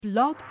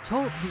Blog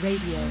Talk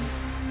Radio.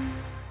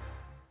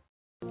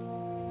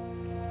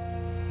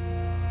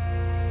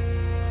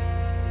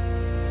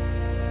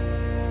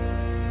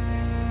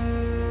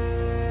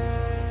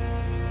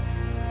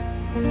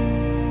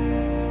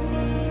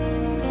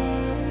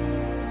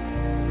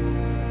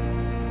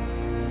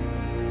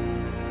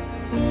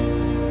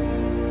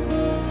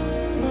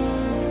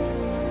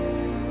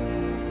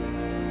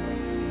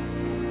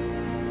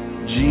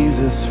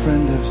 Jesus,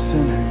 friend of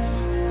sinners,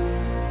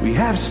 we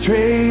have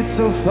strayed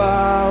so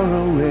far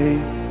away.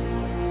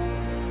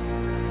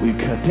 We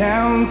cut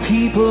down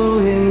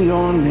people in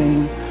your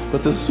name, but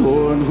the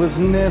sword was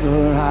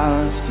never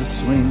ours to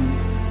swing.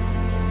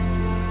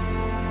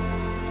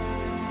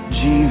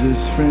 Jesus,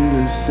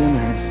 friend of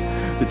sinners,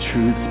 the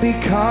truth's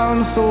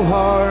become so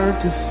hard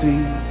to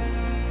see.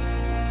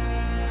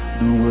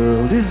 The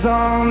world is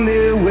on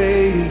their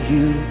way to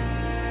you,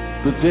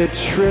 but they're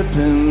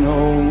tripping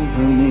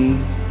over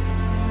me.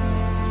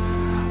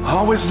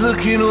 Always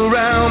looking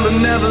around but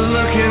never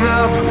looking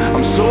up.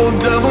 I'm so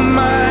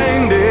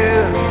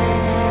double-minded,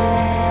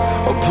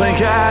 a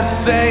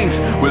plank-eyed saint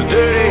with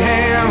dirty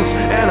hands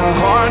and a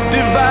heart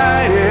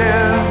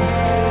divided.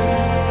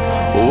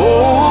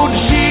 Oh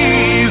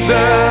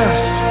Jesus,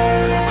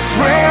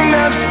 friend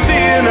of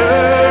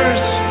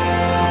sinners,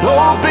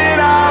 open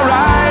our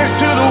eyes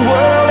to the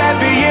world at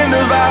the end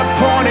of our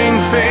pointing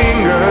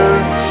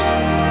fingers.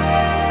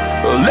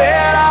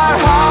 Let our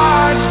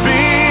hearts be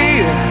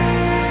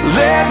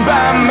led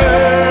by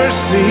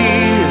mercy.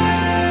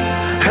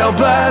 Help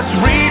us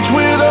reach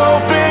with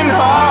open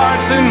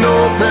hearts and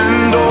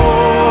open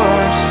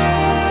doors.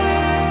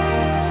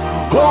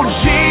 Oh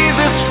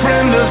Jesus,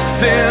 friend of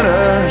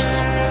sinners,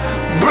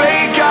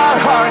 break our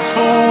hearts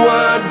for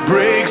what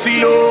breaks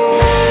yours.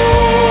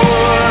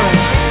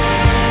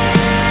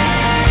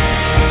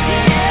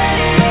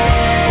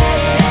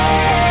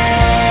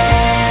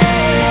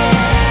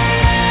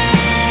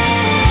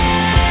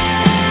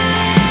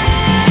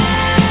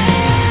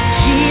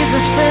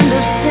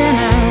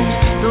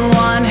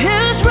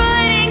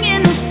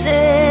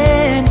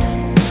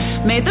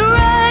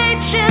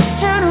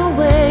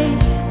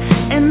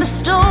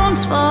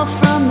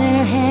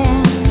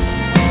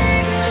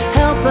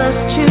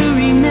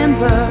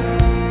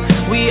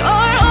 We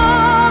are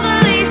all the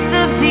least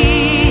of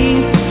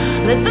these.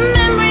 Let the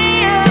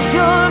memory of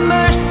your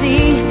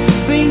mercy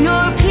bring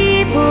your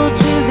people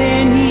to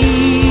their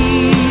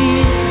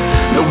knees.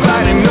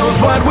 Nobody knows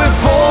what we're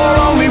for,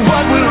 only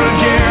what we're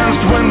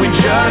against when we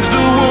judge the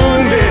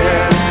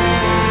wounded.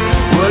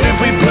 What if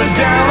we put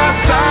down our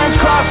signs,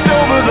 crossed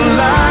over the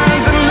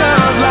lines and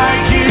love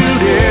like you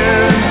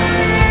did?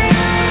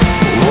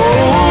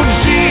 Oh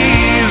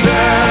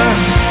Jesus,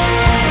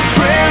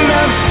 friend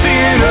of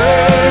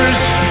sinners,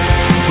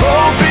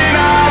 open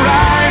our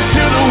eyes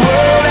to the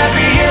world at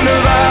the end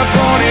of our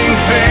pointing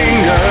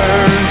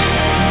fingers.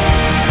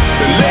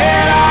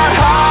 Let our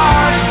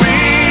hearts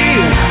be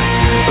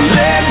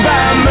led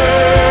by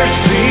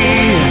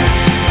mercy.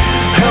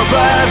 Help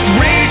us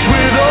reach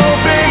with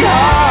open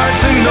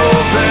hearts and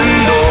open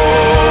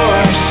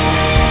doors.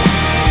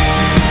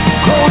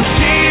 Oh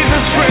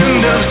Jesus, friend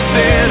of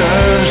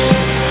sinners,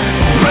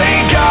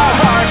 break our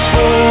hearts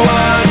for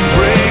what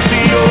breaks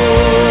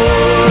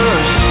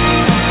yours.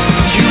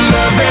 You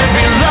love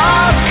every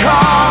lost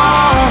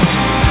cause.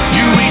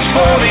 You reach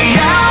for the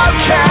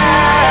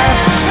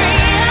outcast,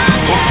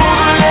 or for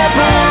the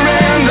leper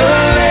and the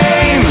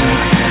lame.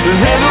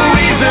 There's a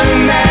reason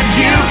that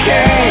you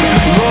came.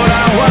 Lord,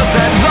 I was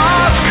that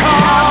lost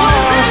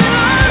cause,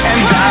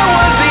 and I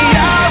was the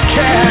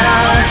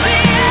outcast,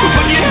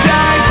 but you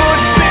died for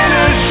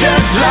sinners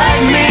just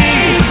like me,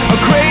 a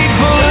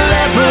grateful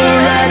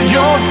leper at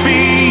your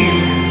feet.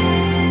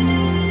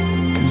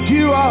 'Cause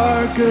you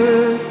are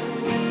good.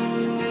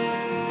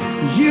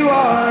 You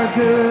are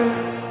good,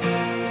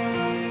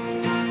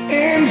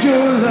 and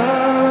your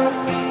love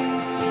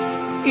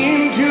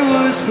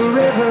endures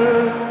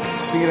forever.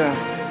 Sing it out.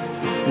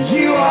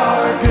 You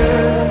are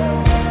good.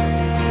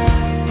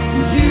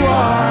 You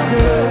are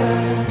good,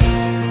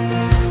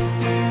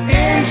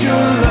 and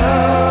your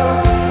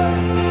love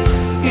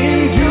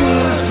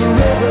endures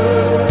forever.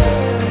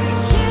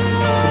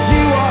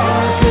 You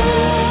are good.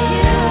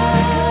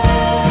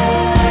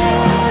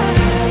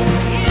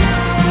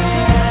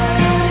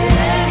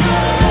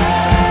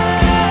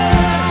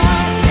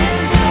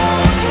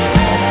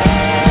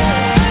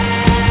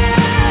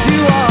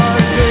 You are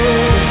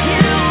good.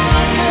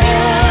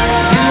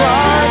 You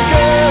are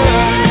good,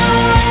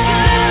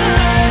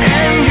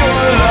 and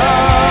your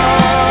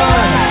love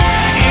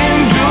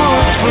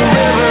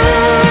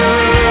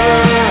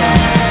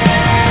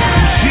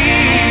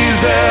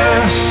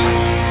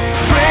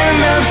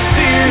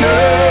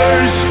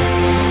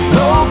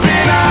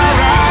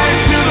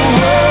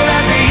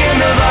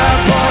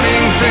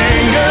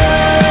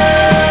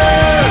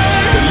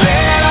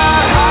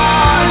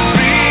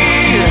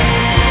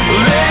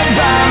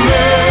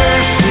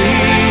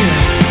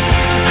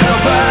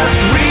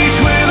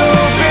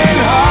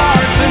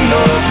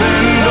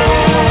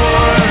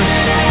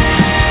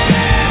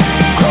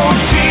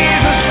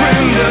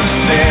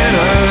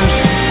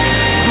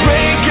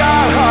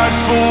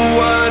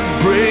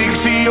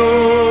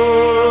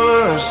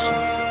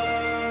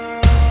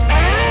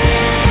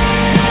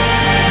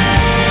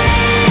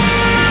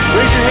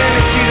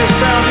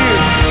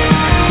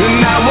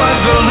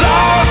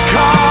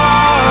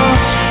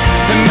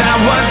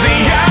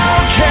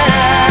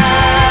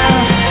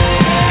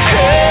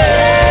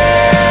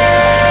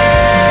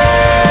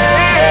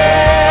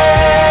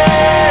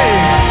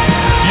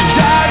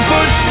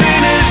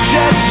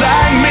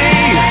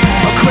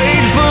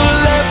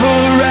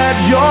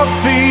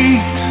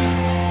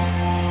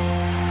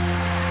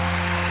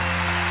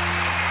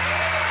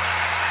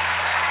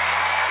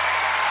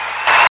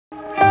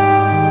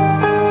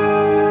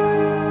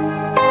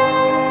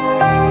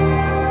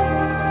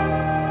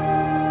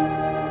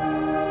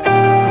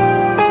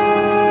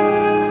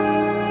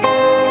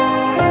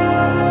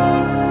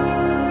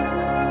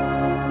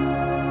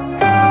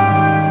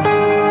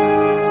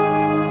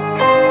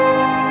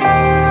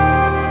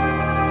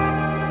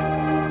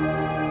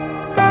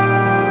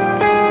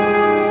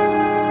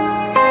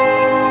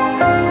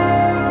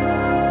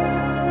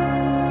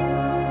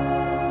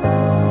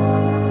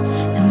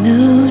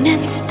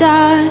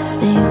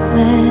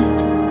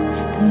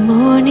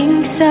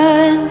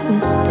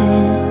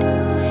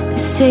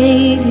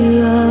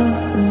Savior of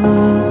the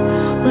world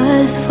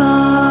was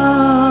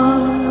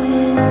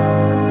falling.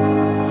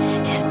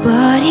 His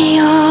body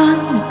on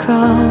the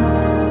cross,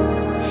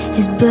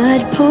 His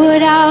blood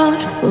poured out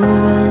for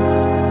us,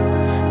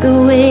 the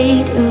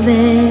weight of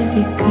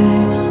every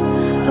curse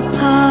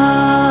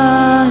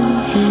upon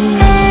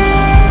Him.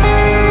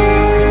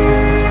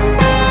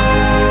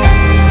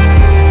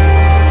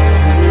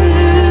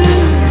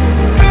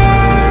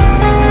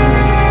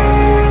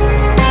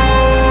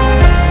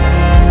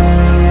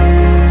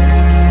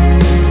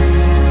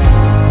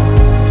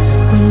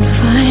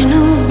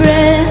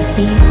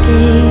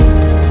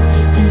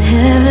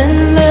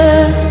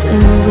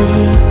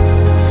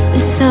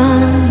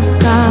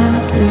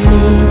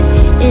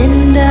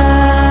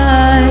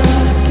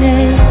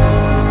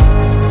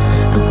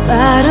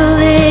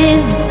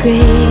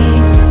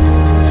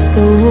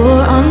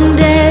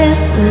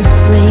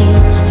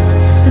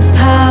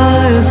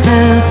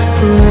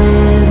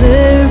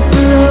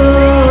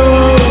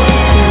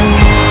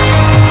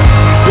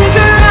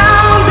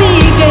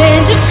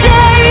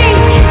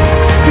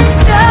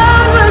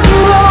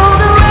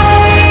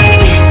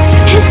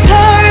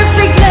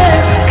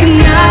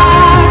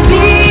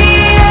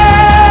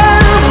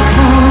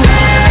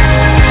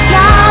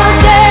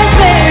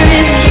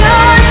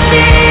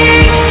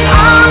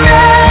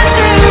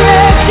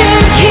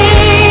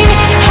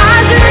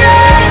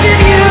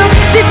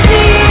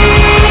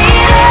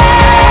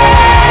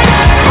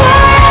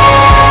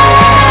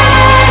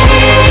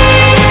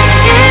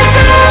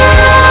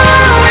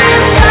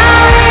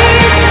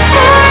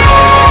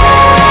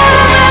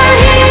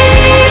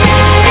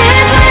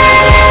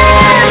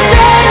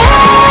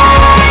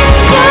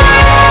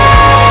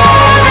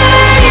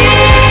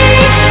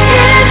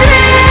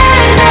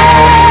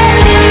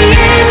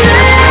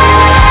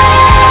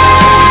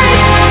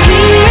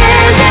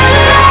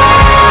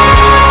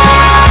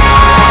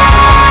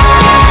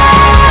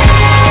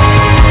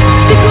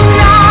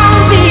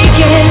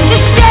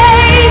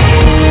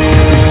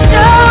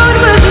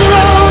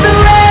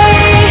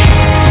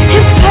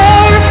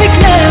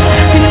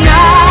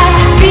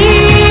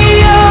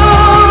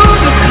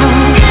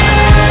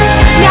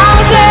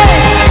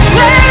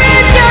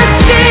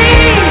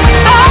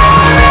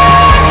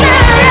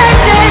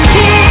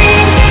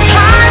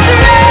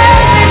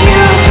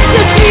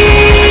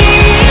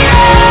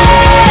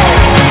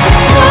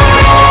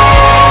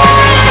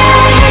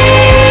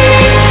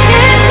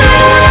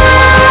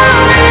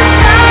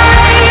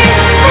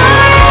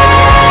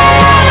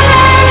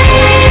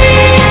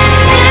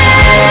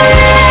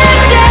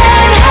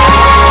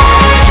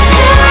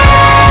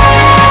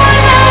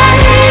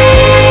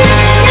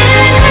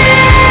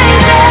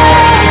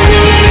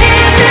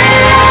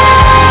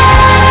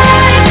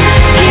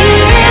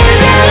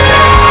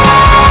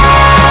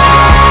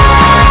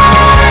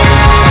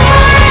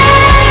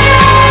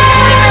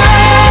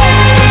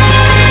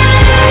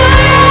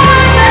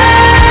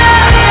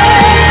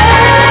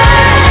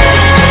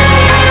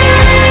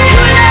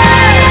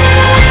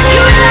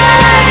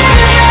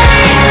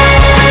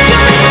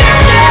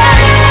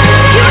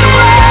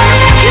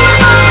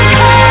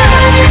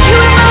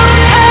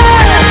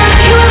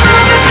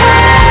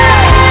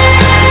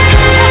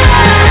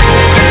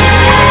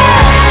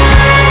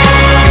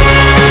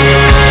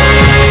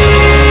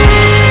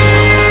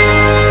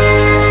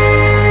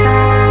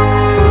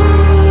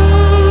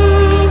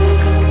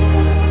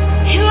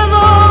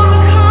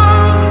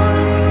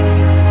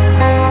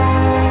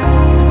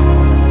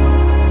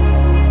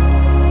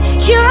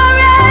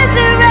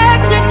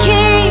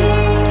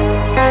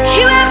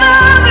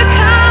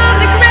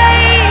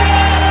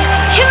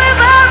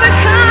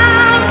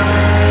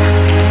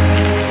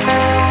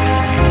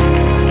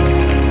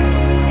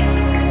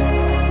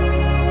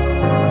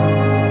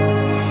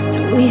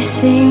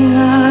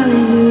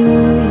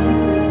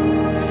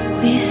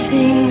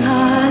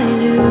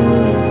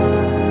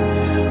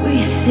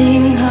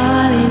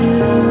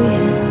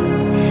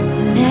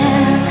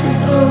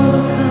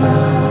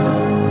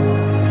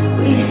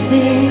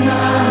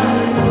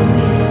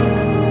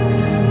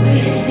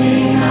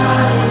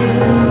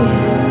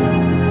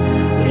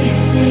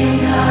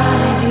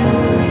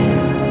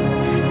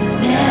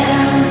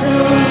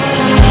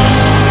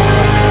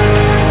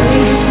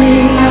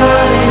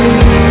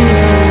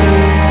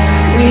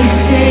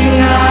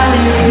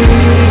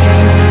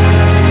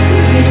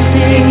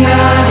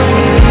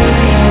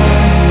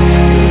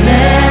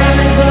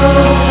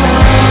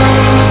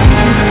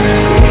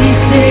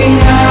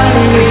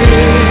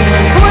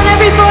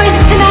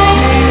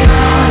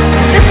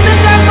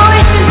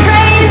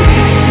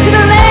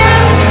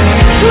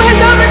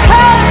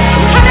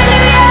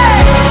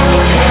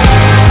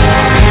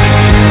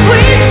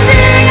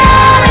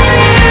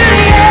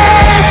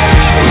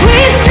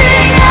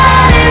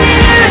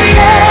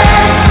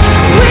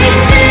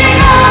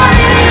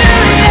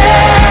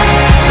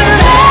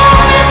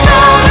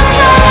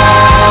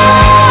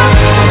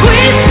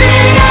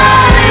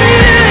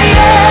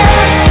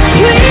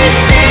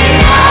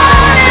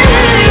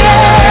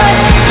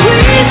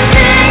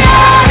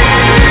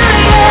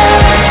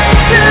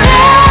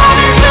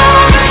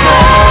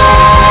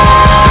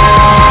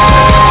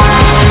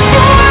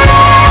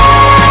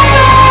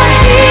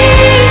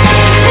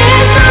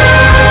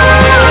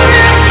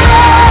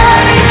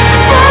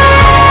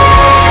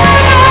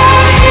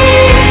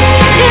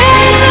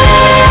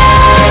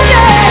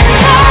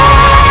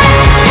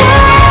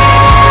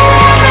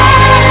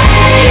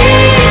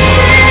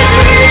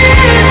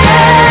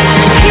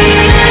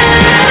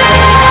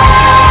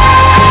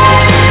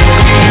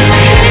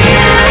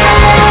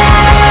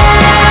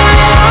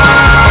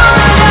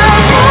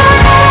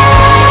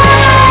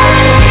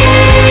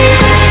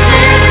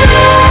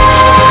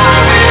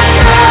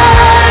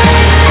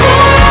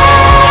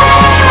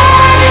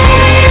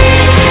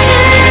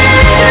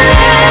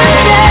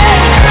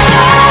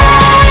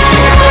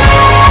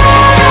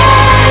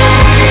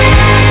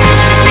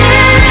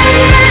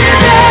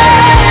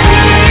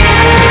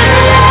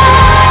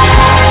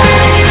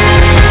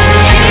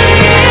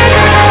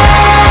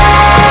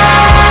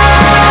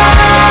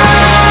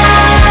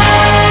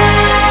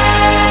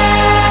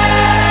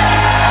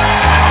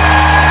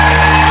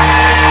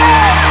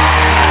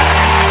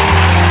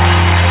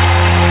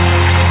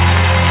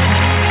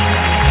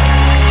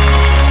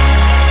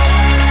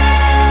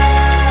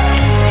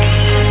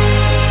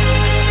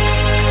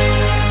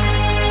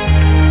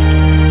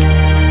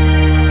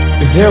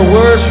 there are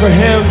words for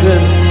him, then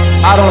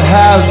I don't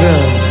have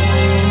them.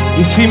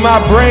 You see,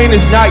 my brain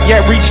has not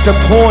yet reached a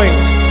point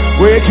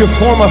where it can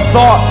form a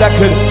thought that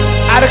could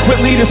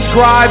adequately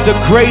describe the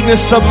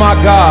greatness of my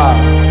God.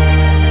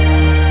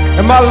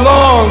 And my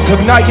lungs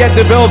have not yet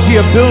developed the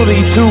ability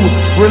to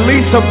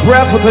release a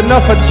breath with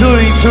enough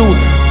agility to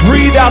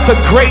breathe out the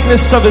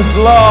greatness of his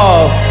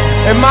love.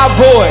 And my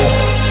voice,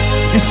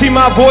 you see,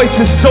 my voice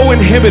is so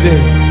inhibited,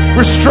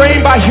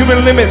 restrained by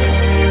human limits,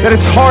 that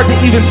it's hard to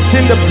even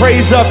send the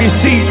praise up. You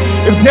see,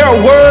 if there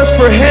are words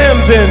for him,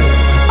 then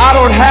I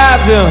don't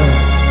have them.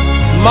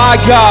 My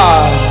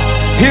God,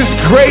 his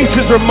grace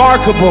is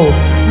remarkable.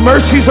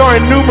 Mercies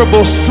are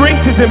innumerable.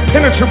 Strength is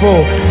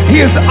impenetrable. He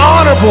is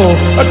honorable,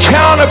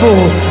 accountable,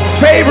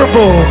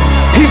 favorable.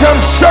 He's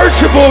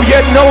unsearchable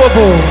yet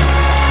knowable.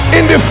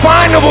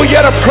 Indefinable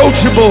yet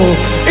approachable.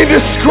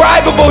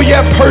 Indescribable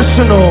yet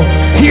personal.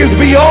 He is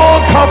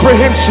beyond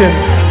comprehension,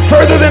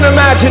 further than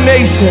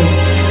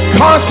imagination.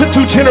 Constant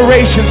through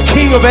generations,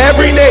 King of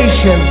every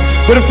nation.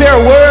 But if there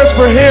are words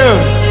for him,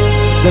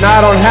 then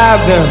I don't have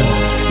them.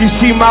 You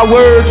see, my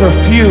words are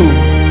few.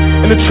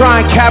 And to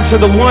try and capture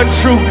the one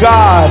true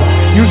God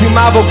using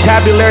my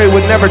vocabulary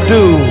would never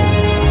do.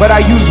 But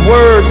I use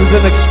words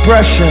as an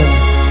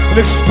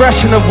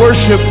expression of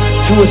worship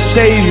to a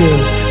Savior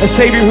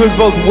who is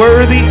both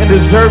worthy and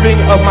deserving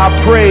of my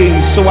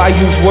praise. So I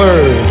use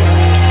words.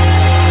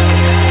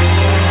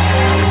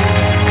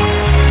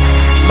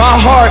 My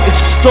heart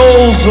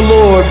extols the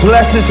Lord,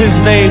 blesses his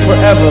name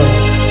forever.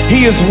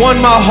 He has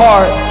won my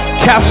heart,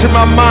 captured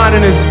my mind,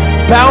 and has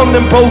bound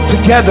them both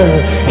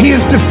together. He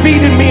has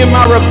defeated me in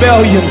my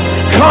rebellion,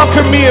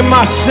 conquered me in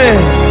my sin.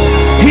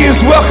 He has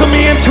welcomed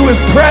me into his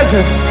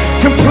presence,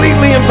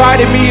 completely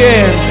invited me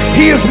in.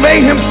 He has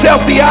made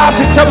himself the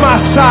object of my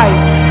sight,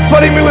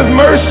 flooding me with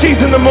mercies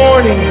in the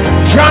morning,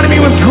 drowning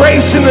me with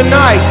grace in the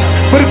night.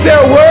 But if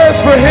there are words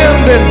for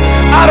him, then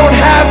I don't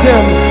have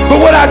them. But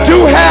what I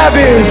do have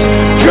is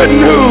good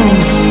news.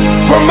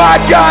 For my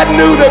God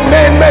knew that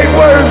man-made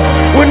words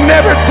would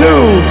never do.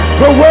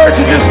 For words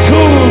are just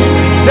tools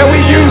that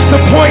we use to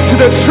point to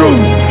the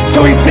truth.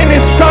 So he sent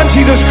his son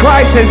Jesus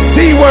Christ as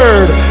the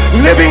word,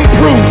 living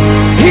proof.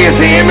 He is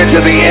the image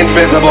of the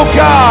invisible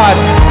God,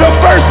 the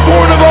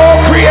firstborn of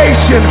all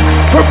creation.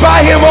 For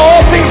by him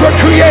all things were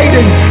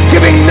created,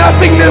 giving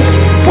nothingness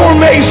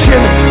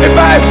formation. And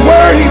by his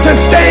word he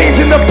sustains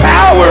in the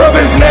power of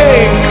his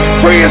name.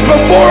 For he is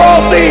before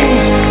all things,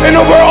 and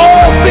over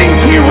all things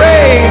he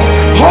reigns.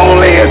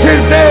 Holy is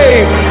his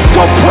name,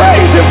 so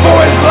praise him for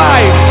his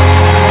life.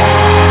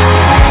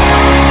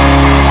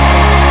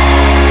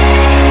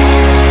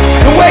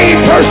 The way he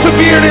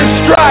persevered in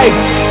strife,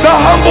 the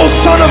humble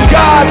Son of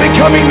God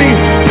becoming the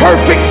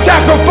perfect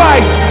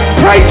sacrifice.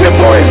 Praise him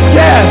for his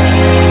death.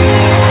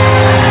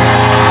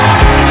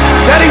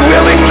 That he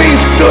willingly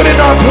stood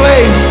in our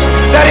place,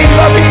 that he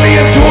lovingly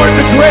endured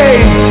the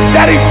grave,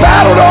 that he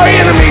battled our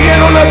enemy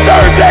and on the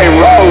third day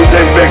rose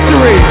in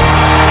victory.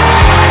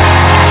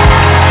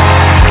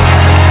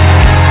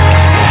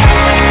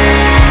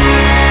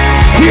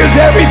 He is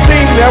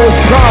everything that was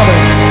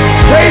promised.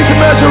 Praise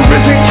him as a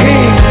risen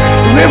king.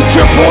 Lift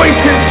your voice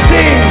and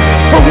sing,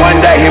 for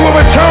one day he will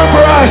return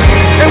for us,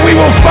 and we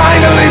will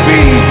finally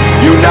be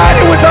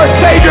united with our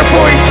Savior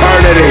for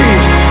eternity.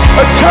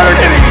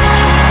 Eternity.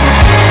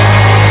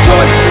 So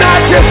it's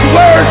not just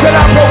words that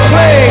I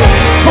proclaim,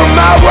 for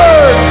my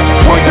word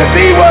point to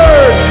the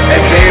word, and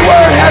the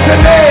word has a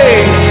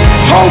name.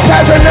 Hope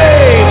has a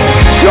name.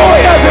 Joy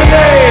has a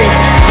name.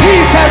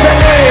 Peace has a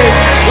name.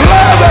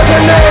 Love has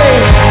a name.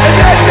 And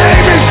that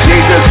name is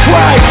Jesus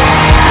Christ.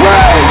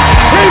 Praise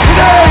his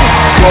name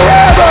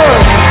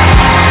forever.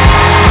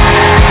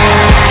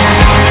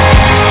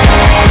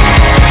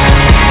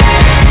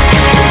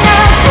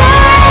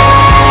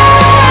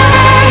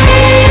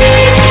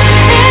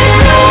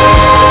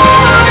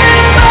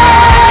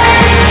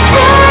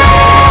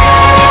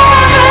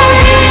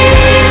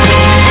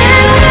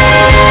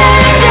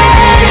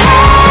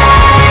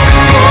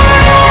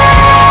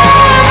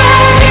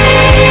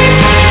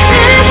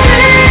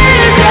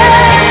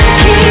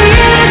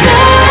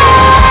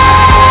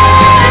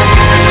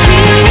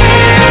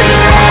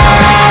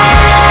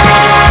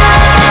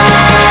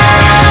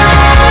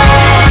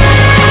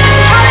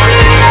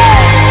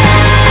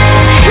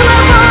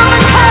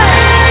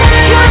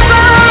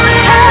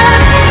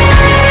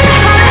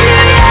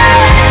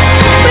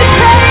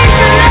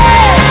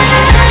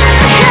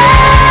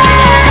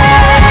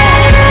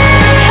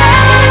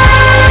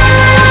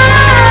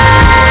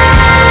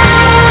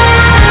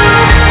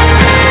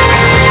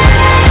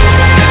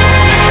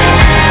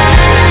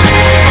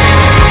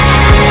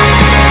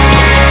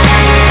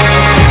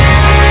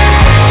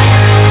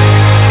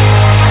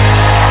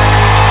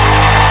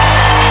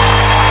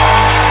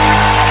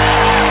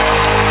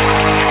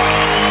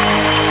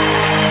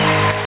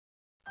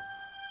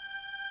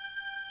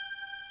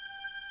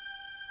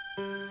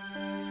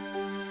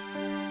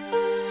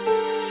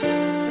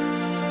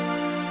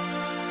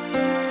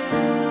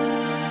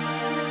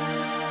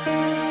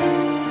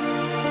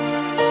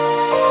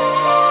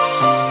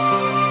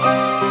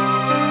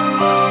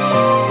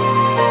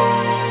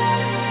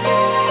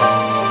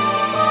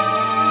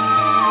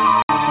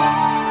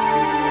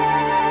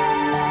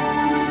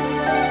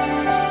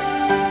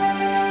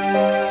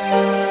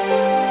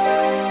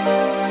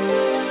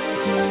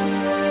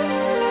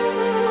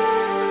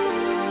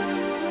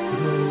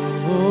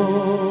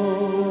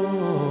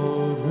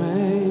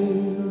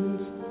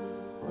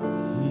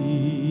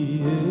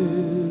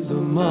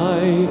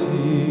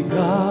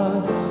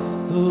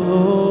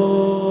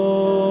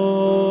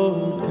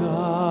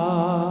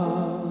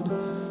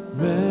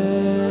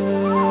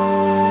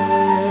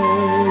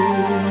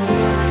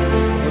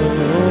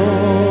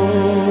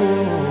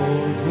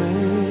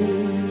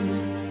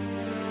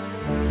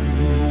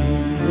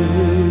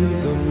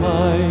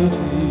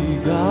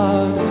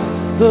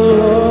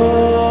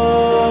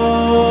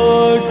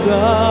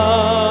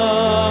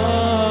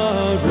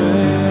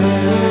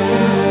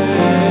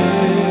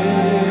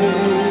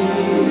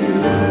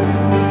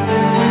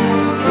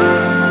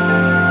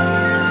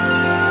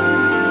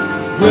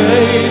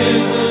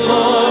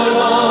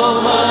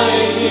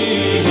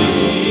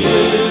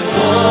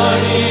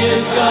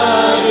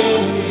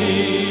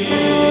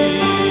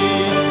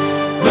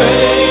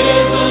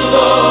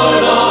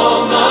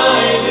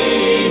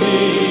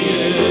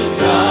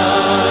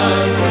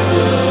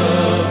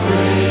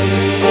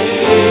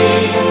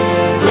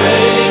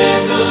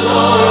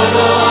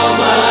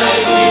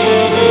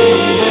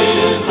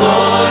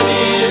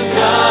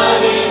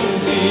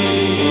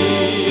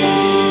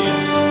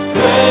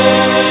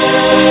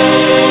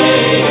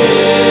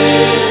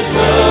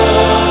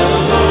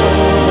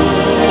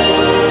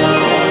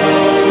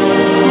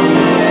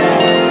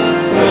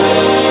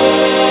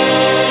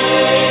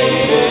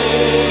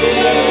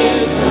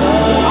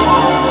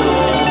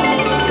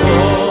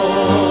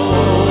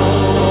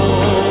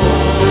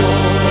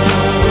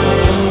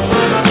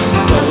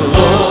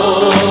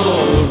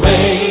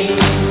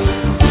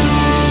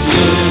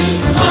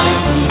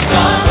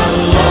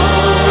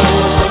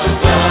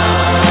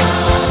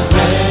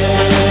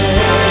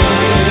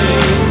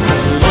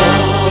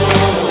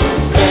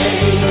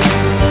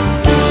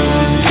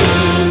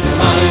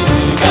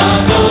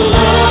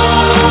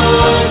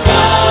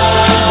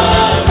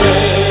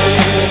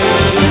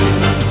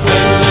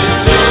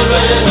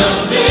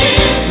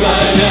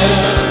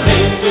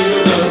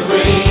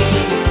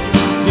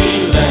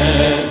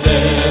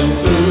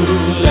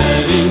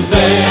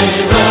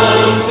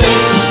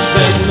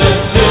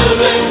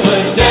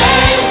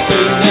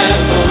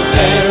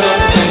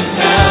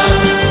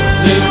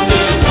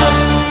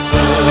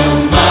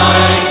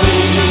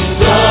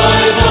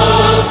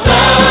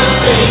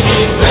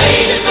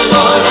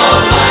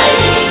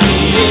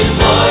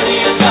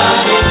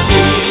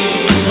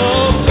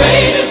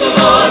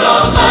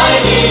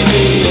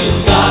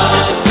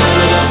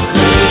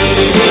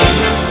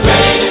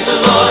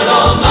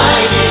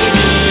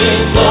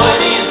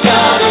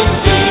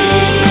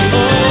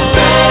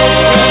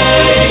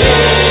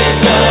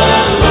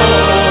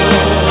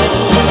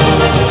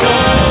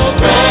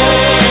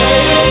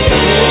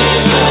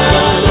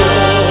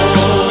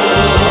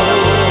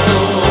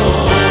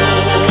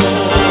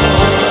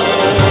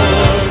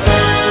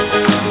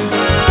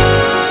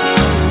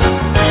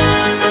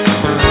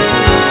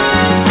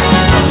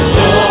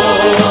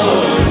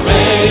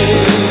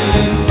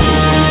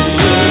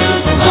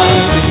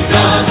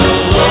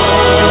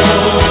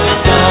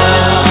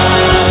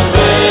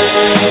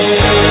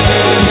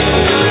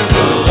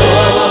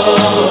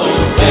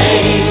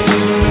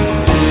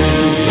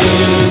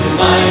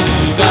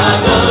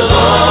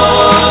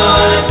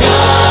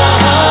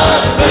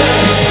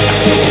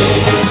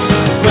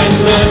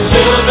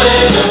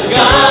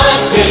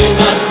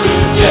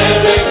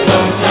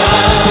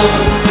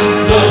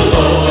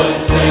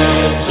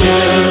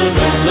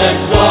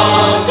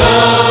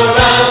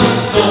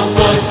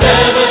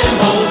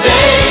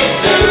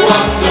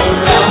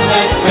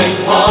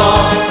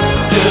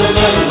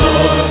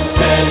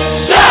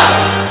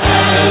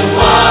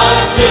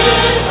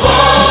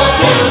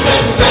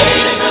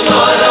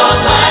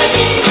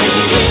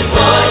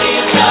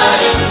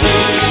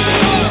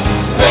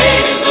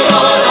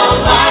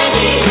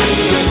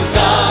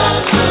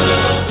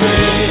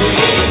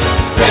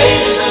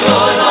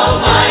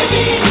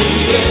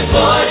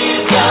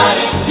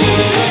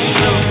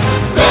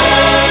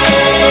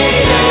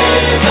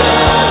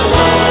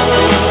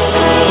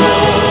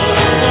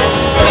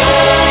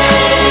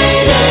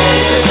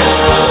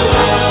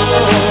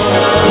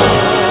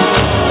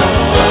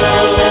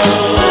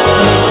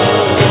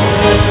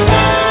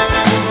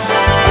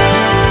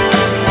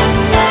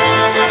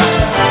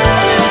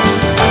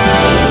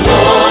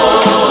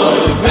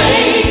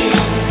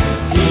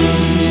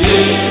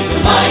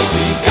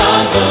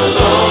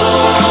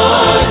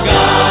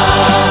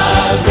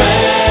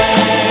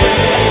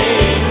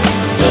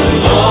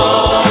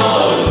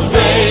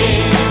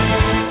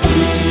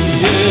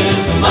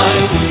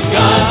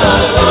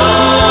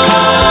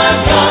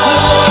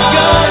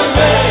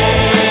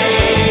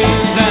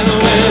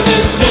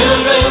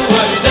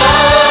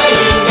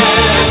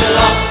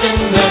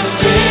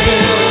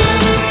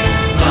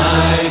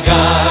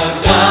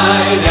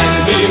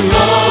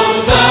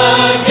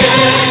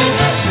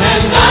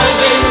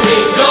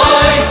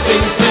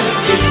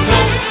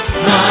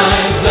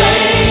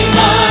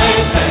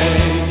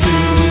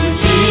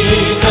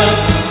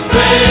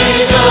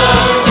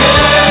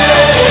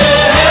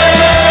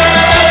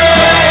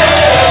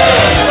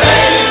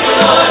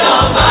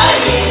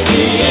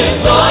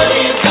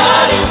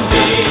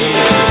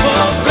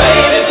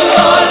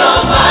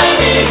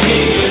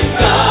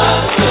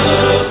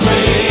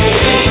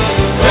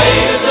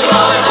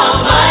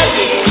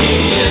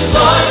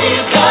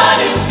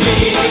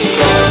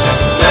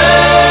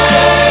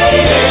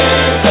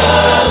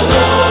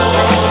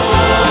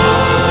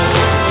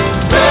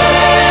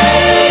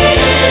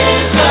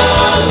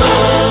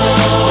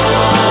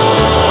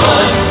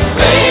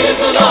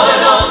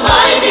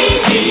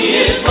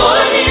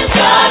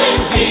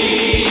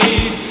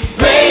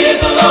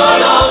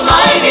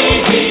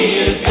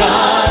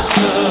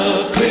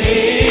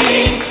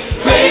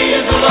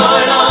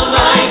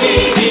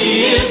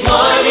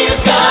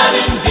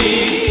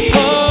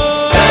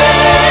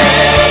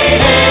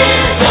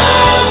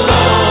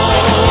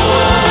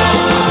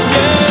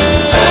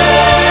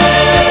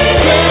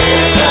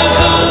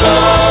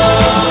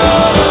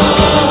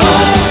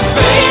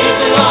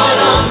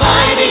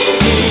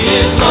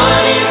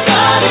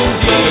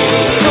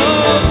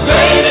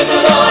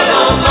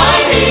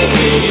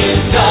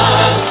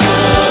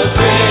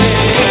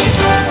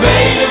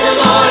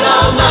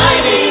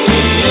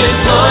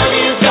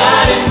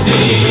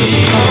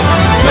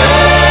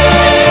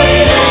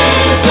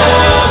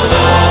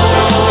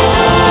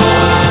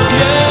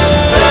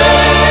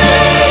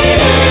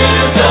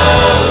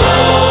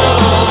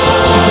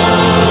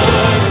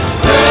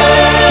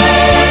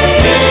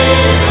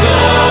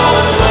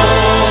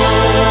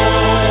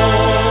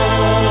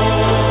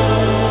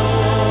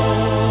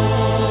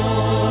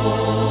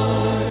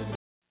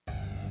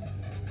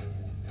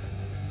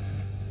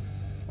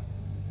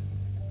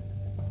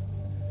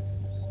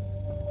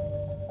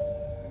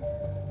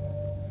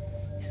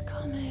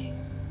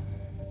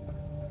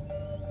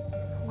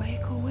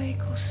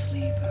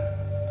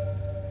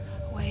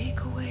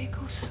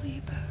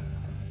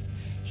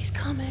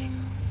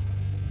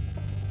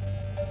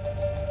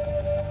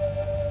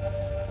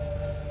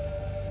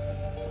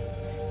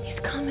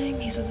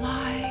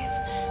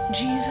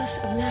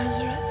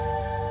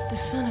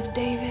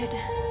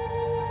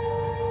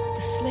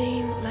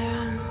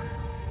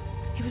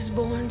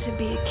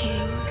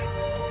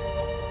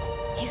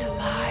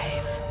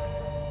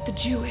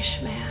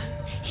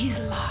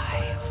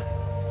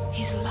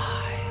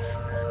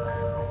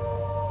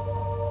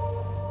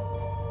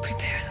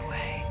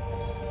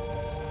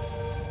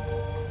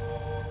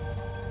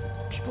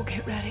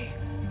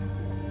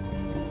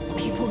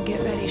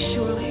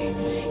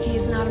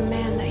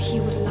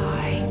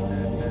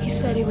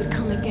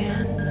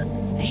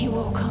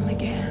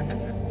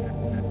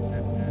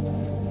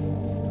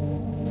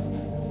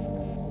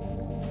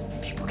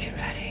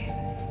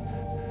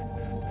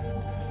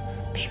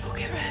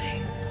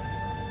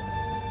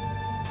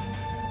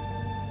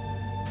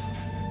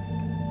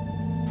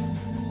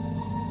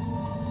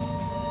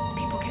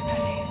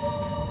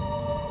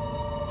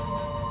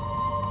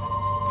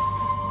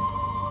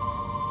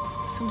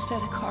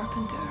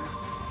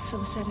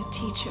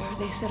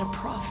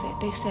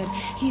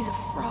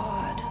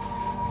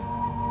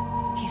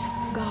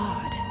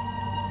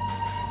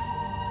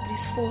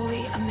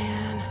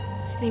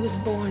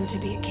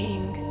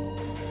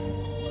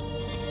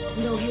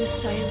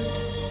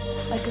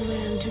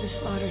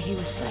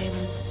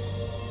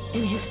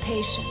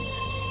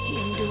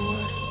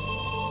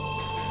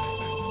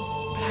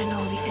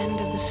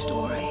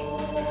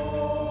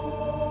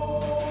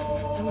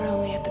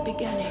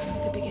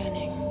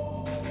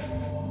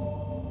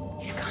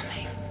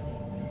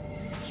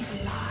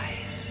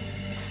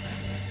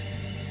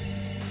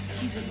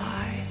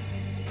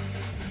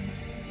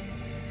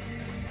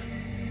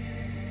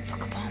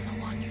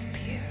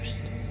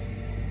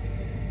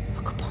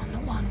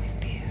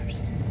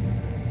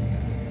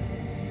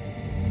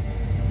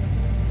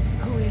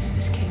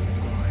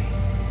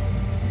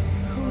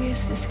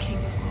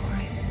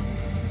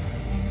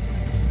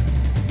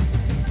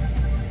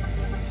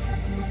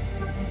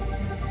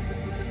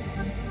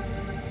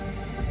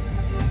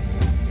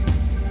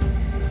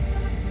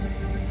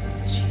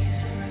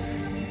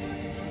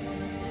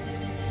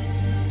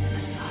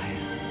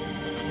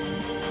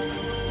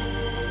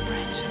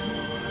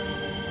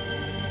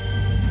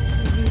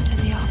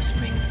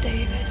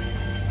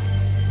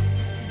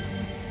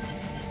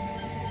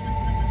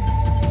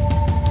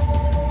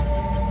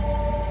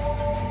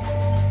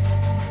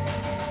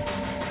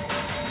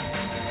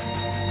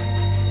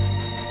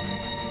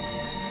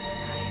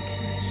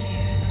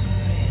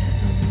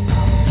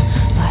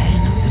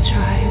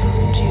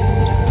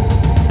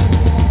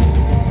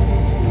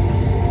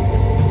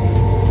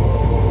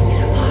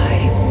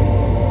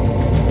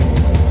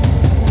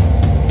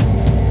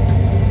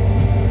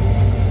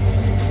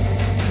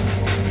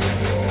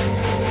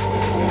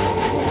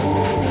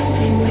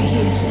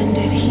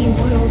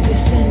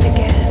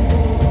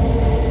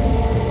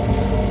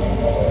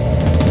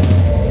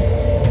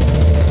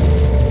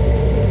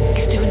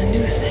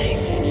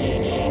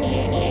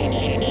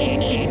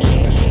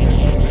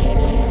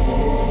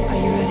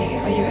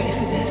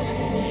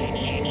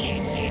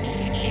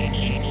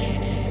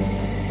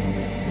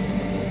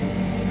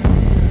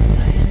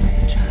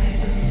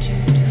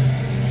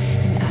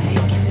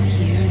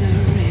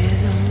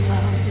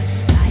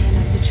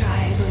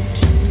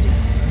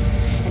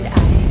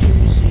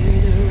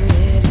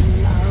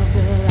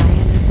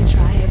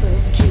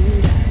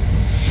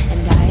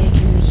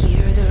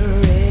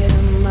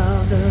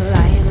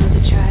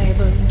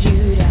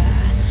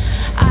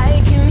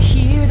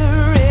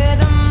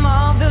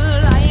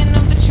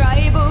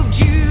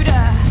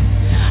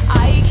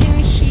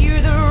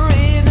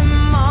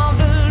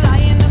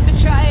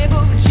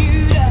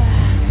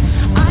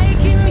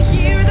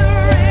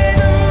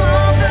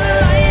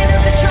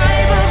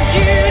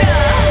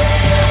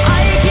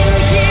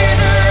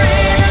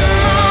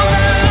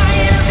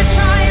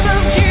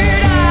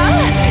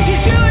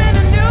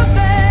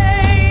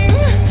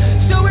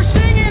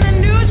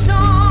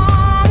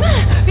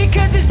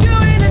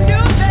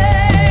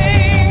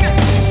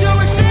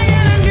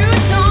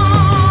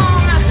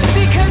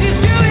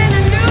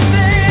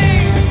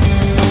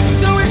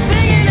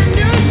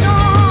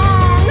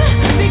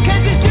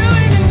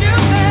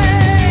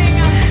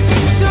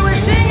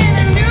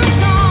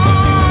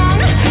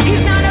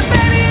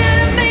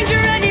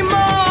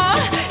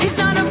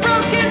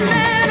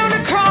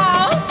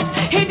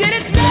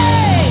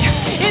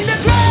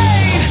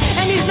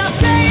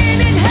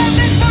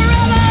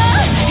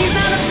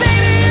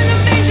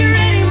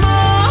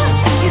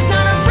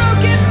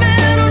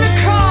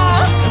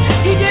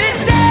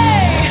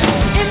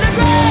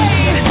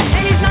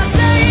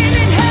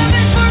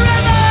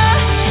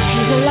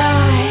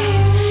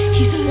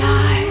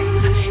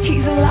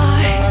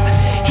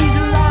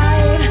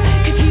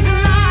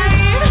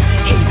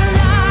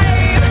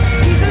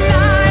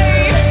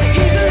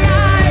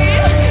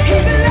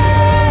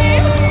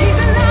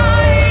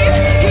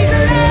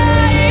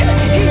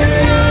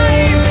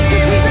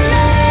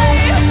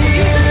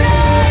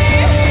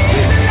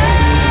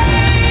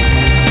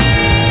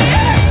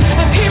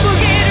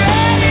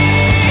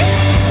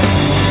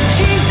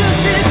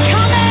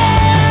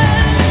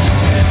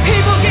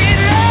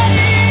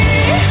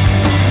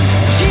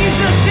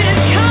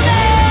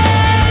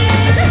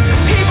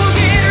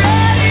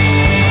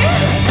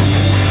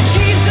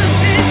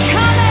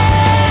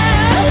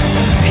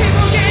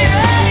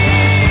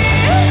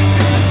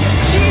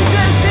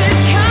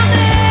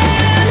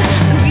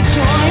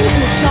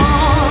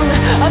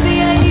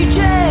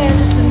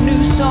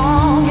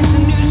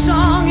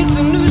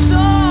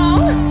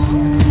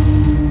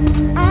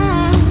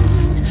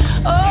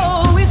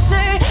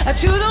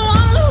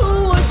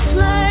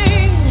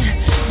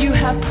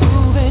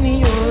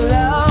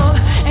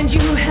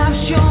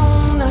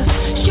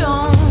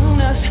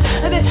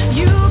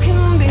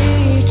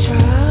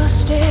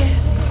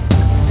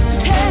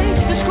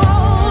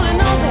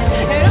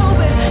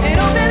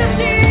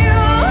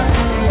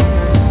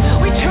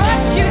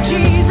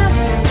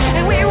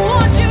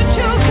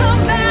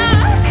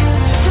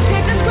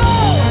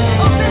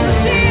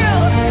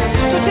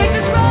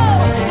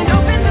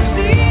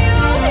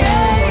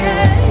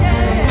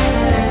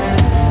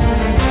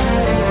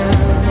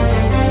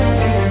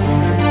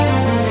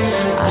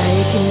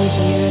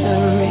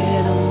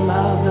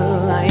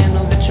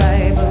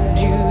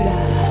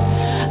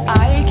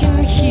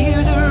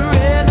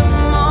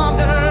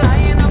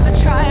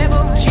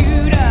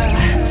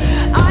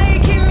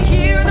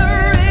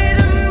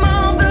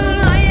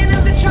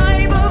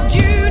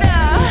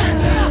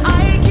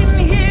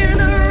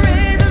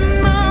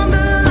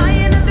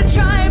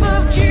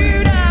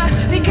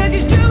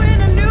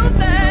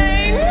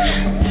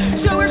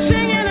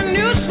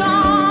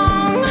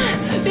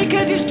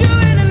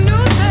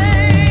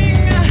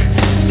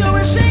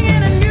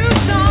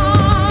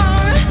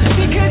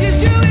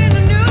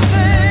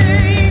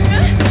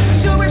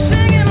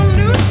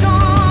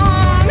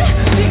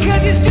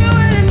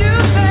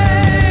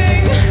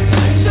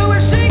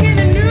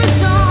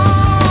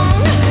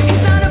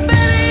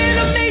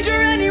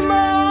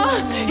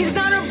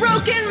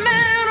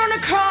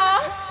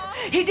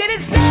 He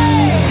didn't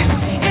stay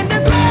in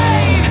the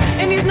grave,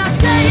 and he's not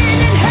staying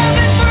in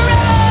heaven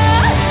forever.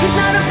 He's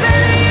not a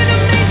baby in a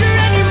manger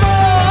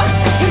anymore.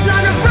 He's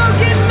not a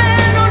broken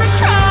man on a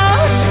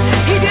cross.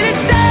 He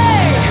didn't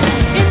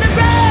stay in the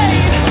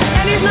grave,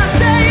 and he's not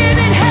staying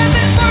in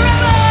heaven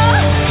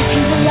forever.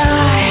 He's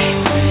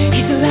alive.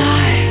 He's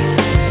alive.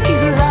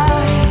 He's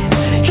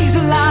alive. He's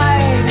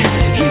alive.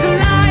 He's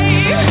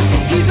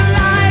alive. He's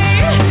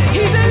alive.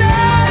 He's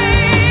alive.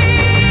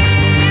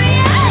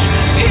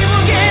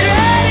 People get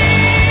ready.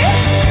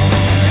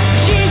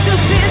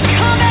 Jesus is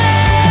coming.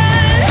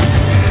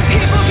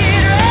 People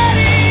get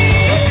ready.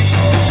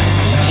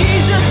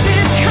 Jesus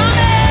is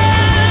coming.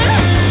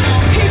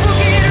 People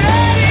get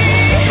ready.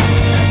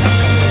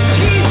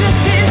 Jesus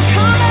is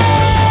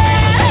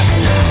coming.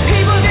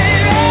 People get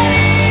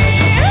ready.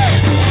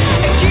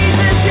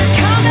 Jesus is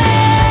coming.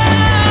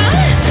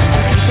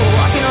 People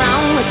walking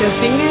around with their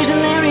fingers in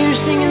their ears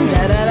singing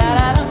da da da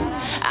da da.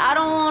 I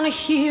don't want to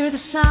hear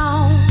the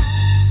sound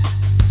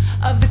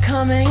of the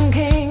coming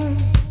King.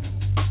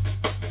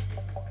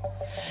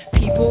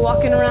 People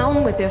walking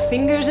around with their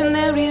fingers in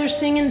their ears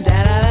singing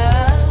da da da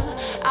da.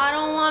 I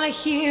don't want to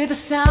hear the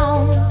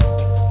sound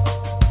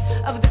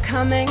of the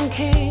coming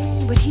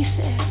King. But he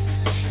said,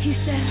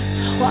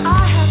 well,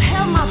 I have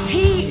held my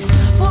peace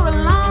for a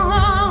long,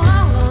 long,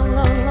 long, long,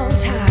 long, long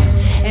time.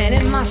 And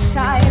in my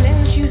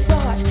silence you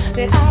thought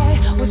that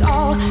I was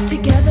all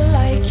together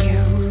like you.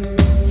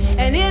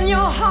 And in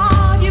your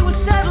heart you were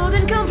settled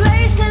in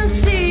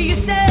complacency.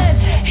 You said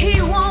he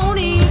won't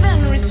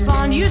even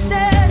respond. You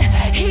said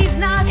he's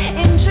not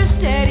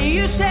interested.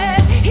 You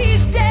said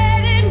he's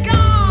dead and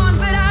gone.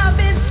 But I've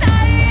been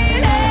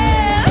silent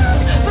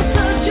for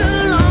such a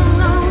long,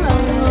 long,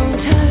 long, long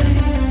time.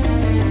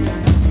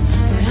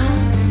 But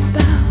I'm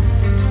about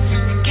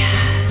to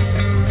gasp,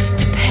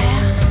 to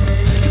pass,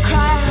 to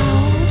cry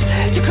out,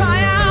 to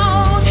cry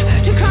out,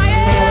 to cry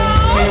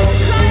out, to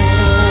cry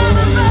out,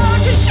 I'm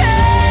about to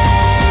share.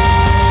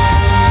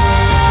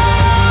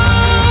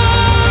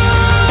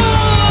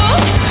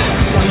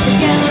 Once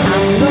again,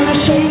 I'm gonna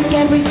shake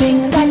everything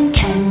that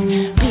can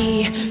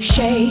be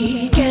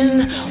shaken.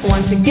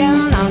 Once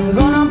again, I'm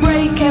gonna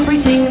break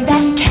everything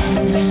that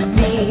can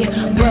be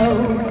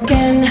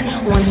broken.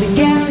 Once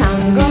again,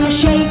 I'm gonna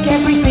shake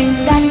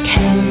everything that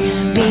can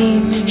be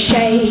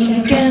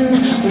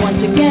shaken.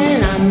 Once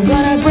again, I'm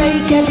gonna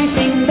break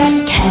everything that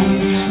can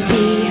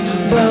be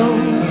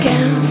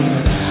broken.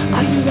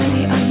 Are you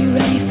ready? Are you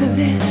ready for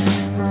this?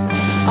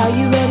 Are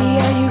you ready?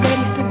 Are you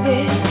ready for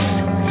this?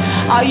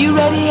 Are you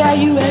ready? Are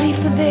you ready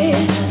for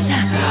this?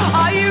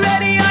 Are you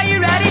ready? Are you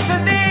ready for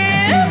this?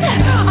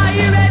 Are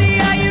you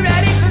ready? Are you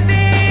ready for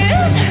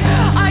this?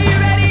 Are you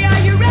ready?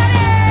 Are you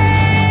ready?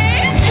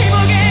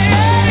 People get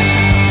ready.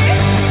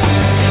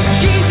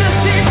 Jesus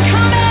is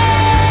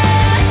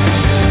coming.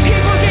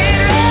 People get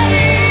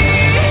ready.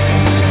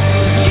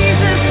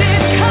 Jesus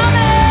is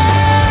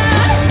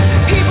coming.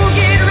 People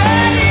get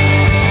ready.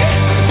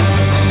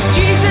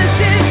 Jesus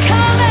is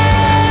coming.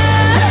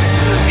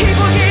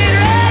 People get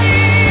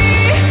ready.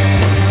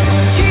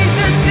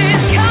 Jesus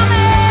is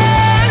coming.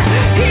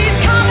 He's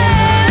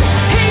coming.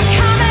 He's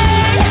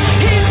coming.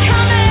 He's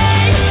coming.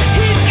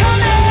 He's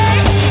coming.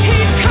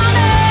 He's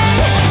coming.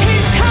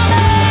 He's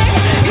coming.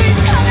 He's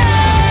coming.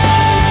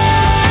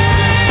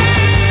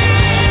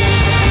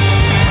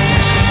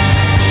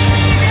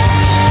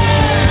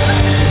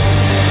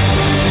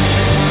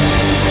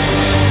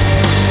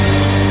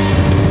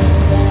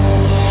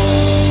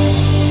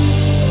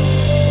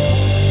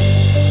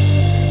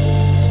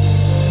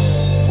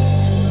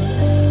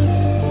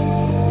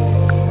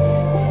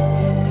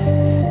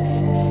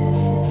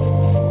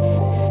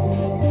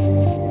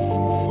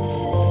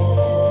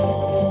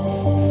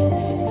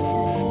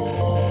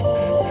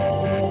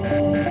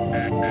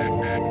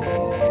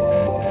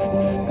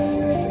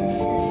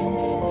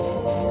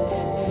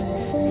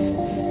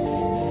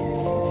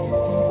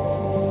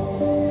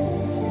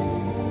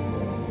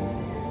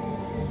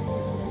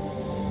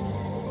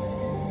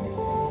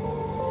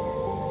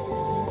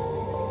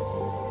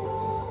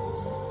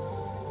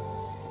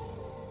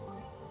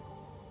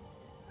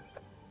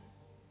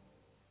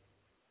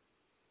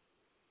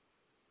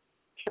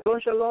 Shalom,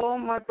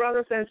 shalom, my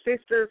brothers and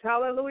sisters.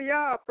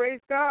 Hallelujah.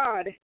 Praise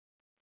God.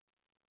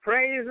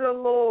 Praise the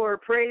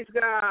Lord. Praise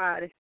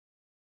God.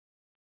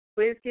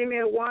 Please give me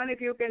a 1 if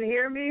you can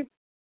hear me.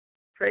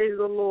 Praise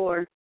the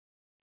Lord.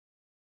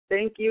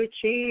 Thank you,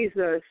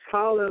 Jesus.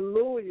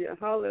 Hallelujah.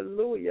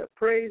 Hallelujah.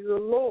 Praise the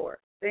Lord.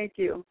 Thank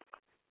you.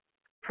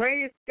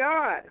 Praise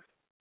God.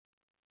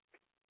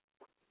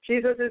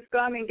 Jesus is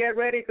coming. Get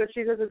ready because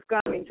Jesus is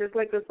coming, just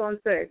like the song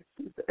says.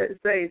 It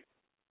says,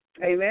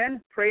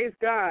 amen. Praise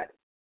God.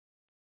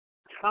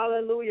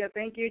 Hallelujah.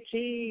 Thank you,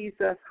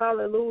 Jesus.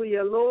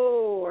 Hallelujah,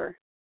 Lord.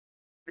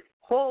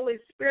 Holy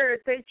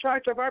Spirit, take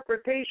charge of our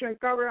protection.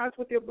 Cover us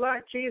with your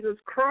blood, Jesus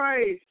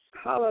Christ.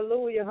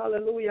 Hallelujah,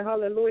 hallelujah,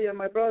 hallelujah.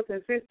 My brothers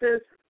and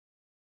sisters,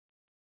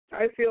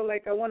 I feel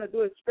like I want to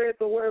do a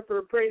spiritual word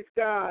for praise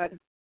God.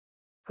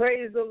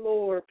 Praise the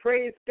Lord.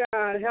 Praise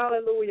God.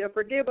 Hallelujah.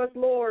 Forgive us,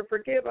 Lord.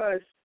 Forgive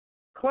us.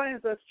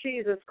 Cleanse us,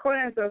 Jesus.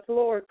 Cleanse us,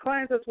 Lord.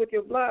 Cleanse us with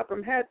your blood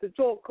from head to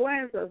toe.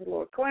 Cleanse us,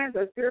 Lord. Cleanse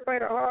us. Purify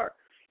the heart.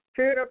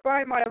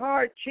 Purify my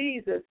heart,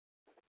 Jesus.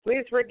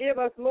 Please forgive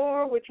us,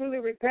 Lord. We truly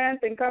repent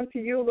and come to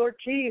you, Lord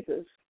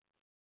Jesus.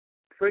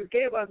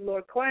 Forgive us,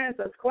 Lord. Cleanse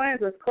us,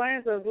 cleanse us,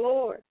 cleanse us,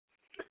 Lord.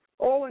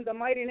 Oh, in the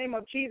mighty name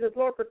of Jesus,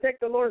 Lord,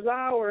 protect the Lord's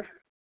hour.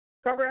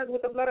 Cover us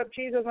with the blood of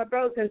Jesus, my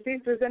brothers and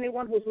sisters.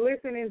 Anyone who's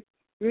listening,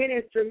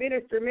 minister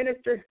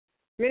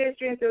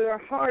into their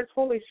hearts.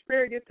 Holy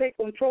Spirit, you take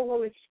control,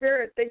 Holy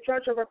Spirit. Take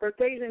charge of our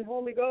protection,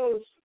 Holy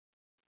Ghost.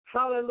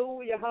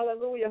 Hallelujah,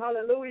 hallelujah,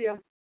 hallelujah.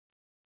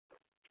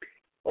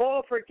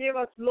 Oh, forgive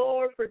us,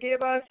 Lord.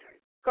 Forgive us.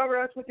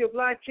 Cover us with your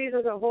blood,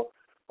 Jesus,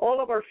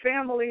 all of our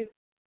families.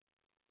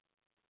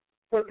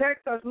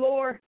 Protect us,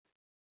 Lord.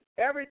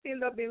 Everything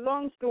that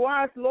belongs to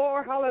us,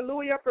 Lord,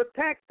 hallelujah,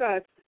 protect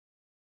us.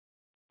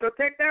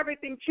 Protect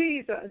everything,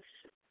 Jesus,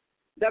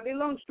 that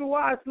belongs to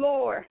us,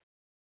 Lord.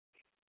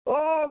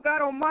 Oh,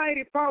 God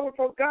Almighty,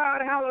 powerful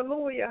God,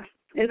 hallelujah.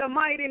 In the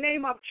mighty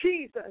name of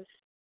Jesus.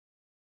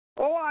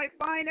 Oh, I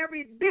bind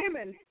every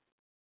demon,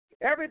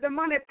 every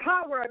demonic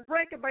power. I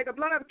break it by the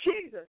blood of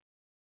Jesus.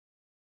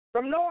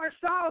 From north,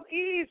 south,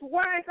 east,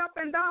 west, up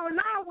and down,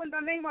 now in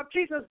the name of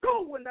Jesus,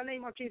 go in the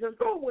name of Jesus,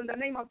 go in the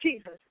name of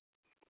Jesus.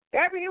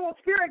 Every evil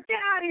spirit, get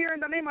out of here in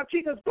the name of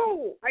Jesus,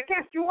 go. I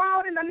cast you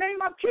out in the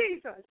name of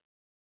Jesus.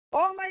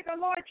 Oh, may the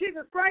Lord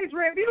Jesus Christ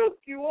rebuke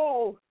you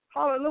all.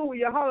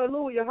 Hallelujah,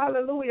 hallelujah,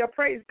 hallelujah.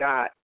 Praise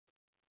God.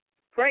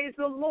 Praise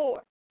the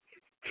Lord.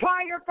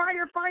 Fire,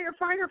 fire, fire,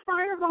 fire,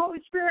 fire of the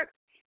Holy Spirit.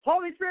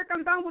 Holy Spirit,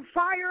 come down with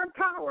fire and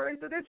power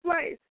into this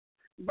place.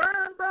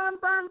 Burn, burn,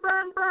 burn,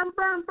 burn, burn,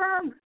 burn,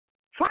 burn.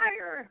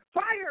 Fire,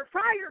 fire,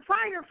 fire,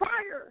 fire,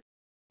 fire.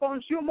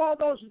 Consume all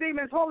those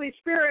demons, Holy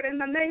Spirit, in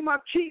the name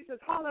of Jesus.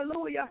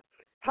 Hallelujah,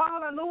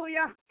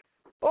 hallelujah.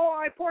 Oh,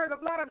 I pour the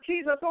blood of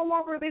Jesus all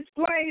over this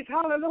place.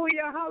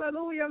 Hallelujah,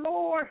 hallelujah,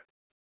 Lord.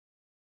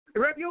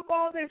 Rebuke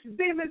all these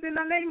demons in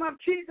the name of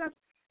Jesus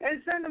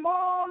and send them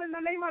all in the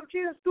name of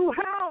Jesus to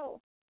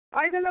hell.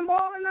 I send them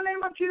all in the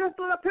name of Jesus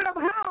to the pit of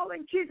hell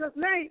in Jesus'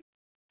 name.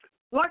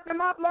 Lock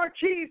them up, Lord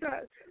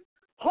Jesus.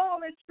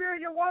 Holy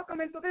Spirit, you're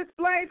welcome into this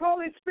place,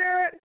 Holy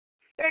Spirit.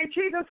 And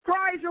Jesus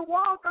Christ, you're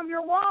welcome,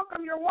 you're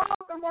welcome, you're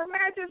welcome, Your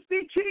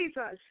Majesty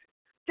Jesus.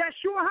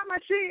 Yeshua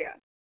HaMashiach.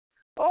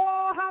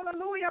 Oh,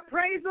 hallelujah,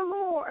 praise the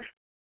Lord.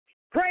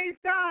 Praise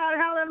God,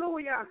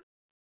 hallelujah.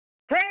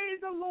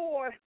 Praise the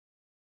Lord.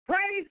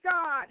 Praise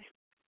God.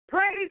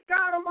 Praise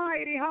God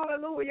Almighty.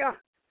 Hallelujah.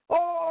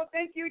 Oh,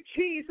 thank you,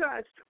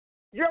 Jesus.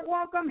 You're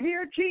welcome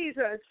here,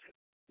 Jesus.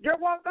 You're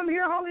welcome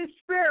here, Holy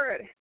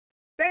Spirit.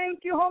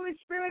 Thank you, Holy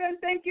Spirit, and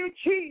thank you,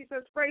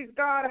 Jesus. Praise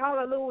God.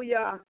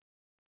 Hallelujah.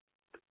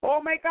 Oh,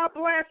 may God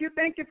bless you.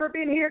 Thank you for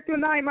being here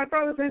tonight, my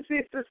brothers and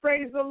sisters.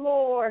 Praise the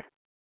Lord.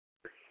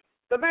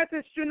 The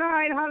message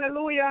tonight,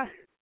 hallelujah,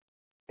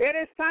 it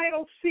is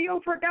titled Seal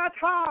for God's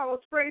House.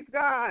 Praise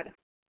God.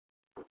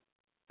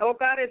 Oh,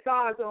 God is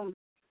awesome.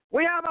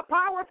 We have a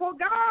powerful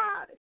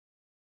God.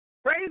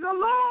 Praise the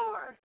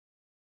Lord.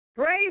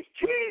 Praise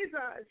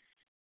Jesus.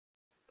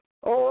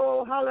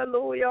 Oh,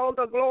 hallelujah. All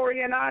the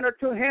glory and honor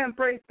to Him.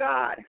 Praise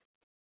God.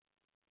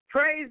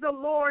 Praise the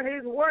Lord.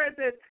 He's worth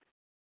it.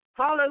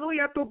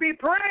 Hallelujah. To be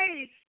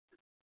praised.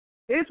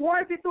 He's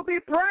worthy to be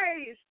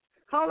praised.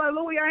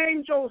 Hallelujah.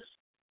 Angels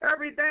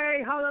every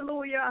day.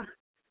 Hallelujah.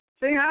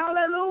 Sing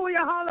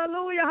hallelujah,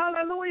 hallelujah,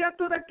 hallelujah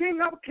to the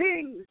King of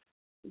Kings.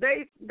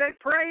 They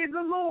praise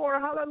the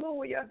Lord,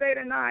 hallelujah, day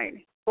and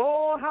night.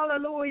 Oh,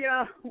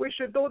 hallelujah. We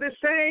should do the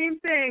same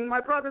thing,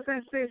 my brothers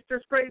and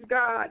sisters. Praise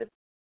God.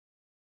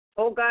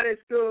 Oh, God is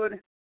good.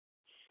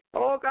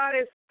 Oh, God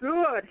is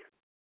good.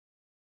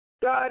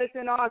 God is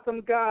an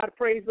awesome God.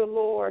 Praise the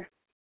Lord.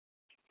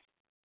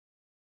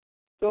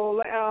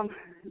 So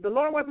the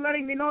Lord was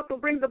letting me know to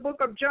bring the book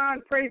of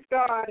John. Praise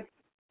God.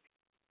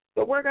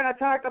 So we're going to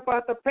talk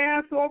about the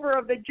Passover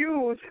of the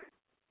Jews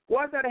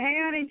was at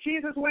hand, and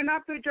Jesus went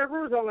up to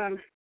Jerusalem.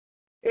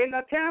 In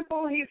the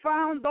temple, he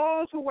found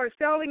those who were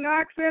selling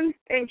oxen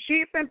and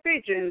sheep and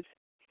pigeons,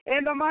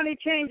 and the money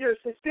changers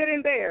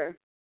sitting there.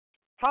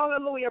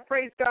 Hallelujah,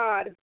 praise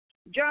God.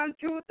 John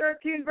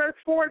 2:13, verse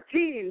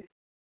 14.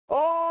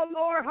 Oh,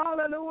 Lord,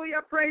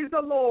 hallelujah, praise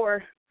the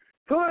Lord.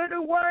 Put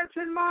the words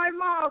in my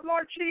mouth,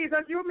 Lord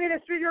Jesus. You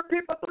minister your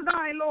people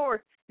tonight,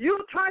 Lord.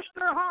 You touch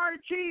their heart,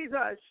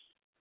 Jesus.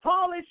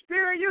 Holy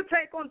Spirit, you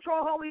take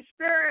control, Holy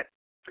Spirit.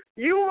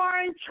 You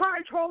are in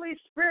charge, Holy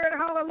Spirit.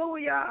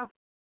 Hallelujah.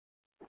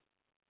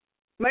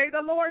 May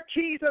the Lord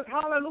Jesus,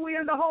 hallelujah,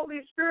 and the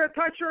Holy Spirit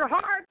touch your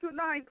heart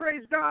tonight.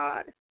 Praise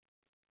God.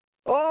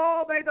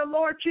 Oh, may the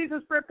Lord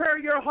Jesus prepare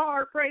your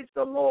heart. Praise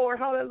the Lord.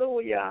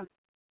 Hallelujah.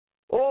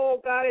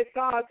 Oh, God is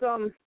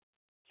awesome.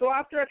 So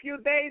after a few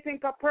days in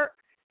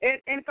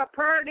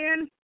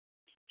Capernaum,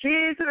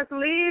 Jesus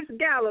leaves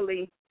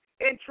Galilee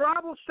and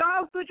travels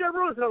south to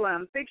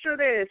Jerusalem. Picture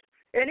this.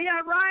 And he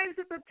arrives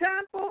at the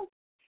temple.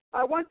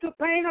 I want to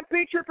paint a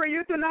picture for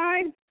you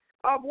tonight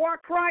of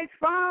what Christ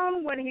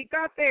found when he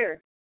got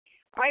there.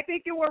 I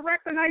think you will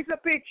recognize the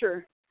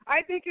picture.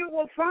 I think you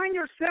will find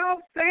yourself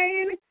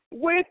saying,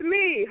 with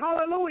me.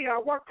 Hallelujah.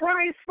 What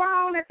Christ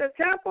found at the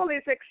temple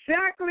is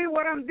exactly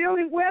what I'm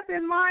dealing with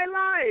in my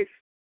life.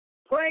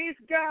 Praise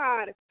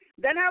God.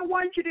 Then I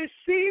want you to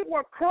see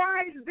what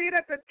Christ did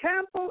at the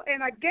temple.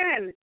 And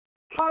again,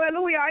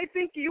 hallelujah, I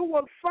think you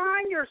will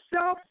find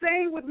yourself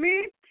saying with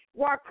me,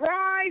 what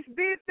Christ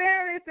did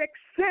there is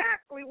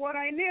exactly what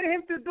I need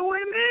him to do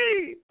in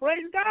me.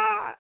 Praise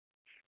God.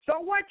 So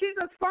what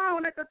Jesus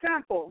found at the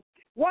temple?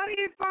 What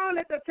he found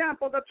at the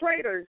temple? The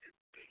traders.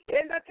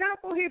 In the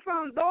temple he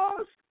found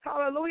those,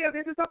 hallelujah,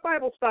 this is a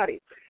Bible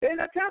study. In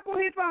the temple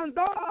he found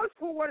those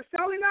who were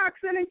selling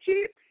oxen and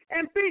sheep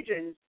and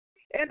pigeons.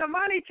 And the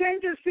money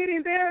changers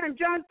sitting there in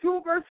John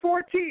 2, verse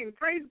 14.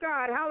 Praise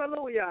God.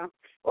 Hallelujah.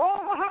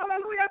 Oh,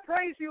 hallelujah.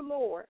 Praise you,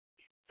 Lord.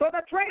 So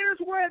the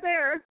traders were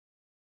there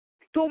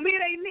to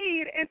meet a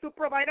need and to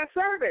provide a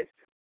service.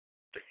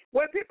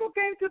 When people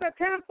came to the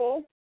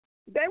temple,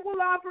 they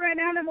will offer an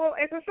animal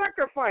as a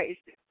sacrifice.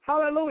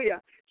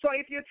 Hallelujah. So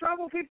if you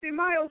travel 50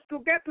 miles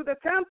to get to the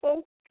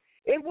temple,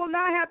 it will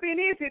not have been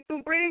easy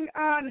to bring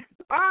an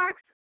ox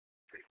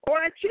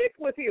or a sheep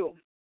with you.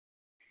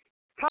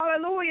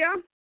 Hallelujah.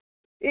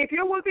 If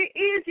it will be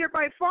easier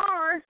by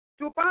far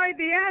to buy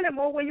the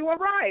animal when you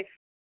arrive.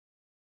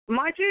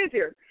 Much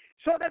easier.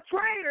 So the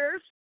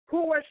traders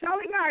who were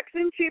selling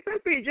oxen, sheep,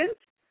 and pigeons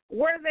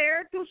were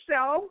there to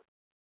sell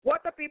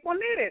what the people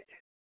needed.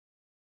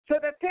 So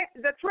the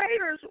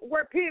traders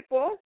were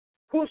people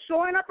who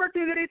saw an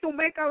opportunity to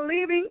make a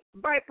living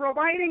by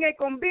providing a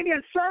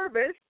convenient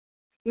service.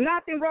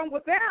 Nothing wrong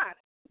with that,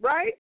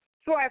 right?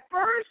 So at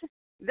first,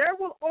 there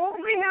will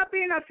only have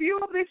been a few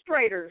of these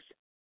traders.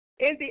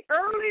 In the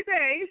early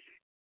days,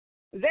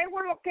 they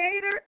were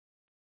located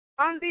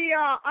on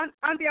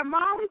the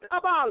Mount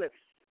of Olives,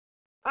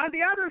 on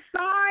the other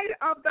side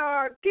of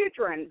the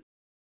Kidron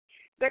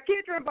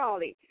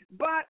Valley.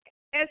 But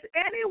as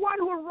anyone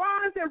who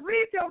runs a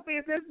retail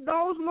business,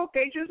 those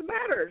locations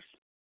matters.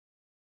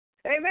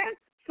 Amen.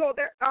 So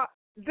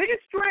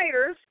these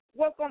traders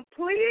will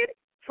compete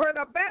for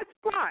the best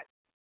spot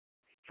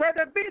for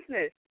the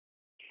business.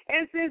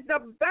 And since the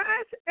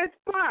best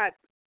spots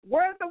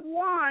were the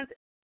ones,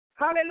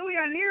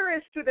 hallelujah,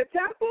 nearest to the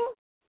temple,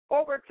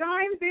 over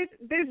time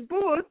these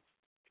booths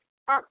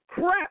are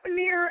crept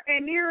nearer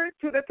and nearer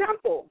to the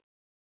temple.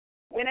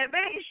 And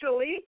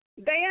eventually,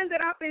 they ended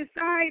up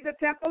inside the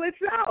temple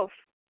itself.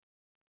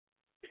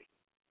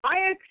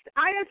 I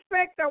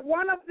expect that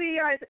one of the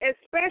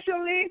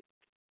especially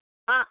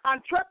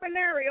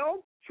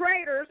entrepreneurial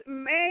traders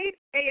made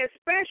a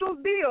special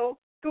deal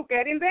to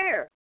get in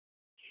there.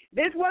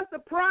 This was the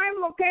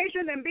prime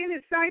location, and being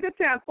inside the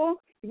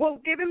temple will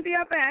give him the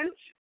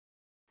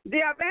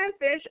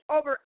advantage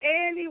over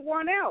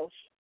anyone else.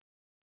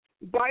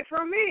 Buy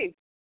from me.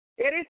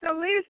 It is the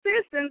least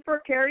distance for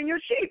carrying your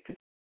sheep.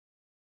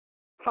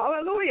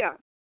 Hallelujah.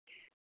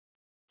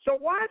 So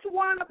once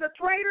one of the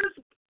traders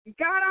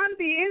got on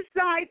the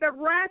inside, the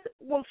rest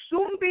will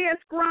soon be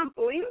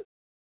scrambling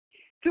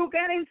to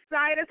get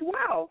inside as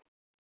well.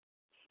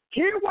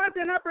 Here was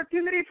an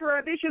opportunity for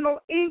additional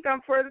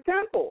income for the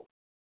temple.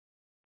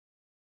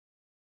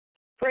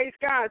 Praise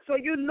God. So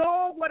you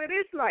know what it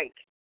is like.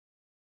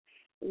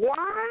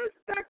 Once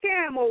the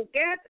camel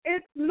gets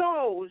its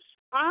nose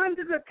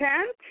under the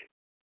tent,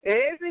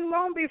 it isn't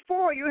long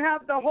before you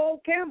have the whole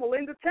camel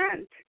in the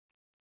tent.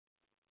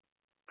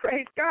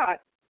 Praise God.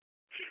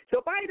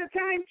 So by the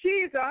time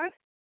Jesus,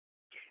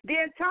 the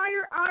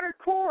entire outer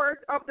court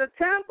of the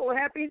temple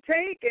had been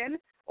taken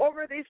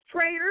over these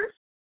traders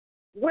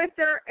with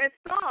their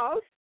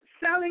stalls,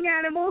 selling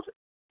animals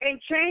and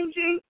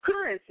changing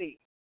currency.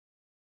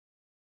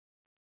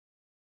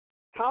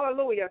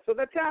 Hallelujah. So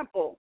the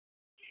temple.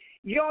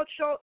 You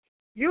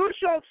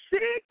shall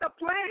seek the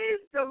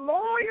place the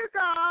Lord your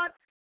God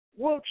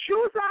will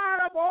choose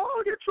out of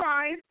all your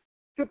tribes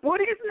to put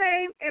his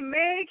name and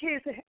make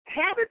his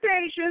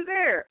habitation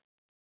there.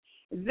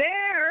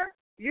 There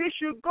you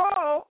should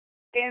go,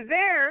 and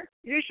there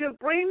you should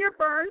bring your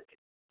burnt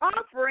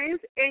offerings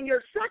and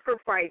your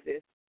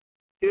sacrifices.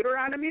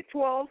 Deuteronomy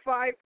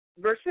 12:5,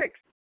 verse 6.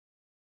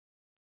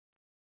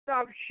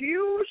 Of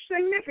huge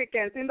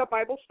significance in the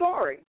Bible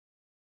story.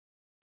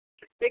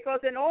 Because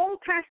in Old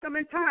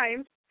Testament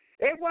times,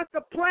 it was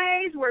the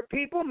place where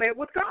people met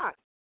with God.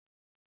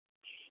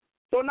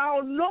 So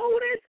now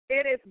notice,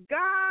 it is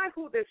God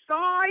who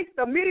decides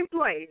the meeting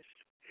place.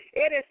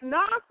 It is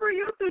not for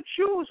you to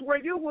choose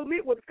where you will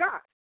meet with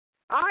God.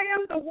 I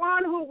am the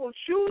one who will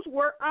choose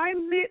where I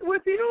meet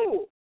with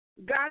you.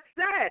 God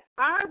said,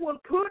 I will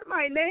put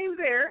my name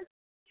there.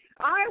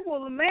 I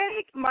will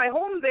make my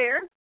home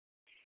there.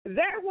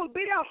 There will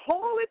be a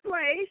holy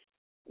place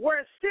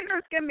where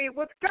sinners can meet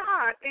with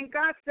God. And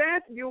God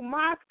says, you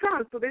must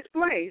come to this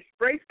place.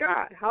 Praise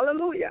God.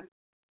 Hallelujah.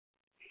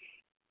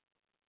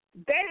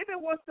 David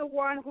was the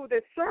one who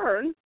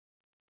discerned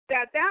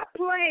that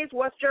place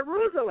was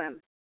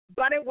Jerusalem,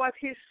 but it was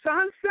his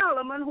son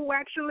Solomon who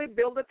actually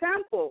built the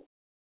temple.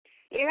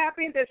 It had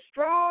been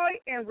destroyed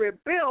and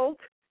rebuilt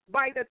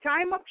by the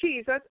time of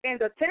Jesus, and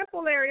the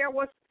temple area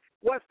was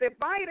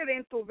divided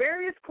into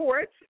various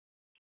courts.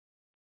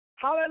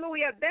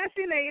 hallelujah,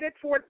 designated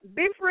for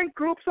different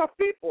groups of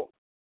people.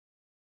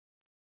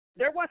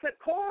 There was a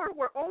court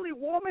where only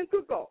women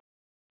could go,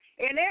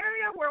 an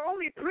area where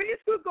only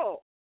priests could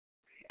go.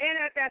 And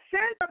at the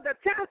center of the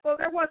temple,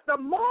 there was the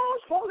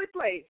most holy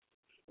place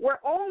where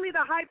only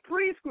the high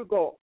priest could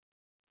go.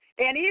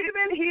 And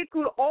even he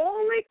could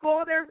only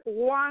go there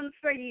once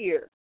a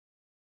year.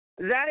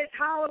 That is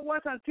how it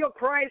was until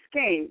Christ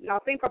came. Now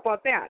think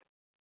about that.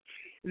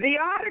 The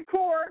outer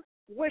court,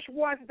 which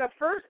was the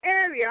first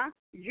area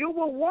you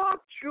will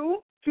walk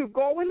through to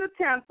go in the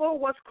temple,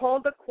 was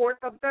called the court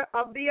of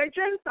the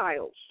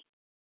Gentiles.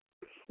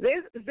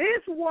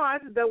 This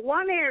was the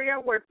one area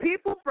where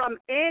people from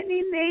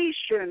any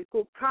nation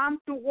could come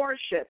to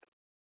worship.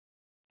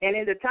 And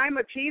in the time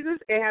of Jesus,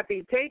 it had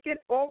been taken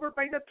over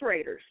by the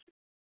traders.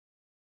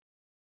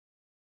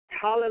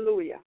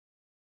 Hallelujah.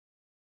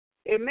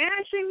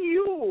 Imagine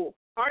you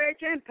are a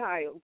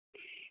Gentile,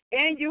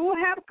 and you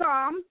have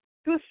come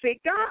to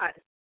seek God,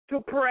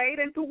 to pray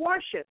and to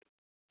worship.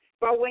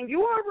 But when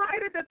you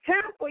arrive at the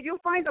temple, you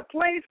find the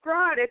place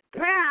crowded,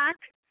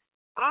 packed,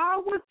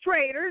 all with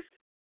traders.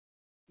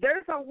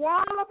 There's a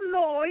wall of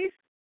noise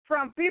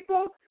from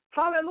people,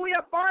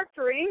 hallelujah,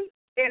 bartering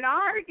and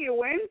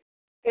arguing,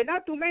 and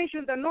not to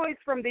mention the noise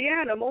from the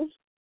animals.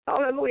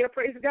 Hallelujah,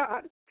 praise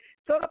God.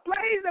 So the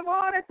place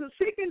devoted to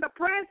seeking the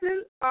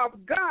presence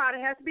of God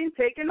has been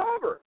taken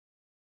over.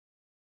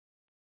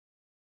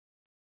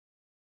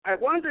 I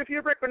wonder if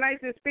you recognize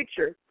this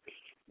picture.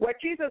 What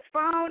Jesus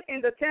found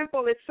in the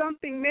temple is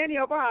something many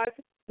of us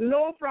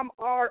know from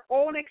our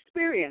own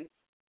experience.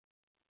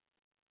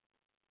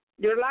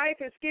 Your life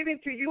is given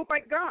to you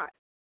by God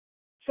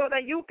so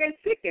that you can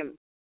seek Him,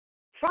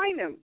 find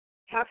Him,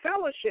 have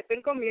fellowship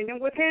and communion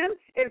with Him,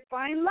 and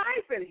find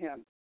life in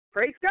Him.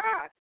 Praise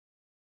God.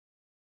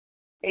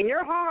 In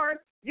your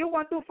heart, you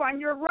want to find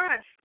your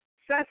rest,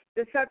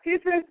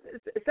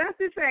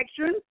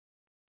 satisfaction,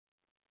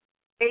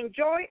 and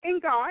joy in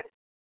God.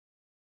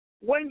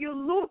 When you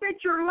look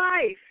at your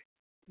life,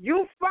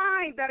 you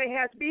find that it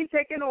has been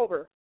taken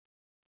over.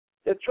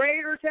 The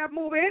traders have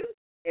moved in,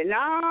 and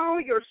now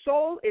your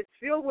soul is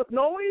filled with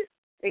noise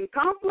and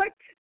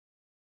conflict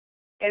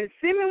and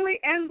seemingly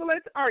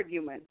endless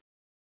argument.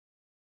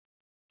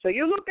 So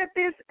you look at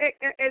this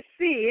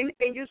scene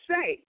and you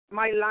say,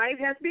 my life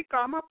has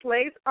become a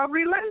place of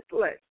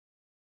relentless.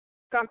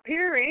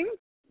 Comparing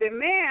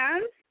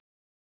demands,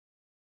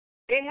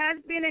 it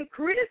has been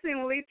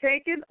increasingly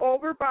taken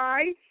over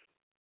by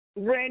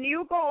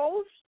renew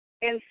goals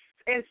and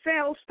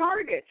sales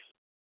targets.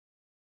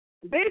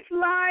 This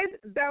life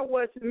that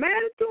was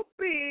meant to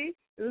be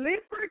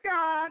lived for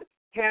God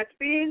has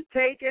been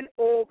taken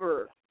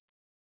over.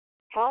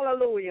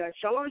 Hallelujah.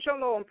 Shalom,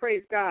 shalom.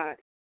 Praise God.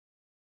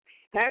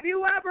 Have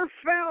you ever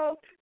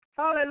felt,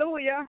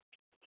 hallelujah,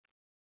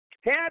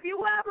 have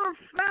you ever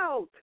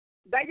felt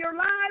that your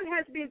life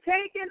has been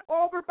taken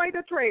over by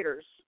the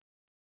traders?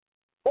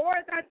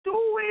 Or that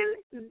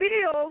doing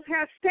deals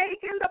has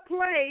taken the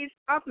place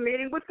of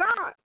meeting with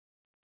God?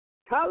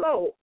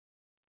 Hello.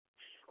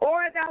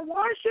 Or that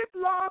worship,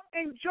 love,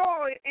 and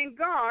joy in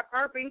God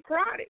are being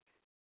crowded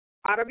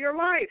out of your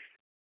life?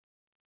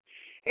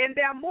 And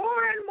that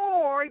more and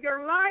more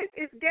your life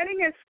is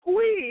getting a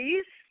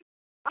squeeze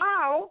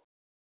out,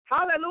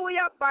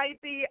 hallelujah, by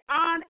the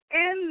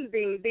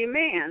unending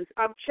demands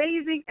of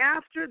chasing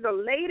after the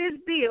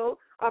latest deal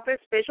of a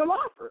special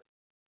offer.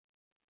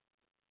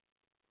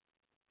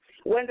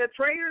 When the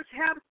traders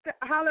have,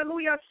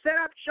 hallelujah, set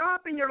up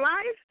shop in your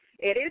life,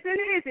 it isn't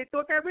easy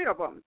to get rid of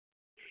them.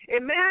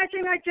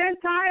 Imagine a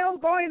Gentile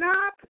going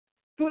up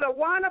to the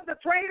one of the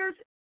traders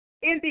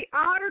in the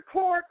outer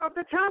court of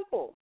the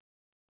temple.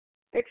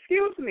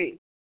 Excuse me,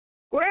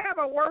 could I have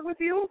a word with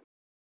you?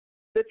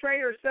 The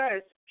trader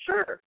says,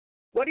 sure.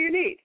 What do you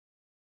need?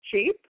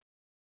 Sheep,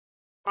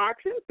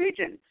 oxen,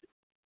 pigeons.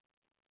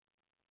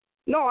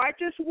 No, I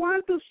just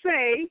want to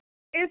say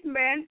it's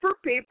meant for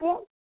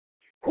people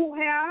who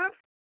have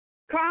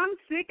come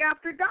seek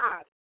after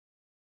God.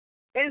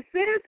 And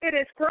since it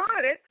is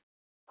crowded,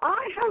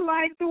 I would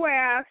like to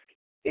ask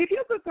if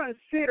you could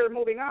consider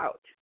moving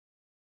out.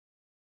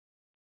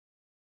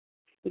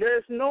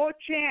 There's no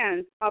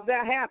chance of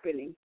that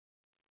happening.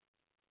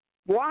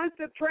 Once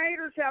the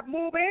traders have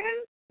moved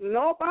in,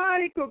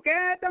 nobody could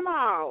get them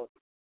out.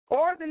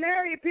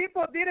 Ordinary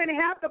people didn't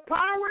have the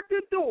power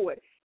to do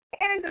it.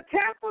 And the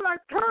temple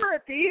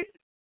authorities,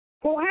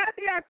 who had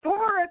the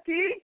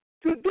authority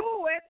to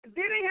do it,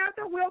 didn't have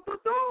the will to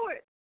do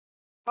it.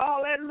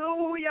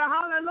 Hallelujah,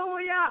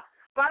 hallelujah.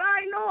 But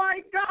I know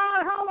I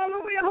God,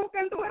 hallelujah, who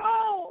can do it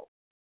all.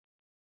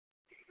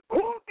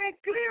 Who can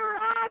clear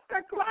out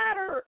the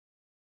clutter.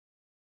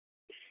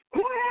 Who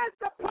has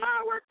the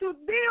power to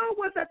deal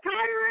with the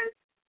tyrants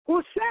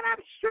who set up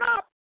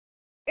shop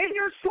in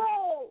your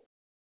soul.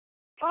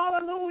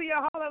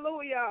 Hallelujah,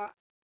 hallelujah.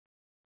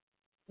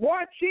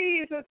 What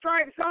Jesus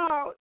drives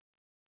out.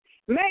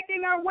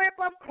 Making a whip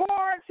of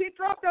cords, he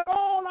drove them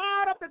all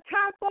out of the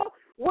temple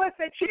with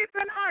the chief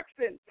and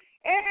oxen.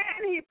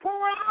 And he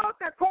poured out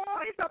the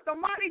coins of the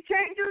money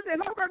changers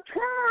and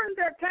overturned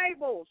their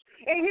tables.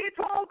 And he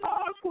told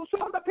those who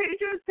sold the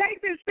pigeons,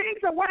 take these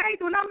things away.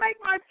 Do not make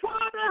my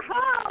Father's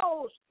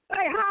house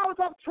a house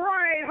of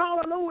trade.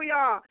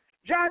 Hallelujah.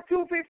 John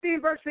 2:15,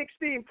 verse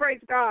 16.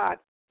 Praise God.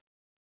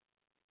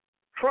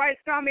 Christ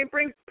coming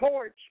brings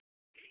porch.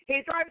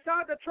 He drives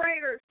out the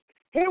traders.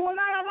 He will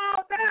not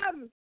allow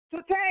them to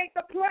take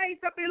the place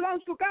that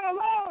belongs to God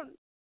alone.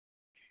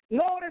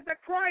 Notice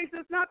that Christ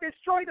does not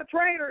destroy the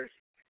traders.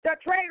 The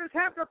traders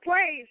have their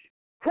place.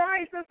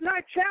 Christ does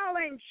not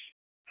challenge,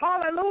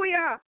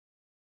 hallelujah,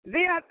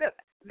 the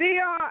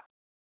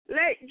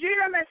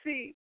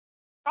legitimacy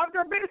of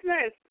their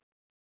business.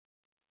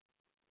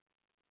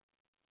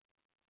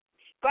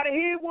 But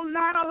he will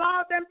not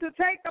allow them to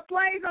take the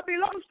place that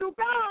belongs to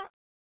God.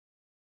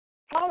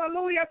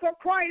 Hallelujah. So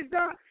Christ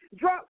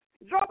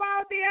drove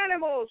out the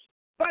animals,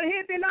 but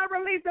he did not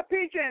release the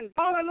pigeons.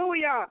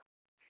 Hallelujah.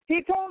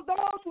 He told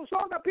those who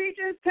sold the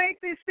pigeons, take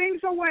these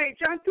things away.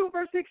 John 2,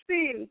 verse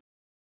 16.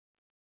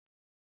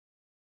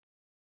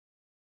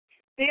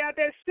 The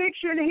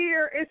distinction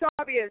here is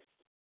obvious.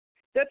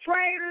 The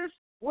traders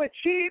with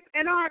sheep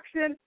and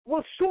oxen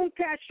will soon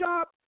catch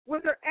up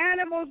with their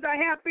animals that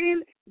have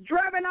been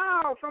driven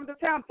out from the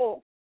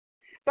temple.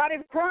 But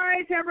if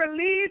Christ had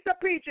released the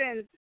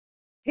pigeons,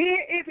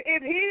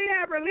 if he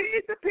had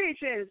released the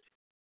pigeons,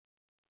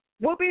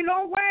 will be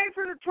no way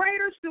for the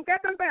traders to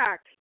get them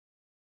back.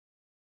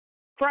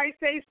 Christ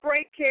takes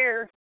great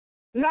care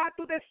not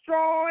to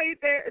destroy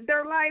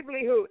their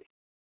livelihood.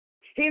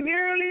 He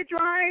merely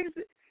drives,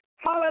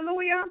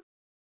 hallelujah,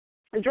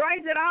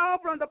 drives it out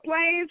from the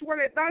place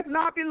where it does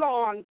not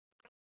belong.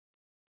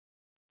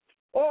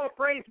 Oh,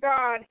 praise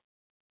God.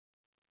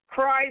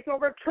 Christ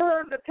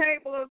overturned the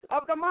tables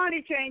of the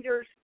money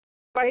changers,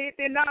 but he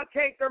did not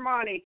take their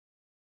money.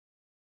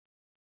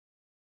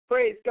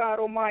 Praise God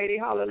Almighty.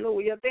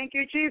 Hallelujah. Thank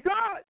you, Jesus.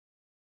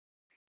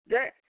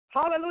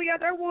 Hallelujah.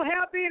 There will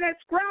have been a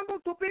scramble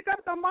to pick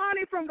up the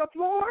money from the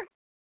floor,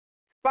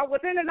 but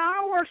within an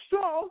hour or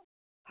so,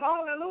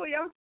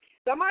 hallelujah,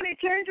 the money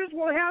changers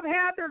will have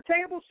had their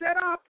table set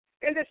up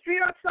in the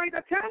street outside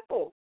the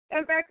temple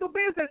and back to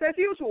business as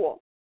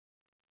usual.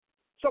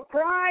 So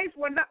Christ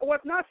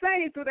was not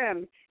saying to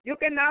them, you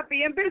cannot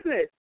be in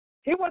business.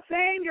 He was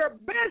saying your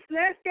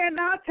business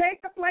cannot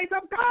take the place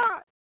of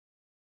God.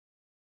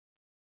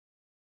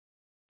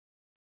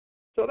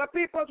 So the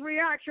people's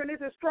reaction is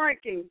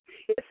striking.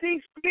 It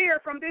seems clear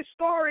from this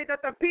story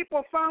that the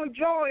people found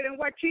joy in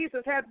what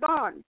Jesus had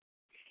done.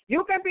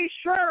 You can be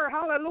sure,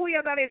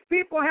 hallelujah, that if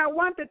people had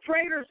wanted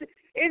traders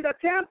in the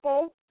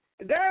temple,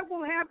 there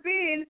will have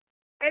been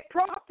a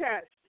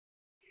protest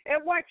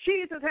at what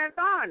Jesus had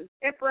done,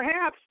 and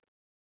perhaps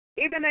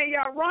even a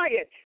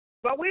riot.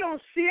 But we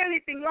don't see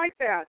anything like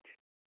that.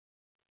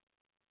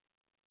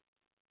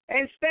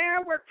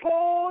 Instead, we're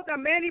told that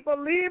many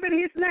believe in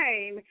his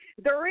name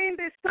during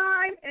this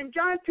time in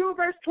John 2,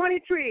 verse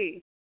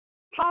 23.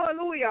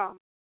 Hallelujah.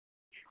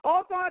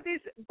 Although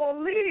this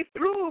belief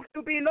proved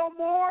to be no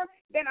more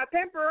than a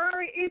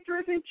temporary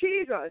interest in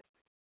Jesus,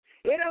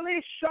 it at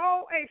least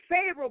showed a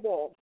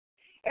favorable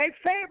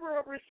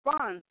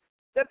response.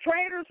 The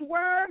traders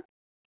were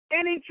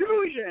an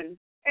intrusion,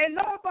 and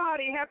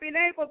nobody had been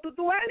able to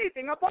do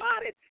anything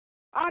about it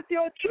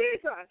until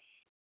Jesus.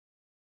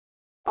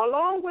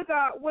 Along with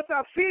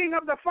a feeding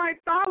of the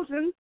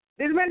 5,000,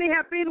 this may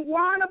have been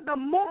one of the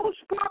most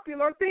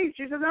popular things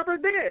Jesus ever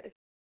did.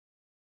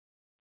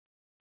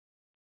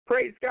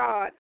 Praise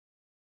God.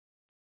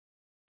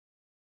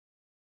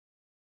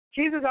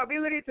 Jesus'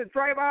 ability to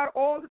drive out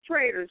all the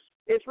traders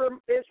is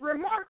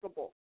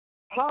remarkable.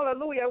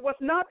 Hallelujah. It was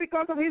not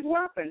because of his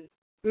weapon,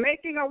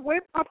 making a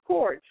whip of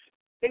cords.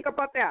 Think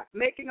about that,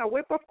 making a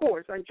whip of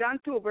cords on John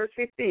 2, verse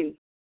 15.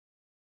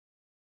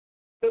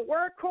 The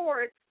word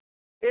cords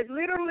is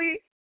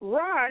literally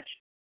rush.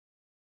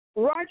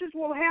 Rushes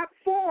will have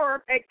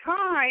formed a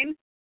kind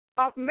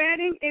of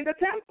netting in the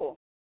temple.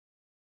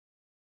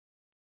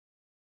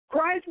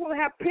 Christ will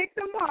have picked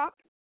them up,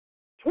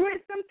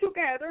 twist them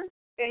together,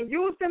 and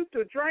use them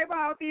to drive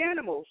out the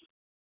animals.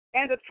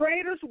 And the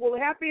traders will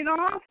have been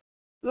off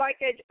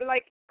like a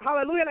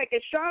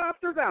shot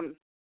after them.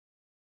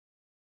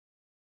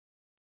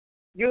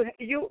 You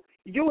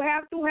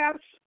have to have,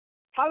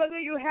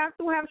 hallelujah, you have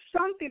to have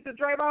something to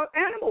drive out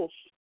animals.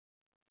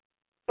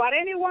 But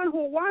anyone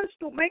who wants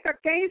to make a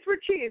case for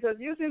Jesus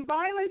using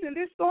violence in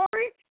this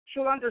story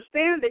should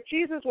understand that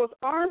Jesus was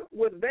armed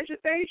with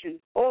vegetation.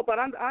 Oh, but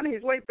on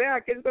his way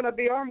back, he's going to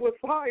be armed with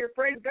fire.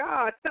 Praise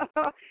God.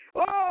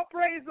 Oh,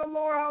 praise the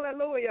Lord.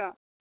 Hallelujah.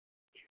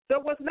 So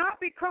it was not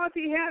because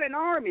he had an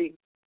army.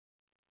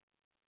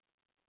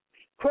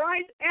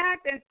 Christ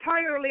acted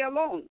entirely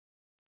alone.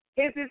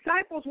 His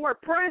disciples were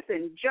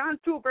present, John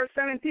 2, verse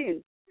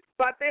 17,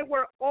 but they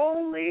were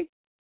only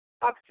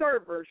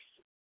observers.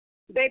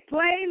 They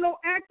played no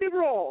active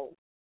role.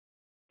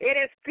 It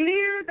is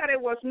clear that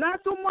it was not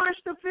so much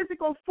the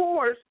physical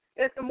force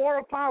as the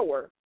moral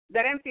power.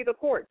 that empty the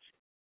courts.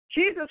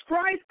 Jesus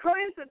Christ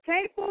cleansed the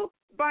temple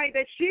by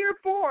the sheer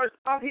force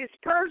of his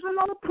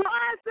personal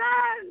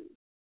presence.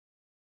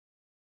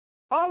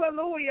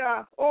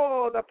 Hallelujah.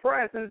 Oh, the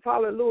presence,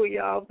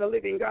 hallelujah, of the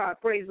living God.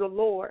 Praise the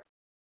Lord.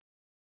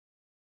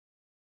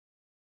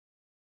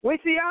 We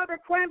see other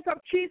claims of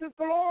Jesus'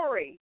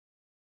 glory.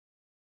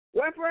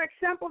 When, for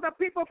example, the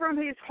people from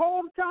his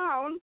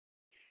hometown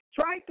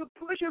tried to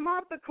push him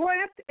off the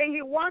cliff, and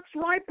he walks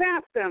right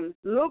past them.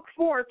 Luke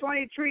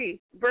 4:23,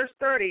 verse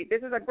 30.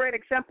 This is a great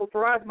example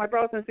for us, my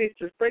brothers and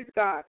sisters. Praise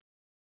God.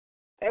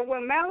 And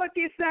when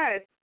Malachi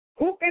says,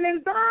 who can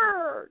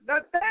endure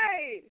the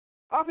day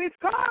of his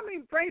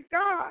coming? Praise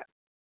God.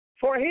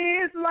 For he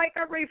is like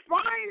a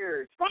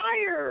refiner's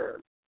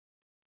fire.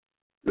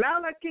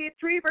 Malachi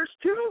 3, verse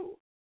 2.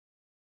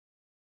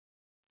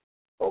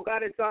 Oh,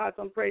 God is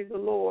awesome. Praise the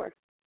Lord.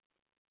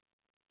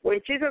 When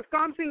Jesus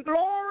comes in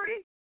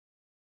glory,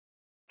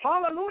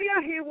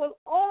 hallelujah, he will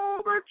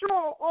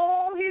overthrow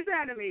all his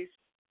enemies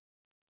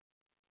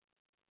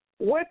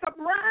with the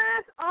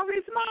breath of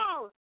his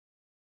mouth.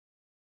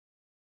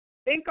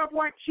 Think of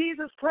what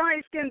Jesus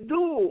Christ can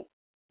do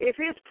if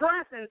he's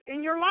present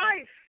in your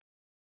life.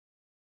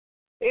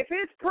 If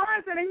he's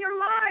present in your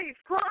life,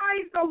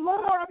 Christ, the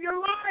Lord of your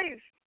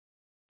life,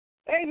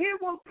 and he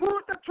will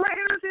put the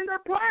traitors in their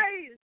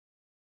place.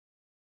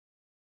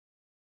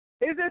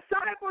 His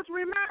disciples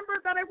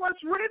remembered that it was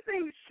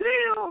written,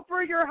 seal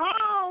for your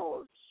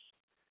house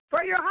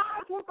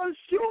will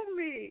consume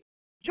me.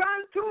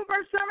 John 2,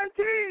 verse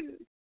 17.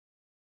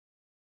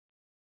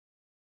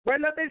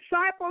 When the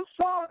disciples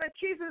saw that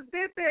Jesus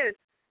did this,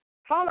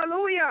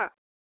 hallelujah,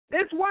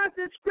 this was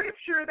the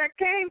scripture that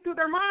came to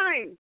their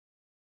mind.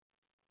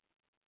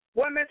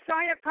 When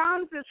Messiah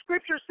comes, the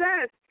scripture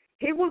says,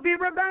 he will be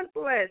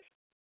relentless.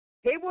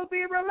 He will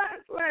be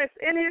relentless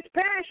in his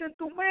passion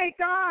to make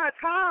God's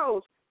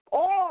house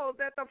all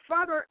that the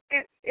Father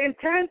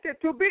intended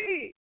to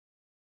be.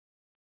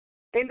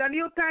 In the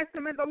New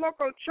Testament, the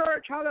local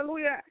church,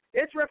 hallelujah,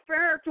 it's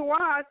referred to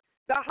as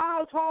the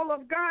household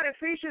of God,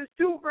 Ephesians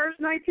 2, verse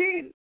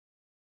 19.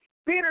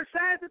 Peter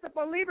says that the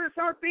believers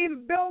are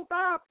being built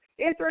up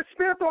into a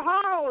spiritual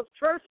house,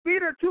 1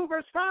 Peter 2,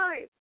 verse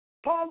 5.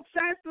 Paul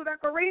says to the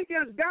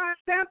Corinthians,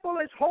 God's temple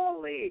is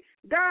holy.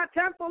 God's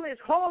temple is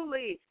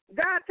holy.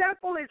 God's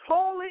temple is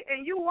holy,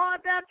 and you are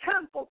that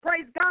temple.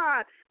 Praise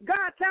God.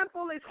 God's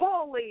temple is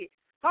holy.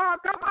 Oh,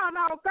 come on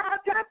now. God's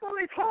temple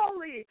is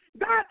holy.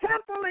 God's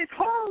temple is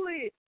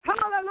holy.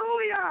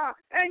 Hallelujah.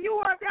 And you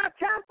are that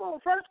temple.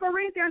 1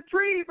 Corinthians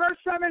 3,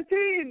 verse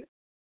 17.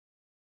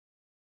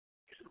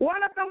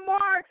 One of the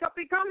marks of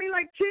becoming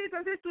like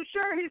Jesus is to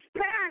share his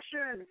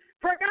passion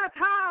for God's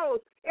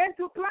house and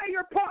to play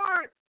your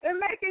part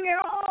in making it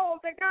all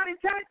that God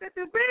intended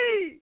to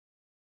be.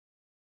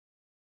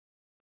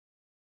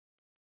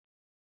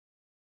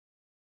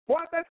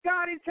 What does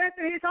God intend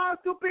his house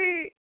to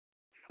be?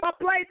 A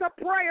place of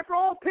prayer for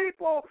all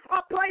people.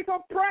 A place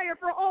of prayer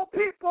for all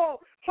people.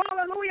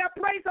 Hallelujah. A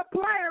place of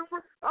prayer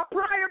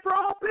for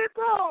all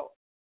people.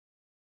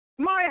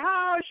 My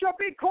house shall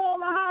be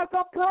called a house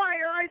of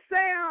prayer.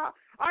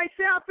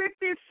 Isaiah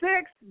 56,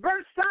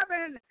 verse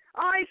 7.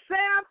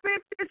 Isaiah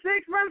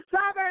 56, verse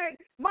 7.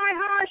 My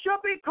house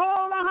shall be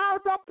called a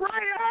house of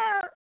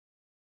prayer.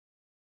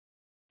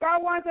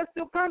 God wants us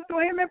to come to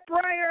him in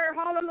prayer.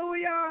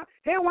 Hallelujah.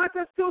 He wants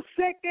us to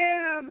seek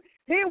him.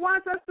 He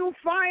wants us to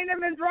find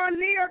him and draw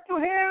near to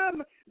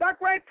him. The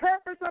great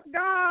purpose of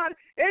God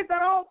is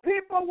that all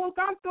people will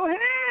come to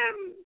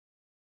him.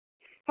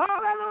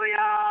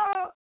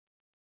 Hallelujah.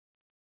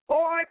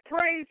 Oh, I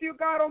praise you,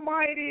 God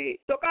Almighty.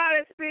 So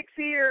God speaks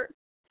here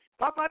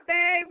of a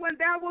day when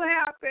that will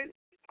happen.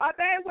 A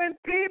day when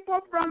people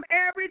from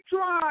every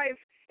tribe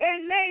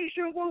and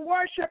nation will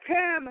worship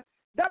him.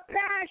 The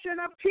passion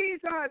of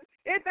Jesus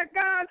in the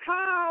God's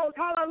house,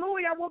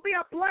 hallelujah, will be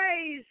a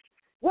place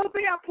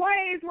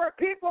where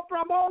people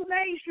from all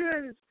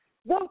nations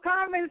will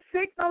come and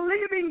seek the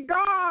living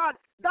God,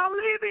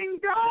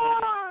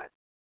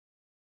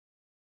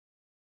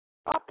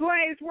 a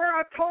place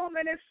where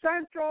atonement is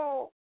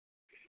central.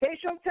 He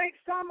shall take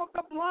some of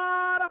the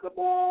blood of the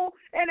bull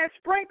and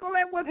sprinkle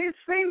it with his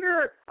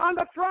finger on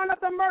the front of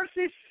the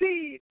mercy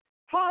seat.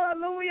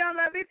 Hallelujah,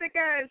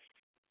 Leviticus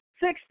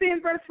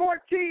 16, verse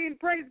 14,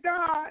 praise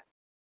God.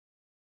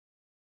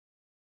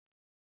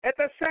 At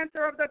the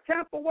center of the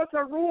temple was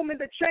a room in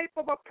the shape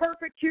of a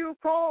perfect cube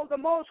called the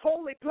most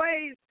holy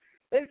place.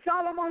 In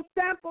Solomon's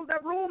temple, the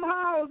room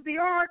housed the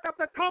Ark of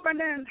the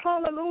Covenant.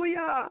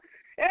 Hallelujah.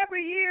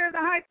 Every year, the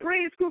high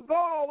priest could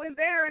go in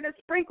there and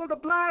sprinkle the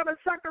blood of a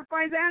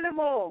sacrificed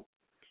animal.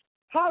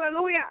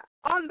 Hallelujah.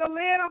 On the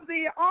lid of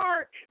the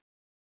Ark,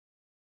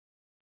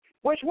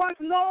 which was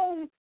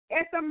known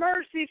as the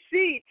mercy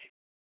seat.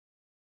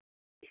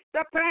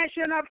 The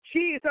passion of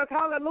Jesus,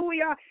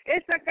 hallelujah,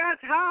 is that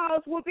God's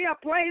house will be a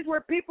place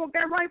where people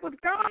get right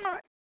with God,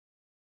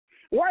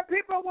 where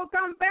people will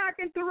come back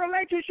into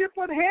relationship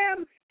with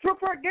him through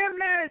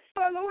forgiveness,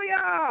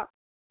 hallelujah,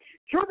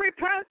 through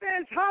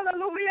repentance,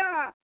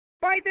 hallelujah,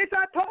 by this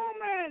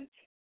atonement.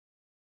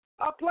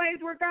 a place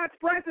where God's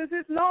presence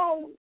is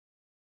known.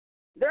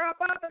 They're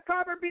about to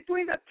cover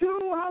between the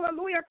two,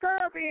 hallelujah,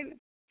 curving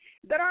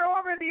that are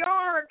over the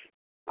ark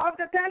of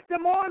the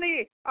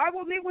testimony. I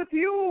will meet with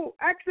you,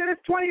 Exodus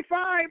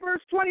 25,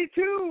 verse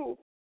 22.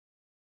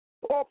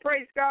 Oh,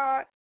 praise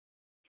God.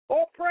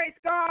 Oh, praise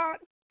God.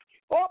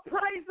 Oh,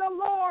 praise the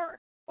Lord.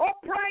 Oh,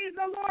 praise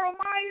the Lord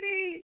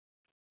Almighty.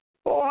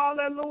 Oh,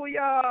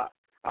 hallelujah.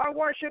 I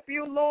worship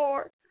you,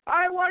 Lord.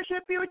 I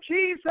worship you,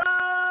 Jesus.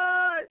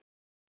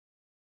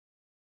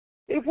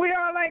 If we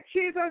are like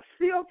Jesus,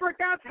 sealed for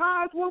God's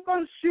house will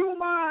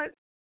consume us.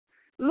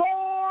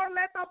 Lord,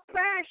 let the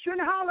passion,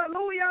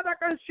 hallelujah, the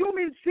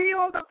consuming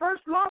zeal, the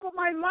first love of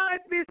my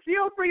life be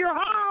sealed for your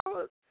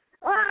house.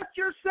 Ask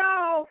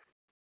yourself,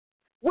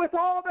 with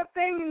all the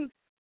things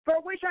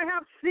for which I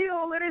have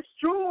sealed, it is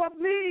true of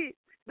me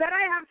that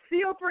I have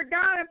sealed for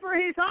God and for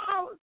his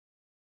house.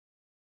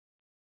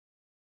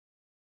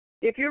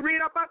 If you read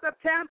about the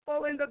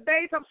temple in the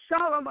days of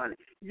Solomon,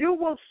 you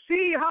will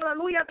see,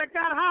 hallelujah, that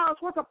God's house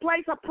was a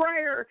place of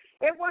prayer.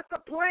 It was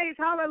the place,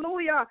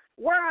 hallelujah,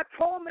 where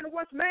atonement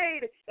was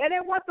made. And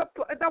it was a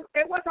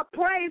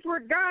place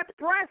where God's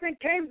presence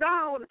came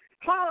down.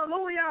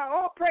 Hallelujah.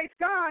 Oh, praise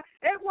God.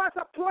 It was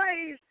a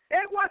place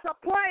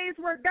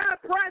where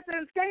God's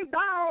presence came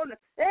down.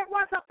 It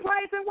was a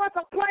place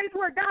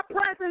where God's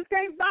presence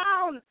came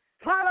down.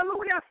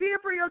 Hallelujah. See it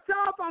for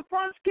yourself on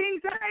 1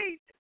 Kings 8.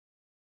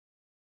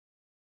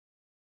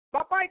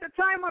 But by the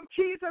time of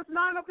Jesus,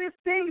 none of these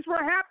things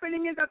were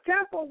happening in the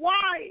temple.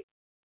 Why?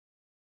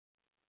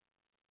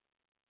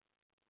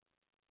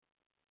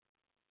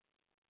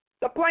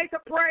 The place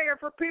of prayer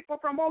for people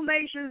from all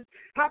nations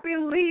have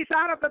been leased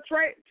out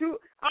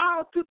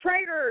to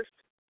traders.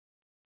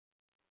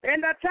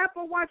 And the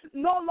temple was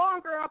no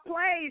longer a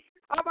place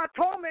of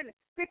atonement,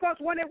 because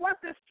when it was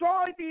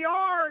destroyed, the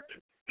ark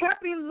had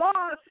been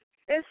lost,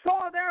 and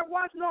so there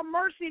was no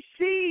mercy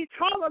seat.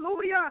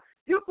 Hallelujah.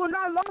 You could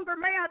no longer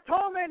make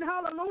atonement.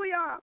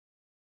 Hallelujah.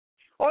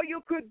 All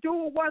you could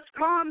do was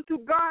come to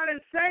God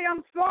and say,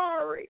 I'm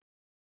sorry.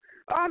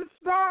 I'm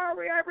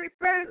sorry. I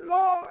repent,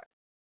 Lord.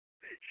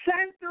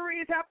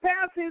 Centuries have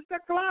passed since the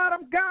cloud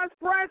of God's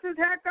presence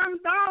had come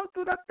down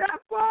to the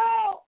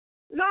temple.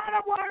 None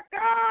of what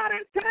God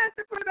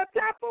intended for the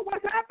temple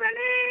was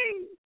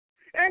happening.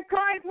 And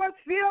Christ was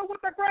filled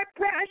with a great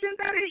passion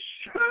that he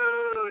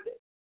should,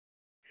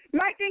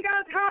 making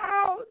God's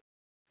house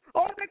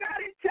all that God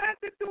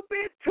intended to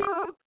be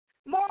took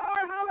more,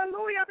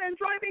 hallelujah, than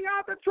driving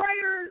out the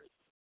traders.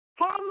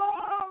 How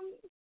long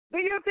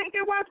do you think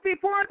it was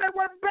before they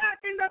were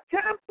back in the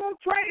temple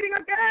trading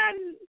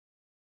again?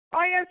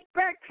 I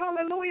expect,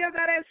 hallelujah,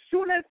 that as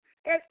soon as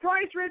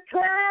Christ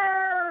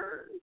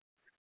returns,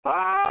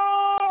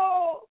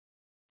 oh,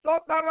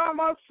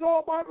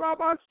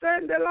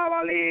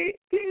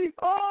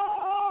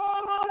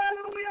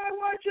 hallelujah, I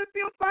worship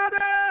you,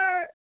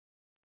 Father.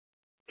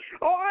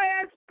 Oh,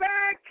 I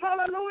expect,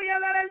 hallelujah,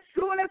 that as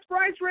soon as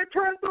Christ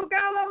returns to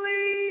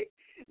Galilee,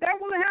 they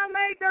will have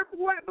made their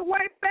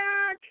way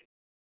back,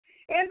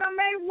 and they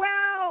may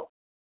well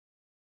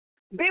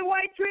be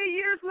 3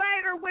 years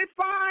later, we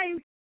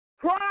find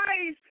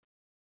Christ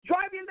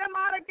driving them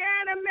out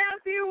again in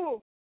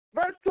Matthew,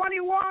 verse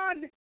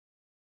 21.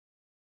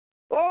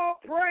 Oh,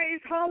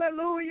 praise,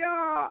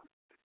 hallelujah.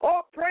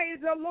 Oh, praise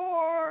the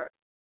Lord.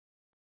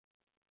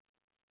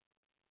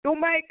 To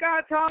make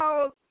God's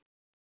house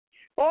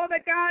all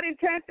that God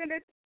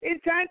intended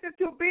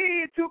to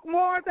be, it took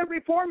more than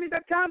reforming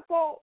the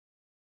temple.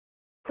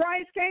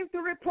 Christ came to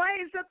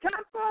replace the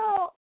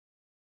temple.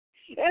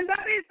 And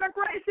that is the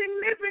great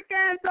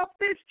significance of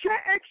this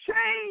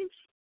exchange.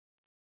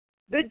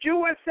 The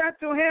Jews said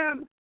to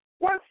him,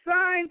 what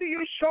sign do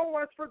you show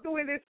us for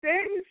doing these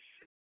things?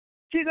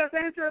 Jesus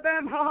answered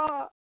them,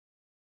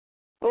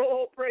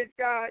 oh, praise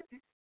God.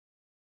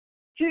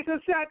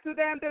 Jesus said to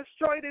them,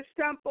 destroy this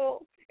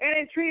temple, and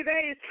in 3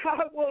 days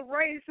I will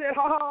raise it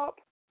up.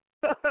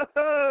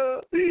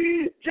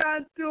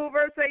 John 2,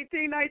 verse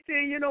 18,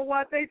 19, you know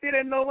what? They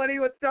didn't know what he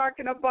was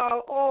talking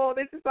about. Oh,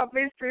 this is a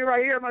mystery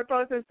right here, my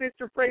brothers and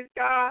sisters, praise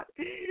God.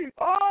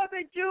 Oh,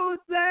 the Jews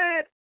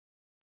said,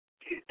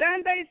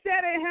 then they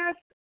said it has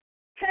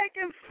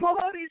taken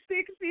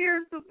 46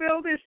 years to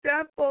build this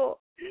temple,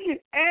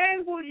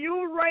 and will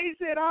you raise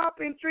it up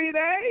in 3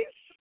 days?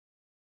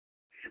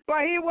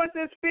 But he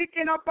wasn't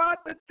speaking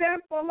about the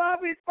temple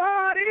of his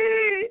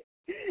body.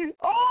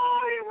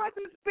 Oh, he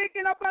wasn't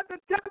speaking about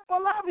the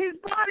temple of his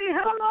body.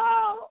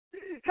 Hello.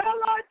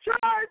 Hello,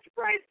 church.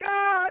 Praise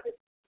God.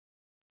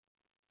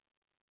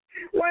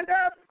 When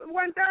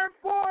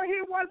therefore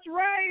he was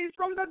raised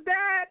from the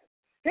dead,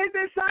 his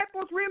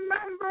disciples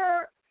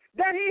remember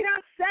that he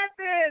has said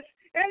this,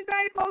 and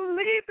they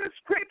believe the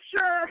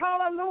scripture,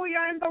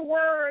 hallelujah, in the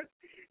word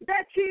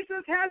that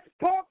Jesus has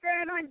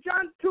spoken in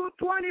John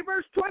 2:20,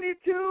 verse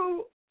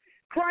 22.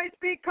 Christ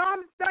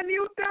becomes the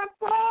new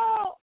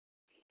temple.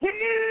 He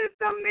is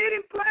the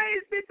meeting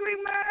place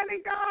between man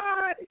and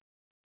God.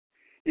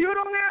 You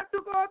don't have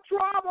to go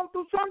travel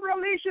to some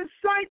religious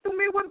site to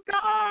meet with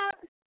God.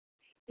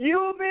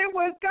 You meet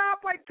with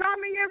God by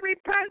coming in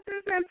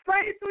repentance and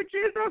faith to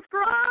Jesus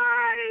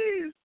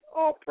Christ.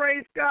 Oh,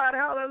 praise God.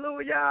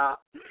 Hallelujah.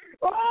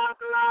 Oh,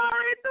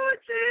 glory to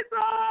Jesus.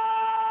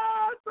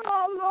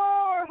 Oh,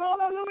 Lord.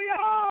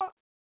 Hallelujah.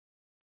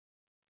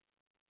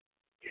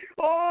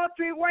 Oh,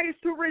 3 ways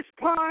to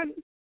respond.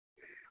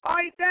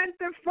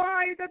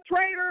 Identify the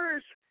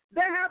traitors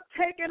that have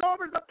taken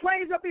over the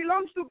place that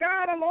belongs to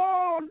God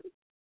alone.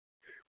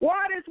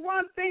 What is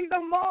one thing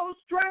the most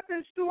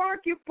threatens to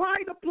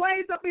occupy the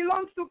place that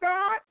belongs to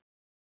God?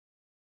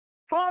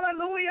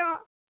 Hallelujah.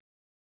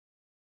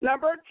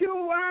 Number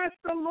 2, ask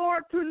the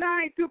Lord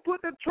tonight to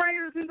put the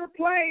traitors in their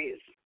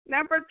place.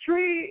 Number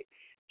 3,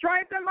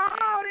 drive them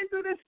out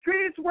into the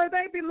streets where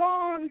they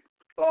belong.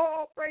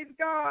 Oh, praise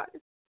God.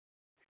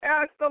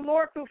 Ask the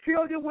Lord to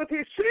fill you with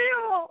His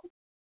shield.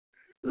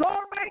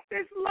 Lord, make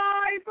this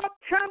life a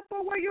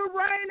temple where you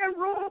reign and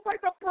rule by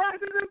the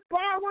presence and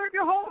power of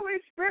your Holy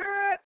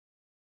Spirit.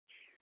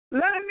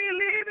 Let me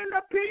live in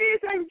the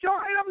peace and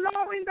joy of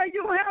knowing that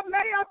you have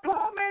made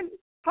atonement.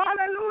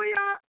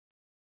 Hallelujah.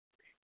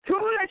 To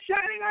the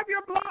shedding of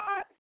your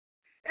blood,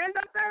 and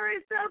that there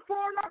is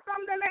therefore no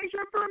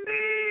condemnation for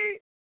me.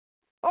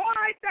 Oh,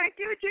 I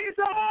thank you,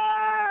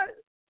 Jesus.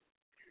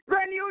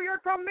 Renew your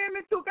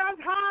commitment to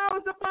God's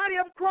house, the body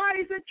of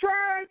Christ, the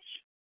church.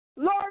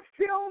 Lord,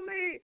 fill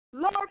me.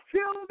 Lord,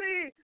 fill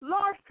me.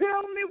 Lord,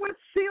 fill me with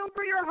zeal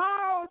for your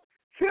house.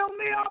 Fill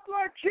me up,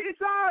 Lord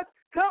Jesus.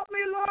 Help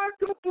me, Lord,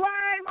 to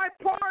play my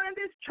part in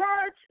this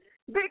church,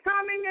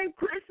 becoming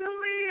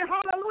increasingly,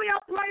 hallelujah,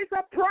 a place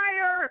of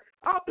prayer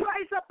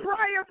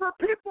for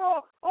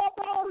people of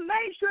all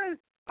nations,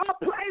 a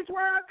place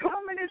where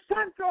atonement is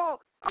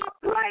central, a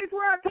place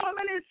where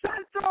atonement is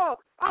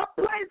central, a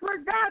place where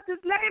God's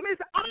name is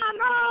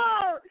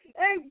honored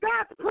and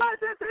God's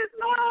presence is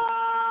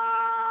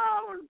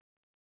known.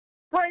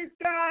 Praise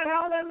God,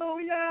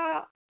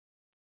 hallelujah.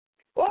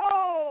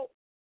 Oh,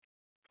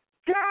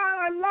 God,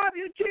 I love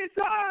you,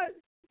 Jesus.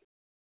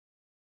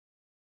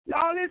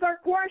 Now, these are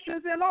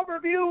questions and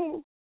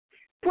overview.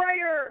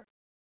 Prayer.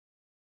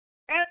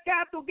 Ask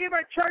God to give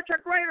our church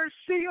a greater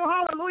seal,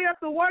 hallelujah,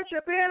 to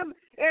worship Him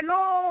in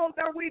all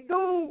that we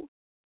do.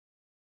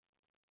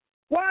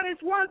 What is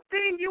one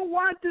thing you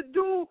want to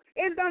do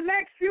in the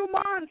next few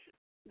months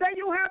that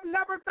you have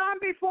never done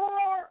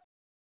before?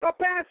 The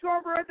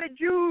Passover of the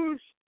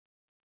Jews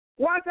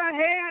was at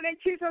hand, and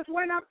Jesus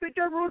went up to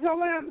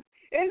Jerusalem.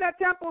 In the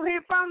temple, He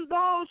found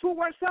those who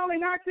were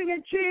selling oxen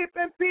and sheep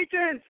and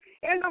pigeons,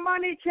 and the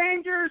money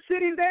changers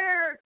sitting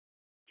there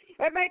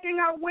and making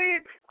a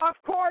whip. Of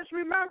course,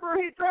 remember,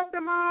 He drove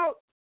them out.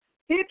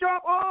 He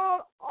drove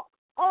all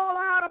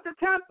out of the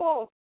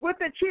temple with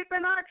the sheep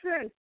and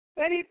oxen,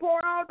 and He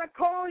poured out the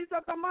coins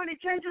of the money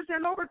changers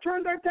and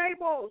overturned their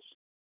tables.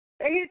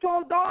 And He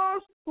told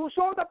those who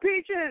sold the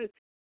pigeons,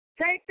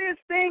 take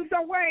these things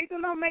away. Do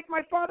not make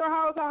my Father's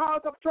house a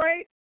house of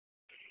trade.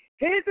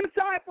 His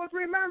disciples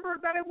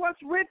remembered that it was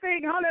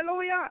written,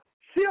 hallelujah,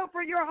 seal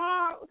for your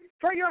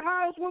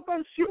house will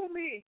consume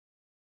me.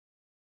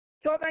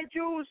 So the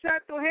Jews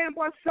said to Him,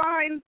 what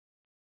sign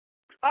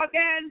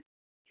again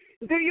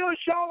do you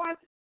show us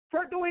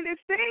for doing these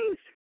things?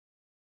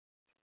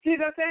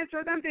 Jesus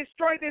answered them,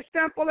 destroy this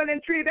temple, and in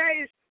 3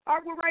 days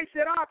I will raise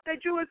it up. The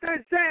Jews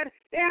then said,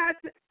 it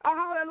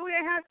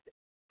has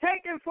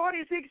taken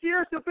 46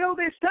 years to build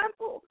this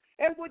temple,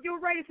 and would you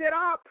raise it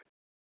up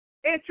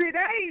in 3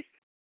 days?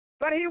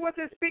 But He was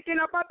speaking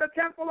about the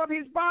temple of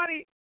His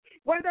body.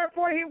 When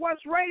therefore He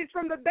was raised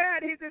from the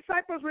dead, His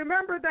disciples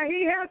remembered that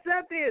He had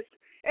said this,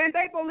 and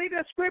they believed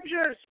the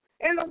Scriptures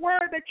and the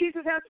word that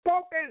Jesus had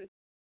spoken.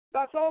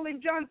 That's all in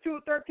John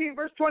 2:13,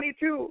 verse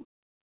 22.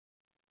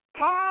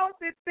 How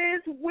did this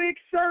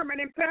week's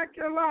sermon impact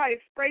your life?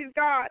 Praise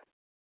God.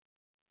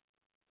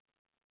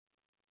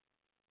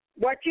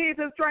 What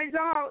Jesus tries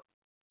out.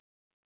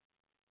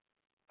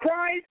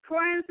 Christ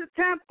cleansed the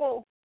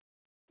temple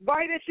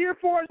by the sheer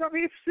force of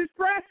His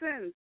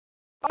presence.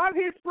 Of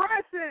His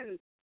presence.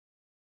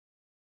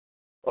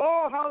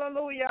 Oh,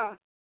 hallelujah.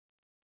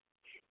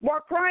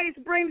 What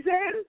Christ brings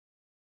in,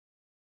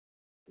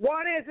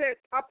 what is it?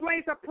 A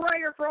place of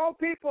prayer for all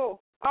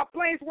people. A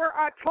place where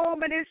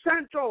atonement is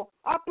central.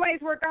 A place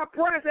where God's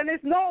presence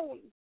is known.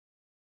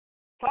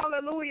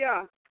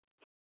 Hallelujah.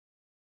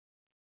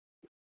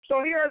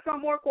 So here are some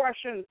more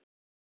questions.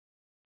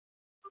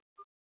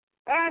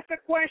 Ask the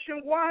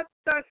question, what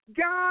does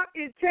God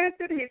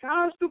intended His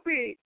house to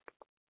be?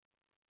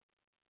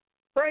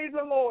 Praise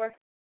the Lord.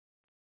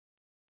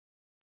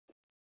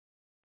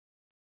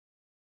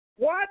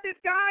 What did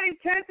God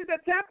intended the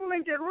temple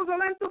in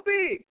Jerusalem to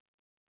be?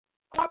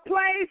 A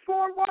place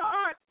for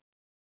what?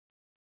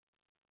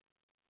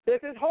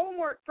 This is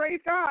homework,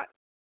 praise God.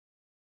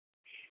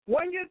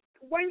 When you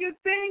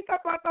think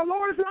about the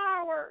Lord's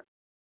hour,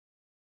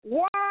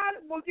 what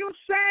would you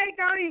say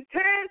God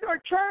intends our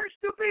church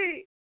to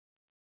be?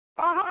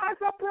 A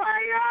house of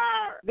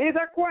prayer. These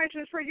are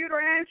questions for you to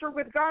answer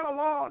with God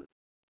alone.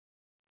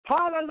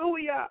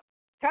 Hallelujah.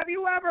 Have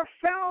you ever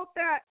felt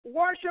that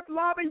worship,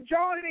 love, and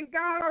joy in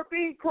God are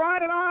being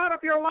crowded out of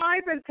your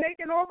life and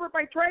taken over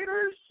by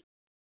traitors?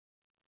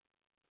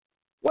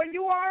 When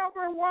you are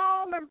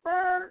overwhelmed and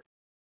burdened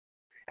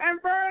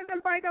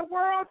by the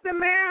world's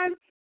demands,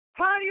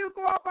 how do you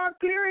go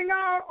about clearing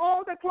out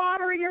all the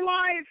clutter in your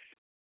life?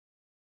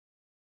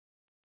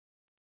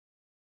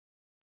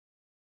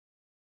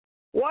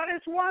 What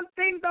is one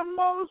thing the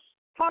most,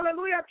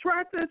 hallelujah,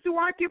 threatens to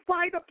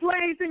occupy the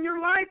place in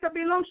your life that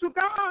belongs to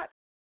God?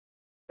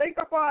 Think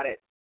about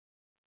it.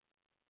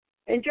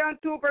 In John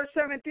 2, verse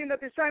 17, the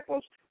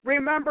disciples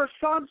remember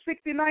Psalm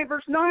 69,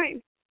 verse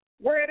 9,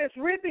 where it is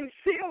written,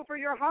 "Zeal for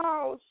your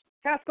house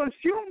has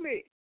consumed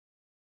me."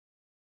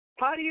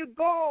 How do you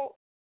go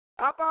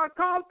about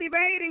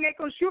cultivating a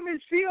consuming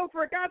zeal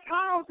for God's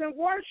house and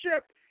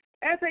worship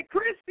as a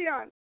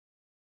Christian?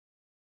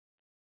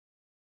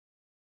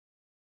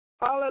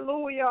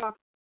 Hallelujah.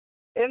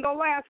 And the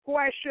last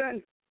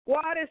question,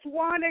 what is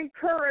one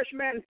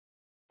encouragement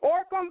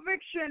or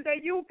conviction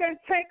that you can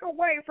take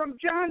away from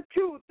John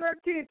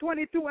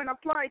 2:13-22 and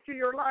apply to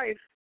your life?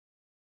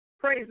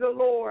 Praise the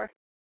Lord.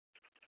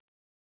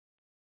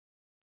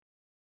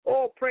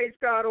 Oh, praise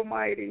God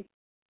Almighty.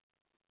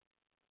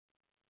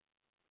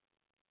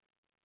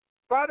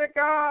 Father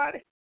God,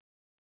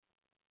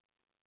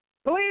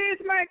 please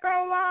make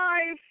our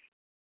lives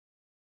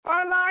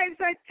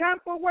a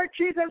temple where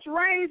Jesus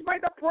reigns by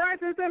the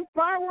presence and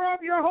power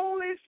of your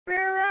Holy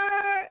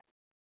Spirit.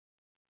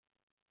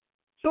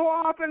 So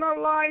often our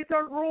lives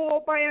are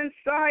ruled by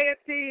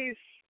anxieties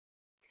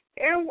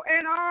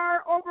and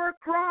are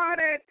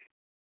overcrowded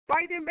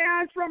by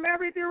demands from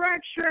every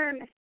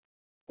direction.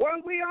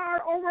 When we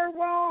are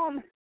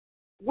overwhelmed,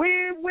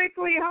 we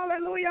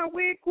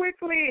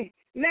quickly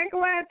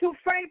neglect to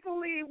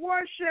faithfully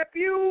worship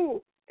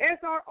you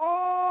as our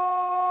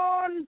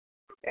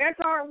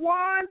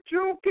one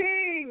true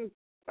King.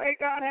 May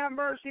God have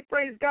mercy.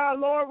 Praise God.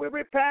 Lord, we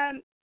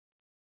repent.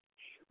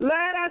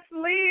 Let us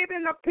live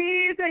in the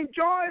peace and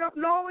joy of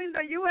knowing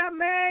that you have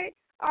made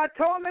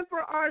atonement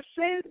for our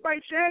sins by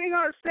shedding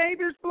our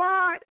Savior's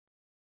blood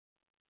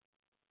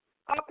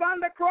upon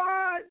the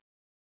cross.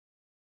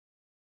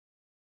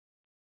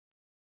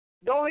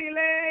 Though he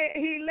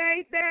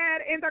lay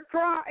dead in the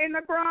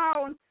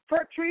ground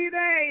for 3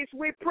 days,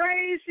 we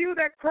praise you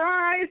that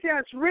Christ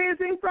has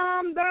risen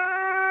from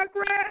the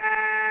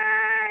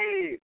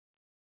grave.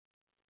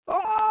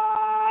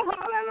 Oh,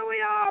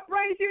 hallelujah.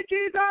 Praise you,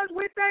 Jesus.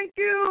 We thank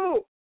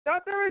you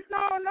that there is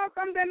no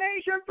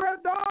condemnation for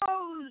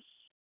those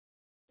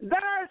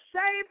that are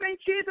saved in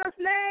Jesus'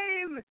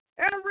 name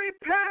and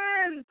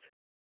repent.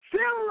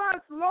 Fill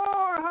us,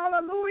 Lord,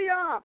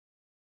 hallelujah,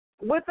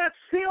 with that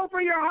seal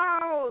for your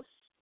house.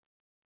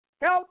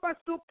 Help us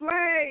to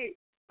play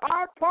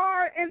our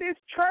part in this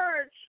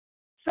church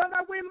so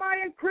that we might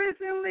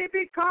increasingly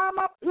become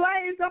a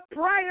place of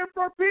prayer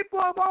for people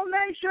of all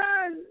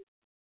nations.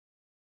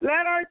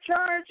 Let our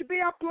church be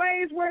a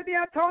place where the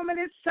atonement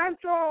is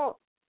central,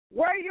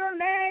 where your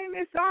name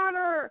is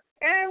honored,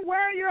 and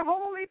where your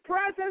holy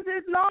presence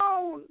is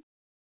known.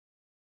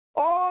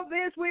 All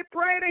this we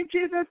pray in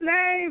Jesus'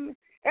 name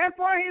and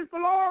for his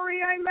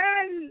glory.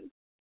 Amen.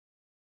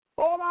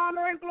 All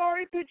honor and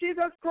glory to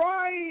Jesus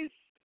Christ.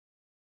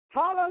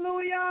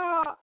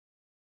 Hallelujah.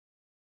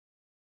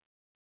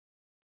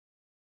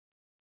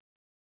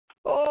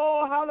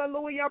 Oh,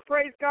 hallelujah.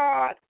 Praise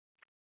God.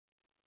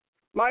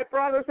 My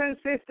brothers and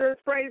sisters,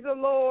 praise the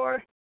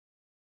Lord.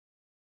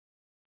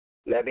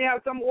 Let me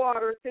have some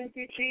water. Thank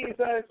you,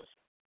 Jesus.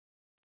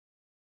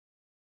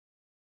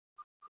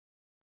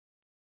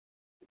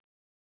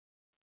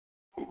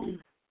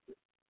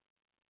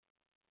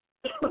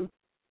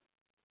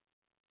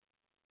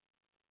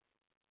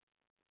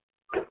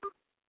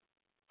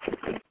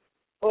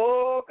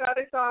 Oh, God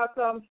is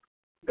awesome.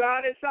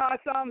 God is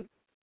awesome.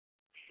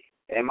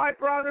 And my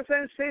brothers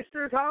and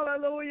sisters,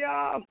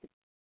 hallelujah.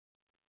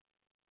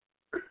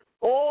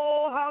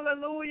 Oh,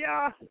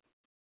 hallelujah.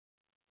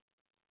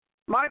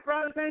 My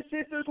brothers and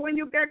sisters, when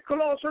you get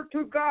closer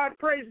to God,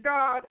 praise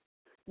God.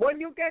 When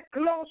you get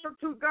closer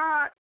to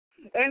God,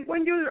 and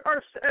when you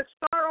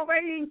start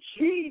obeying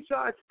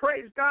Jesus,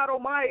 praise God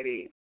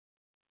Almighty.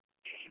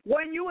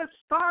 When you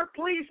start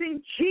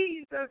pleasing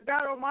Jesus,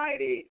 God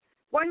Almighty.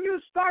 When you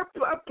start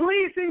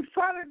pleasing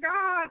Father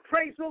God,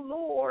 praise the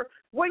Lord.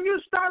 When you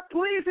start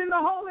pleasing the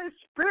Holy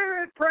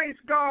Spirit, praise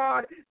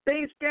God,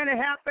 things can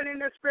happen in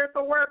the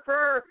spiritual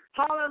warfare.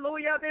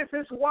 Hallelujah. This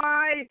is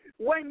why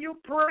when you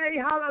pray,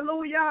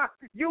 hallelujah,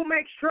 you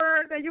make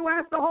sure that you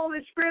ask the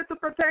Holy Spirit to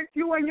protect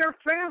you and your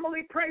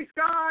family, praise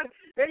God.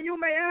 And you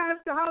may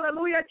ask,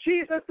 hallelujah,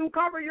 Jesus to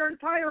cover your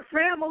entire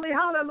family,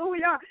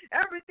 hallelujah.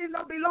 Everything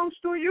that belongs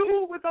to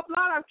you with the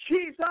blood of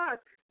Jesus.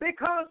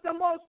 Because the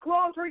most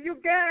closer you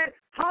get,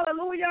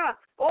 hallelujah,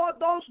 all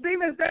those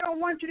demons, they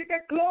don't want you to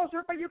get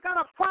closer, but you got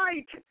to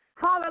fight,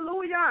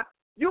 hallelujah.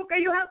 You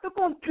have to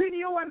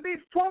continue and be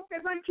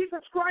focused on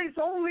Jesus Christ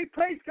only,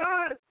 praise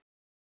God.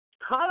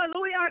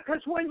 Hallelujah,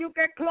 because when you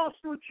get close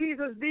to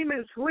Jesus,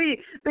 demons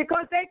flee,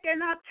 because they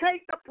cannot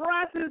take the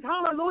presence,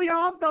 hallelujah,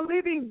 of the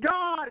living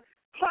God.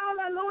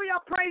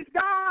 Hallelujah, praise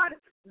God.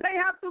 They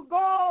have to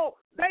go.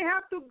 They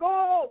have to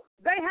go.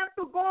 They have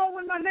to go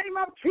in the name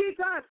of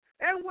Jesus.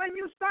 And when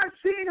you start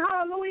seeing seeing,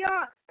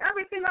 hallelujah,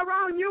 everything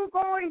around you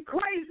going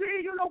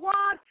crazy, you know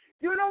what?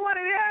 You know what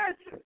it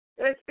is?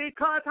 It's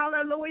because,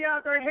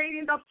 hallelujah, they're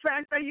hating the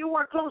fact that you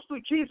are close to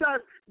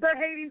Jesus. They're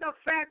hating the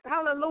fact,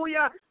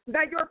 hallelujah,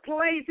 that you're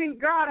praising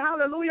God,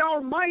 hallelujah,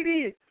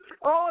 Almighty.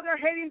 Oh, they're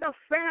hating the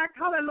fact,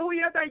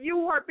 hallelujah, that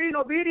you are being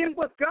obedient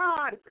with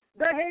God.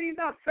 They're hating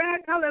the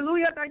fact,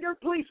 hallelujah, that you're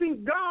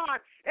pleasing God.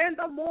 And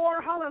the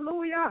more,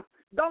 hallelujah,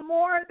 the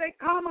more they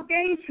come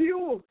against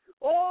you.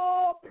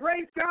 Oh,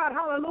 praise God,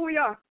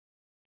 hallelujah.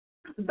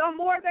 The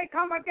more they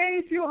come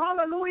against you,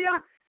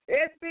 hallelujah,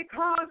 it's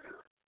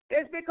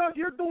because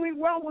you're doing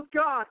well with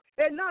God,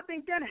 and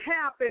nothing can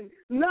happen.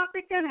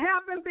 Nothing can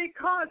happen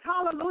because,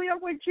 hallelujah,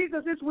 when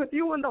Jesus is with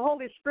you in the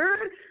Holy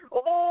Spirit,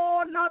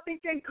 oh, nothing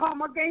can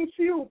come against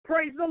you.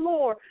 Praise the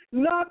Lord.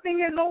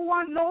 Nothing and no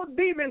one, no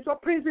demons or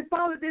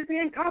principalities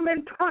can come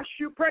and touch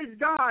you. Praise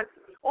God.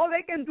 All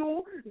they can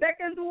do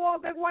all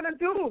they want to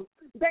do.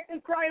 They can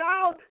cry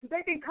out.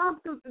 They can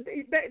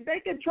they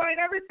can try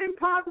everything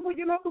possible,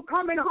 to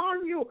come and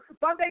harm you,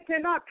 but they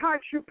cannot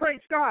touch you,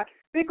 praise God,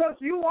 because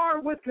you are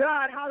with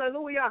God,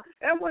 hallelujah.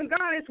 And when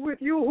God is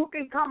with you, who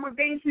can come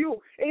against you?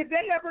 If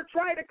they ever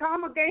try to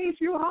come against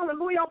you,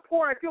 hallelujah,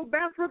 poor, I feel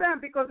bad for them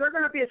because they're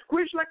going to be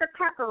squished like a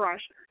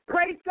cockroach.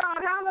 Praise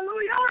God,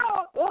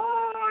 hallelujah.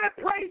 Oh, I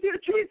praise you,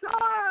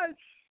 Jesus.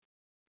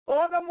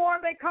 Oh, the more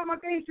they come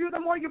against you, the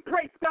more you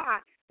praise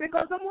God.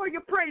 Because the more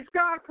you praise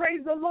God, praise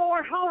the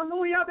Lord,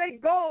 hallelujah, they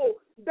go,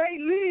 they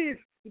leave.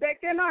 They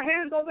cannot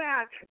handle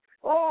that.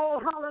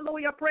 Oh,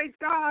 hallelujah, praise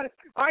God.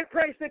 I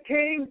praise the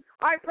King.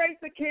 I praise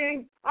the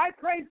King. I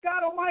praise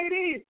God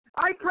Almighty.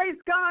 I praise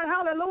God,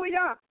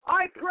 hallelujah.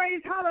 I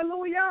praise,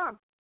 hallelujah,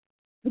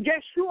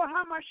 Yeshua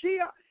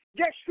HaMashiach.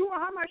 Yeshua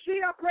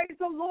HaMashiach, praise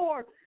the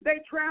Lord. They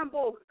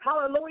tremble,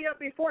 hallelujah,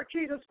 before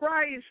Jesus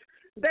Christ.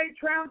 They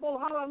tremble,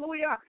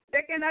 hallelujah.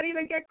 They cannot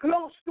even get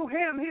close to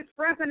him. His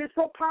presence is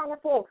so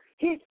powerful.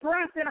 His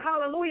presence,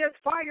 hallelujah, is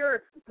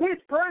fire. His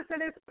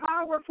presence is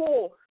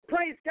powerful.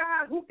 Praise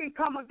God. Who can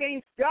come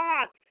against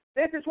God?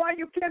 This is why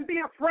you can't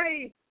be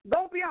afraid.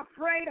 Don't be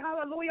afraid,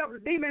 hallelujah,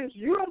 of demons.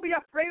 You don't be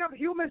afraid of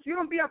humans. You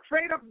don't be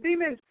afraid of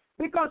demons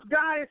because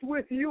God is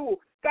with you.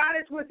 God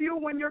is with you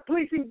when you're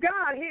pleasing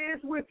God. He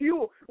is with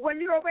you. When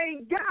you're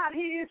obeying God,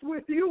 he is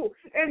with you.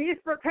 And his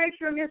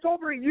protection is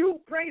over you.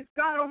 Praise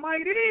God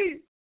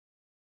Almighty.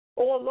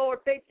 Oh, Lord,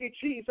 thank you,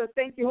 Jesus.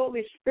 Thank you,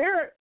 Holy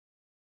Spirit.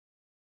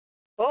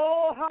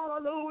 Oh,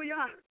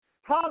 hallelujah.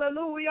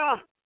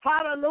 Hallelujah.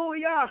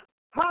 Hallelujah.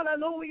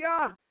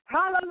 Hallelujah.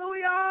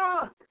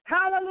 Hallelujah.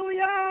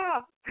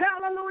 Hallelujah.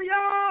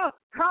 Hallelujah.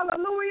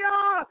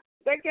 Hallelujah.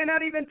 They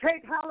cannot even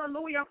take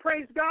hallelujah.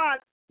 Praise God.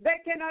 They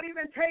cannot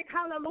even take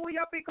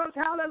hallelujah because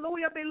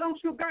hallelujah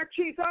belongs to God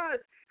Jesus.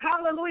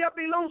 Hallelujah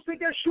belongs to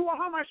Yeshua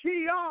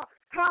HaMashiach.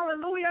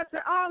 Hallelujah to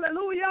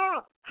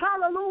hallelujah.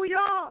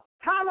 Hallelujah.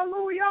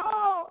 Hallelujah.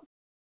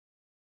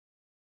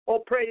 Oh,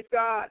 praise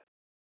God.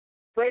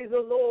 Praise the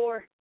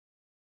Lord.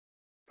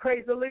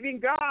 Praise the living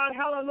God.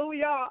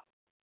 Hallelujah.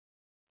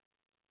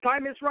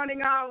 Time is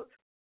running out.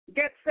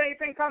 Get safe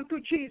and come to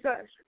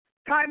Jesus.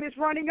 Time is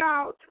running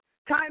out.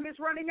 Time is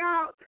running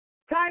out.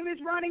 Time is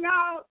running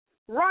out.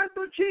 Run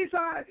to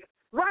Jesus.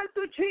 Run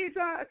to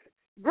Jesus.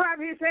 Grab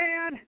his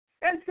hand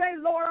and say,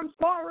 Lord, I'm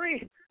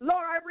sorry.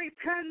 Lord, I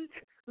repent.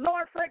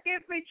 Lord,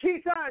 forgive me,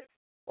 Jesus.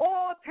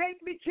 Oh,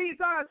 take me,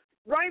 Jesus.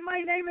 Write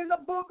my name in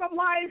the book of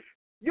life.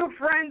 You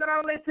friends that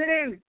are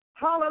listening,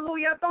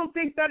 hallelujah. Don't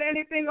think that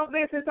anything of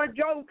this is a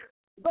joke.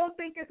 Don't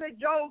think it's a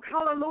joke.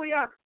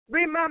 Hallelujah.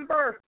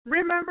 Remember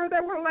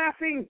they were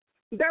laughing.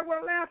 They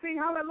were laughing.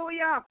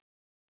 Hallelujah.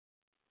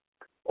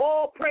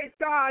 Oh, praise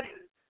God.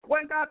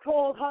 When God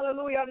told,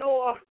 hallelujah,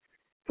 Noah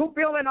to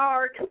build an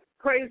ark,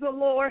 praise the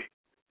Lord,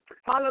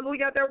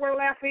 hallelujah, they were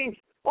laughing.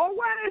 Oh,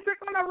 when is it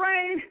going to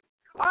rain?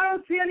 I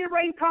don't see any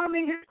rain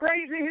coming. He's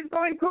crazy. He's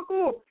going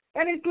cuckoo,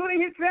 and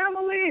including his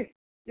family.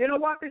 You know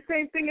what? The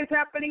same thing is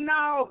happening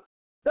now.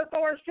 The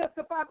door is just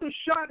about to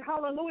shut,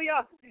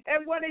 hallelujah,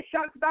 and when it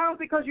shuts down,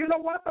 because you know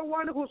what? The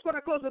one who's going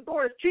to close the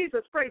door is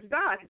Jesus, praise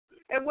God.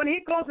 And when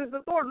he closes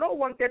the door, no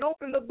one can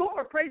open the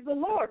door, praise the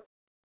Lord.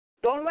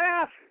 Don't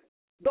laugh.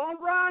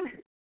 Don't run.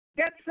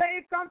 Get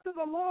saved, come to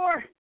the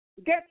Lord.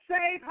 Get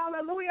saved,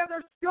 hallelujah.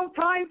 There's still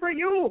time for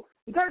you.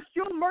 There's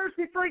still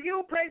mercy for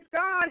you, praise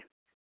God.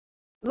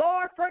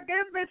 Lord,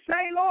 forgive me,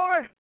 say,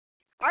 Lord,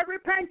 I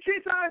repent,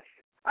 Jesus.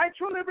 I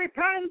truly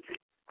repent.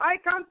 I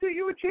come to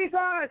you,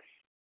 Jesus.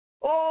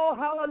 Oh,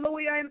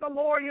 hallelujah, in the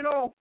Lord,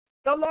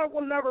 the Lord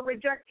will never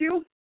reject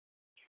you.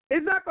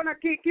 He's not going to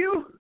kick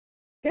you.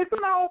 He's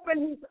going to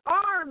open his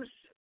arms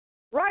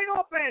right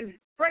open,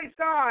 praise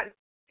God.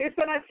 He's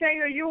going to say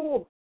to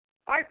you,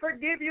 I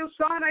forgive you,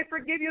 son. I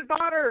forgive you,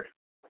 daughter.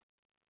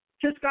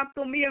 Just come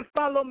to me and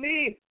follow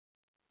me.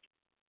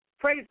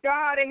 Praise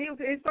God. And he's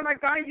going to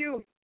guide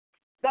you.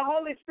 The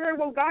Holy Spirit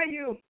will guide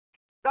you.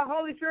 The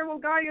Holy Spirit will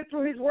guide you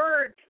through his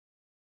word.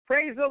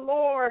 Praise the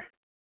Lord.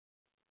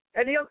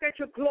 And he'll get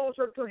you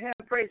closer to him.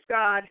 Praise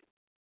God.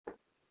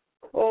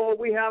 Oh,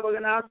 we have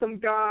an awesome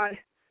God.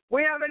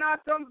 We have an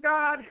awesome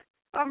God.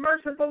 A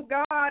merciful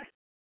God.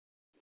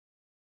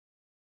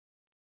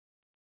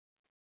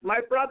 My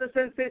brothers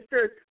and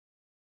sisters,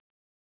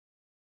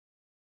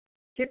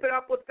 keep it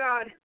up with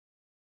God.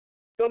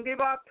 Don't give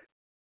up.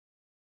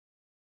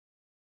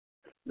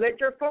 Let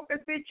your focus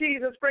be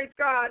Jesus. Praise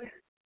God.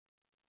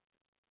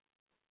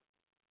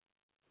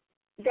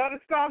 God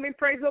is coming.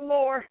 Praise the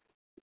Lord.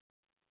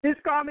 He's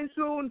coming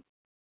soon.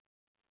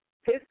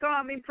 He's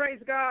coming. Praise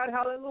God.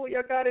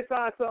 Hallelujah. God is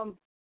awesome.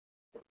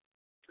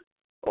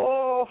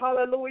 Oh,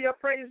 hallelujah.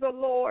 Praise the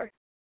Lord.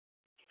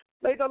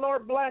 May the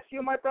Lord bless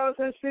you, my brothers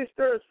and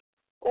sisters.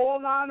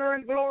 All honor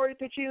and glory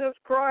to Jesus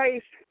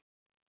Christ.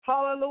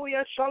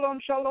 Hallelujah. Shalom,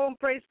 shalom.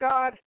 Praise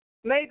God.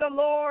 May the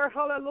Lord,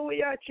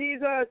 hallelujah,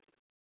 Jesus,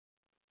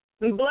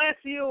 bless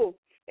you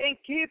and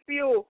keep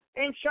you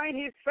and shine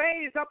his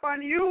face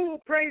upon you.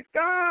 Praise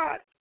God.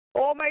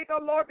 Oh, may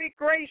the Lord be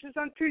gracious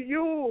unto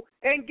you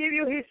and give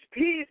you his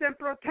peace and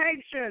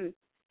protection.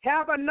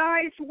 Have a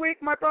nice week,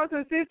 my brothers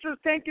and sisters.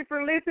 Thank you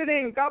for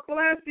listening. God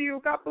bless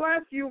you. God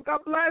bless you. God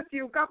bless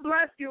you. God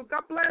bless you.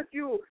 God bless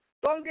you.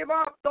 Don't give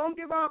up. Don't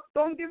give up.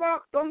 Don't give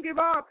up. Don't give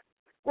up.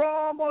 We're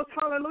almost,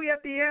 hallelujah,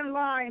 at the end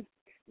line.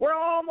 We're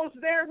almost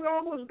there. We're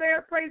almost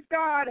there. Praise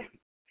God.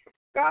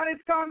 God is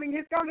coming.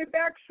 He's coming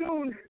back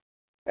soon.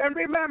 And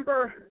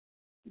remember,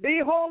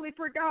 be holy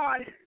for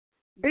God.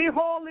 Be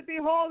holy, be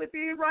holy,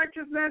 be in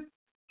righteousness.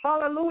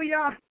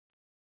 Hallelujah.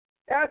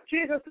 As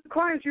Jesus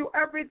cleanses you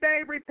every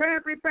day,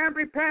 repent, repent,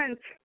 repent.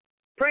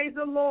 Praise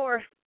the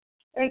Lord.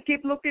 And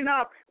keep looking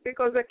up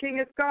because the King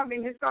is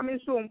coming. He's coming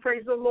soon.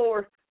 Praise the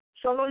Lord.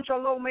 Shalom,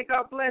 shalom. May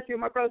God bless you,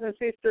 my brothers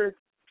and sisters.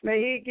 May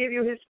he give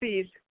you his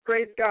peace.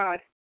 Praise God.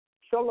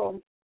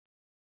 Shalom.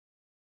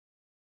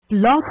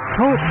 Blog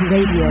Talk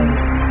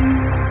Radio.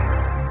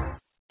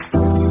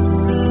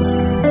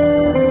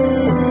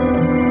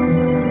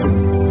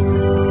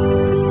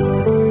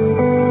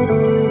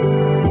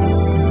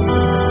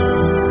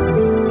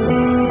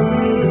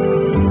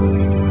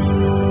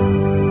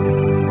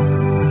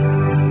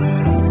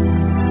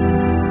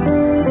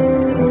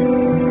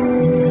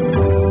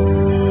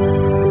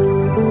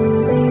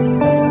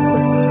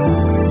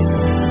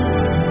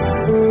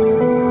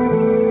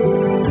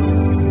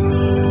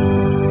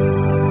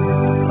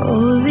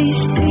 Holy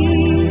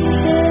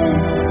Spirit.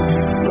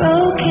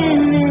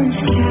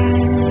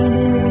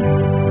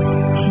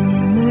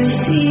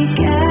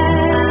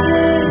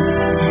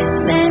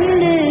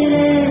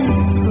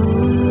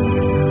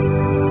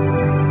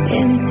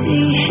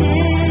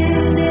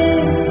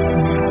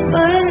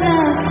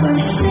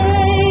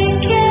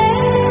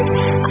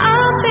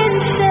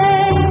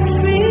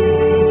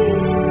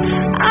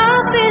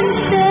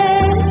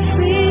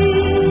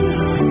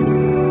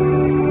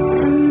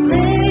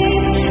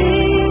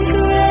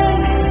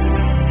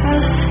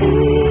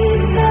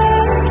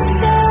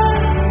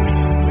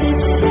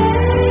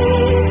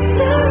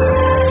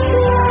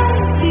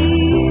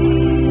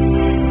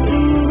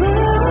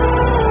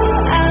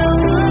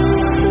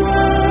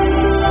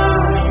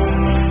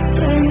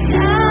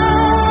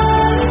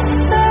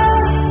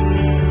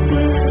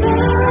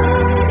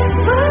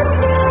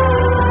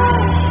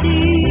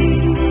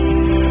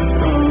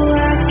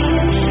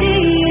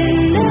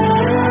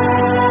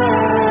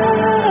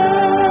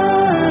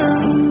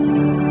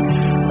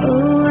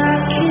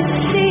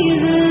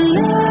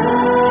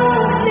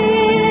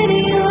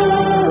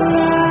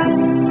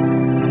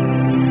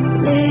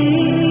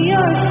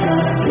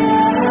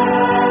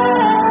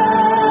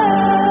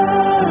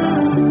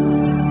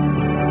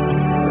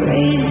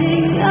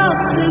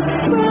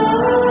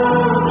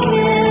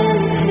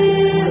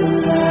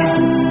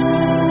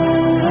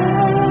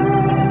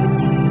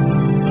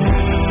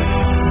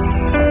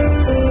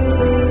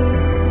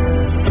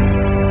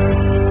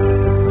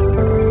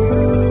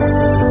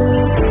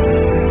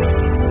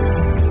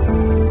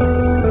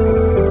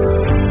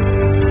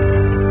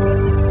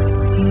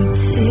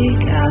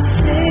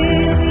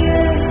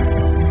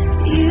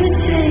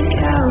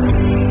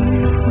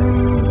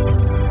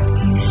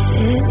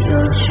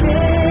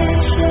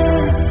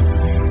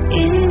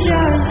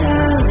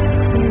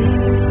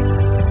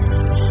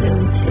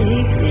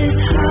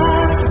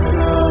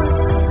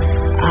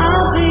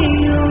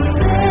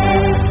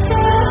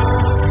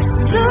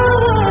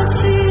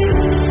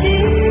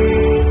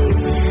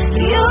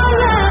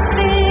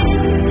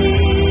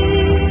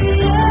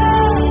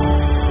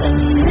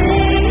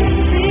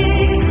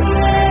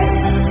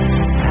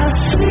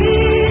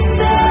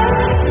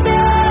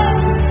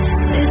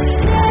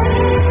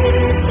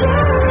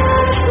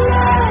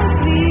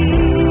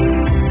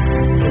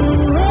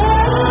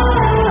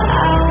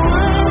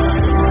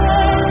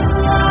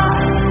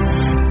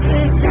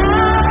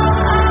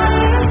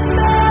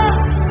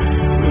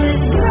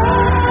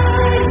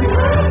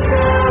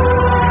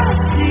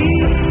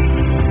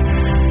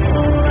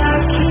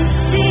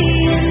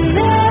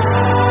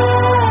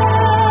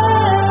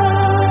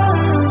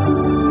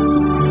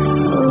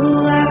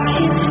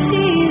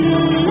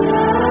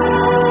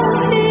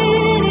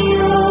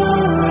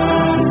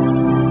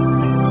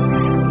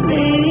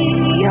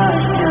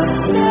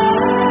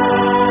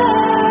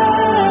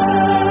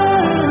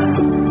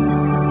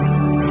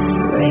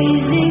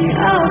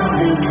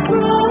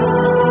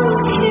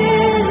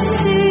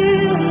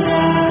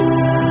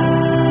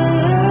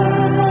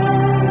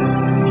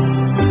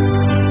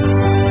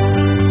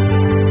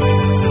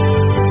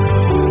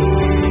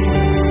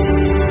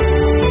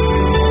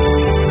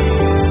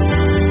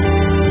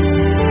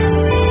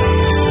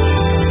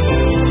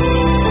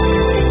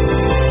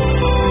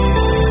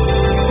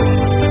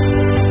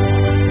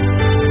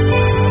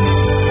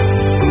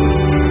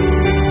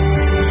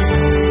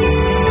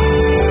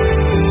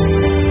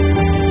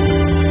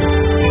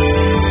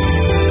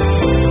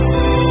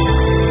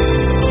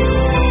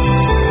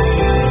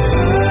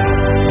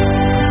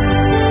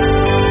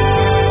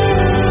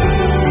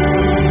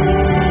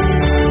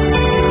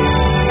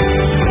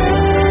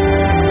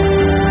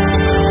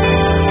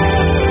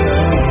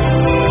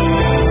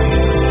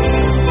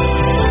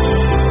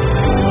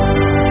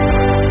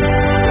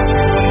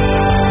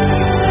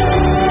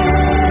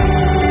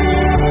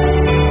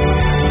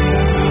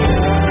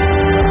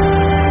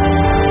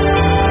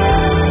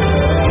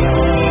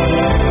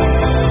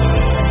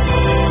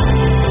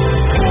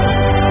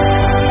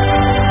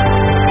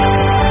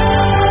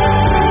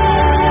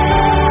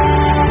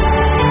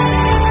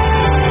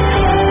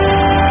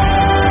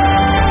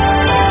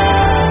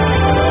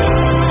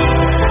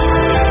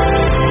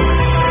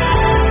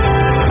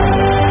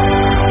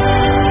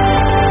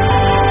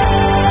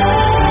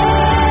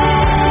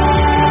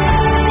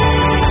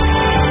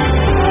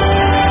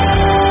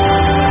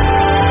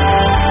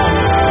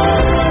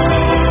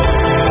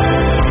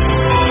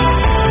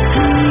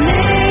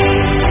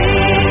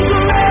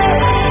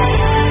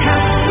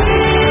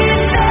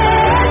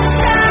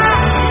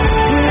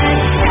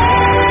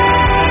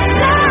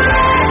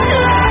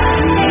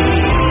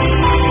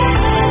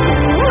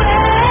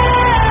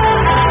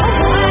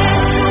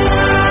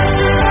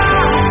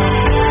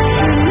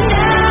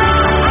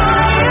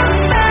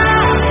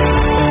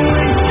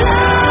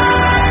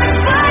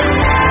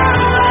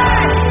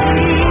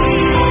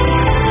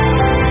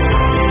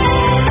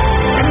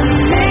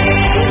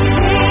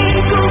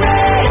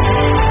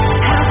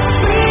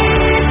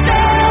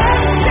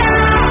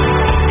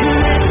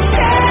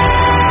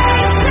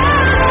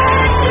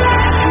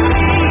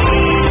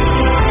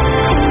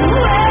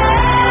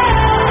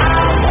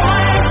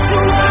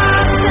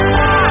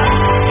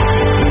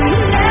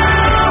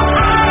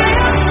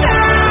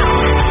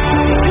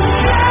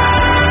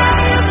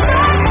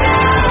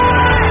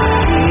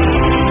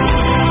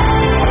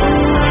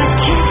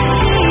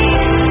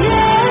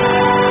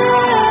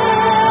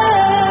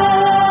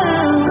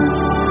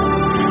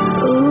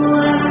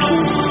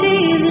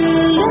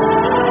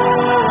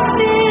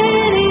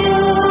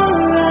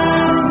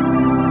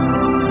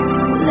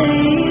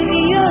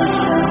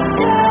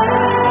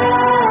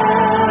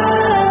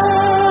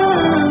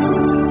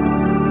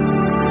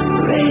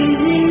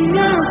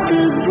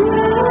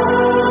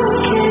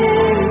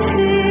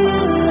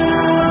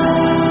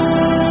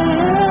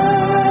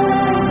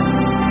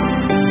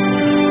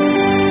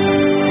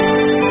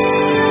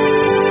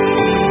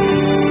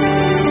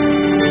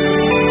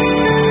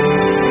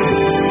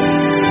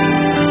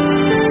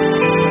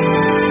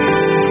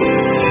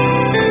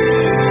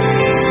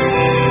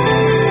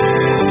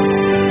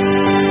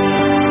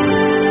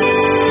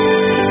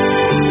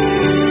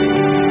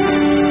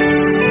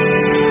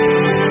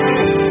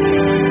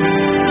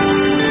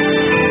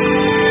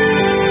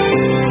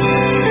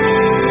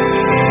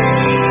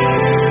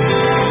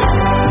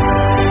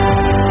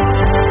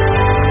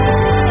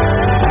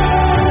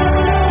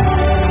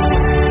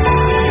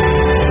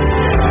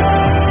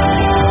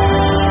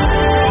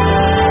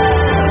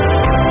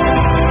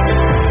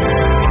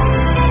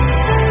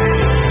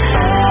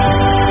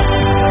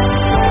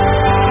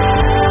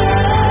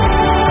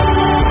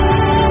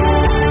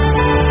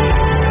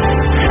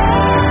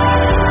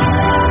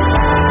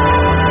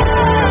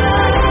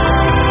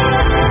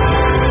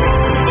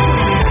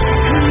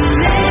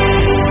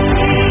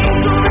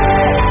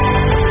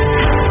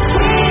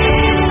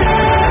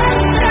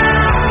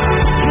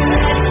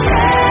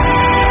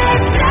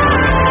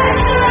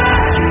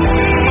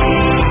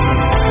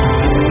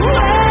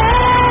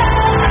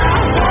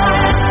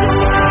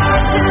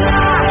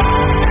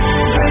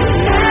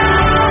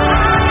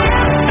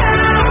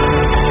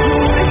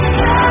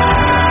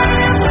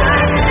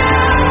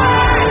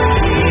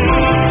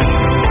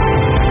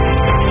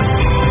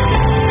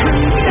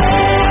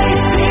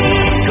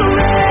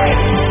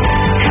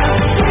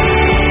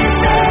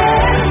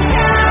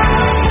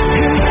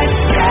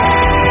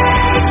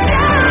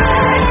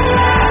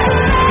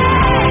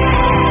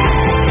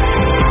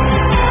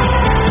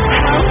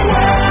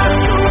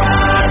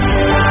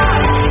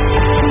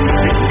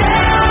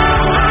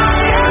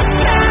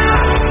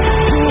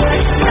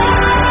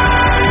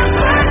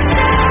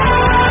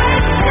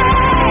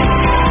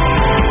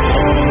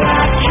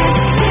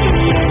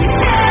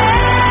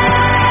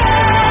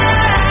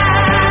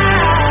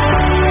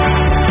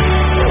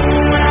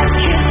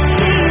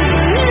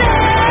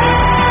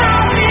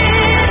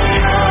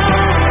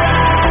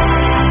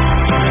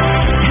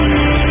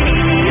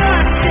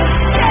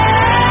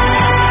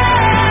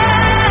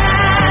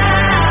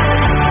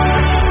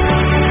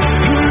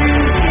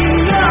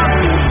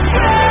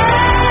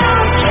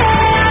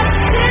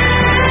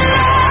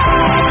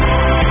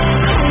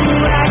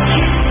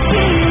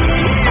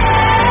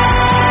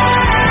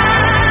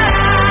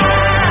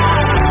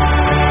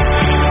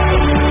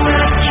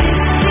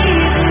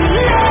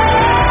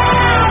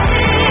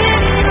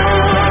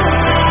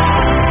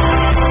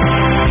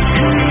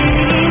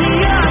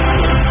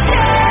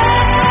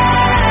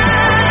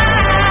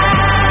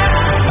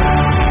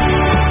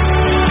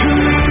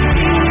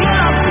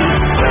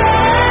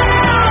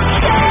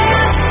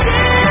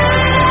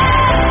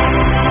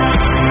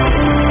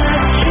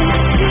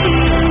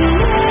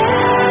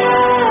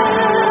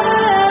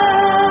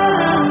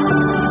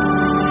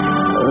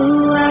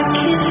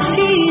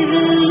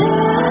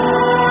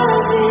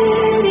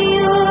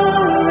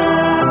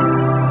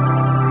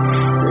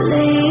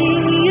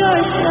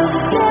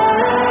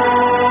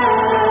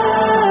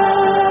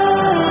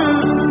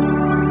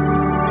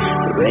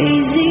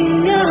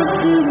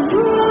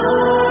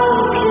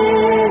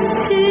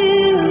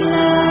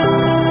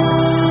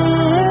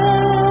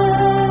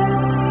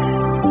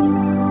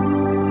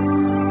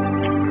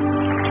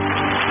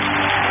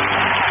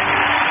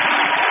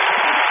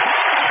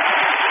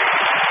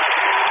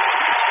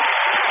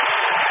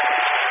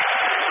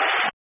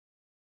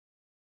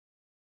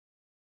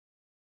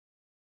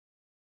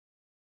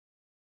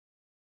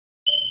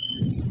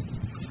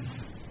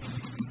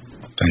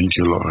 Thank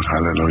you, Lord.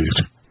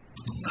 Hallelujah.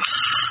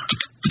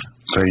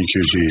 Thank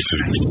you,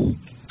 Jesus.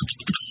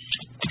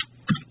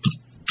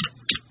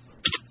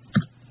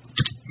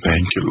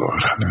 Thank you, Lord.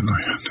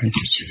 Hallelujah. Thank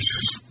you,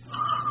 Jesus.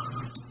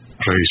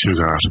 Praise you,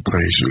 God.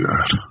 Praise you,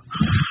 God.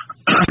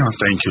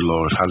 Thank you,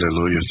 Lord.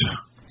 Hallelujah.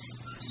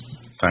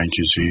 Thank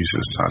you,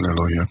 Jesus.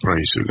 Hallelujah.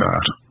 Praise you,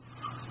 God.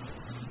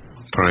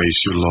 Praise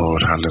you,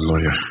 Lord.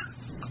 Hallelujah.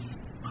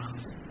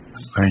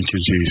 Thank you,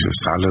 Jesus.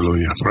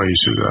 Hallelujah.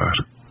 Praise you, God.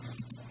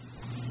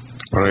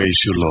 Praise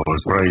you, Lord.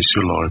 Praise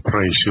you, Lord.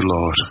 Praise you,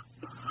 Lord.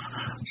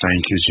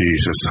 Thank you,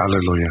 Jesus.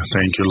 Hallelujah.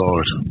 Thank you,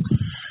 Lord.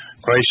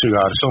 Praise you,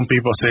 God. Some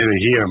people say they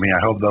hear me. I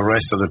hope the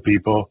rest of the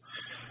people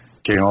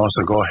can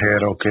also go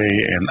ahead, okay,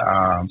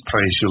 and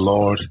praise you,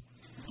 Lord,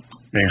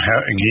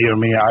 and hear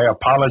me. I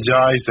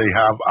apologize. They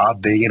have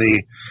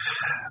outdated,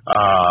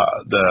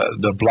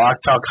 the Blog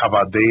Talk have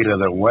outdated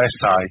the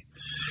website,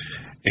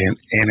 and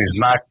it's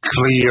not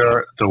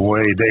clear the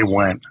way they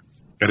went.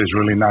 It is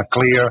really not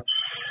clear.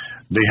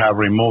 They have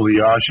removed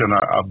the option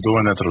of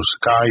doing it through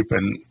Skype,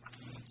 and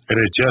it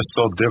is just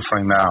so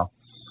different now.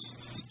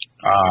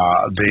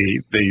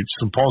 They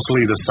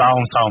supposedly the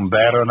sound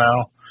better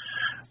now,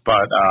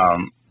 but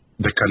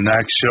the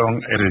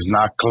connection, it is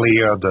not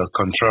clear. The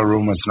control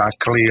room is not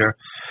clear.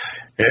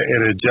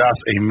 It is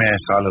just a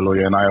mess.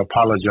 Hallelujah. And I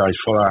apologize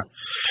for that.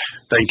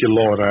 Thank you,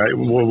 Lord.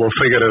 We'll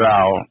figure it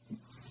out.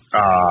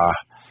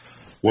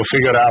 We'll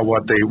figure out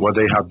what they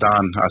have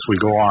done as we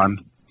go on.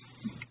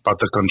 But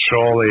the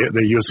control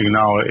they're using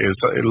now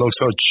it looks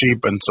so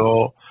cheap and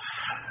so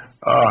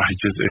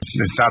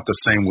it's not the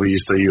same we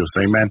used to use.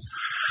 Amen.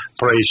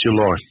 Praise you,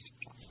 Lord.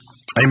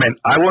 Amen.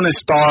 I want to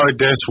start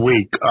this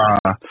week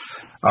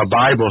a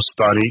Bible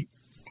study,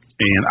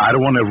 and I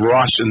don't want to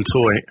rush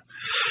into it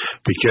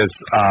because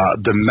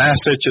the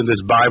message in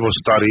this Bible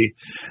study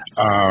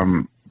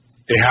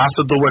it has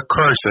to do with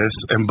curses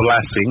and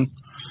blessing.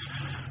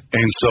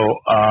 And so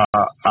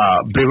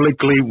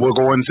biblically, we're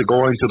going to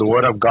go into the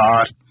Word of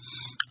God.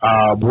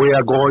 We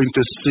are going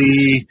to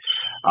see,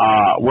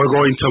 we're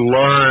going to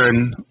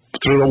learn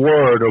through the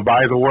Word or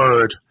by the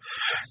Word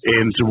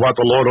into what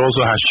the Lord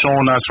also has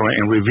shown us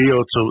and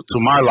revealed to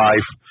my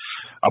life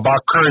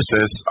about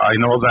curses. I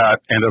know that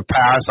in the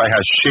past I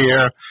have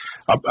shared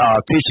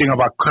teaching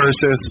about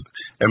curses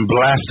and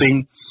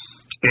blessing,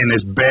 and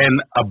it's been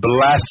a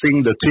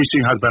blessing. The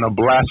teaching has been a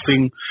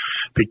blessing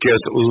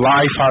because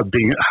life has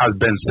been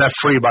set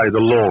free by the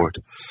Lord.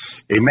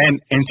 Amen.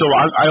 And so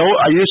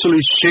I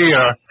usually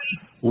share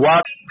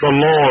what the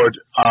Lord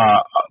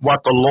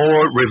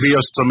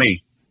reveals to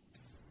me.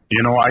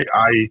 You know,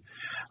 I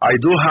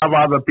do have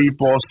other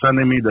people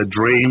sending me the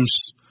dreams,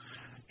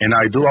 and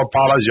I do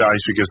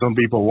apologize because some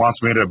people want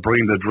me to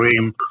bring the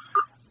dream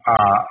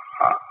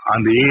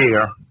on the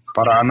air,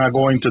 but I'm not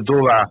going to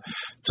do that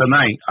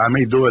tonight. I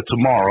may do it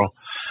tomorrow.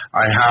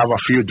 I have a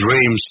few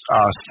dreams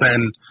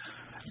sent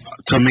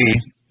to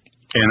me,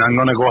 and I'm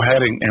going to go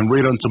ahead and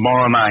read them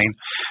tomorrow night.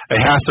 It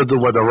has to do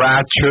with the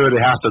rapture.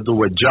 It has to do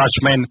with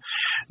judgment.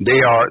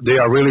 They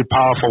are really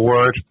powerful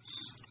words,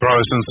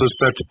 brothers and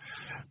sisters.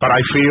 But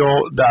I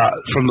feel that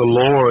from the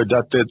Lord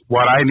that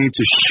what I need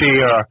to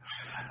share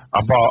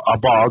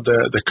about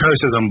the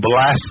curses and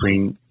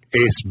blessing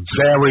is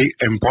very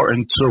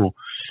important too,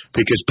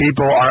 because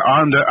people are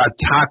under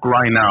attack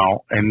right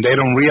now and they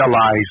don't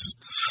realize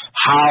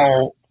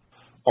how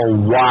or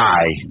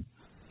why.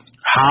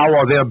 How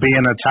are they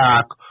being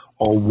attacked,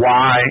 or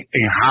why,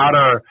 and how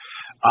to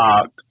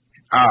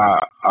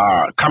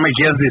come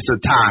against this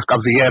attack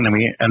of the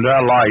enemy in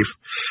their life,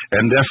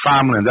 and their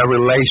family, and their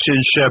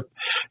relationship,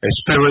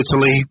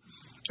 spiritually,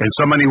 in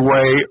so many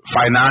ways,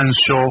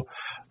 financial,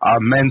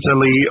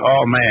 mentally.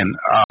 Oh man,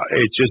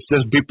 it's just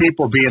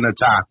people being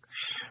attacked,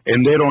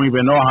 and they don't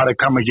even know how to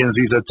come against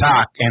these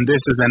attacks. And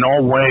this is in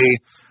all way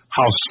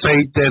how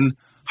Satan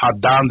has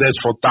done this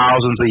for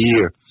thousands of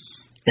years.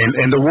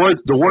 And the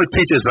word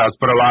teaches us,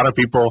 but a lot of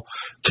people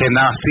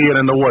cannot see it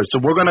in the word.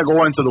 So we're going to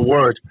go into the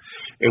word,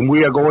 and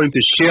we are going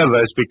to share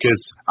this, because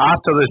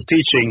after this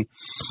teaching,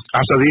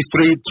 after these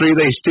three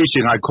days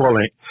teaching, I call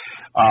it,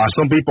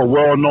 some people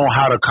will know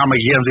how to come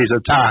against these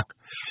attacks,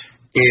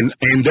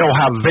 and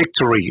they'll have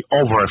victory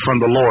over it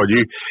from the Lord.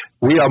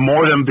 We are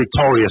more than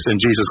victorious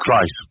in Jesus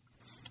Christ.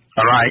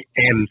 All right?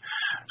 And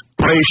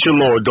praise you,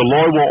 Lord. The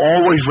Lord will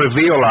always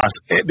reveal us.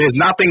 There's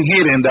nothing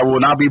hidden that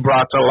will not be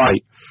brought to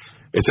light.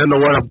 It's in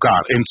the Word of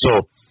God. And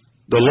so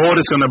the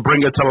Lord is going to bring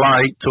it to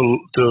light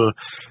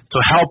to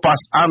help us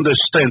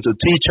understand, to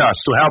teach us,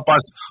 to help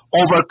us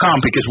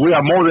overcome, because we are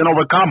more than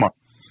overcomer,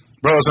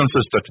 brothers and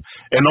sisters.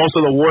 And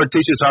also the Word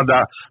teaches us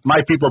that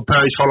my people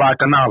perish for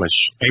lack of knowledge.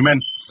 Amen.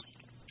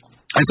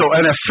 And so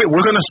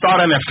we're going to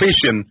start in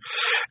Ephesians,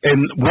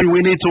 and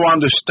we need to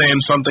understand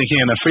something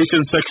here. In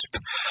Ephesians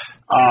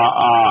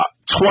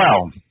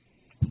 6:12,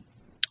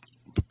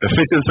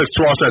 Ephesians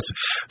 6:12 says,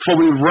 "For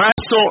we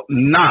wrestle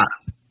not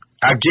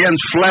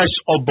against flesh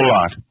or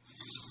blood."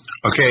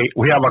 Okay,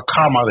 we have a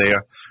comma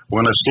there.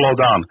 We're going to slow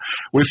down.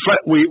 We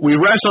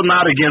wrestle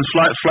not against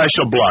flesh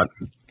or blood.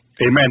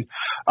 Amen.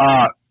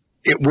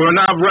 We're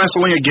not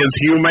wrestling against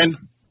human.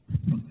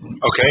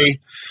 okay?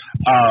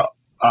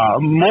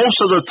 Most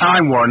of the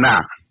time we're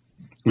not.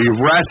 We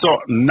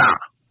wrestle not,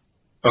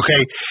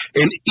 okay?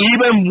 And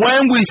even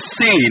when we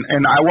sin,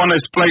 and I want to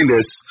explain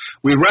this,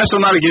 we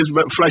wrestle not against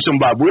flesh and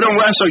blood. We don't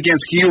wrestle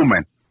against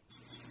human,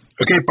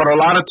 okay? But a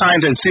lot of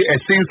times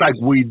it seems like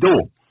we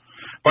do.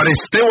 But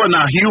it's still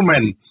not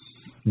human.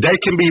 They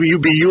can be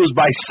used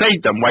by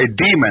Satan, by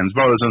demons,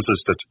 brothers and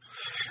sisters.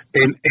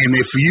 And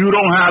if you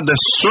don't have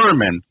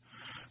discernment,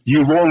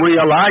 you won't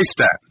realize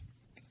that.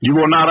 You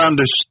will not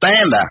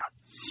understand that.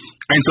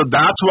 And so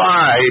that's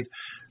why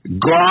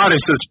God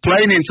is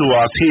explaining to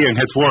us here in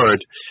His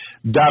Word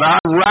that our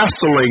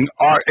wrestling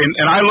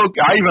and I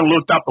even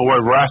looked up the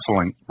word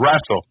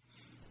wrestle,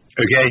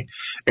 okay?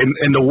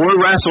 And the word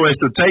wrestle is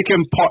to take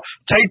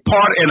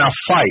part in a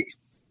fight.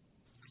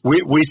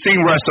 We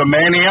seen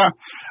WrestleMania,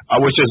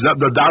 which is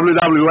the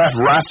WWF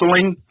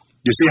wrestling.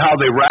 You see how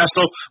they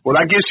wrestle? Well,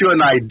 that gives you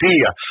an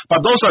idea.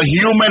 But those are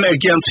human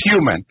against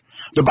human.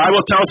 The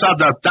Bible tells us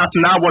that that's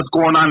not what's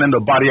going on in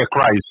the body of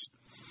Christ.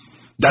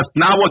 That's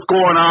not what's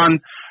going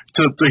on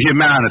to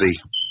humanity.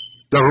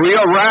 The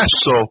real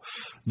wrestle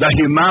that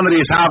humanity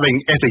is having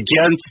is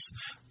against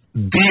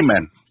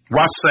demon.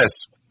 Watch this.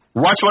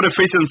 Watch what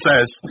Ephesians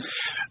says.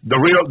 The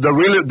real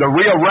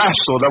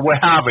wrestle that we're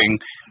having.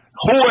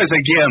 Who is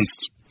against?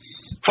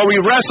 For we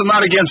wrestle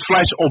not against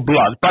flesh or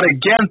blood, but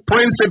against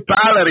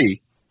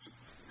principality.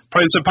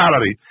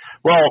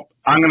 Well,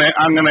 I'm gonna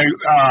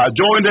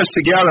join this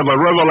together with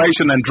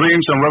revelation and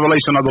dreams and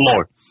revelation of the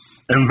Lord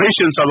and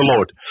visions of the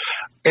Lord.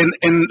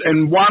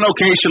 In one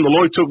occasion, the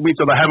Lord took me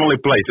to the heavenly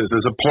places.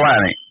 It's a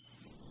planet.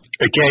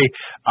 Okay,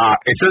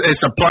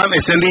 it's a planet.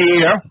 It's in the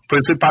air.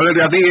 Principality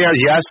of the air.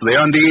 Yes,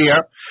 they're in the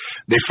air.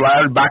 They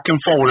fly back and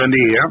forth in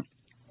the air.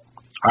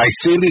 I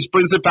see this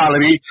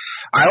principality.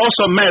 I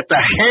also met the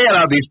head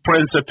of this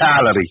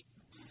principality,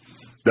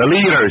 the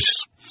leaders.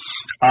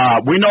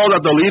 We know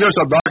that the leaders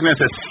of darkness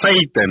is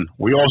Satan.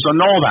 We also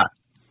know that,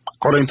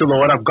 according to the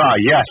Word of God,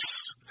 yes.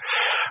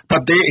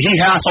 But he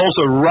has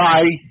also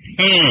right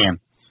hand,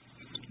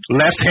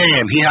 left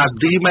hand. He has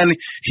demon.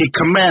 He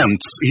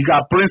commands. He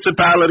got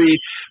principality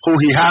who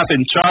he has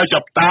in charge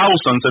of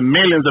thousands and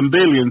millions and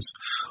billions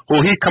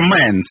who he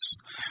commands.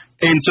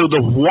 And so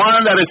the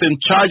one that is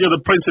in charge of the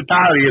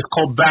principality is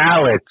called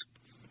Balak,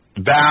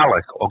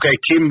 okay,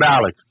 King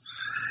Balak.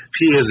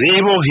 He is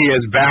evil. He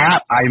is bad.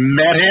 I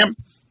met him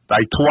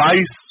like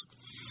twice.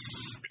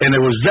 And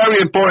it was very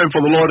important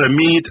for the Lord to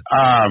meet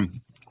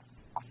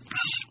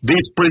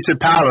this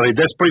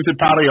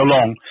principality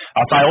alone.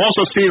 As I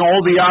also see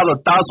all the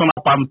other thousands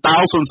upon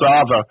thousands of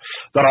others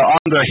that are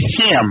under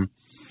him,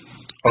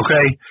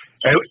 okay?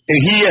 And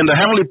he, in the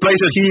heavenly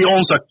places, he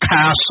owns a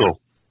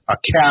castle,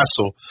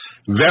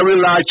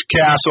 very large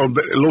castle.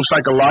 It looks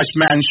like a large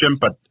mansion,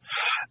 but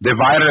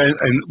divided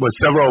with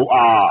several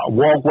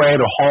walkway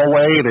to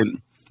hallway,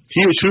 and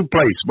huge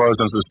place, brothers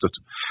and sisters.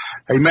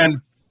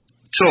 Amen.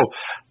 So,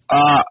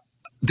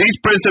 this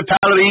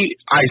principality,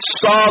 I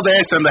saw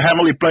this in the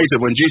heavenly places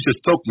when Jesus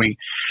took me.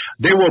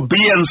 They were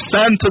being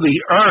sent to the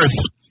earth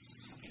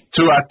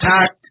to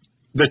attack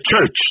the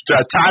church, to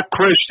attack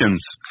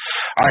Christians.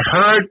 I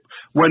heard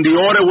when the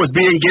order was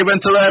being given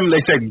to them,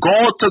 they said, go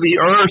to the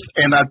earth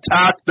and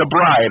attack the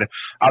bride,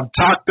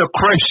 attack the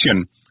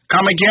Christian,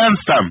 come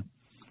against them.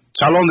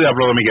 Shalom there,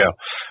 Brother Miguel.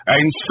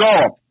 And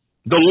so,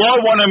 the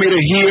Lord wanted me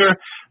to hear,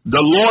 the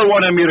Lord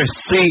wanted me to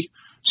see,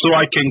 so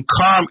I can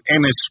come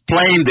and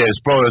explain this,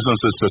 brothers and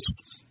sisters.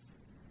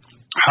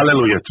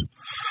 Hallelujah.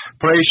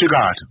 Praise you,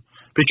 God.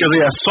 Because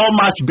there's so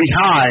much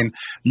behind.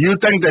 You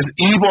think there's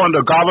evil in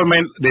the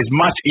government, there's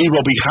much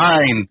evil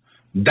behind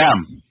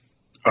them.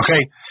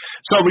 Okay?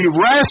 So we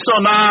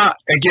wrestle not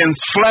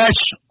against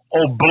flesh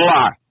or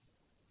blood.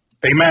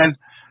 Amen?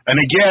 And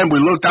again,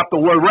 we looked up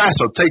the word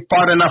wrestle, take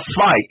part in a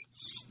fight.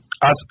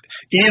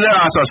 Either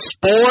as a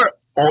sport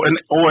or in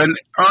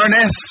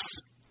earnest.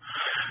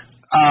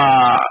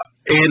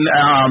 In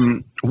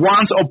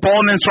one's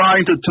opponent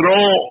trying to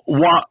throw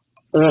one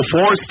or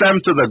force them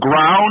to the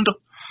ground.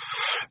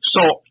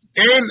 So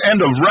in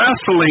the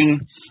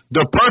wrestling,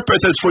 the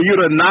purpose is for you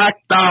to knock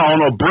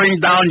down or bring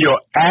down your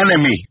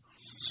enemy,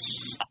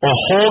 or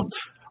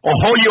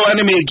hold your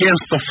enemy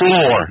against the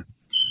floor.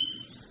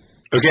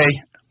 Okay?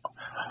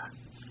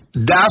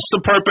 That's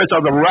the purpose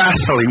of the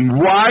wrestling.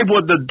 Why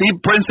would the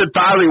deep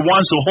principality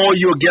wants to hold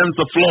you against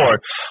the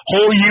floor?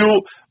 Hold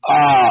you,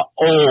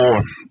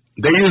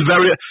 they use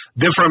very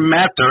different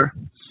method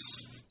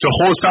to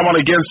hold someone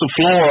against the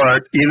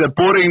floor, either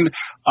putting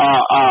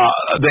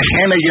the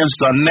hand against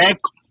the neck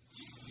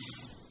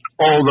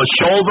or the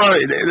shoulder,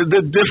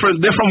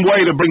 different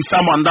way to bring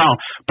someone down.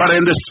 But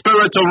in the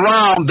spiritual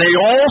realm, they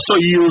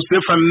also use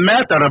different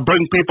method to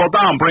bring people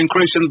down, bring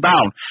Christians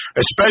down,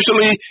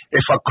 especially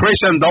if a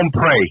Christian don't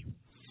pray.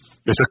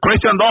 If a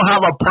Christian don't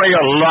have a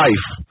prayer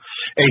life,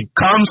 a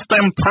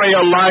constant prayer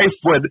life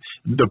with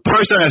the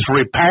person is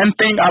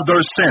repenting of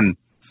their sin,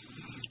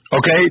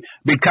 okay,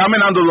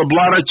 becoming under the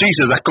blood of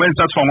Jesus that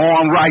cleanses us from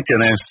all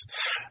unrighteousness,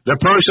 the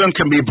person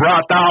can be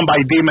brought down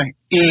by demon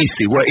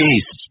easy, with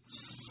ease.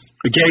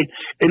 Okay?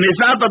 And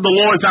it's not that the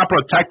Lord is not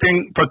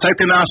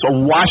protecting us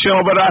or watching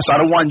over us. I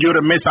don't want you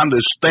to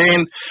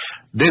misunderstand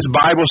this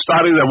Bible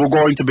study that we're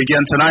going to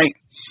begin tonight.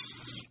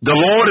 The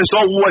Lord is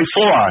always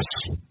for us.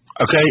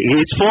 Okay?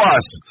 He's for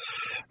us.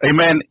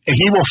 Amen. And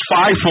He will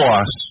fight for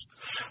us.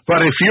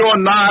 But if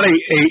you're not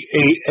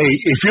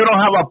if you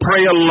don't have a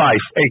prayer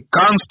life, a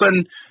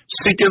constant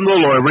seeking the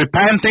Lord,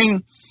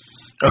 repenting,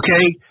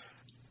 okay,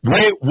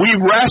 we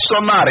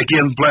wrestle not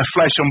against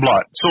flesh and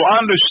blood. So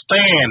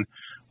understand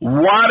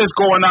what is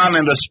going on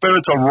in the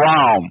spiritual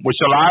realm, which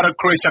a lot of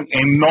Christians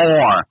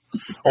ignore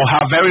or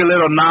have very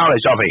little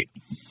knowledge of it.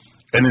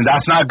 And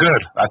that's not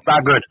good. That's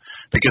not good.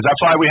 Because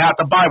that's why we have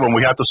the Bible and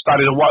we have to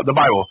study the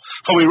Bible.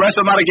 For we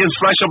wrestle not against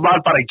flesh and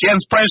blood, but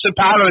against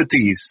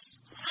principalities.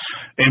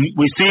 And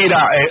we see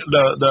that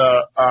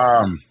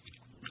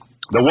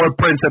the word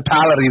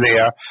principality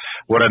there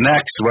with an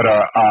X,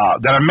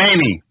 there are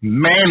many,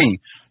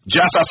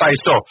 just as I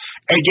saw,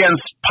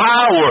 against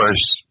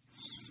powers.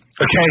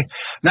 Okay?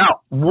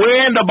 Now,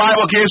 when the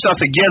Bible gives us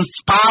against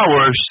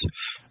powers,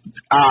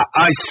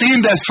 I seen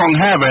this from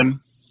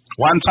heaven.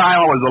 One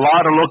time I was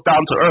allowed to look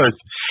down to earth,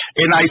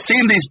 and I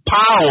seen these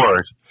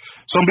powers.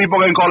 Some people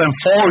can call them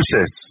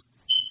forces,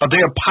 but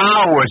they are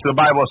powers, the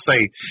Bible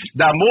says,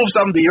 that moves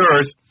on the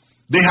earth.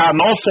 They have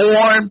no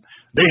form,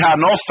 they have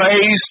no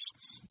face,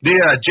 they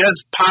are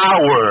just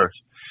powers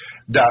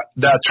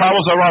that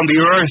travels around the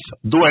earth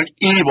doing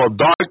evil,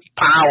 dark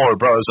power,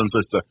 brothers and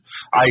sisters.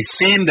 I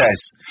seen this,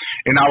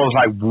 and I was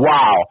like,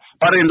 wow.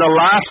 But in the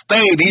last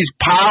day,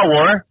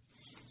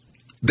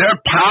 their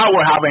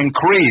power have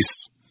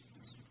increased.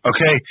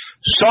 Okay?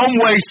 Some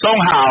way,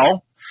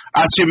 somehow,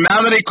 as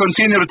humanity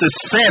continues to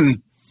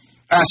sin,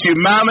 as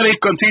humanity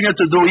continues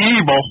to do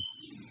evil,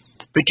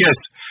 because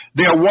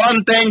there's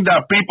one thing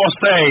that people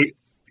say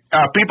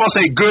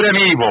good and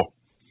evil,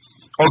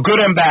 or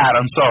good and bad,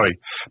 I'm sorry.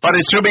 But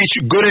it should be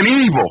good and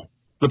evil.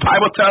 The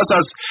Bible tells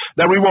us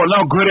that we will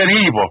know good and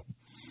evil.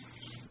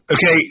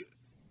 Okay?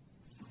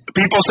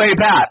 People say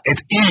bad.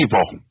 It's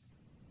evil.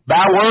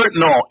 Bad word?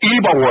 No.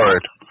 Evil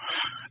word.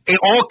 It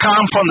all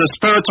comes from the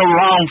spiritual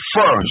realm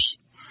first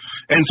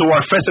into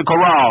our physical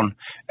realm,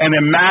 and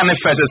it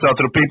manifests itself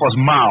through people's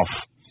mouth,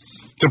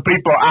 through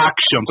people's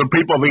action, through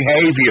people's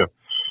behavior,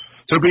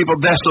 through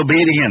people's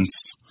disobedience,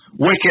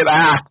 wicked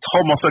act,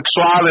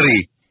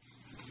 homosexuality,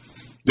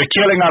 the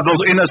killing of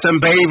those innocent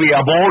babies,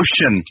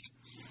 abortion.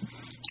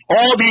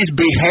 All these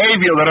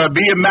behaviors that are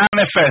being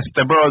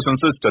manifested, brothers and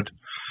sisters.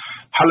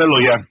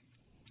 Hallelujah.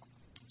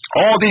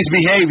 All these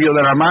behaviors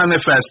that are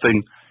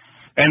manifesting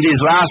in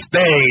these last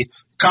days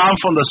come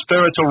from the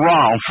spiritual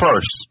realm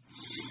first.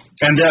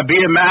 And they're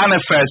being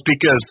manifest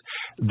because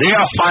they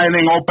are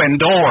finding open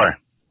door.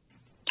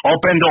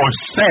 Open door.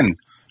 Sin.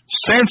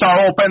 Sins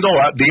are open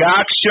door. The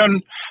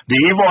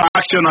evil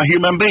action of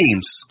human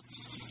beings.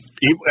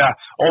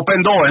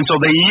 Open door. And so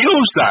they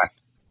use that.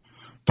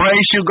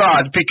 Praise you,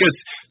 God. Because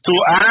to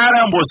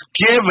Adam was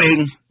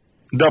given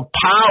the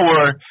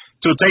power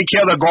to take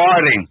care of the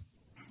garden.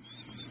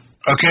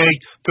 Okay?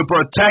 To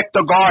protect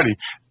the garden.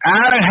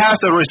 Adam has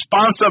the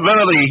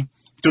responsibility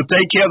to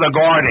take care of the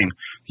garden.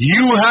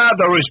 You have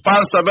the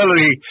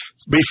responsibility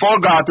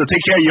before God to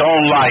take care of your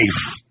own life.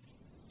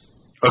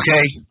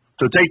 Okay?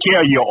 To take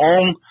care of your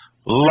own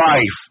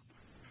life.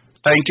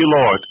 Thank you,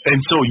 Lord.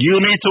 And so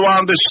you need to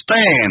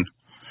understand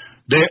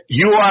that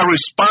you are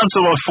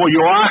responsible for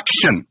your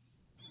action.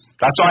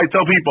 That's why I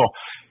tell people,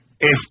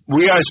 if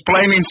we are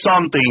explaining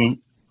something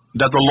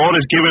that the Lord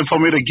is giving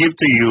for me to give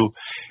to you,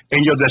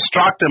 and you're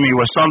distracting me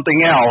with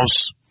something else,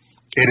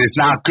 it is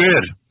not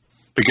good.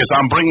 Because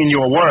I'm bringing you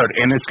a word,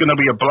 and it's going to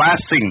be a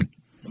blessing.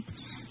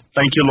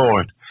 Thank you,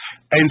 Lord.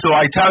 And so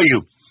I tell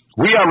you,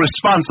 we are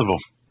responsible.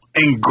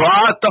 And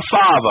God the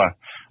Father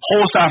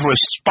holds us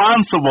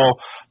responsible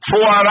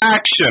for our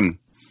action.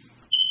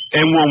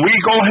 And when we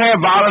go ahead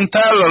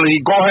voluntarily,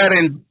 go ahead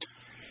and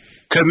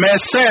commit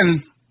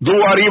sin, do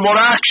our evil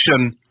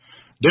action,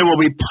 there will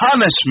be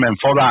punishment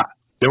for that.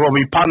 There will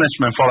be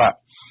punishment for that.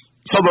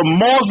 So the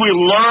more we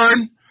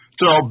learn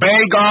to obey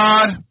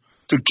God,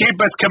 to keep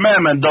His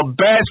commandment, the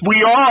best we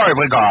are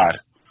with God,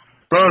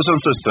 brothers and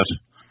sisters.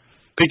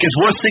 Because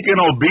we're seeking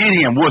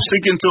obedience. We're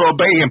seeking to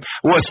obey Him.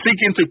 We're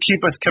seeking to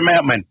keep His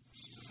commandment.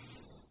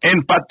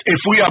 But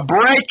if we are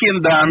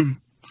breaking them,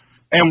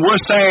 and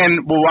we're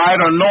saying, well, I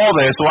don't know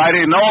this, or I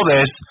didn't know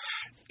this,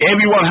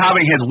 everyone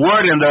having His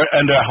word in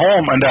their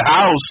home, in their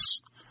house,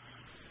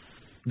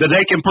 that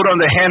they can put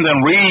on their hand and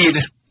read.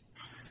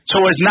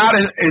 So it's not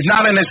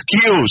an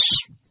excuse.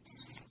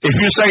 If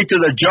you say to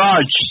the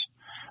judge,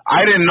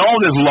 I didn't know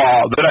this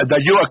law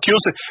that you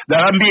accuse,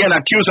 that I'm being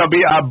accused of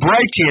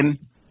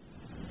breaking,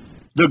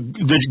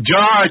 the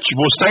judge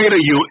will say to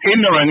you,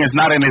 ignorant is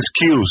not an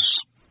excuse.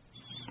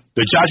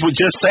 The judge would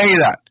just say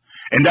that.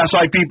 And that's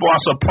why people are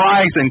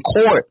surprised in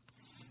court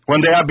when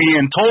they are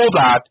being told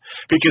that,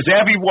 because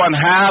everyone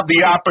have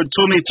the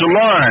opportunity to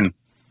learn.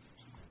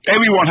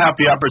 Everyone have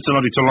the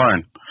opportunity to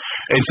learn.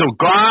 And so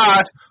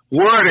God's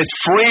word is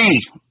free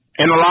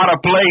in a lot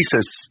of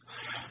places.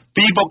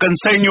 People can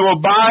send you a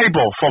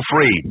Bible for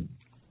free.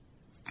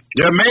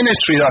 There are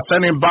ministries that are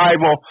sending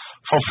Bible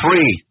for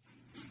free,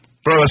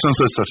 brothers and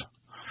sisters.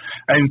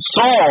 And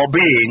so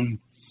being,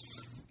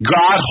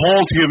 God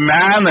holds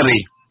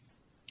humanity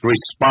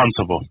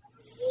responsible.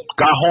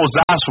 God holds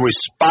us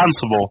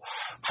responsible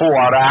for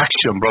our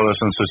action, brothers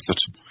and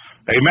sisters.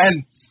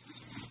 Amen.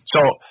 So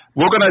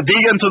we're going to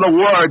dig into the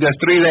Word the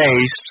 3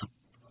 days,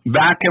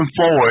 back and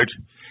forward.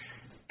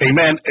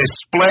 Amen.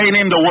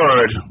 Explaining the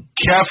Word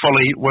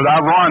carefully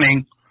without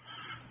running.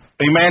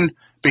 Amen.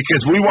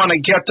 Because we want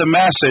to get the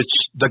message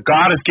that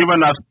God has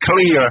given us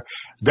clear.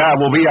 That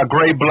will be a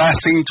great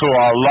blessing to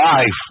our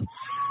life.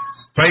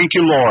 Thank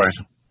you, Lord.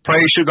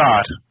 Praise you,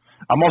 God.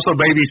 I'm also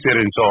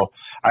babysitting, so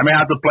I may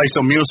have to play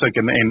some music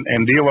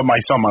and deal with my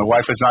son. My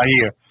wife is not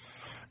here.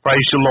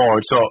 Praise you,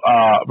 Lord. So,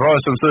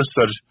 brothers and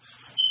sisters,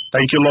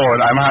 thank you, Lord.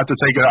 I'm going to have to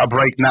take a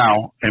break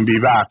now and be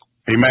back.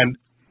 Amen.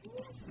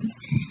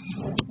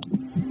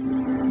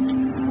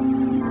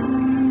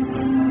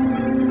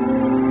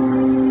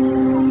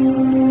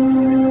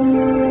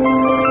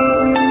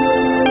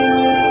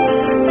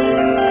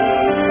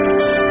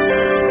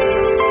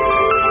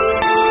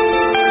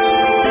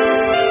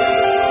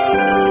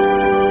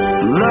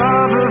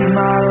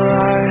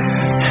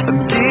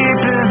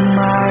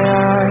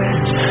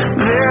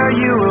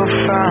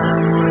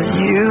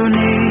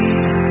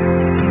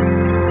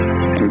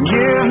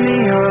 Give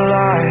me your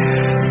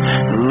life,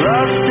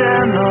 lust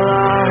and the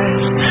light.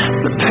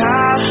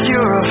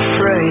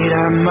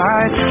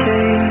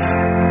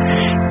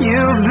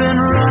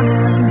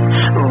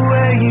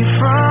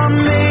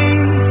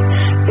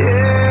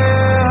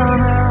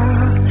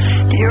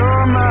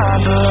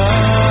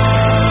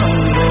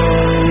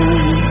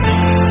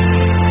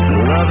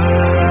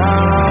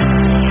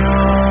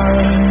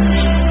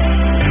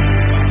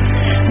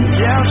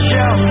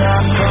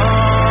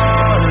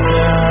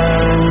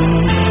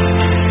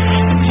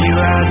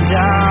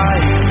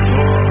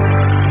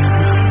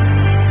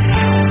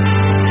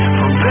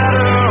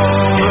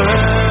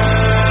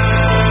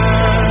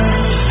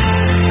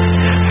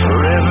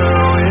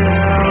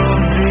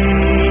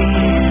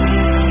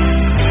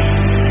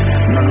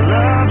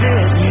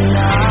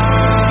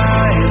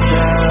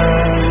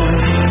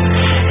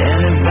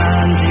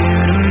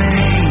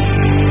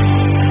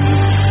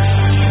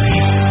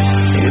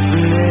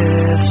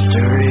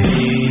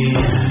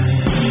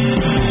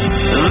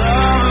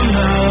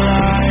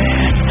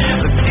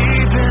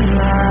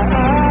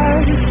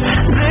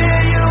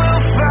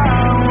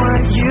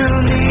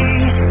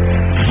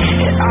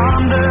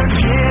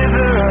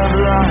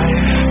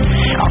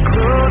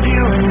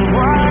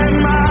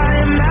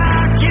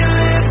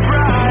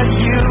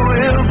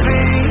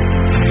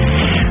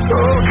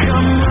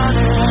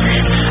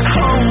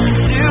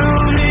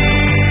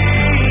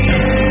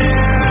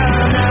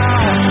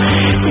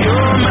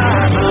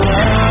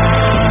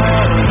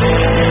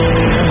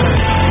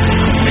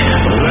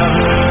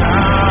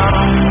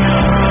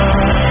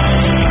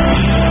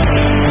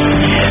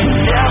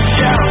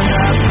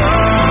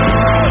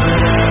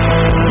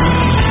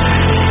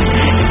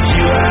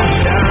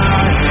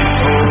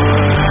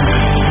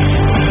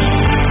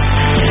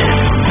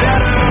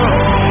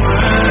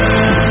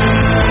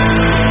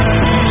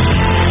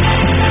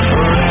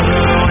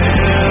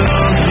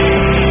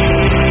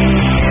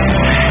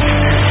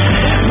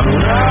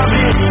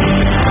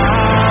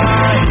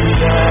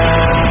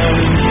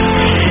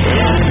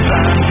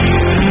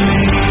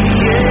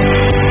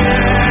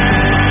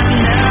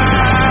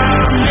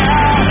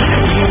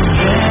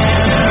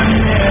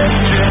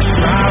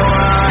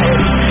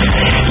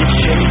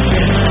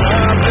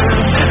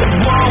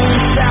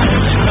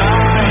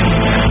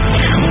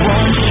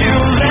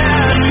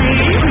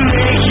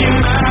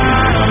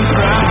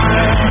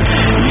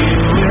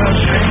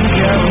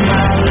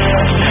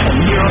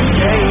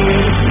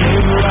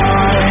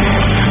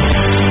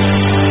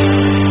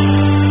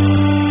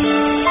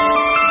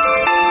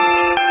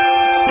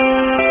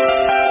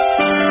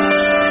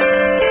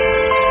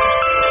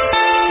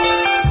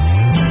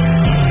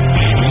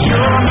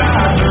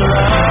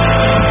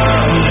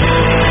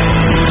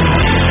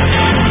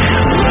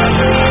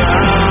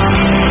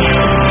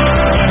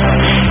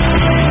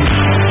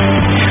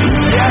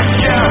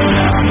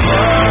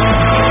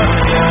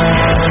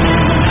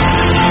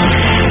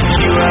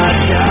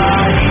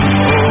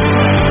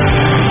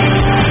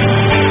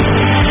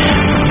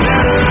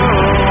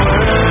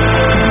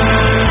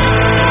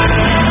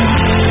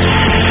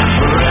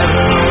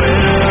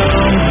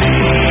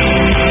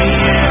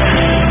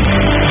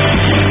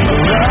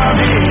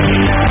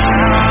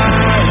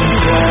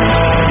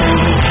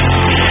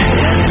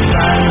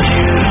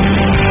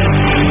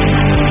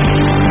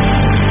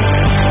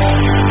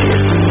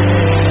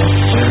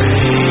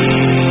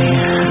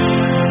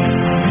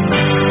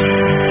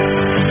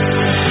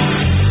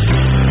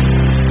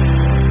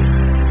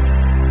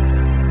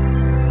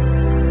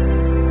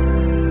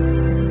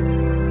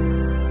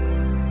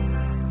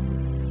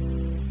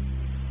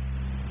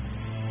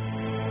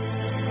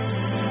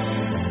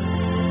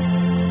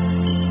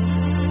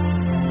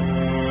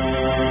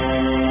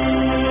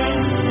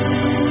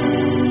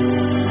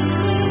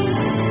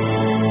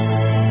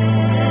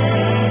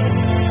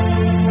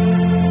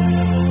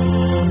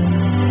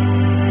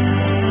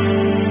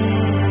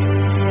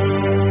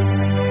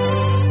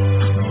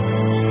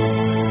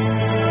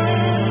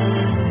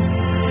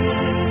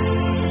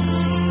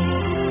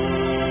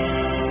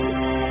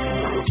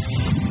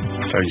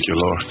 you,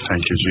 Lord.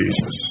 Thank you,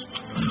 Jesus.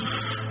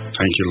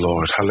 Thank you,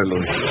 Lord.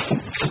 Hallelujah.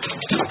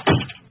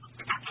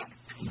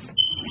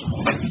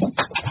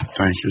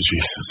 Thank you,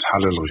 Jesus.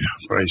 Hallelujah.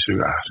 Praise you,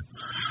 God.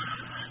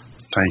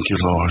 Thank you,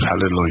 Lord.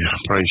 Hallelujah.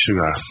 Praise you,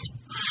 God.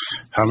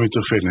 Help me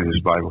to finish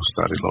this Bible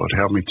study, Lord.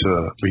 Help me to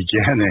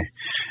begin it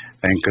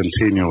and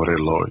continue with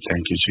it, Lord.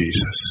 Thank you,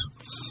 Jesus.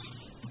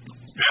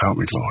 Help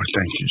me, Lord.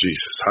 Thank you,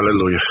 Jesus.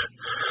 Hallelujah.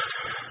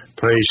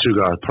 Praise you,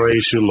 God.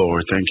 Praise you,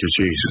 Lord. Thank you,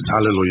 Jesus.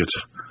 Hallelujah.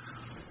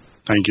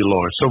 Thank you,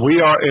 Lord. So we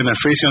are in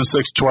Ephesians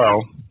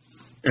 6:12.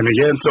 And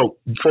again, so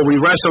for we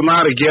wrestle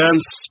not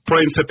against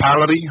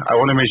principality. I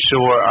want to make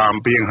sure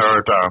I'm being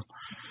heard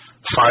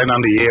fine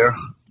on the air.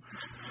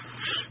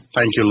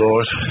 Thank you,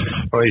 Lord.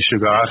 Praise you,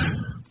 God.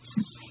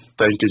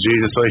 Thank you,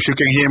 Jesus. So if you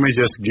can hear me,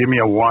 just give me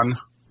a 1.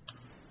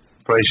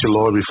 Praise you,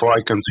 Lord, before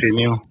I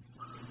continue.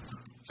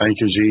 Thank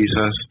you,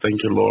 Jesus. Thank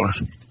you, Lord.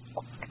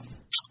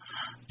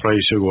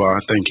 Praise you,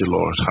 God. Thank you,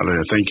 Lord.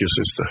 Hallelujah. Thank you,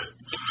 sister.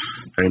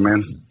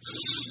 Amen.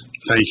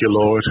 Thank you,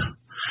 Lord.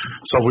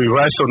 So we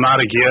wrestle not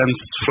against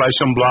flesh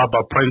and blood,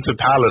 but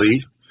principality,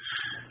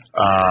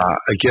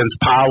 against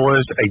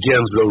powers,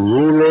 against the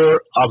ruler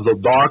of the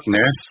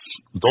darkness.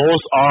 Those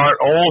are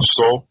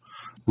also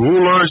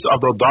rulers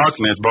of the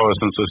darkness, brothers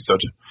and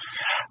sisters.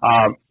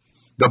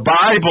 The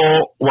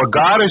Bible, what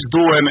God is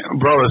doing,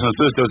 brothers and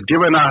sisters,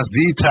 giving us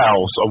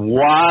details of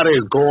what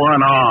is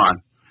going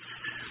on,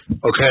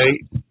 okay,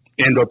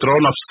 in the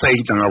throne of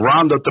Satan,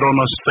 around the throne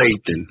of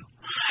Satan.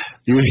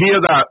 You hear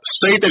that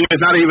Satan is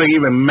not even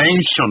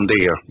mentioned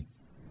there.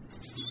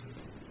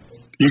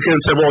 You can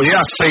say, well,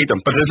 yeah, Satan,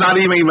 but it's not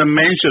even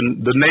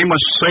mentioned the name of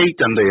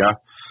Satan there,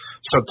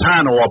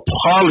 Satan or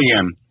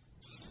Apollyon.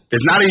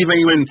 It's not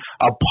even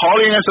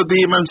Apollyon is a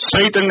demon,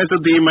 Satan is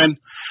a demon,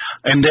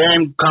 and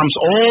then comes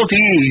all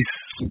these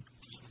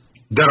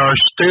that are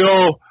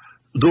still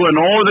doing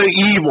all the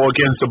evil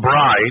against the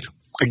bride,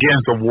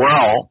 against the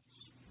world,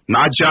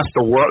 not just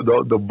the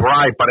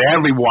bride, but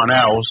everyone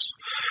else.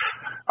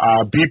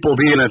 People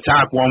being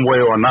attacked one way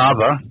or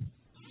another.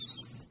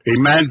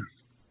 Amen.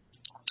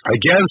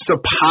 Against the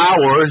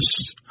powers,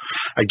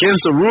 against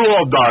the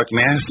ruler of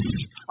darkness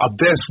of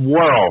this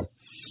world.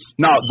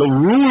 Now, the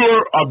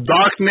ruler of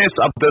darkness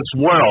of this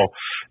world,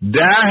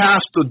 that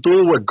has to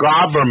do with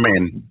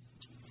government.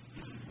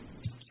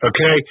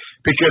 Okay?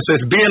 Because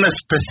it's being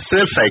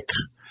specific.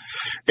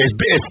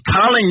 It's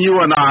telling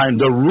you and I,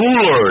 the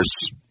rulers,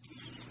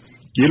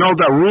 you know,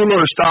 the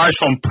ruler starts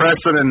from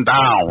president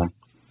down.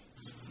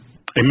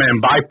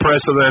 Amen. Vice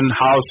President,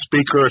 House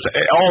Speakers,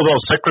 all those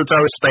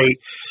Secretary of State,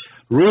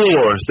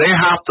 rulers, they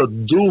have to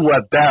do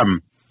with them.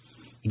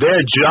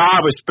 Their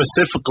job is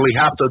specifically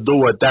have to do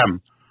with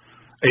them.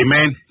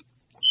 Amen.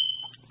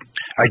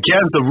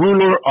 Against the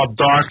ruler of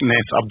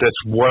darkness of this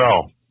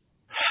world.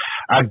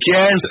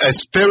 Against a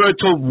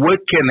spiritual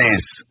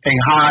wickedness in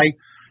high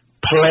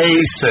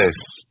places.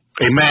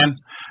 Amen.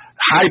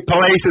 High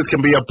places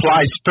can be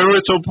applied,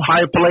 spiritual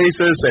high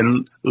places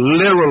and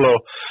literally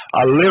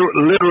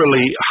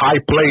high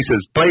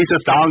places.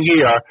 Places down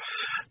here,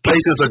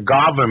 places of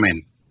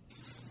government.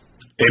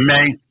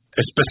 Amen.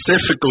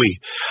 Specifically.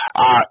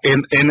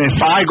 And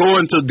if I go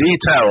into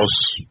details,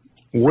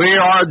 where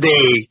are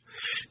they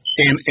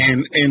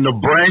in the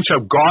branch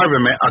of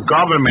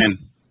government,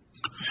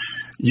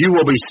 you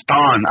will be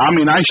stunned. I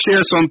mean, I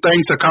shared some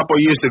things a couple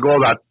of years ago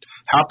that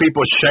how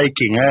people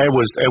shaking. It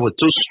was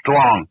too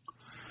strong.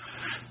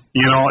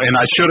 You know, and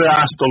I should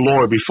have asked the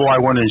Lord before I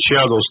went and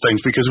shared those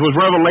things, because it was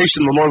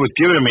revelation the Lord was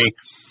giving me,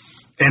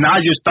 and I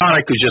just thought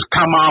I could just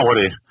come out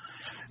with it,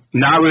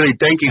 not really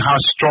thinking how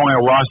strong it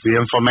was, the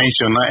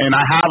information. And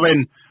I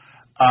haven't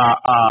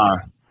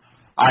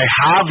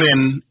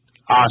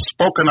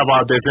spoken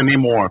about this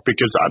anymore,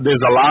 because there's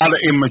a lot of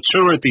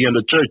immaturity in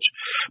the church,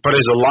 but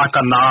there's a lack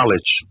of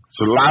knowledge.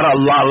 So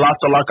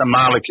lots of lack of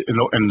knowledge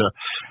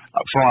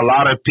from a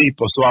lot of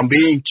people. So I'm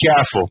being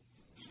careful.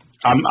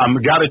 I'm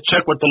got to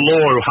check with the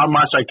Lord how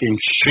much I can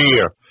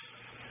share.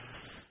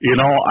 You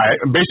know, I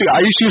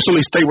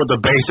usually stay with the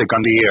basic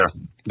on the air.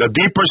 The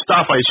deeper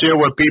stuff I share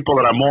with people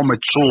that are more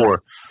mature,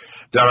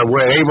 that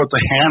were able to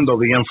handle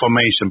the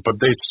information.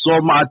 But there's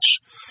so much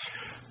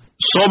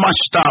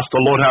stuff the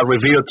Lord has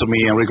revealed to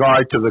me in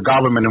regard to the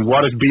government and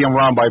what is being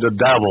run by the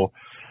devil,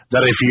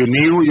 that if you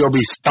knew, you'll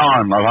be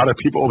stunned. A lot of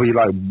people will be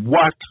like,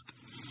 what?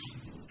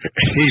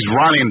 He's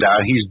running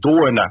that. He's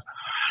doing that.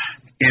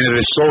 And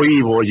it is so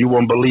evil, you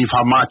won't believe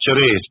how much it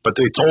is. But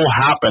it's all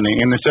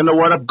happening, and it's in the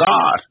Word of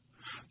God.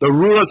 The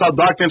rulers of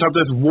darkness of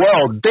this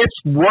world,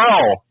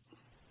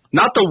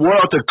 not the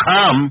world to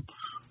come,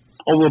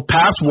 or the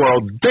past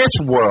world, this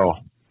world.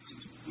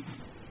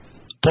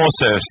 Paul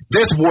says,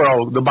 this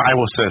world, the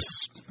Bible says.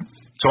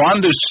 So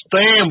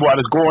understand what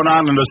is going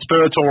on in the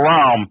spiritual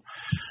realm,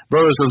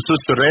 brothers and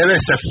sisters. It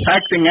is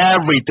affecting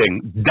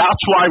everything.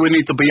 That's why we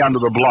need to be under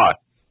the blood.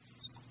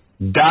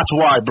 That's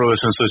why, brothers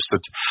and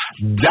sisters.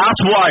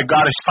 That's why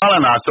God is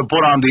telling us to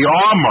put on the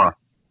armor.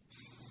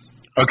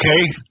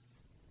 Okay?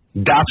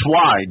 That's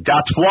why.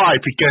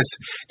 Because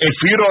if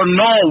you don't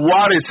know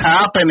what is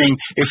happening,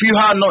 if you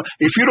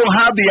don't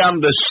have the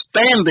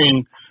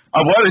understanding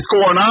of what is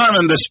going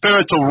on in the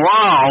spiritual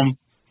realm,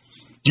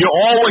 you're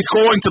always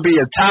going to be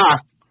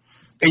attacked,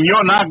 and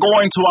you're not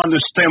going to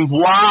understand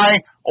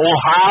why or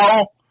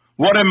how.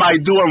 What am I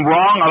doing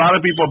wrong? A lot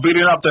of people are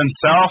beating up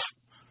themselves.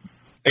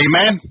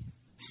 Amen?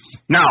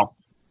 Now,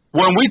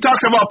 when we talk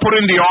about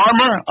putting the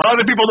armor, a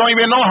lot of people don't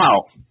even know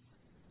how.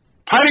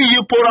 How do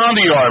you put on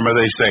the armor,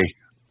 they say?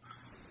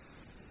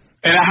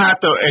 And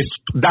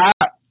that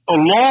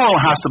alone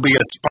has to be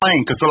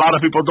explained, because a lot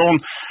of people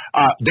don't,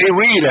 they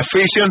read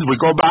Ephesians,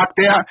 we go back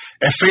there,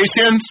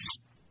 Ephesians,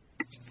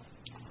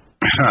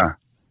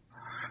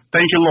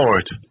 thank you,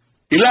 Lord.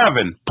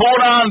 11, put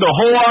on the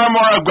whole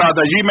armor of God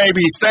that ye may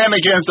be stand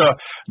against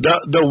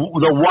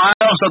the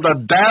wiles of the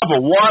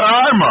devil. What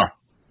armor?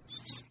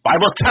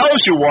 Bible tells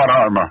you what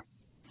armor.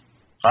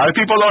 A lot of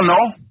people don't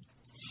know.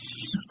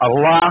 A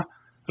lot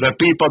of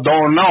people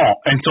don't know.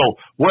 And so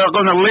we're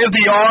going to live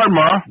the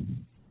armor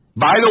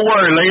by the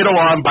word later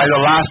on by the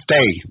last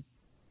day.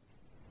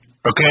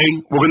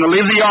 Okay? We're going to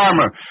live the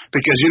armor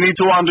because you need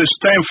to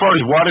understand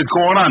first what is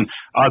going on.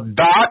 A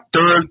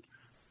doctor,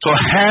 to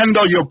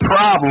handle your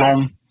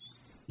problem,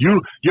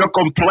 you're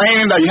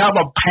complaining that you have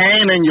a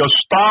pain in your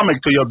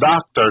stomach to your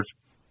doctor.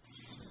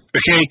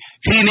 Okay?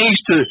 He needs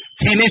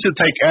to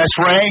take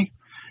X-ray.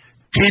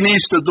 He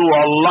needs to do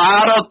a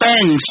lot of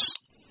things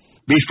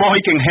before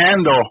he can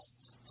handle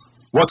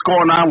what's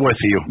going on with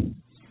you.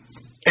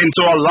 And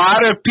so a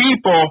lot of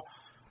people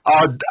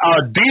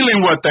are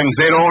dealing with things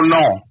they don't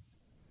know.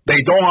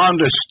 They don't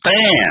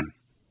understand.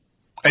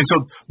 And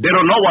so they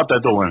don't know what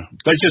they're doing.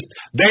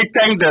 They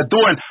think they're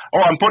doing,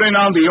 I'm putting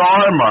on the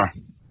armor.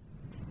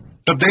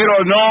 But they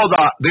don't know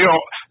that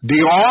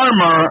the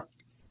armor,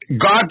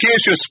 God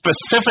gives you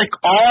specific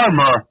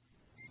armor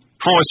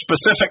for a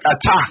specific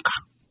attack.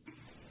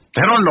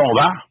 They don't know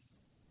that.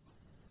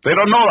 They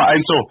don't know that.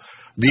 And so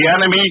the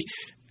enemy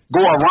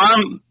go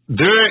around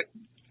their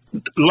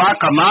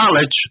lack of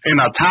knowledge and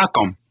attack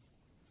them.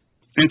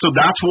 And so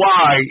that's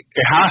why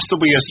it has to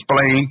be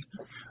explained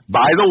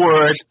by the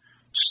word,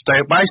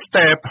 step by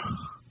step,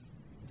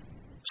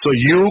 so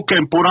you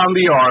can put on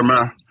the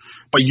armor,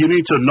 but you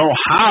need to know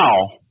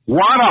how.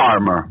 What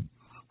armor?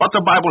 What the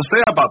Bible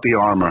say about the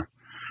armor?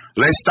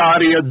 Let's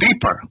study it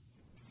deeper.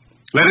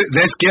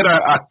 Let's get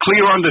a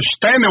clear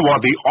understanding what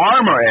the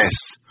armor is.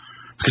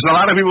 Because a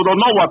lot of people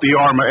don't know what the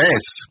armor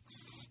is.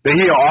 They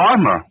hear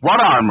armor. What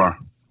armor?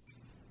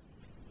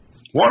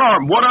 What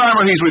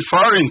armor he's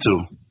referring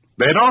to?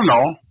 They don't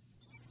know.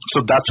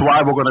 So that's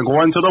why we're going to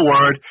go into the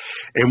word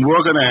and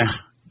we're going to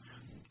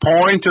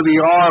point to the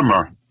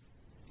armor.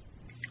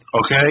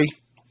 Okay?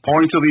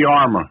 Point to the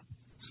armor.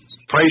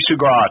 Praise to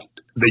God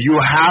that you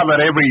have it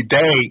every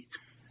day,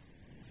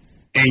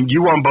 and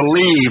you won't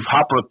believe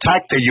how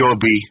protected you'll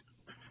be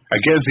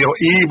against the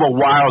evil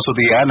wiles of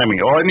the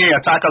enemy. Or any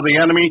attack of the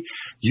enemy,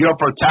 you're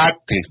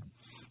protected.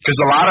 Because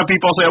a lot of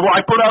people say, well,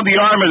 I put on the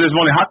armor this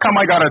morning. How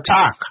come I got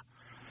attacked?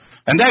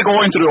 And they're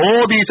going through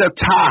all these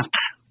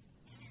attacks,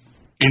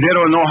 and they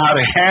don't know how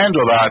to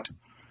handle that.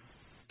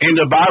 And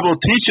the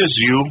Bible teaches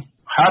you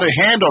how to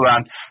handle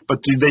that, but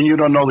then you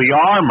don't know the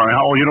armor,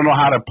 or you don't know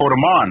how to put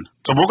them on.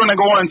 So we're going to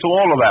go into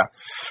all of that.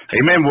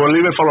 Amen. We'll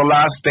leave it for the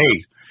last day.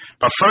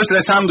 But first,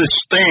 let's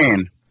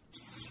understand,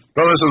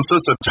 brothers and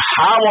sisters,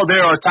 how are they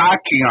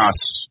attacking us?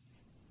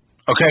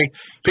 Okay?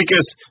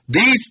 Because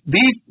these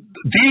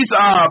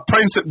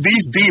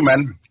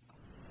demons,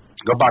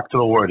 go back to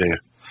the word here.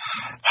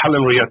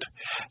 Hallelujah.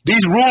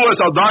 These rulers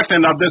of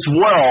darkness of this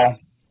world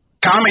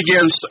come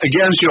against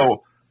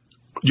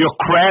your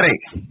credit,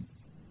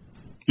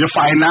 your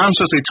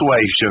financial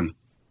situation.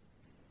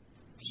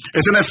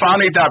 Isn't it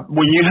funny that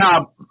when you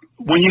have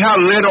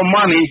little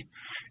money,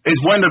 is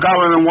when the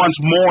government wants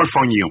more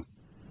from you.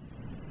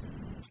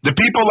 The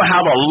people that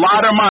have a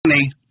lot of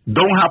money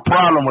don't have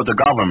problem with the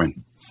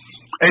government.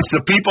 It's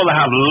the people that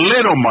have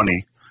little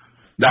money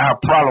that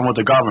have problem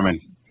with the government.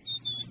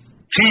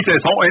 He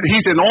says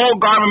he's in all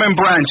government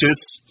branches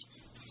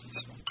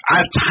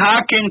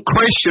attacking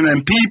Christian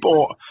and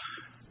people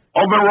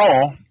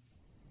overall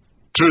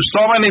through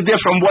so many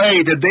different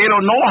ways that they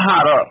don't know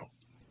how to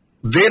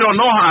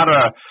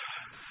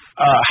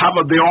have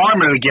the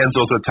armor against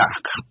those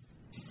attacks.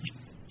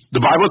 The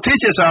Bible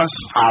teaches us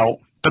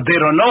how, but they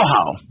don't know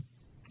how.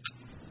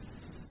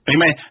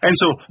 Amen. And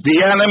so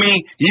the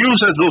enemy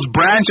uses those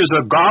branches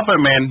of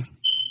government,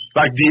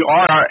 like the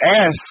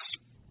IRS,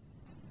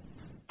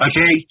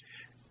 okay,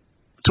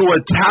 to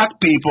attack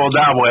people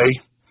that way,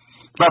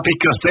 but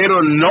because they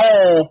don't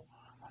know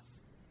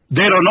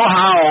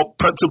how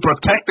to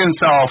protect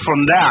themselves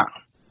from that,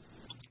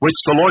 which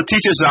the Lord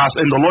teaches us,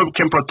 and the Lord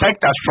can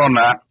protect us from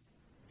that.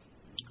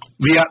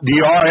 The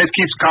IRS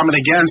keeps coming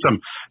against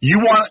them.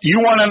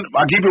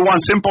 I'll give you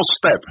one simple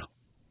step.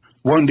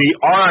 When the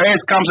IRS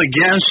comes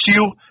against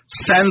you,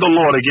 send the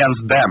Lord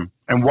against them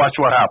and watch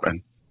what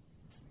happens.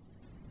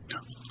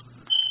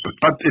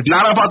 But it's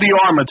not about the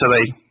armor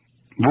today.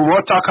 We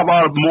will talk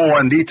about it more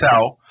in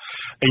detail.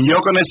 And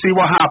you're going to see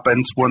what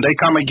happens when they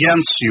come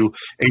against you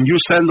and you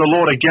send the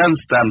Lord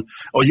against them,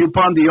 or you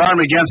put the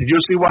armor against it.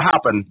 You'll see what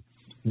happens.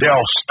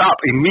 They'll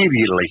stop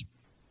immediately.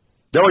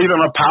 They will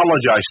even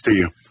apologize to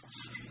you.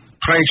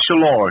 Praise the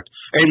Lord.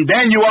 And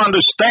then you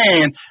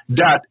understand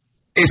that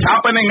it's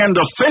happening in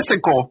the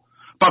physical,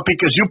 but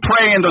because you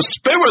pray in the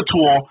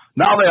spiritual,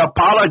 now they're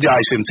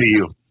apologizing to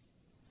you.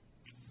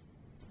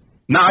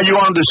 Now you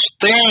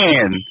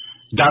understand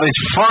that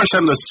it's first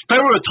in the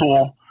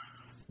spiritual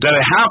that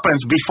it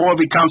happens before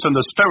it becomes in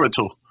the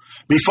spiritual.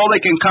 Before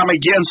they can come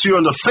against you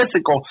in the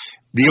physical,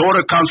 the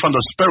order comes from the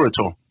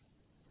spiritual.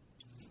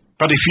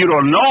 But if you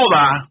don't know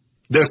that,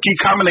 they'll keep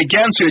coming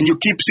against you and you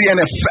keep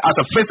seeing it as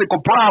a physical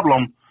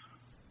problem,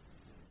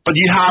 but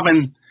you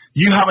haven't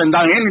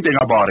done anything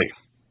about it.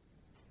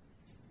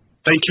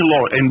 Thank you,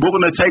 Lord. And we're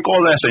going to take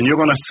all this and you're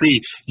going to see,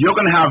 you're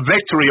going to have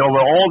victory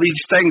over all these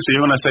things. And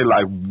you're going to say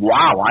like,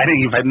 wow, I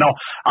didn't even know.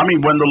 I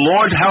mean, when the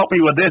Lord helped me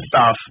with this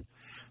stuff,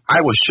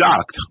 I was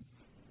shocked.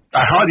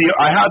 I had the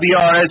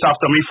IRS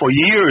after me for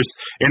years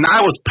and I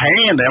was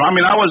paying them. I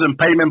mean, I was in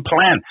payment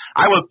plan.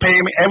 I was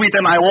paying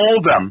everything I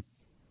owed them.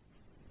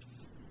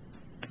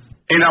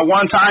 And at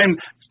one time,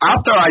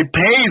 after I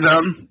paid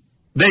them,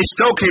 they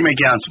still came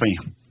against me.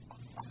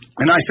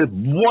 And I said,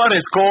 what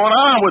is going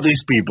on with these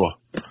people?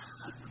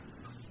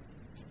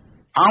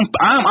 I'm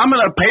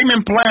in a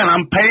payment plan.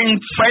 I'm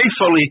paying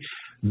faithfully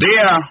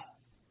there,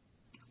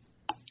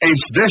 and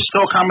they're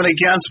still coming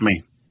against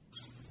me.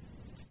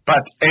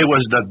 But it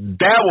was the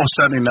devil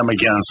sending them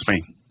against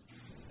me.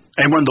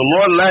 And when the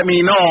Lord let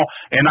me know,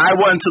 and I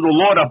went to the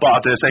Lord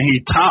about this, and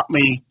He taught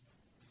me,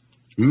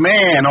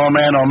 man, oh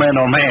man, oh man,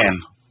 oh man,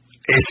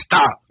 it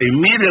stopped.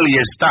 Immediately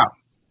it stopped.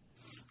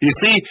 You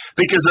see,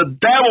 because the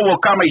devil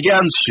will come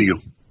against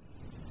you.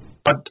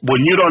 But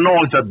when you don't know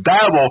it's the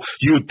devil,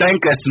 you think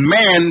it's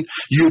men,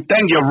 you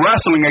think you're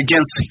wrestling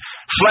against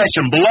flesh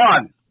and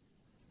blood.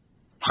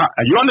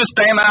 You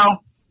understand now?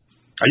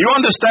 Are you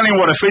understanding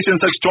what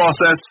Ephesians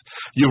 6:12 says?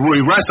 We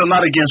wrestle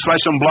not against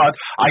flesh and blood.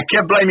 I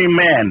kept blaming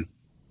man.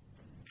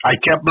 I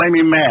kept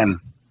blaming man.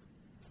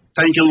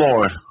 Thank you,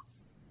 Lord.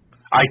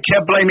 I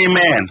kept blaming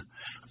man.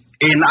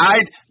 And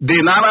I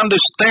did not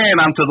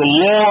understand until the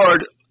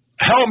Lord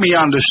helped me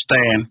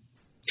understand,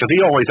 because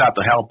He always has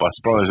to help us,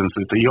 brothers and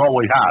sisters. He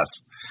always has.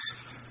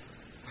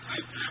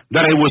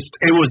 That it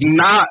was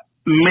not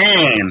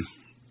man.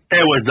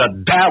 It was the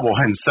devil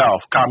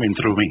himself coming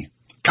through me,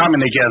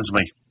 coming against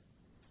me.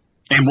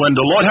 And when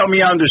the Lord helped me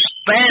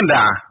understand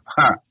that,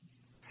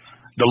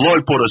 the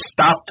Lord put a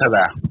stop to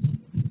that.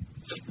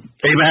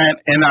 Amen.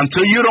 And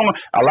until you don't,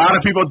 a lot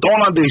of people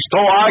they're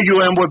still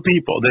arguing with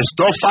people. They're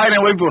still fighting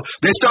with people.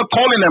 They're still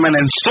calling them and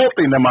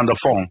insulting them on the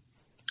phone,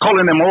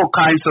 calling them all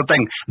kinds of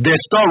things.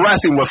 They're still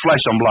wrestling with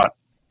flesh and blood.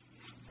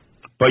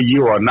 But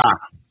you are not.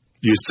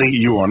 You see,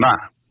 you are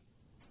not.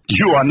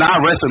 You are not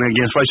wrestling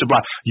against flesh and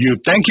blood. You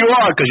think you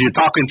are because you're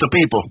talking to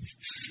people.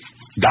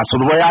 That's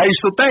the way I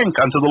used to think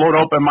until the Lord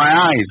opened my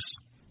eyes.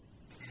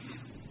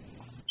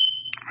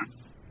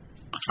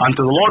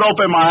 Until the Lord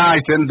opened my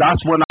eyes, and that's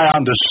when I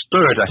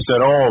understood. I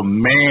said, oh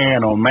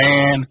man, oh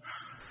man,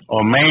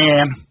 oh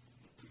man.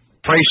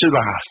 Praise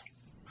God.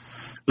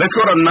 Let's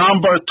go to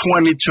number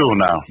 22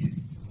 now.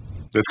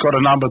 Let's go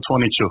to number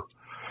 22.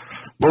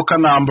 Book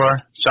of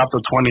Numbers, chapter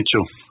 22.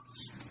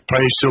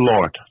 Praise the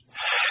Lord.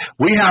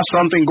 We have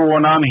something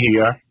going on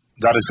here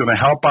that is going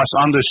to help us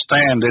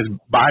understand this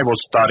Bible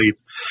study.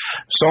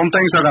 Some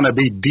things are going to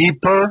be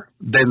deeper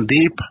than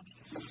deep,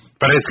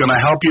 but it's going to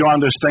help you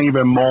understand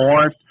even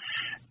more.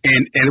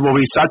 And it will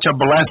be such a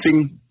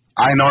blessing.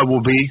 I know it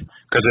will be,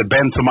 because it's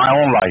been to my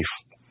own life.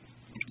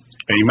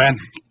 Amen.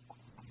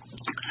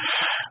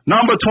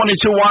 Number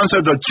 22:1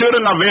 says, the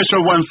children of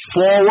Israel went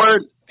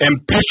forward and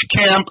pitched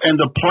camp in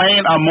the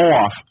plain of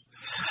Moab,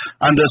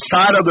 on the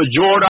side of the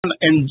Jordan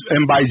and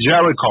by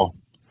Jericho.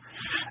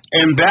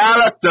 And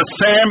Balak, the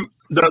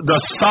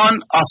son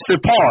of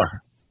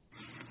Zippor.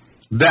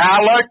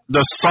 Balak,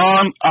 the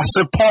son of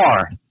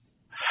Zippor.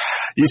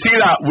 You see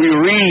that we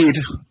read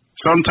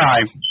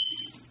sometimes,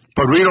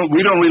 but we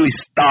don't really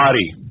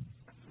study.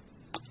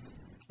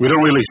 We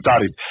don't really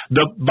study.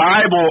 The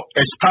Bible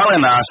is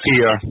telling us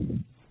here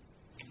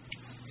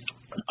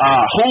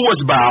who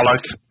was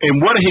Balak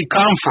and where did he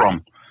come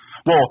from.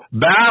 Well,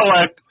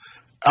 Balak,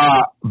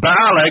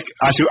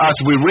 as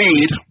we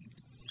read,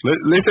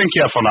 listen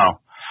careful now.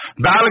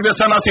 Balak the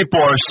son of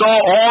Zippor saw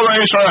all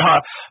Israel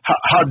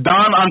had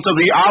done unto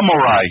the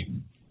Amorite.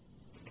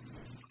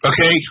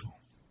 Okay?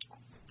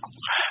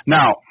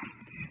 Now,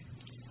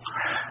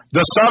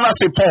 the son of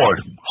Zippor.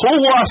 Who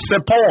was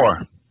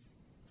Zippor?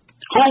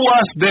 Who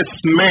was this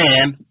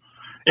man,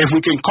 if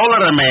we can call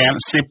it a man,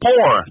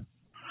 Zippor?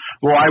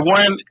 Well, I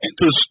went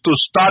to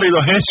study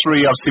the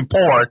history of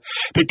Zippor,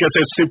 because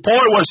if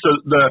Zippor was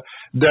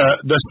the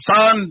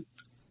son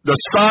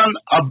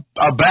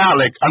of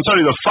Balak, I'm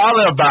sorry, the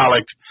father of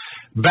Balak.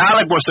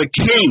 Balak was a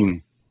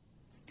king.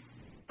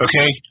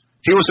 Okay,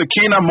 he was a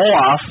king of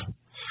Moab,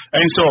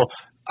 and so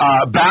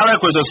Balak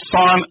was a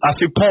son of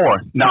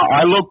Zippor. Now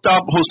I looked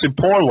up who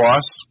Zippor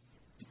was.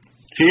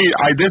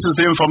 This is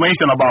the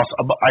information I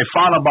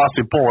found about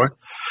Zippor.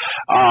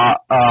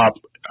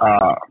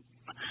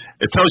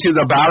 It tells you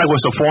that Balak was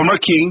the former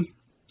king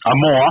of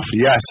Moab,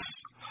 yes.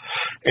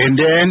 And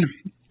then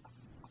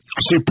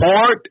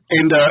Support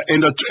in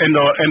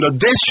the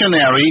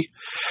dictionary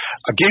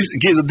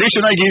the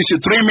dictionary gives you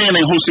three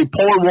meanings who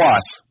support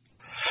was.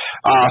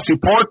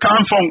 Support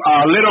comes from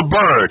a little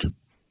bird.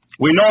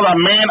 We know that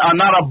men are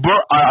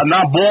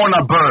not born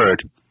a bird.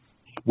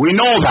 We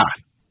know that.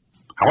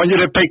 I want you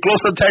to pay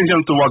close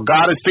attention to what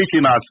God is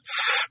teaching us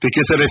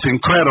because it is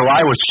incredible.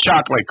 I was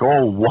shocked, like,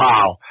 oh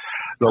wow,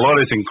 the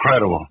Lord is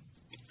incredible.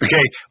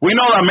 Okay, we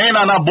know that men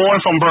are not born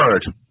from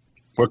bird.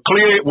 We're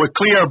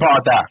clear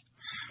about that.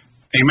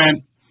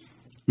 Amen.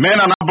 Men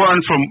are not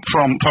born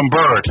from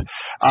bird.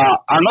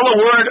 Another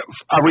word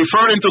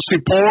referring to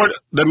support,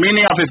 the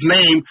meaning of his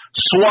name,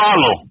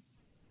 swallow.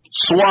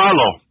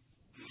 Swallow.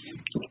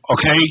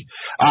 Okay?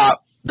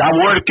 That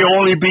word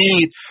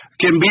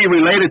can be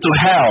related to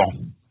hell.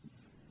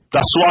 The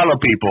swallow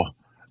people.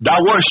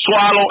 That word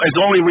swallow is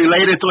only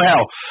related to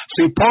hell.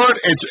 Support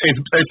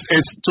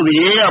is to the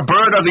air,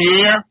 bird of the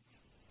air,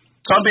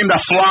 something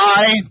that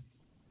fly,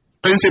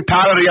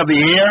 principality of the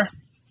air.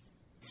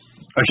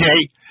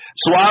 Okay?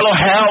 Swallow,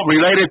 hell,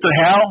 related to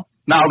hell.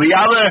 Now the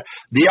other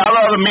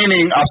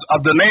meaning of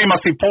the name of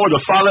Zippor,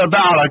 the father of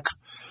Balak,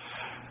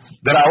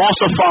 that I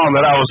also found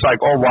that I was like,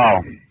 oh wow,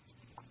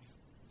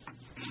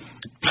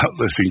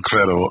 that's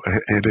incredible.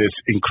 It is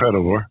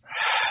incredible.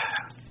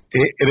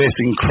 It is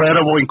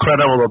incredible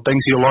the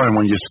things you learn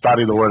when you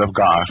study the Word of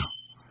God.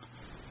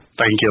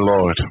 Thank you,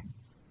 Lord.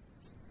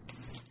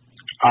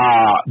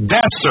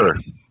 Desert.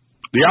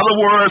 The other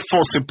word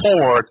for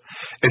support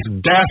is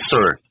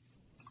desert.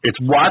 It's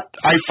what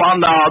I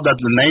found out that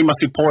the name of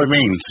Zippor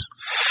means.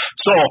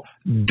 So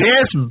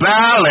this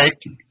Balak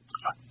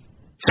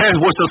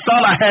says was the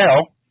son of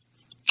hell,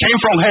 came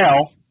from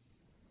hell.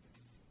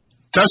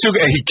 Tells you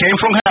he came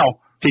from hell.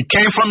 He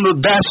came from the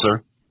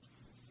desert.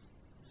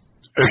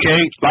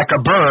 Okay, like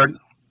a bird.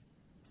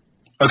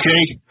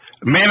 Okay,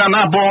 men are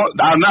not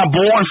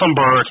born from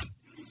bird.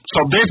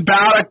 So this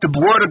Balak, the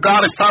word of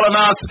God is telling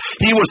us,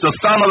 he was the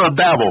son of the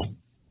devil.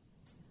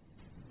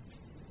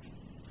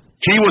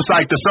 He was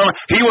like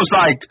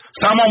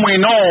someone we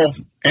know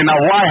in a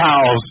White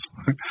House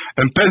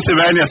in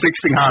Pennsylvania,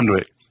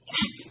 1600.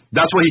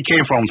 That's where he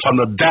came from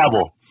the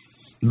devil.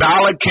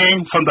 Balak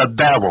came from the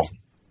devil.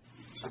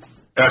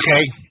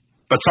 Okay?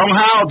 But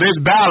somehow this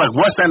Balak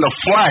was in the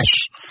flesh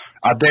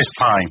at this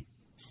time.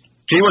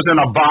 He was in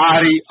a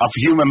body, of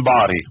human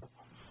body.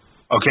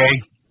 Okay?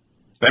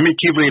 Let me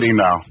keep reading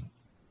now.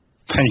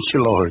 Thank you,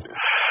 Lord.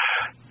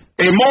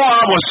 And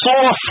Moab was so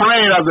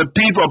afraid of the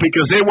people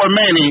because they were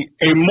many.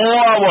 And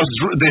Moab was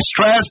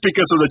distressed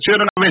because of the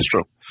children of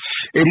Israel.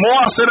 And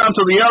Moab said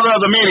unto the other of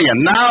the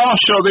Midian, now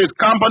shall this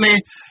company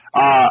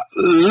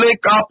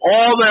lick up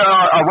all that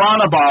are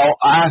around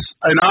about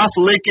and us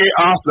lick it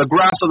off the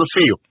grass of the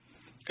field.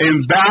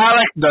 And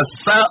Balak, the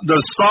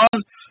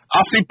son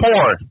of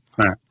Zippor.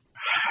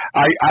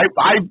 I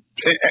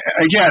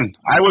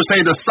would say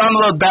the son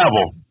of the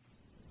devil.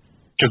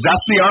 Because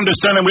that's the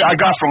understanding I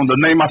got from the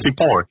name of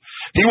Zippor.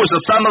 He was the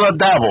son of the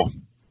devil,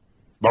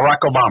 Barack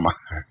Obama.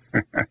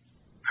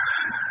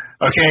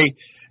 Okay,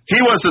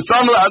 he was the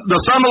son of the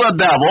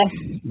devil,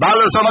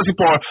 Balak the son of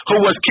Zippor,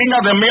 who was king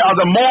of the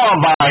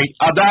Moabite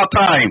at that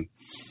time,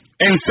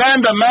 and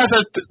sent a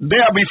message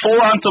there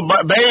before unto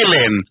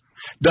Balaam,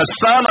 the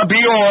son of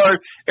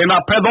Beor, and of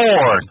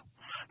Pedor.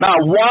 Now,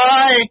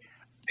 why,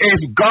 if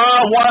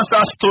God wants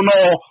us to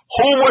know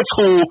who was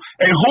who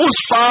and whose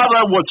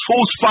father was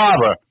whose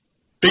father?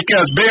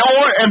 Because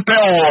Beor and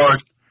Peor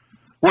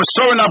were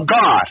servant of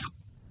God.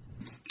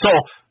 So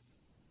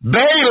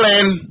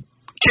Balaam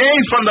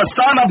came from the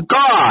son of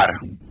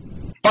God,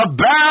 but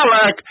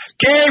Balak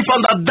came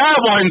from the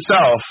devil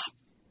himself.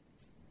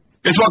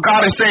 It's what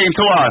God is saying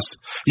to us.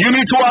 You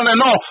need to want to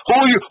know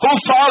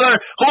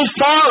whose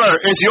father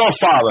is your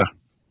father.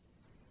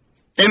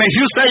 And if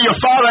you say your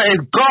father is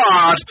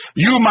God,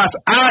 you must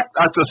act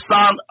as the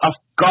son of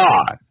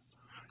God.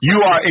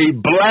 You are a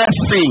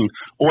blessing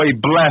or a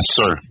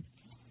blesser.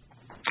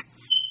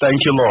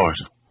 Thank you, Lord.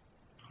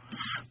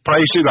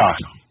 Praise you, God.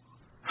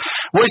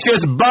 Which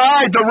is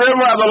by the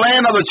river of the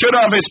land of the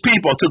children of his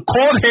people, to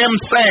quote him,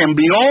 saying,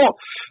 behold,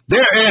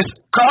 there is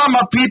come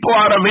a people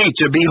out of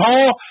Egypt.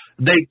 Behold,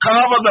 they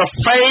cover the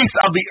face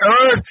of the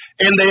earth,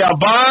 and they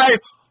abide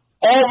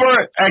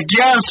over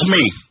against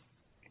me.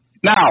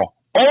 Now,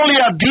 only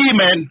a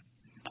demon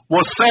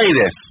will say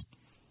this.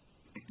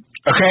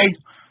 Okay?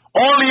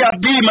 Only a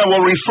demon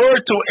will refer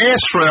to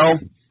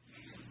Israel,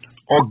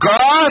 or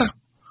God,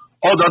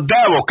 or the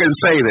devil can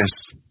say this.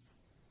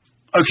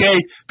 Okay?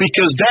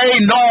 Because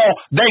they know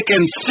they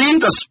can see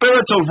the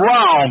spiritual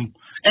realm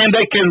and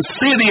they can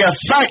see the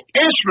effect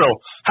Israel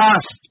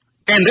has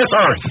in this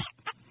earth.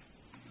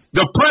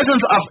 The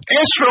presence of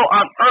Israel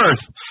on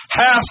earth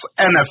has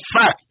an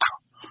effect.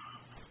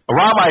 A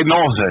rabbi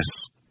knows this.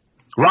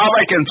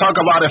 Rabbi can talk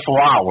about it for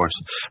hours.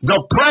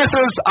 The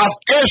presence of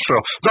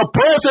Israel, the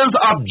presence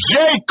of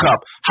Jacob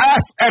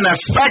has an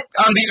effect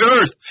on the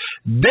earth.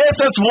 This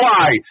is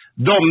why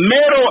the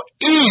Middle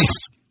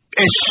East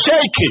is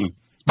shaking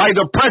by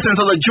the presence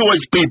of the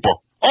Jewish people.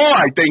 Oh,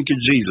 I thank you,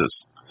 Jesus.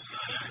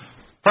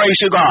 Praise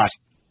you, God.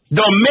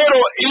 The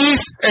Middle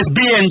East is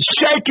being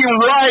shaken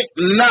right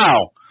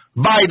now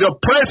by the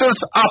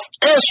presence of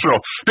Israel.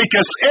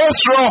 Because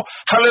Israel,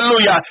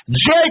 hallelujah,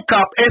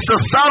 Jacob is the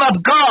son of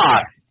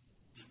God.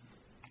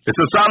 It's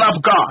the son of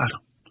God.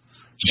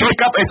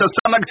 Jacob is the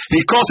son of God.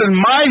 He calls him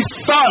my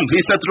son,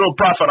 he said through the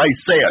prophet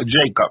Isaiah,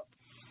 Jacob.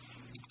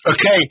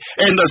 Okay,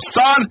 and the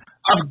son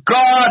of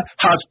God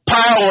has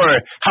power,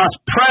 has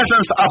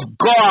presence of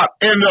God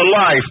in their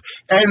life.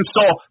 And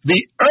so the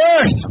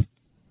earth,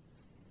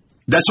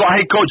 that's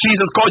why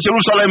Jesus called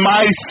Jerusalem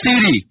my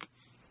city,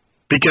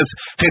 because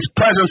his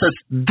presence is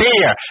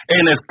there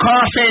and is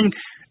causing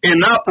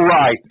an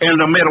upright in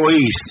the Middle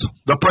East,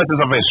 the presence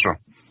of Israel,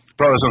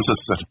 brothers and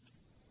sisters.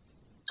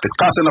 It's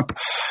causing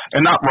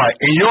an upright.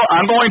 And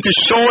I'm going to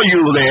show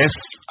you this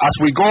as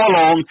we go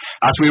along,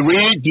 as we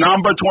read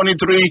number 23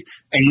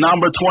 and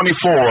number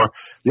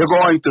 24. You're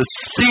going to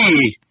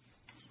see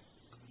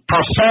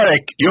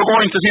prophetic. You're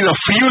going to see the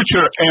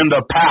future and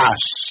the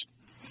past.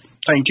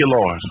 Thank you,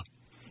 Lord.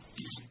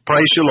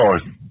 Praise you,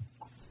 Lord.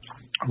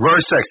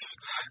 Verse 6.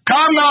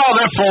 Come now,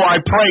 therefore, I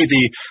pray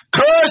thee,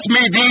 curse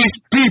me these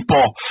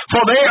people,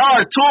 for they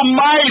are too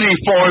mighty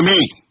for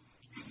me.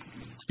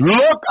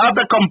 Look at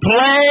the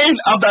complaint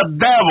of the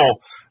devil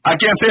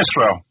against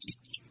Israel.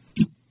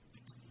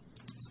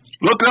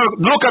 Look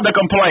at the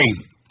complaint.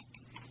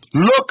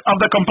 Look at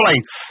the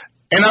complaint.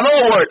 In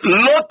other words,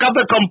 look at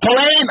the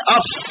complaint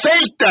of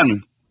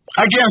Satan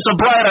against the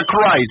bride of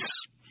Christ.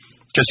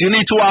 Because you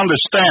need to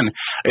understand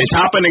it's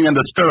happening in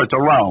the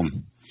spiritual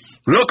realm.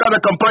 Look at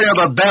the complaint of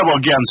the devil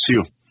against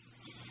you.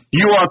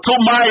 You are too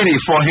mighty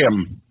for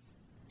him.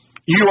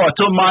 You are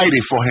too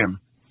mighty for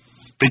him.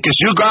 Because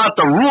you got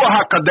the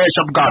Ruach HaKodesh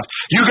of God.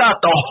 You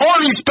got the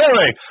Holy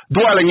Spirit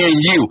dwelling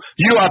in you.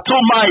 You are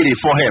too mighty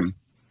for him.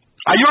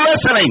 Are you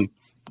listening?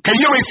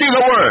 Can you receive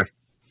the word?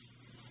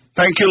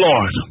 Thank you,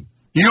 Lord.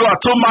 You are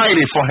too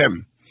mighty for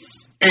him.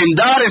 And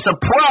that is a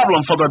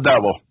problem for the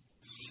devil.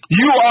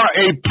 You are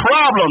a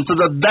problem to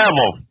the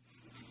devil.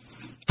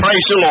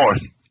 Praise the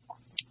Lord.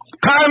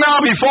 Come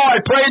now before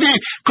I pray thee,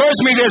 curse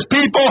me these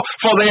people,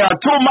 for they are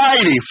too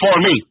mighty for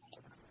me.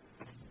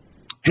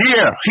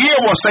 Hear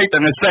what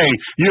Satan is saying.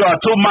 You are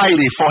too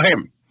mighty for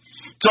him.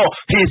 So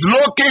he's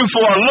looking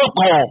for a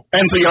loophole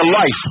into your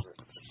life.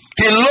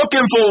 He's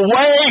looking for a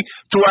way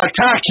to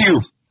attack you.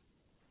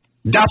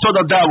 That's what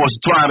the devil is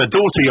trying to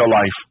do to your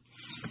life.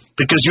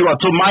 Because you are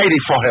too mighty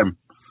for him.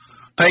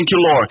 Thank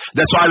you, Lord.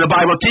 That's why the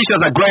Bible teaches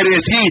that greater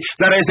is he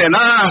that is in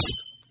us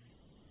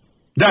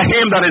than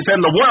him that is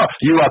in the world.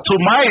 You are too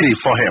mighty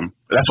for him.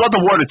 That's what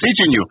the word is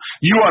teaching you.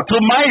 You are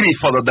too mighty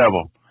for the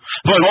devil.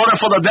 But in order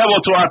for the devil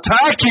to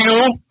attack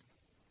you,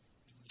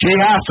 he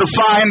has to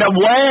find a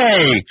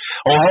way,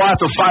 or he has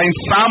to find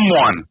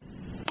someone.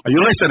 Are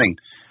you listening?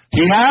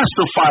 He has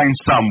to find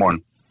someone.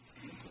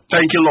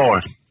 Thank you,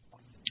 Lord.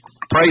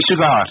 Praise you,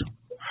 God.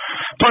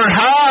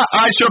 Perhaps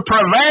I should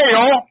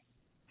prevail.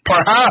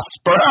 Perhaps,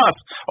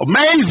 or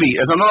maybe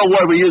is another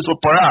word we use for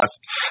perhaps.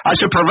 I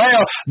should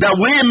prevail that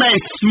we may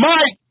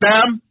smite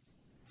them,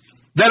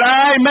 that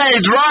I may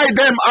drive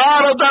them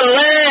out of the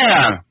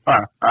land.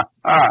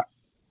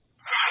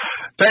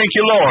 Thank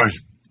you, Lord.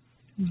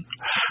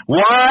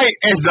 Why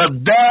is the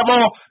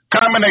devil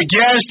coming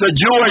against the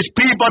Jewish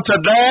people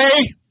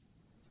today?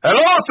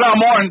 Hello,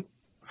 someone.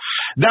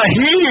 That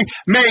he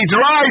may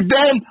drive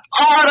them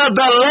out of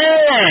the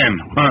land.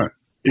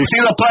 You see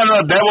the plan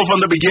of the devil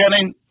from the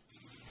beginning?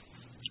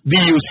 Do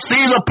you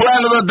see the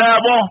plan of the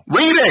devil?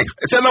 Read it.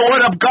 It's in the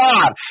Word of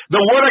God.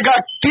 The Word of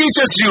God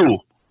teaches you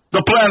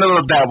the plan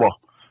of the devil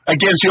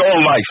against your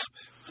own life,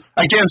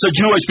 against the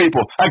Jewish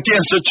people,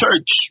 against the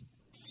church.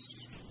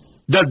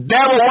 The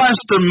devil wants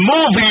to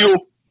move you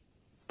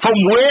from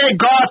where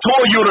God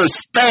told you to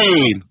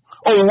stay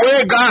or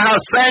where God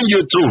has sent you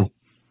to.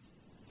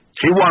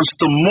 He wants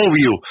to move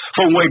you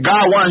from where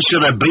God wants you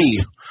to be.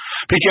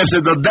 Because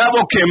if the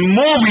devil can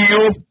move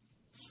you,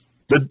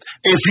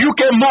 if you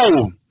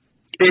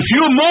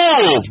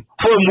move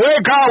from where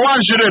God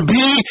wants you to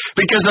be,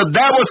 because the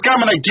devil is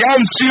coming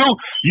against you,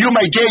 you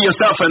may get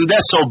yourself in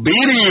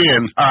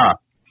disobedience.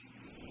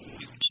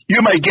 You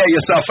may get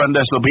yourself in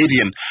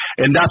disobedience.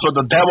 And that's what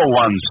the devil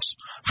wants,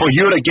 for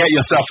you to get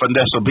yourself in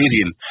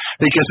disobedience.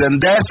 Because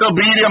in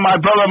disobedience, my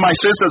brother and my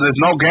sister,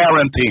 there's no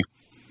guarantee.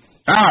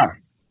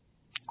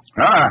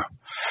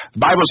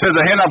 The Bible says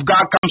the hand of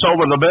God comes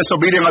over the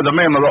disobedient of the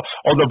man,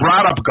 or the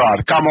bride of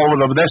God come over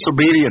the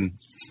disobedient.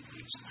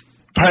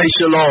 Praise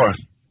the Lord.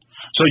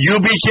 So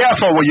you be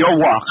careful with your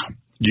walk.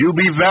 You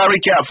be very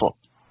careful.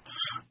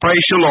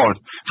 Praise the Lord.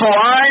 For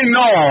I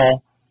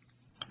know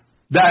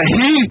that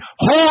he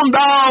whom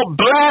thou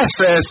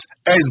blessest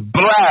is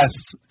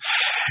blessed,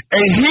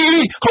 and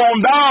he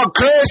whom thou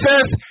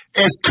cursest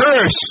is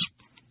cursed.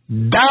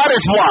 That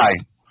is why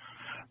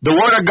the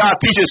Word of God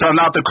teaches us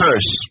not to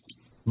curse,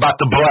 but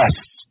to bless.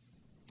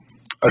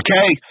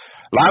 Okay?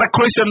 A lot of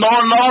Christians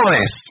don't know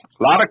this.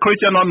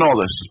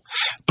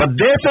 But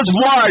this is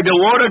why the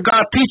Word of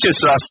God teaches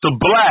us to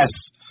bless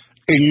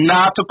and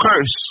not to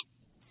curse.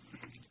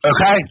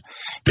 Okay?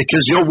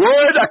 Because your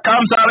word that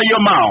comes out of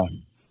your mouth,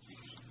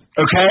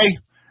 okay,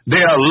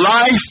 They are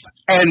life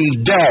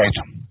and death.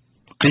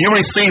 Can you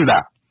receive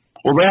that?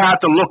 Well, they have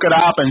to look it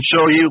up and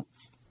show you.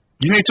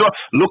 You need to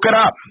look it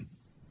up.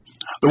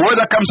 The word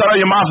that comes out of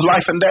your mouth is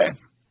life and death.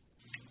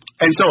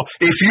 And so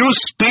if you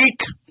speak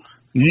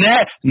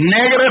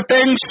negative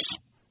things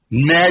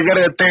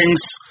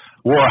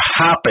will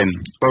happen,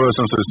 brothers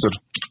and sisters.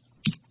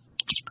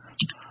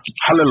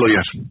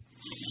 Hallelujah.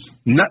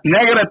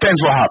 Negative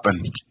things will happen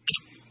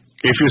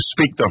if you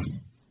speak them.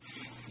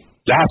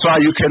 That's why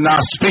you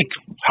cannot speak.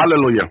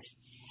 Hallelujah.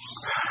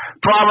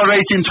 Proverbs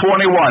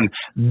 18:21.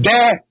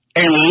 Death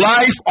and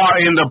life are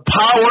in the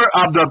power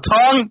of the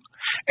tongue,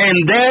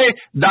 and they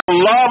that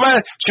love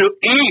it to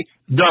eat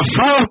the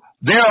fruit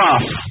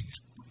thereof.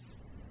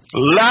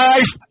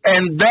 Life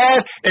and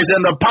death is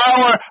in the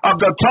power of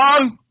the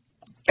tongue,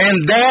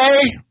 and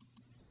they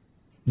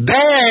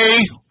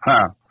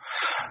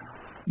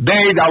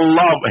that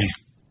love it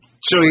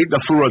shall eat the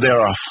fruit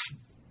thereof.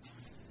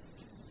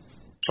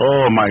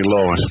 Oh my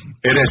Lord.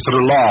 It is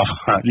through love.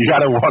 You got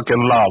to walk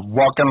in love.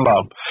 Walk in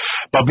love.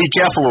 But be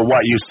careful with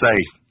what you say.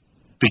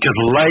 Because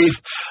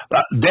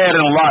death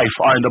and life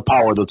are in the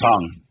power of the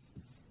tongue.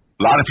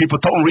 A lot of people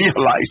don't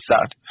realize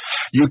that.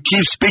 You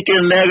keep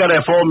speaking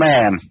negative, oh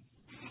man.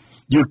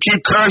 You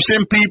keep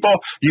cursing people.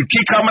 You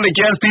keep coming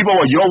against people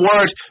with your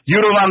words. You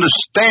don't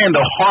understand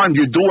the harm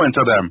you're doing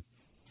to them.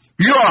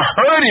 You are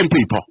hurting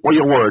people with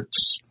your words.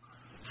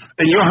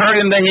 And you're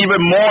hurting them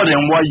even more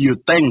than what you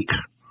think.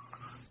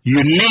 You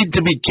need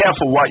to be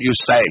careful what you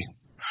say.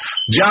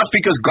 Just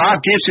because God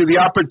gives you the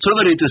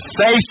opportunity to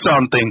say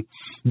something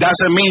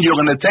doesn't mean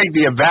you're going to take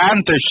the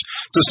advantage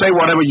to say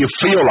whatever you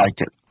feel like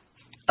it.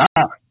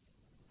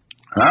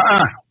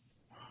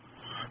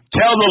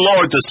 Tell the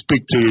Lord to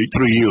speak to you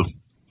through you.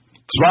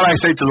 That's what I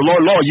say to the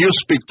Lord. Lord, you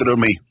speak through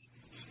me.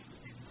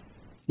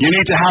 You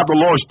need to have the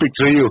Lord speak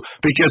to you.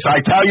 Because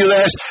I tell you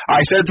this,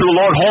 I said to the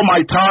Lord, hold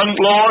my tongue,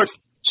 Lord,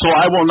 so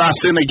I will not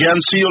sin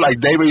against you, like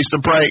David used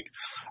to pray.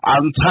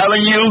 I'm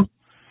telling you,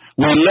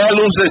 we let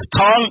loose this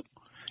tongue,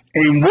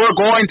 and we're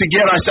going to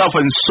get ourselves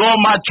in so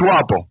much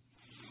trouble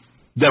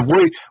that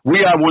we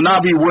will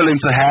not be willing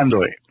to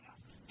handle it.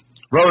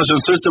 Brothers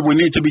and sisters, we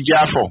need to be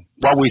careful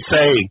what we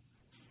say.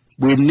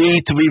 We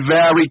need to be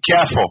very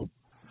careful.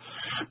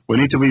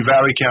 We need to be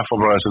very careful,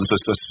 brothers and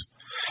sisters,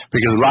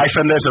 because life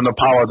and death is in the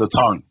power of the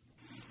tongue.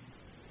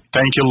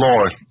 Thank you,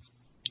 Lord.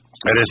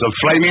 It is a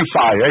flaming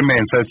fire.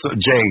 Amen, says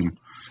James.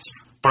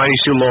 Praise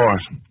you, Lord.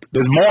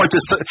 There's more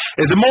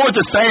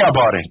to say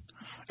about it.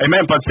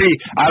 Amen. But see,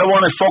 I don't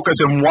want to focus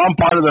on one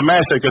part of the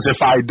message, because if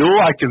I do,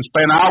 I can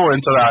spend an hour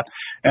into that.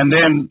 And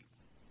then,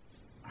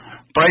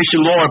 praise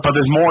you, Lord, but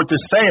there's more to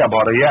say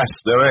about it. Yes,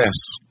 there is.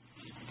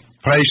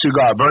 Praise you,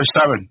 God. Verse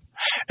 7.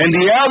 And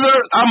the other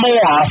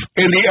Amoth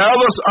and the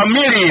others of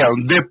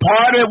Midian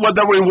departed with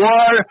the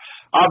reward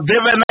of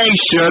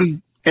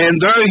divination in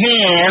their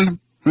hand.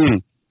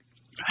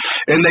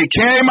 And they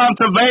came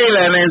unto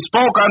Balaam and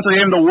spoke unto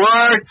him the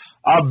word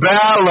of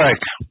Balak.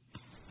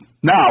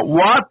 Now,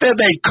 what did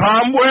they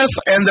come with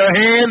in their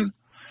hand?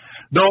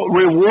 The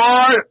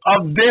reward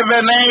of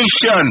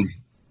divination.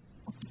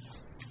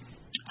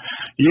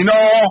 You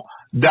know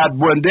that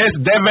when this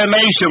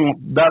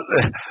divination, that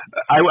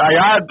I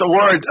add the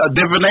word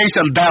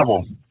divination,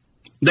 devil.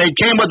 They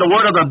came with the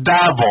word of the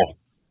devil.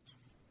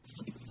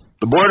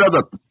 The word of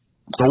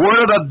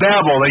the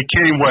devil they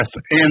came with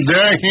in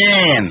their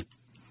hand.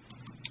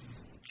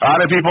 A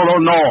lot of people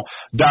don't know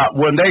that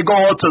when they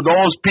go to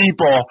those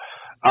people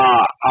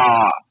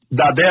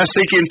that they're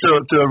seeking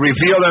to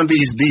reveal them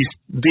these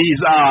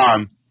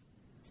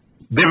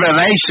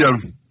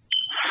divination.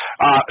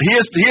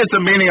 Here's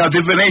the meaning of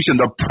divination: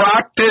 the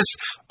practice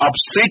of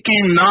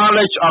seeking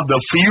knowledge of the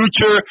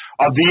future,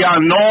 of the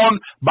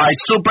unknown, by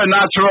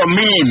supernatural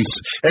means.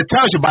 It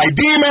tells you by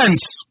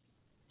demons.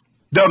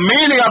 The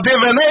meaning of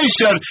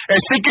divination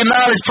is seeking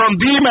knowledge from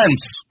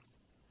demons.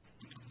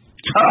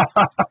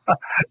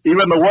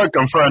 Even the word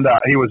confirmed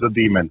that he was a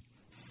demon.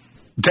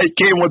 They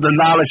came with the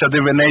knowledge of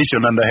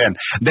divination in their hand.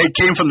 They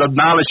came from the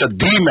knowledge of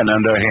demon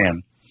in their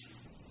hand.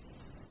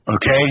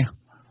 Okay?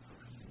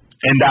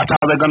 And that's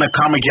how they're going to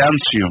come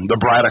against you, the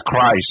bride of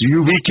Christ.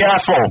 You be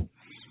careful.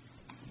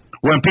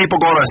 When people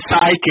go to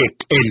psychic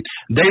and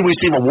they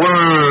receive a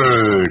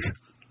word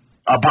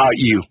about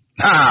you,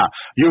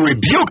 you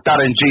rebuke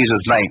that in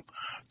Jesus' name.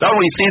 Don't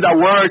receive that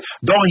word.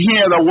 Don't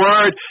hear the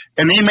word.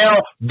 An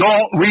email,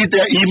 don't read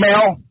the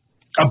email.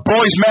 A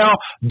voicemail,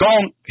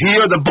 don't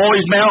hear the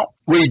voicemail.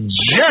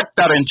 Reject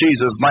that in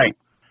Jesus' name.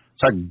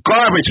 It's a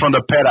garbage from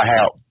the pit of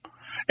hell.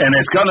 And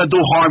it's going to do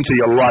harm to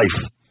your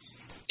life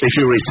if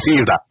you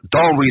receive that.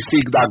 Don't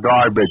receive that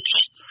garbage.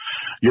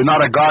 You're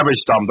not a garbage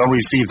dump. Don't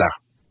receive that.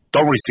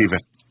 Don't receive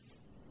it.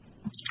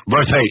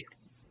 Verse 8.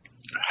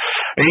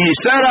 And he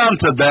said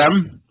unto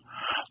them,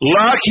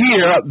 look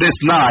here this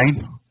night,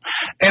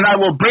 and I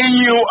will bring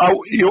you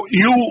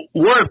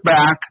word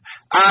back,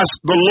 as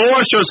the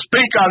Lord shall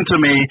speak unto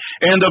me,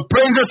 and the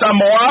princes of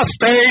Moab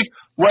spake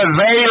with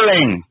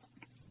veiling.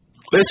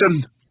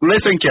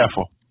 Listen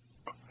careful.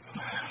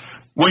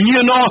 When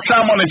you know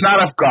someone is not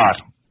of God,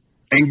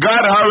 and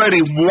God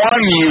already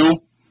warned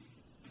you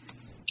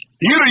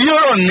You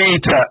don't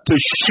need to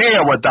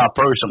share with that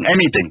person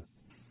anything.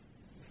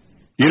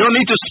 You don't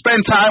need to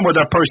spend time with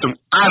that person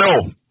at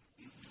all.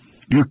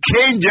 You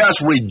can't just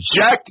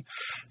reject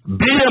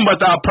being with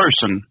that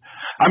person.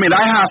 I mean,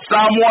 I had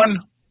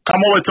someone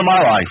come over to my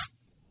life,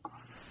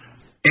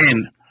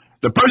 and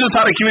the person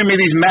started giving me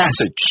this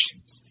message.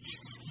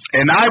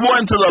 And I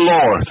went to the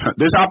Lord.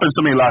 This happened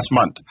to me last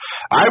month.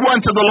 I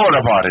went to the Lord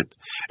about it.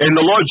 And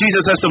the Lord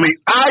Jesus says to me,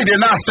 I did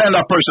not send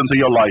that person to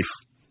your life.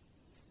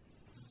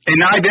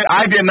 And I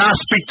did not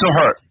speak to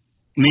her,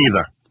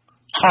 neither.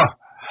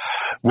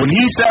 When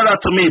he said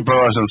that to me,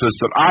 brothers and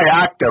sisters,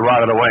 I acted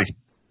right away.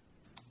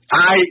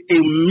 I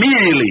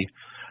immediately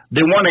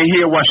didn't want to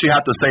hear what she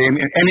had to say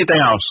and anything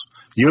else.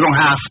 You don't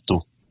have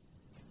to.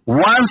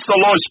 Once the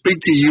Lord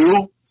speaks to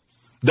you,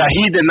 that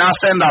he did not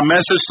send that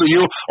message to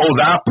you or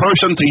that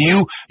person to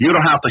you, you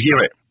don't have to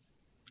hear it.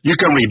 You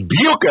can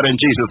rebuke it in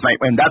Jesus'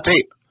 name, and that's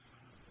it.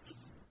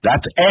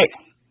 That's it.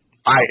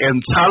 I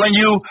am telling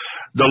you,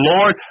 the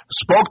Lord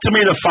spoke to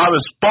me, the Father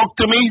spoke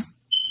to me,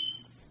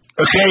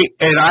 okay,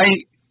 and I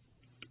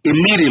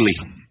immediately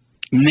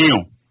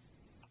knew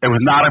it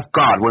was not of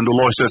God when the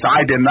Lord says,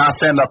 I did not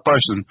send that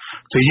person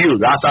to you.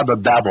 That's of the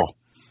devil.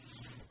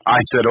 I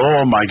said,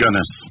 oh my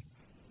goodness.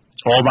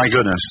 Oh my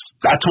goodness.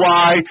 That's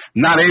why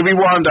not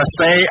everyone that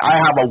say, I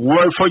have a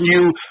word for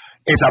you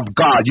is of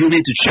God. You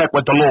need to check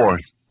with the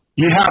Lord.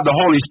 You have the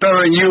Holy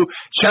Spirit in you.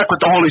 Check with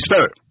the Holy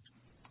Spirit.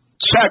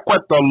 Check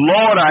with the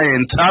Lord. I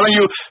am telling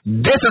you,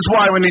 this is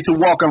why we need to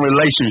walk in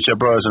relationship,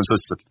 brothers and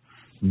sisters.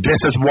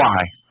 This is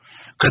why.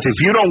 Because if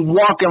you don't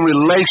walk in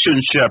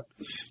relationship,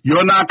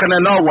 you're not going to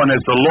know when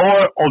it's the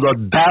Lord or the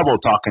devil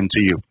talking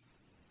to you.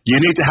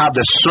 You need to have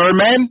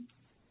discernment.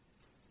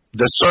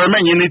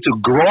 Discernment, you need to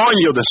grow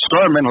in your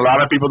discernment. A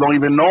lot of people don't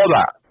even know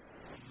that.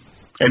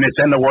 And it's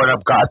in the Word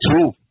of God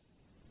too.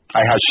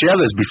 I have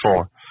shared this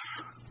before.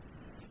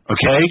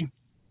 Okay?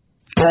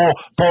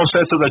 Paul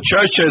says to the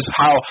churches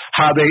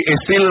how they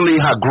exceedingly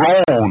have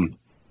grown.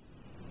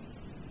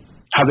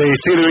 How they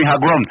exceedingly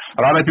have grown.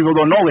 A lot of people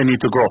don't know they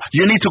need to grow.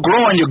 You need to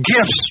grow in your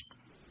gifts.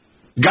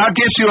 God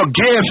gives you a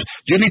gift.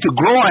 You need to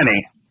grow in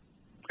it.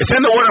 It's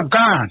in the Word of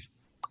God.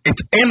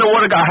 It's in the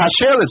Word of God. I have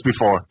shared this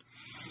before,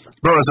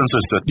 brothers and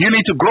sisters. You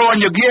need to grow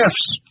in your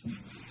gifts.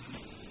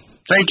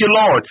 Thank you,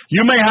 Lord.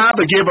 You may have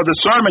the gift of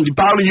discernment. You've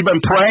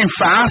been praying,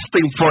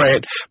 fasting for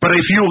it. But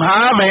if you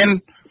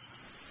haven't,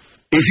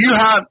 if you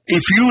have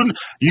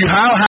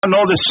had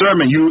no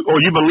discernment, you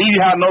believe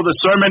you have no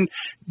discernment,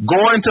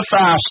 go into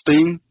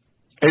fasting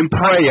and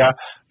prayer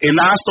and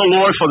ask the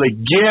Lord for the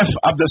gift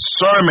of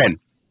discernment.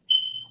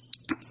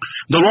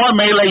 The Lord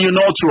may let you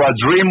know through a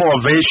dream or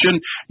a vision.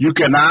 You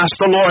can ask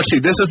the Lord.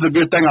 See, this is the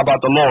good thing about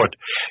the Lord.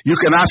 You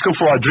can ask Him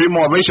for a dream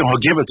or a vision. He'll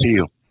give it to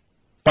you.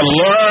 But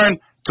learn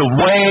to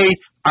wait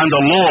on the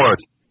Lord.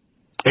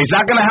 It's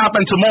not going to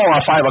happen tomorrow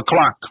at 5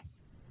 o'clock.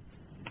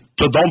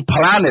 So don't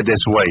plan it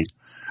this way.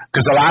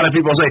 Because a lot of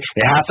people say,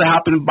 it has to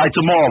happen by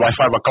tomorrow by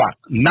 5 o'clock.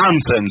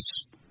 Nonsense.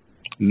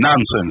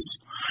 Nonsense.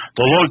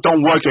 The Lord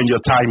don't work in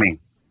your timing.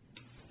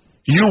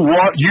 You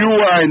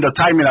are in the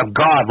timing of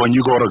God when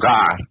you go to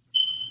God.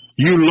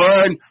 You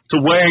learn to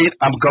wait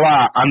on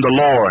the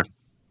Lord.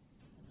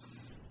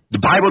 The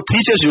Bible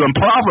teaches you in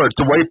Proverbs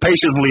to wait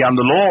patiently on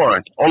the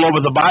Lord. All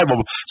over the Bible,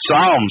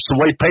 Psalms, to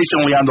wait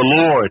patiently on the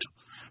Lord.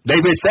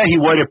 David said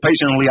he waited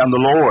patiently on the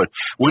Lord.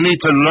 We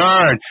need to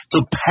learn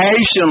to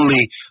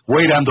patiently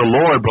wait on the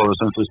Lord,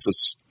 brothers and sisters.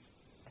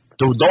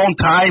 So don't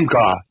time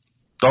God.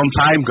 Don't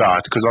time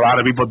God, because a lot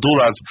of people do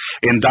that,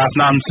 and that's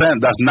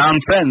nonsense. That's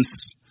nonsense.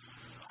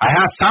 I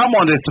had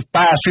someone this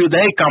past few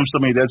days comes to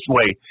me this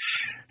way,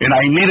 and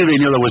I immediately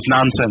knew it was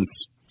nonsense.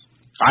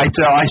 I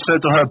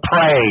said to her,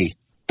 pray.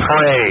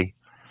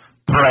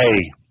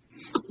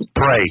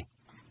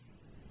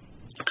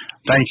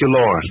 Thank you,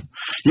 Lord.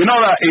 You know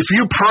that if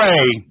you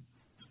pray,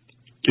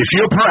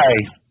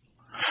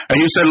 and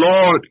you say,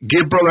 Lord,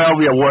 give Brother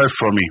Elvi a word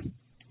for me,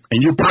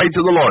 and you pray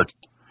to the Lord,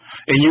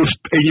 and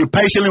you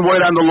patiently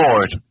wait on the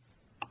Lord,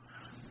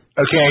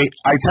 okay,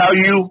 I tell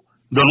you,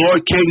 the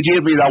Lord can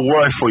give me that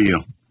word for you.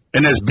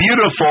 And it's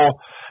beautiful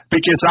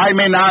because I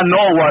may not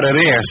know what it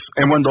is.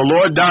 And when the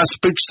Lord does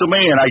speaks to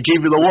me and I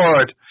give you the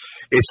word,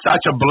 it's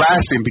such a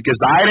blessing because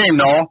I didn't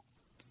know.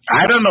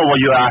 I don't know what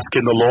you're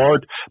asking the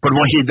Lord. But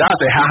when He does,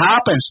 it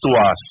happens to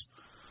us.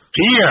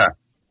 Here,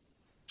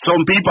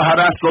 some people had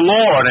asked the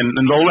Lord and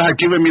the Lord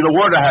had given me the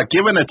word. I had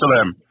given it to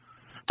them.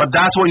 But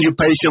that's when you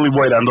patiently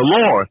wait on the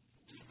Lord.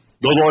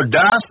 The Lord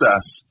does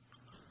this.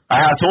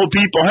 I had told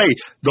people, hey,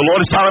 the Lord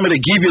is telling me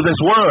to give you this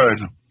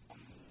word.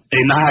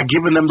 And I had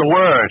given them the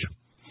word.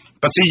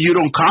 But see, you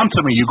don't come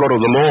to me, you go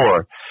to the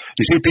Lord.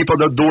 You see people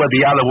that do it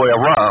the other way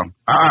around.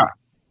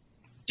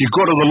 You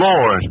go to the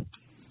Lord.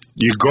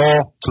 You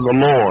go to the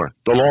Lord.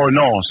 The Lord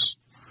knows.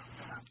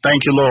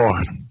 Thank you,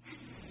 Lord.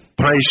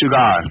 Praise you,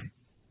 God.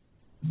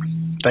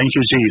 Thank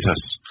you,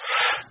 Jesus.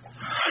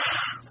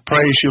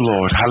 Praise you,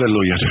 Lord.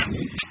 Hallelujah.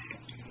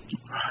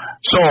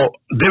 So,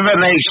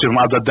 divination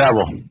of the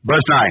devil.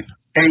 Verse 9.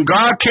 And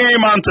God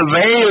came unto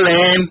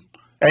Balaam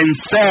and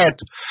said,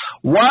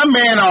 what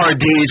men are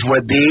these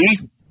with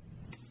thee,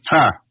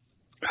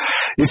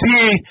 You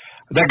see,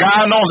 that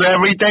God knows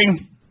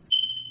everything.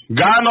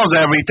 God knows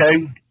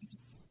everything.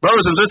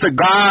 Brothers and sisters,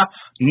 God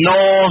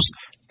knows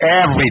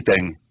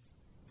everything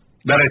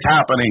that is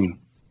happening.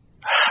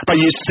 But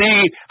you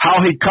see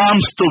how he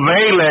comes to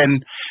Balaam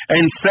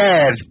and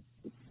said,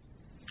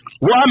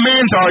 what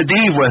men are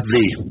these with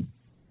thee?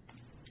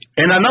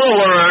 In other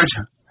words,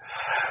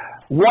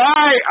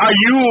 why are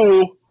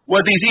you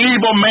with these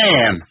evil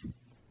men?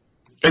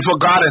 Is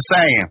what God is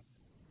saying.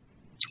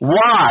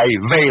 Why,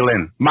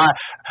 Balaam?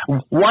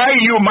 Why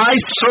are you my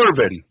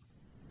servant?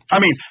 I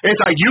mean, it's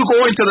like you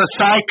go into the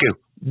cycle.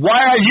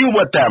 Why are you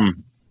with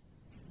them?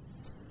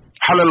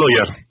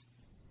 Hallelujah.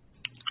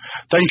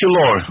 Thank you,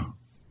 Lord.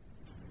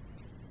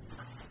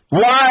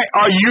 Why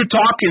are you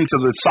talking to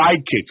the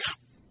sidekick?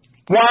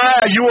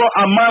 Why are you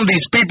among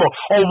these people?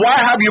 Or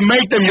why have you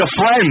made them your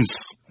friends?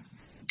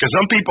 Because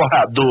some people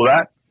have do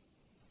that.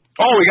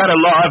 Oh, we got to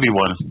love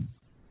everyone.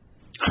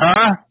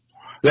 Huh?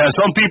 There are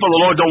some people the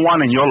Lord don't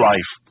want in your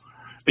life.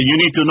 And you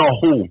need to know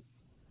who.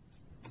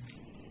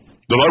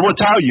 The Lord will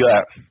tell you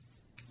that.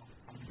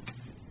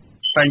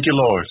 Thank you,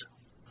 Lord.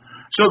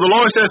 So the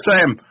Lord says to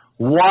him,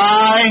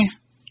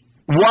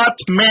 what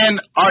men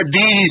are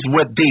these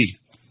with thee?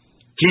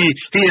 He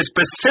is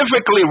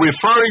specifically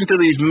referring to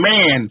these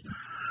men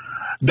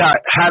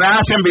that had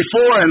asked him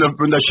before in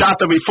the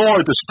chapter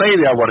before to stay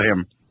there with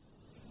him.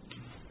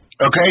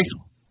 Okay?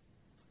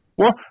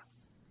 Well,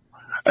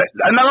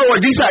 in other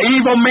words, these are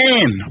evil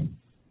men.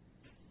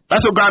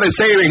 That's what God is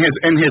saying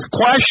in his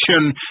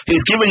question.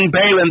 He's giving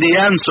Balaam the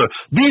answer.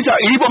 These are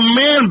evil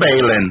men,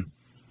 Balaam.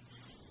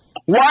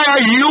 Why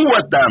are you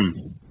with them?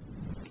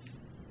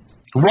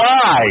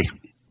 Why?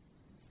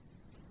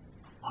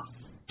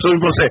 Some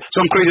people say,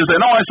 some Christians say,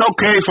 no, it's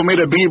okay for me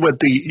to be with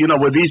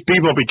with these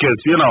people because,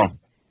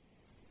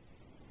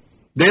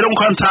 they don't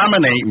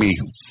contaminate me.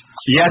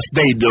 Yes,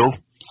 they do.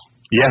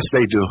 Yes,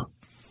 they do.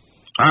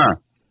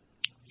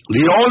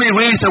 The only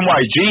reason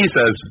why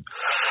Jesus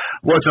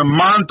was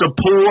among the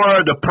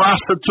poor, the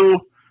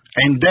prostitute,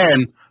 and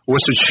then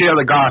was to share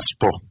the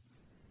gospel.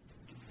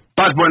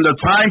 But when the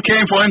time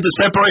came for him to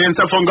separate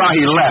himself from God,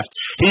 he left.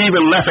 He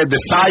even left a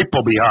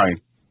disciple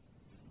behind.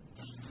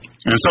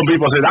 And some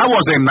people say, that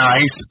wasn't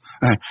nice.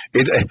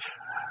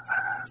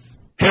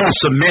 He was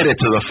submitted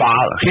to the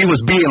Father. He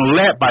was being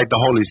led by the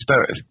Holy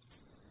Spirit.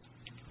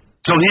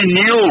 So he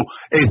knew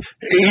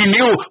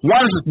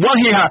once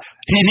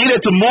he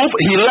needed to move,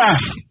 he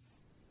left.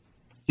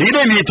 He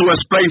didn't need to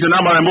explain to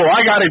them,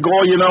 I got to go,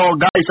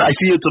 guys, I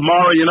see you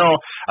tomorrow,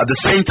 at the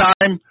same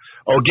time,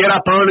 or get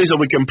up early so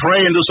we can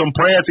pray and do some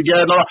prayer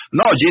together.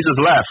 No, Jesus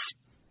left.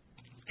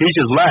 He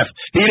just left.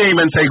 He didn't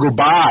even say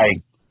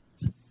goodbye.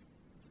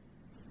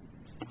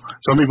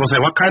 Some people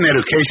say, what kind of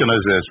education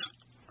is this?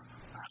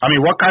 I mean,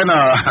 what kind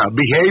of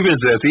behavior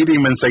is this? He didn't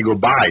even say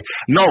goodbye.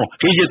 No,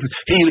 he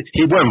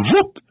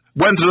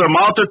went to the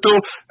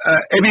multitude.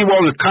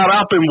 Everyone was caught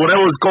up in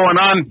whatever was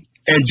going on,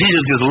 and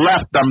Jesus just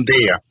left them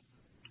there.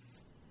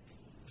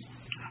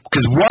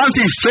 Because once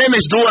he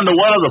finished doing the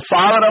will of the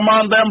Father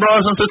among them,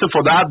 brothers and sisters,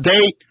 for that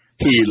day,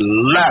 he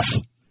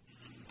left.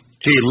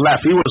 He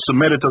left. He was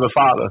submitted to the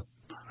Father.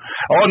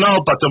 Oh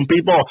no, but some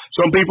people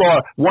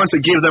want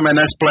to give them an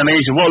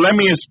explanation. Well, let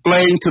me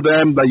explain to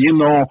them that you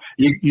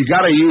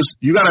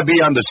gotta be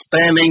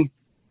understanding.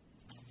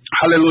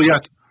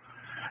 Hallelujah.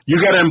 You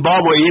get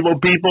involved with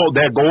evil people,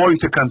 they're going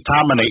to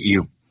contaminate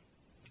you.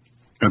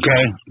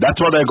 Okay? That's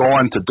what they're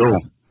going to do.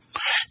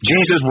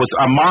 Jesus was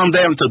among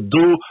them to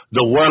do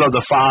the will of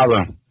the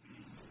Father.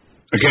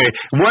 Okay?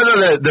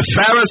 Whether the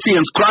Pharisees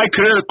and scribes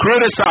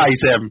criticize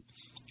him,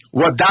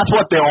 well, that's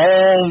what their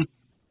own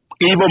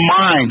evil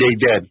mind they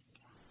did.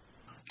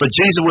 But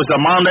Jesus was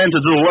among them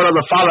to do the will of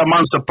the Father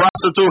amongst the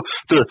prostitute,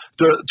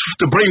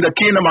 to bring the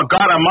kingdom of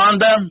God among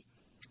them.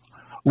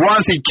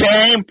 Once he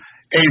came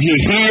and he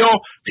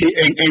healed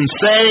and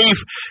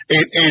saved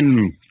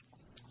and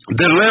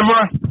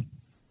delivered.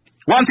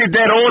 Once he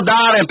did all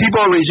that and people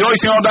were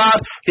rejoicing on that,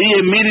 he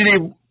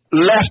immediately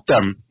left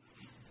them.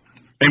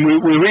 And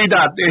we read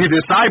that his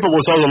disciple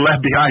was also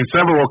left behind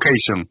several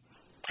occasions.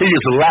 He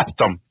just left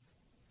them.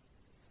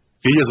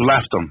 He just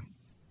left them.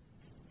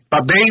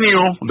 But they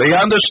knew, they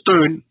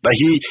understood that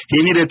he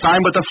needed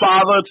time with the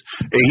Father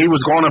and he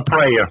was going to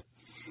prayer.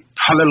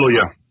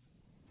 Hallelujah.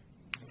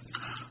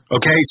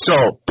 Okay,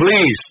 so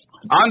please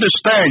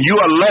understand you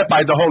are led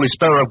by the Holy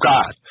Spirit of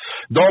God.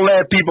 Don't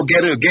let people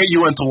get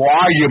you into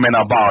argument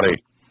about it.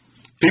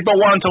 People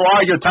want to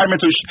argue, tell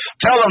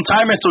them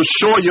time is too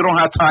short, you don't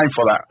have time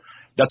for that.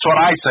 That's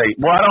what I say.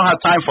 Well, I don't have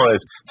time for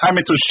this. Time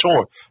is too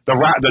short. The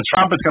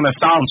trumpet's going to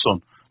sound soon.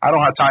 I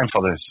don't have time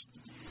for this.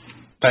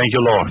 Thank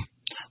you, Lord.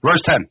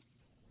 Verse 10.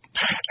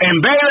 And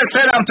Balaam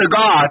said unto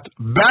God,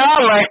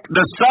 Balak,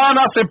 the son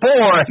of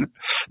Zippor,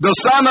 the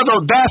son of the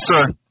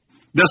desert,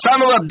 the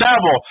son of the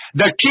devil,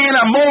 the king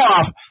of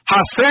Moab,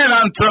 has said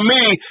unto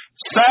me,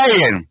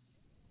 saying,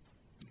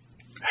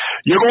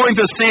 you're going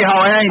to see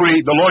how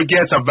angry the Lord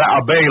gets of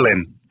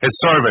Balaam, his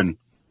servant.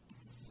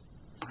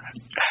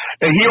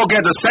 And he'll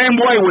get the same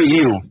way with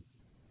you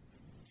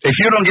if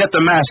you don't get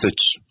the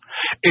message.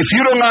 if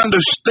you don't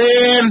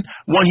understand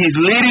when He's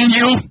leading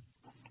you,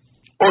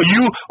 or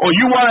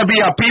you want to be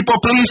a people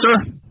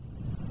pleaser,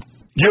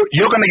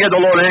 you're going to get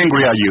the Lord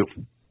angry at you.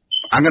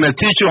 I'm going to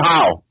teach you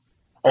how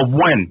or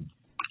when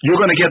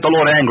you're going to get the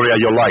Lord angry at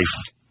your life.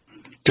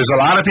 Because a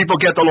lot of people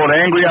get the Lord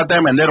angry at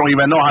them and they don't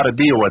even know how to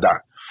deal with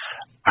that.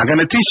 I'm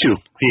going to teach you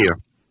here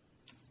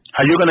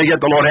how you're going to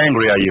get the Lord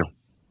angry at you.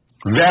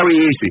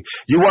 Very easy.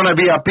 You want to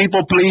be a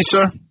people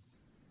pleaser?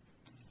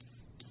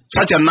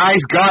 Such a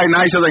nice guy,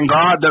 nicer than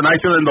God,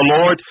 nicer than the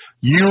Lord,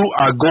 you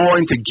are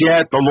going to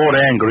get the Lord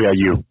angry at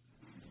you.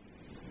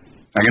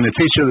 I'm going to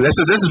teach you this.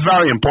 This is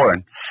very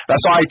important.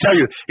 That's why I tell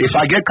you, if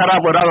I get caught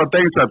up with other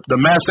things, the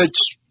message,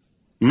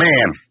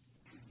 man,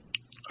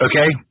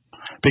 okay?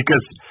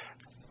 Because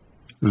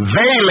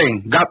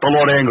veiling got the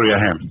Lord angry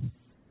at him.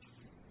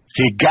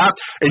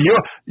 And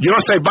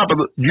you'll say, Papa,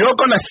 you're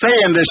going to say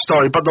in this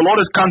story, but the Lord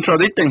is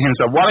contradicting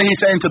himself. What is he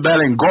saying to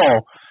Balaam?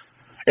 Go.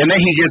 And then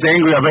he gets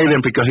angry at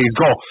Balaam because he's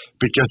go.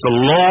 Because the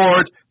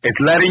Lord is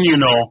letting you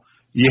know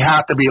you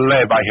have to be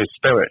led by His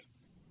Spirit.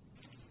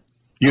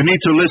 You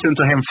need to listen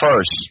to Him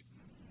first.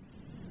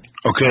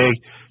 Okay?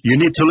 You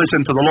need to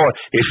listen to the Lord.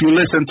 If you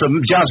listen to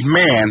just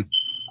man,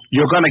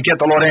 you're going to get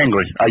the Lord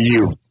angry at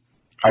you.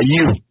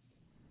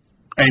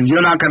 And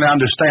you're not going to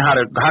understand how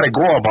to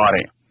go about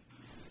it.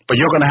 But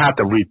you're going to have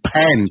to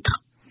repent,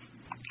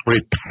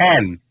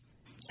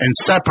 and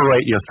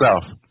separate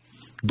yourself.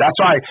 That's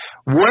why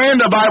when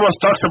the Bible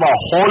talks about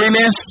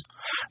holiness,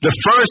 the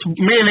first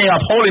meaning of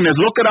holiness,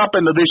 look it up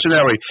in the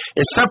dictionary,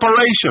 it's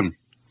separation.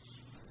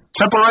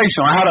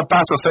 Separation. I had a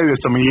pastor say this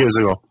to me years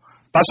ago.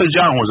 Pastor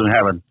John was in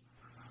heaven.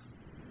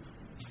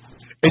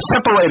 It's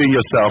separating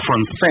yourself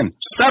from sin.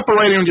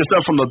 Separating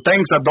yourself from the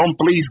things that don't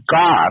please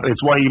God is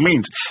what he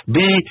means.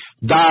 Be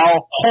thou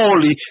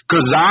holy,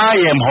 because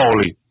I am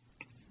holy.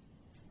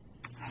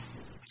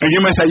 And you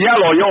may say, yeah,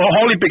 Lord, you're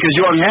holy because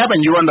you're in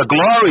heaven. You're in the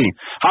glory.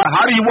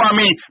 How do you want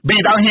me be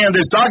down here in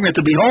this darkness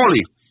to be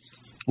holy?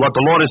 What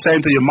the Lord is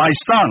saying to you, my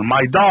son,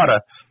 my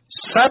daughter,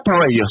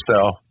 separate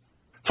yourself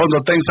from the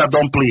things that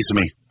don't please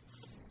me.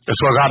 That's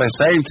what God is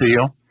saying to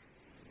you.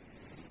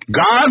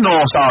 God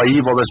knows how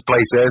evil this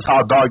place is,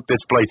 how dark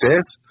this place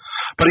is.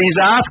 But He's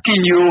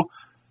asking you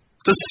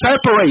to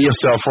separate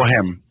yourself from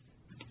Him.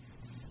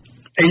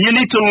 And you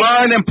need to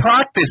learn and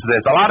practice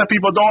this. A lot of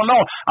people don't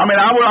know. I mean,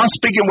 I'm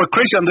speaking with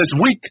Christians this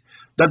week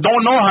that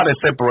don't know how to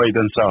separate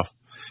themselves.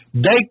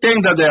 They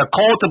think that they're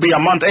called to be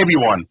among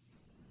everyone.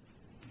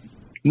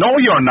 No,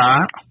 you're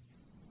not.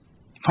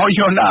 No,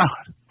 you're not.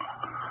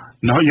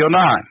 No, you're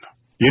not.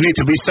 You need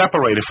to be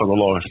separated for the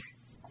Lord.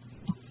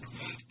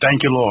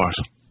 Thank you, Lord.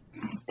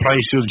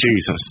 Praise you,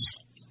 Jesus.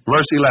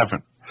 Verse 11.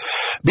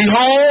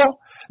 Behold,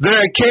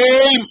 there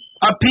came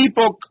a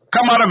people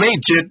come out of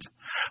Egypt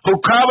who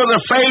cover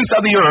the face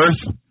of the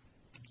earth.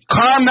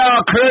 Come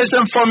now, curse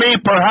them for me.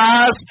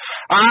 Perhaps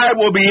I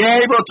will be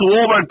able to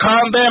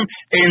overcome them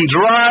and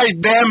drive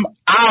them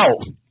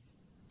out.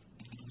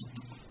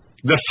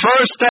 The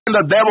first thing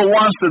the devil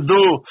wants to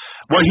do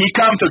when he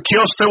comes to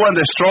kill, steal, and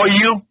destroy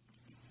you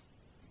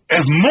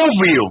is move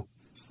you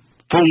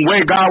from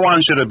where God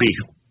wants you to be.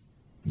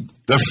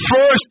 The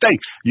first thing,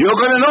 you're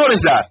going to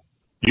notice that.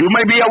 You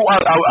may be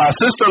a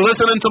sister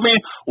listening to me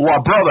or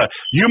a brother.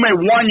 You may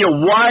want your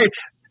wife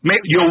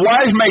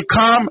may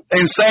come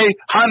and say,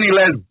 honey,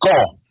 let's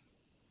go.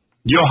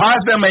 Your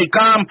husband may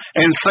come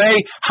and say,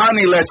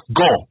 honey, let's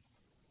go.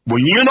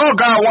 When you know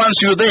God wants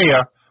you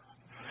there,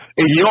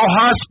 and your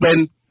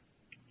husband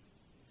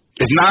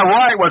is not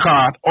right with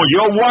God, or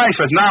your wife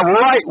is not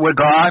right with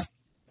God,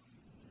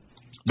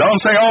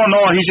 don't say, oh,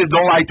 no, he just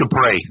don't like to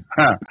pray.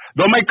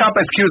 Don't make up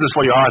excuses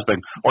for your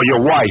husband or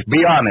your wife. Be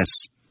honest.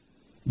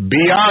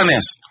 Be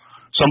honest.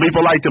 Some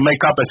people like to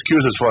make up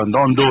excuses for him.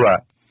 Don't do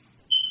that.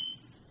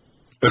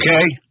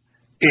 Okay?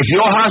 If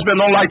your husband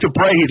don't like to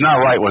pray, he's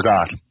not right with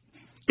God.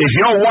 If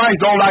your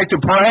wife don't like to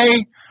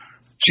pray,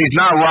 she's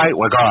not right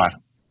with God.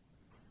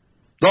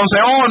 Don't say,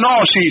 oh, no,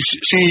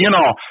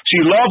 she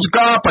loves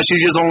God, but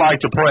she just don't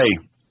like to pray.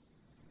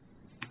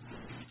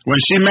 When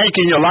she's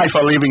making your life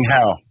a living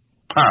hell.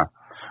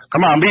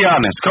 Come on, be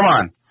honest. Come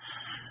on.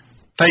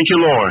 Thank you,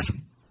 Lord.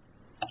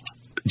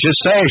 Just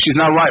say she's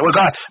not right with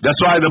God. That's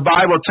why the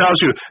Bible tells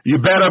you,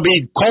 you better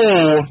be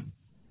cold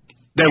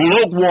than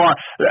lukewarm.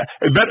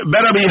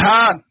 Better be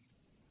hot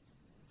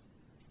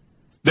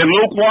than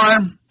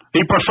lukewarm.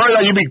 He prefers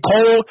that you be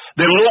cold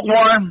than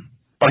lukewarm,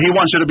 but he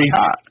wants you to be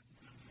hot.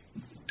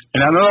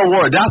 In another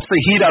word, that's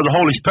the heat of the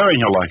Holy Spirit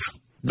in your life.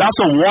 That's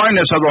the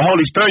warmness of the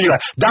Holy Spirit in your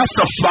life. That's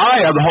the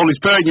fire of the Holy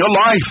Spirit in your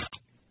life.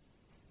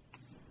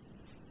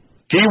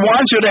 He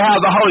wants you to have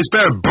the Holy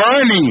Spirit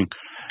burning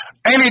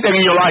anything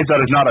in your life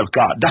that is not of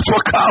God. That's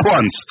what God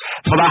wants.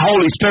 For the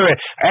Holy Spirit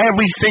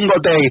every single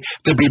day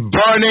to be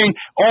burning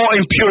all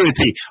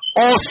impurity,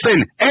 all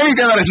sin,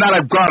 anything that is not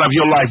of God of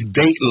your life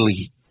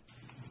daily.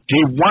 He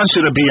wants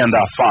you to be in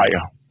that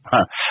fire.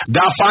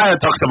 That fire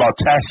talks about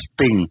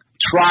testing,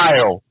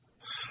 trial.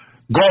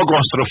 God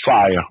goes through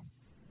fire.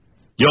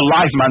 Your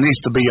life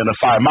needs to be in the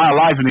fire. My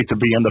life needs to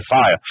be in the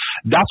fire.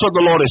 That's what the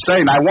Lord is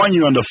saying. I want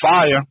you in the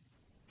fire.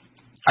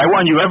 I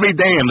want you every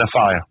day in the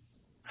fire.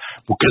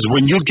 Because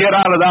when you get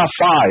out of that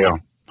fire,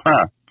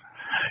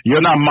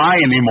 you're not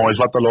mine anymore, is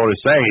what the Lord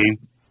is saying.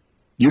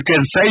 You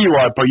can say you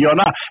are, but you're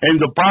not. And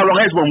the problem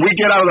is, when we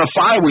get out of the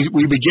fire,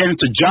 we begin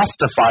to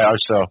justify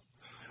ourselves.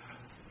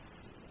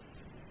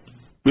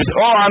 We say,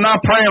 oh, I'm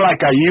not praying like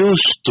I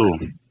used to.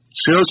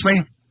 Excuse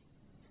me?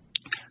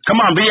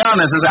 Come on, be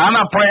honest. I'm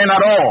not praying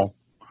at all.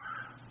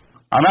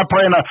 I'm not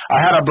praying. I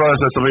had a brother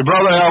say to me,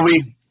 Brother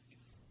Elvi,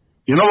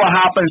 you know what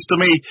happens to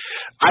me?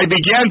 I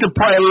began to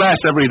pray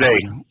less every day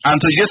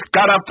until I just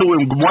got up to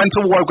and went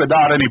to work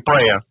without any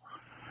prayer.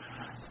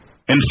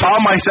 And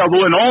found myself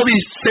doing all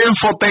these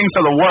sinful things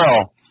of the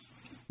world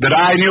that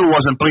I knew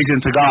wasn't pleasing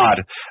to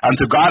God.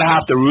 Until God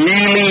had to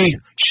really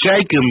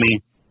shake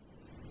me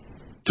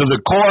to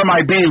the core of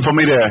my being for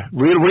me to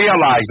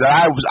realize that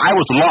I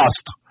was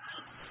lost.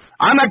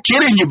 I'm not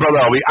kidding you, Brother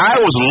Elvi. I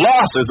was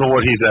lost is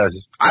what he says.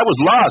 I was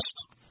lost.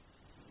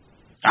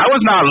 I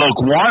was not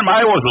lukewarm.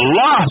 I was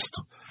lost.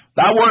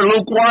 That word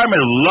lukewarm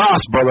is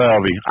lost, Brother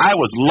Elvi. I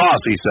was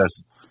lost, he says.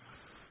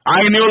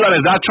 I knew that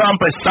if that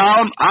trumpet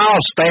sound,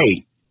 I'll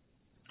stay.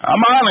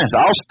 I'm honest.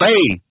 I'll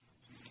stay.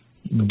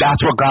 That's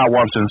what God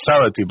wants,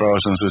 sincerity,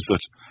 brothers and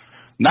sisters.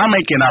 Not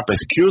making up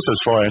excuses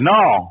for it.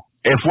 No.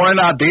 If we're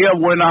not there,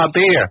 we're not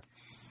there.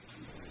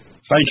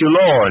 Thank you,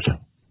 Lord.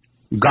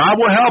 God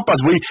will help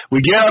us. We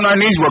get on our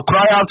knees, we'll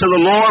cry out to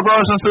the Lord,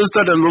 brothers and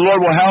sisters, and the Lord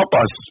will help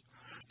us.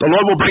 The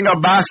Lord will bring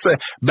us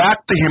back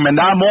to Him. In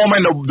that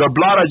moment, the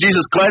blood of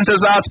Jesus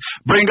cleanses us,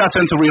 bring us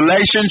into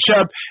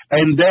relationship,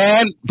 and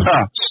then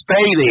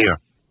stay there.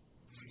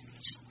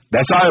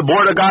 That's how the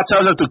Word of God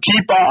tells us to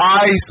keep our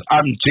eyes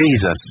on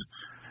Jesus.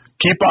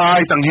 Keep our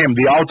eyes on Him,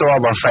 the author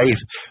of our faith.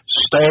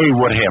 Stay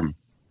with Him.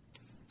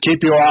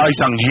 Keep your eyes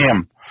on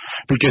Him.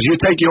 Because you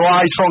take your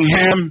eyes from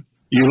Him,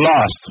 you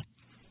lost.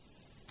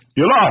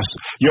 You're lost.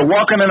 You're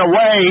walking in a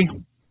way.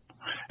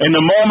 In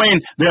the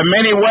moment, there are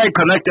many ways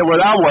connected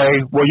with that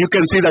way where you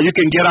can see that you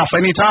can get off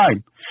any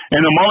time. In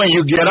the moment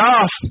you get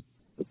off,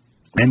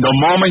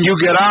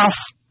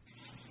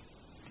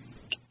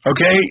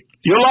 okay,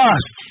 you're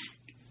lost.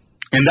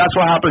 And that's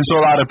what happens to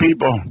a lot of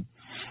people.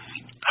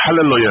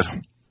 Hallelujah.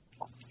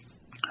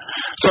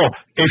 So,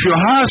 if your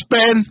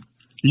husband,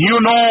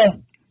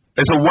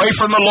 is away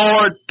from the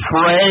Lord,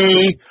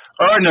 pray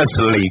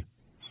earnestly.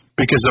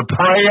 Because the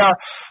prayer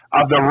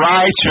of the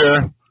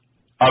righteous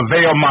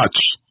avail much.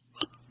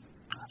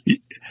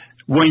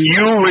 When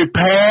you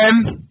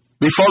repent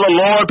before the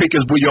Lord,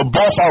 because you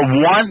both are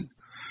one,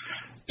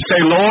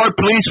 say, Lord,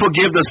 please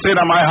forgive the sin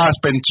of my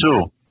husband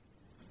too.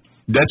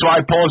 That's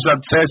why Paul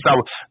says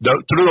that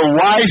through the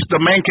wife the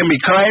man can be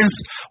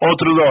cleansed, or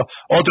through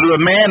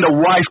the man the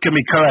wife can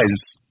be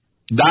cleansed.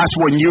 That's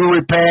when you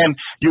repent,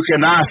 you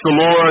can ask the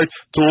Lord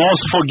to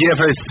also forgive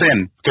his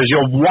sin, because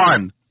you're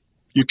one.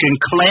 You can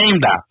claim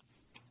that.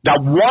 That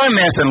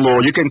oneness in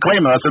Lord, you can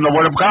claim that. That's in the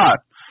Word of God.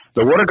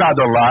 The Word of God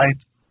don't lie.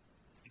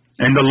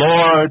 And the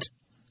Lord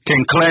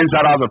can cleanse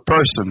that other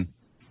person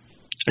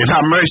and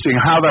have mercy and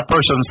how that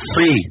person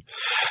see.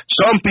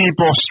 Some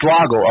people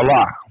struggle a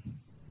lot,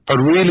 but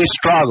really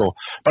struggle.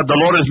 But the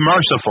Lord is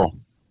merciful.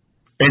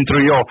 And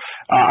through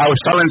I was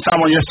telling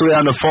someone yesterday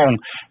on the phone,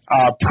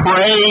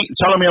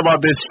 telling me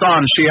about this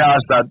son she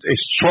has that is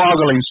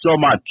struggling so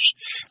much.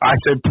 I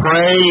said,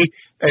 pray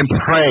and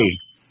pray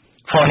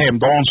for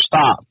him. Don't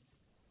stop.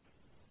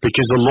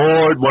 Because the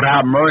Lord would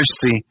have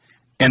mercy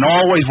and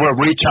always will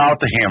reach out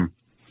to him.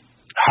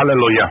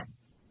 Hallelujah.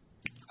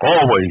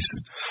 Always.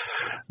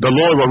 The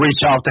Lord will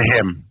reach out to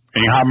him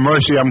and have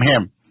mercy on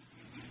him.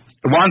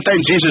 One thing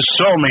Jesus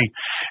showed me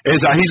is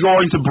that he's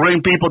going to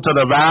bring people to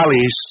the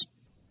valleys,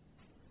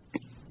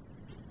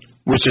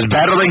 which is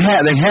better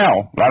than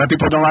hell. A lot of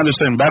people don't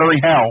understand. Better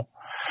than hell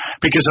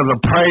because of the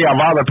prayer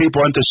of other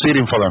people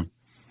interceding for them.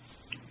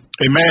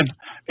 Amen.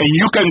 And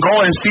you can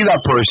go and see that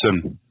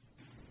person.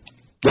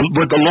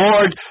 With the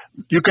Lord,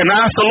 you can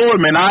ask the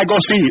Lord, man, I go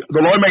see. The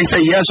Lord may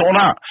say yes or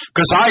not.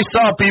 Because I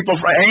saw people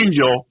from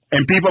angel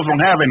and people from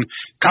heaven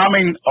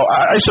coming.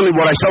 Actually,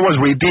 what I saw was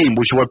redeemed,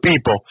 which were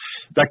people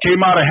that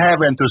came out of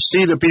heaven to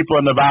see the people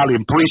in the valley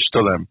and preach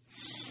to them.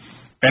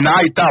 And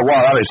I thought,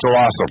 wow, that is so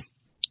awesome.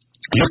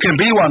 You can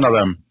be one of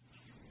them.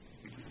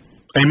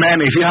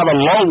 Amen. If you have a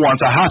loved one,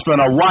 a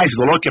husband or wife,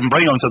 the Lord can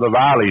bring them to the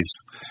valleys.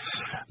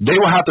 They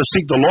will have to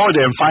seek the Lord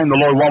there and find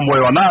the Lord one way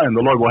or another, and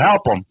the Lord will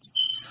help them.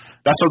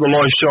 That's what the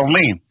Lord showed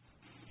me.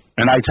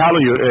 And I tell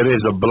you, it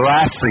is a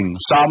blessing.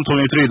 Psalm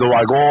 23, though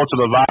I go to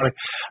the valley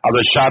of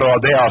the shadow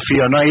of death, I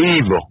fear no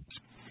evil.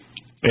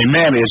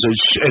 Amen.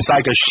 It's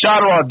like a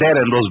shadow of death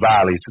in those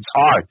valleys. It's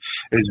hard.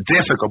 It's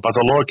difficult, but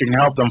the Lord can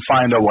help them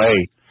find a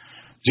way.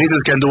 Jesus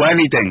can do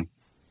anything.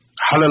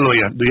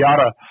 Hallelujah.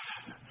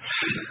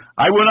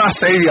 I will not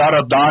say the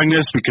outer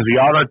darkness, because the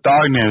outer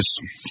darkness,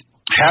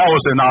 hell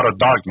is in outer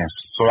darkness.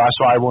 So that's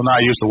why I will not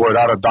use the word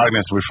outer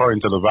darkness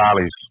referring to the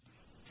valleys.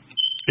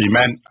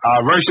 Amen.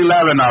 Verse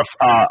 11 of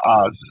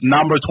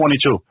number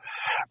 22.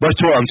 Verse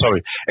 12, I'm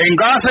sorry. And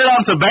God said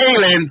unto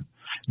Balaam,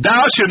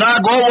 thou shalt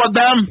not go with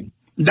them,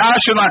 thou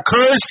shalt not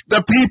curse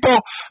the people,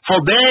 for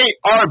they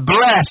are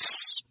blessed.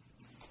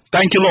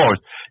 Thank you, Lord.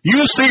 You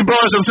see,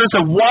 brothers and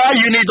sisters, why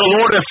you need the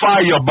Lord to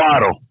fight your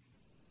battle.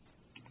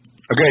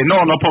 Okay,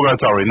 no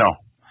purgatory, no.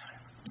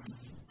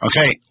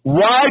 Okay,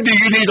 why do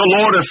you need the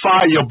Lord to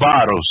fight your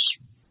battles?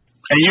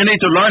 And you need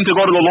to learn to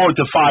go to the Lord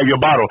to fight your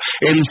battle.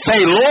 And say,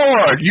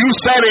 Lord, you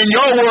said in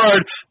your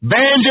word,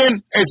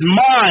 vengeance is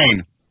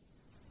mine.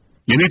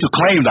 You need to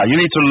claim that. You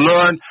need to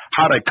learn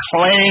how to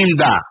claim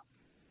that.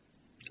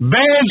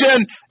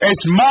 Vengeance is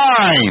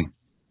mine.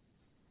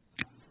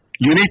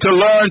 You need to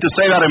learn to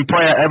say that in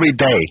prayer every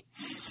day,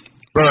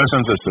 brothers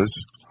and sisters.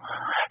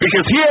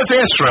 Because here's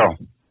Israel.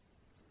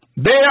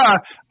 They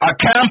are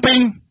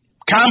camping,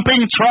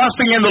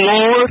 trusting in the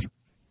Lord.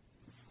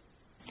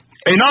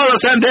 And all of a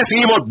sudden, this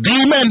evil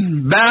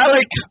demon,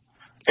 Balak,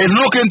 is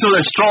looking to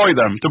destroy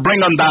them, to bring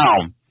them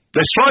down.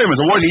 Destroy them is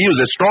the word he used,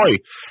 destroy.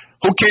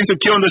 Who came to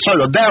kill and destroy?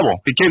 The devil.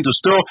 He came to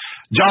steal.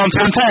 John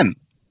 10:10.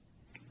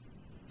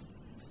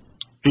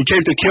 He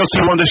came to kill,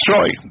 steal, and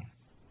destroy.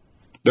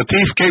 The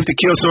thief came to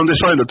kill, steal, and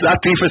destroy.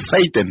 That thief is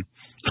Satan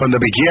from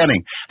the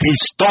beginning. He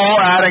stole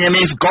Adam and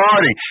Eve's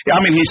garden.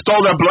 He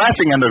stole their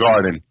blessing in the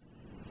garden.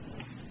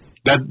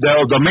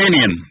 Their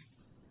dominion.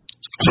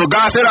 So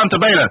God said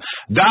unto Balaam,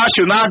 thou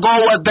shalt not go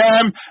with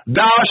them,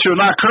 thou shalt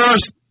not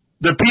curse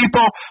the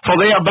people, for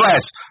they are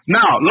blessed.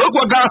 Now, look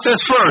what God says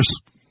first.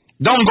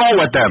 Don't go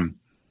with them.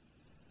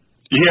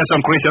 You hear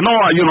some Christians, no,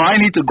 I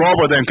need to go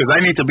with them because I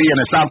need to be an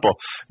example.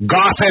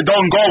 God said,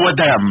 don't go with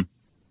them.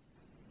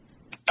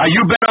 Are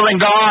you better than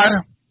God?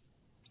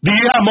 Do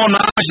you have more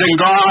knowledge than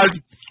God?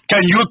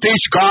 Can you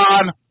teach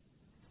God?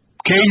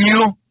 Can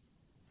you?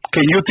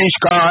 Can you teach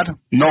God?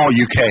 No,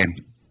 you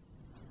can't.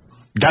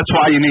 That's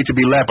why you need to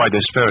be led by the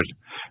Spirit.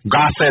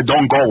 God said,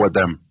 don't go with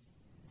them.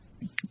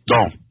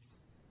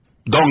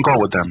 Don't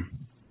go with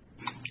them.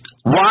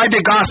 Why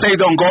did God say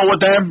don't go with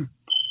them?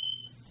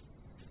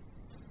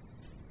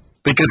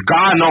 Because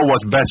God knows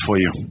what's best for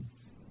you.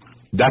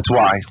 That's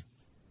why.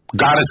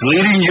 God is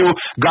leading you.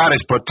 God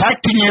is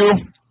protecting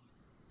you.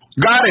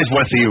 God is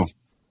with you.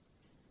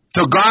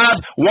 So God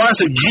wants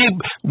to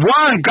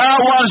God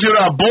wants you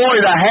to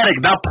avoid that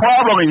headache, that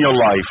problem in your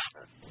life.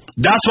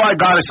 That's why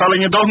God is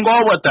telling you don't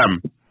go with them.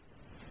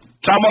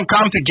 Someone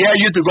comes to get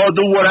you to go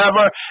do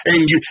whatever,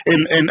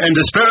 and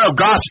the Spirit of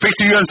God speaks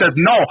to you and says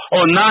no,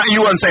 or not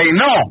you and say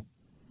no.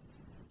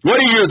 What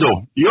do?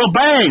 You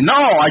obey.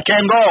 No, I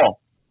can't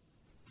go.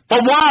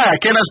 But why? I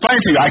can't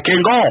explain to you. I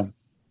can't go.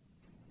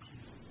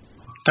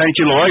 Thank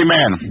you, Lord.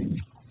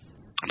 Amen.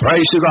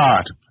 Praise to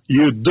God.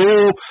 You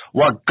do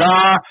what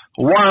God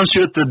wants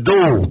you to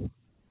do.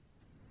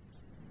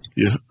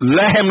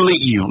 Let Him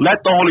lead you.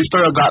 Let the Holy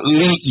Spirit of God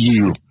lead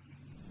you.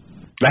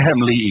 Let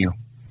Him lead you.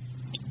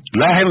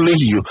 Let Him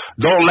lead you.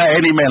 Don't let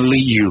any man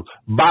lead you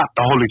but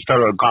the Holy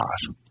Spirit of God.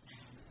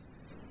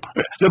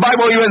 The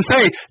Bible even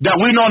says that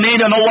we don't need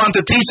no one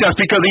to teach us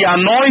because the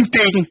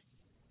anointing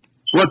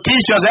will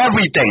teach us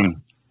everything.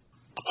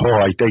 Oh,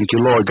 I thank you,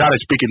 Lord. God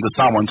is speaking to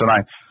someone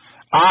tonight.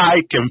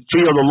 I can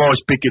feel the Lord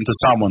speaking to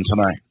someone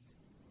tonight.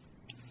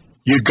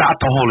 You got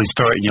the Holy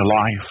Spirit in your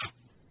life.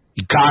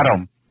 You got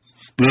Him.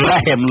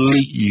 Let Him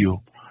lead you.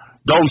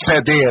 Don't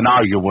sit there and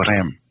argue with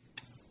Him.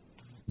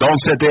 Don't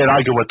sit there and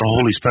argue with the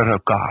Holy Spirit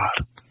of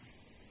God.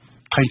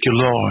 Thank you,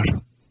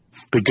 Lord.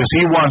 Because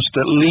He wants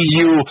to lead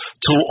you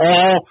to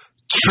all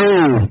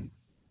truth.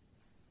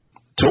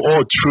 To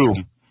all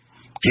truth.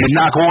 He's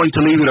not going to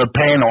lead you to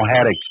pain or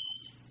headache.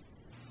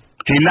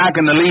 He's not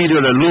going to lead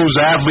you to lose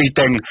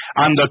everything.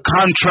 On the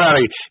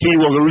contrary, He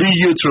will lead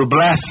you to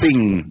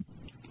blessing.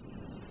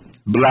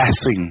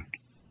 Blessing.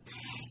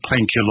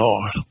 Thank you,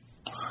 Lord.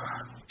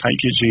 Thank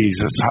you,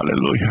 Jesus.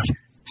 Hallelujah.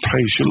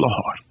 Praise you,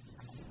 Lord.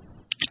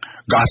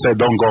 God said,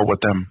 don't go with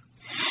them.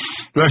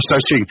 Verse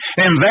 13.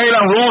 And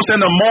Balaam rose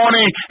in the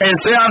morning and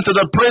said unto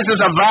the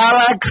princes of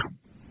Balak,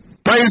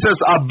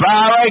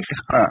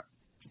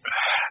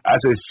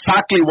 that's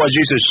exactly what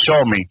Jesus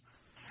showed me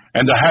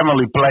in the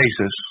heavenly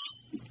places.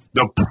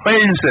 The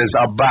princes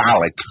of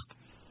Balak.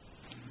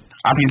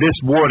 This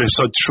word is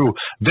so true.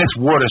 This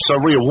word is so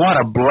real. What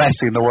a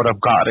blessing the word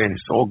of God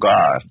is. Oh,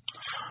 God.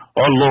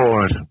 Oh,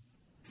 Lord.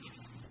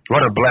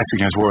 What a blessing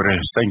His word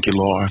is. Thank you,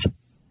 Lord.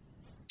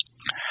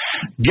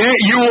 Get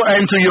you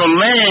into your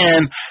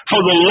land, for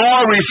the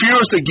Lord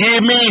refused to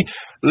give me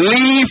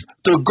leave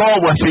to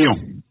go with you.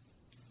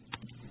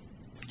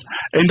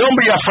 And don't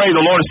be afraid.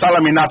 The Lord is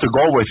telling me not to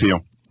go with you.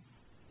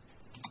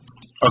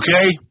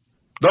 Okay?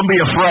 Don't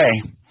be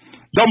afraid.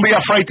 Don't be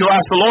afraid to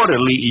ask the Lord to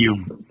lead you.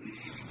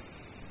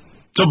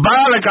 So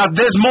Balak at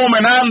this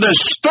moment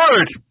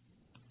understood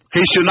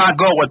he should not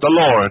go with the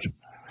Lord.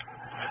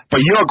 But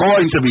you're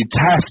going to be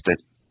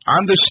tested.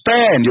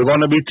 Understand, you're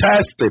going to be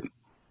tested.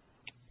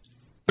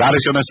 God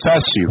is going to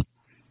test you.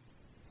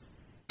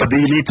 But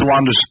you need to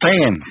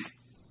understand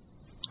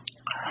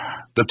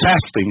the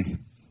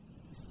testing.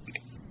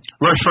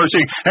 Verse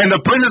 13. And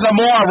the princes of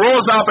Moab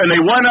rose up and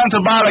they went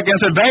unto Balak and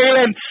said,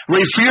 Balaam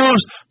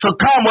refused to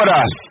come with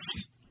us.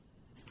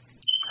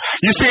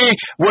 You see,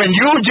 when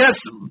you just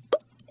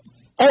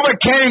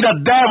overcame the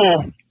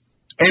devil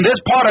in this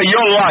part of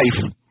your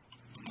life,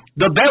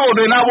 the devil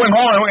did not went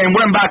home and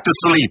went back to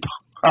sleep.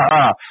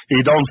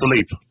 He don't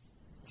sleep.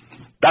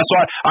 That's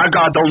why our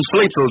God don't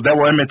sleep, so the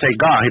devil imitate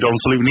God. He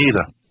don't sleep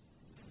neither.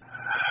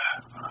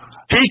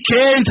 He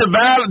came to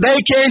Balak, they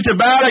came to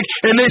Balak,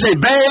 and they say,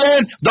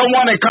 Balaam don't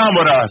want to come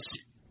with us.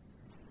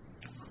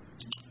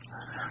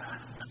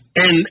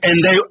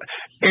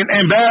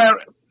 And Balak,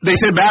 they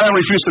said Balaam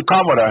refused to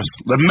come with us.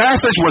 The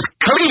message was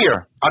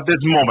clear at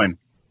this moment.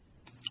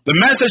 The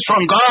message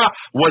from God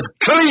was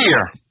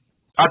clear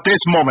at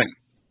this moment.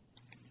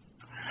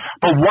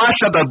 But watch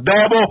that the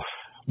devil,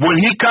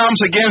 when he comes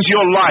against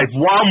your life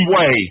one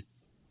way,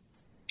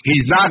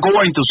 he's not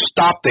going to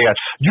stop there.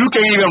 You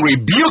can even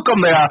rebuke him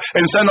there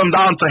and send him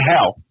down to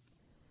hell.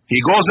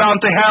 He goes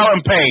down to hell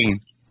and pain.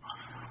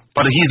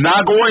 But he's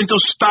not going to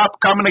stop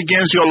coming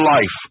against your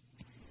life.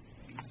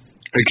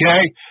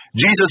 Okay?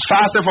 Jesus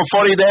fasted for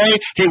 40 days.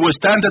 He was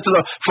tempted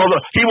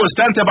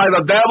by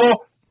the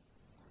devil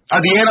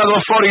at the end of the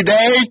 40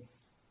 days.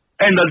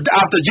 And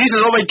after Jesus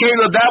overcame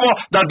the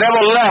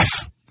devil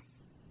left.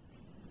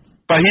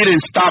 But he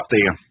didn't stop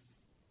there.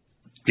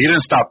 He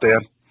didn't stop there.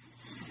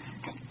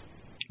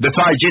 That's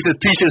why Jesus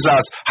teaches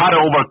us how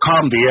to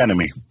overcome the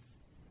enemy.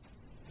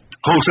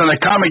 Who's going to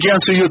come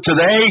against you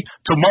today,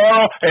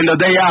 tomorrow, and the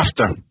day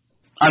after.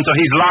 Until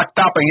he's locked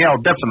up in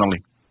hell, definitely.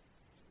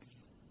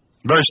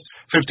 Verse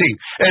 15.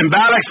 And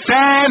Balak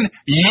sent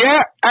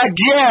yet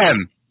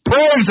again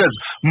princes,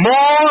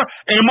 more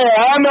and more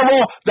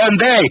honorable than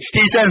they.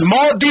 He sends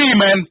more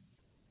demons,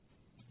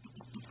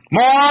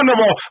 more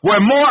honorable,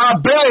 with more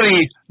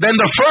ability than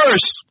the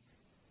first,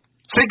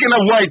 seeking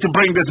a way to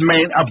bring this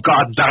man of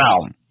God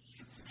down.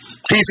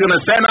 He's going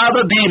to send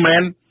other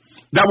demons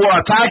that will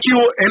attack you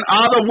in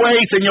other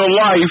ways in your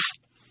life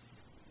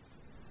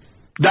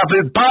that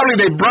they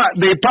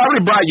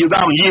probably brought you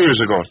down years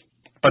ago.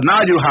 But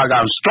now you have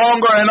gotten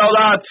stronger and all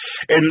that.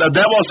 And the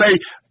devil say,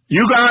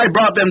 you guys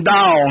brought them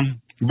down,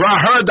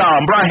 brought her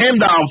down, brought him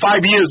down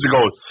 5 years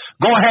ago.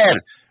 Go ahead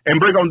and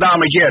bring them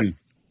down again.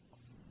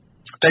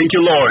 Thank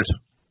you, Lord.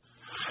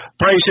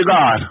 Praise you,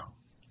 God.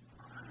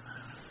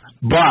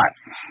 But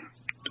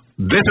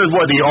this is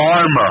what the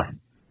armor,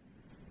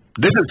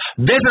 this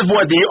is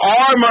what the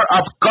armor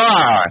of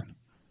God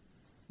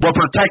will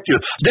protect you.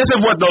 This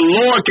is what the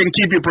Lord can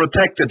keep you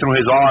protected through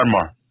his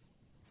armor.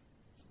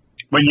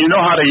 When you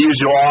know how to use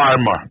your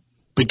armor.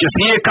 Because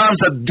here comes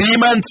the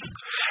demons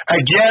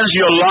against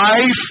your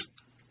life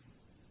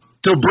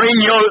to bring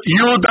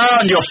you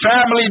down, your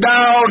family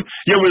down,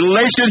 your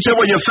relationship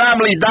with your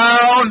family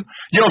down,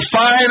 your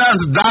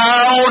finance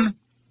down.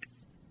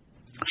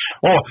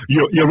 Oh,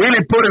 you're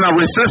really putting a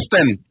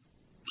resistance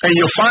in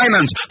your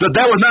finance. The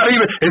devil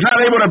is not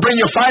able to bring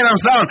your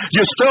finance down.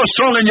 You're still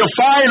strong in your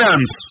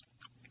finance.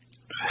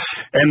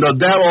 And the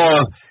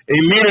devil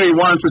immediately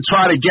wants to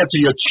try to get to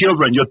your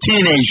children, your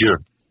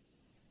teenager.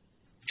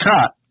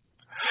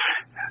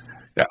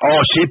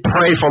 Oh, she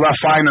prayed for that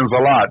finance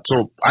a lot,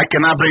 so I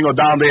cannot bring her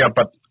down there.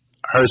 But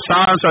her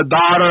sons, her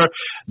daughter,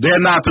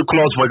 they're not too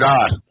close for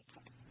God.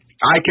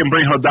 I can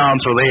bring her down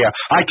to there.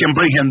 I can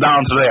bring him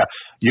down to there.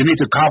 You need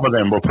to cover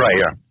them with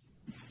prayer.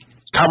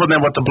 Cover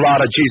them with the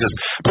blood of Jesus.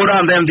 Put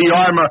on them the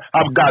armor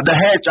of God, the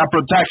hedge of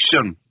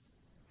protection.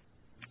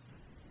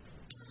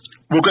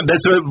 We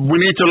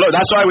need to look.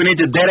 That's why we need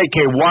to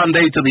dedicate one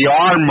day to the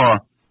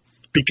armor.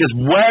 Because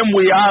when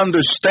we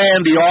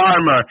understand the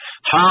armor,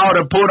 how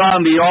to put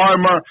on the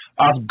armor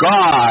of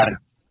God,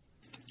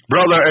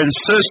 brother and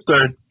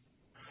sister,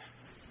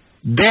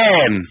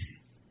 then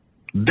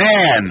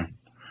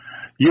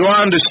you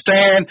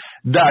understand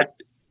that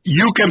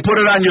you can put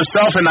it on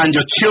yourself and on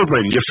your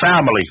children, your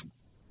family.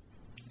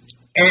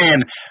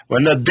 And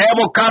when the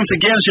devil comes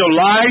against your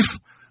life,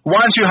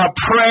 once you have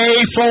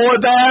prayed for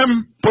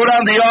them, put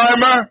on the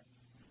armor,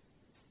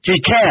 he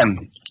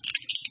can.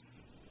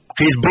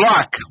 He's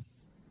blocked.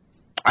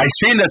 I've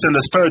seen this in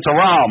the spiritual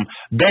realm.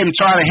 Them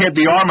trying to hit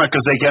the armor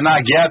because they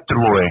cannot get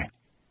through it.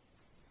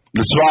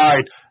 That's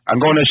why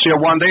I'm going to share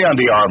one day on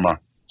the armor.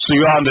 So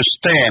you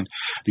understand.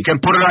 You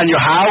can put it on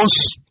your house.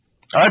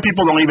 Other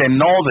people don't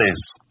even know this.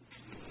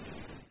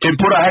 You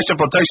can put a hedge of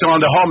protection on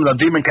the home. The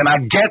demon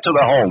cannot get to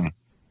the home.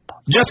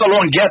 Just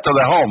alone get to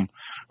the home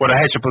with a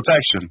hedge of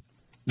protection.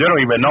 They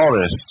don't even know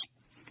this.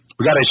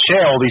 We got to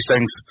share all these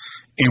things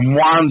in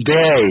one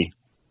day,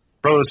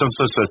 brothers and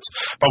sisters.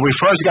 But we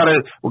first got to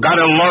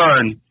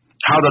learn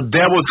how the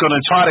devil's going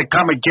to try to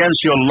come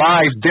against your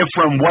life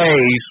different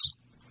ways.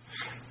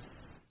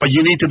 But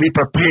you need to be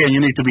prepared. You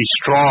need to be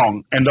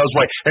strong in those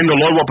ways. And the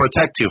Lord will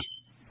protect you.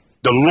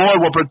 The Lord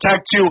will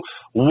protect you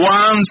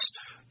once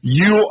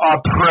you are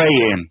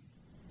praying.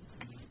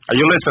 Are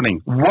you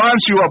listening?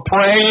 Once you are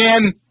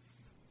praying,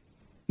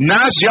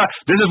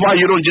 this is why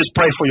you don't just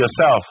pray for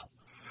yourself.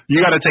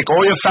 You got to take all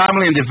your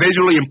family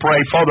individually and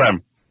pray for them.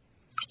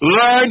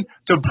 Learn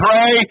to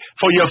pray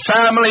for your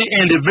family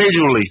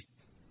individually.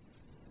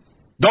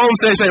 Don't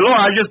say, Lord,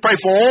 I just pray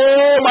for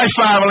all my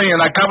family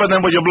and I cover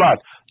them with your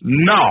blood.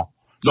 No.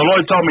 The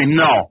Lord told me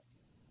no.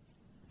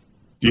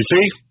 You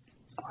see?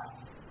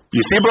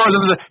 You see, brothers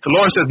and sisters? The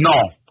Lord says no.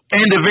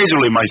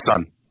 Individually, my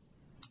son.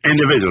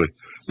 Individually.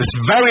 This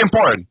is very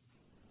important.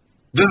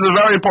 This is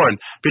very important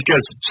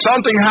because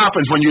something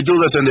happens when you do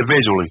this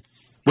individually,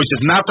 which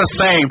is not the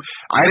same.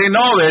 I didn't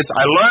know this.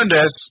 I learned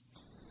this.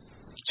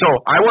 So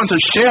I want to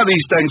share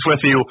these things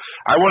with you.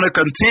 I want to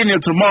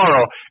continue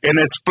tomorrow and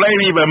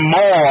explain even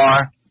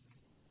more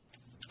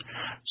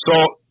so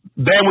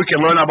then we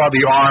can learn about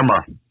the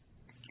armor,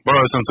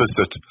 brothers and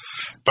sisters.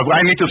 But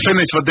I need to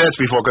finish with this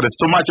before because it's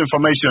too much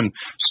information.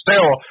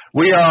 Still,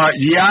 we are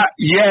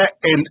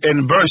in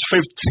verse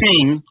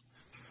 15.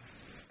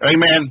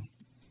 Amen.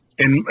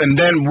 And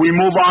then we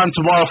move on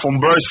tomorrow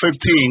from verse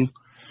 15.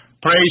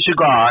 Praise you,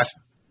 God.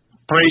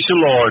 Praise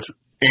you, Lord.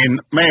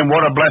 And man,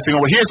 what a blessing.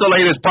 Here's the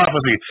latest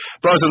prophecy.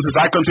 Brothers and sisters,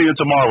 I continue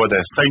tomorrow with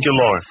this. Thank you,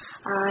 Lord.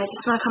 I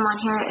just want to come on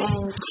here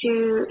and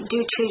do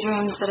two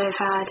dreams that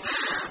I've had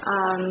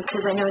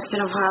because I know it's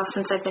been a while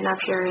since I've been up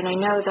here, and I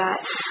know that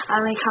I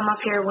only come up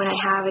here when I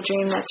have a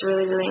dream that's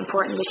really, really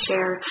important to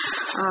share.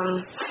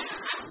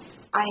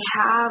 I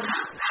have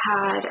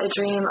had a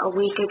dream a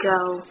week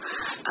ago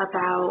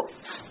about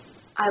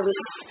I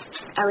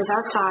was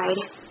outside,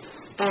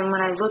 and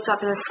when I looked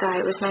up in the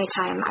sky, it was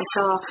nighttime. I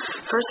saw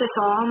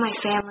all my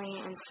family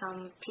and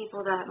some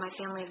people that my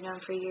family have known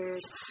for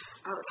years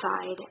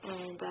outside,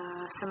 and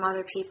some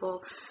other people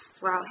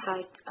were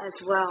outside as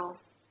well.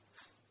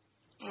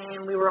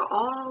 And we were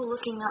all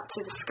looking up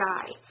to the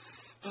sky.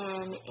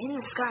 And in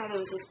the sky, there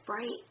was this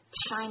bright,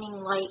 shining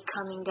light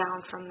coming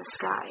down from the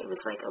sky. It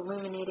was like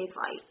illuminated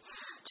light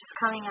just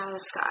coming out of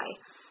the sky.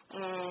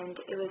 And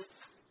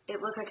it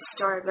looked like a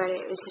star, but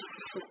it was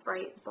just this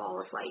bright ball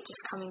of light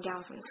just coming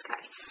down from the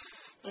sky.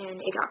 And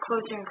it got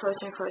closer and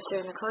closer and closer.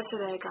 And the closer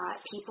that it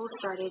got, people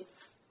started,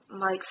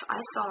 like,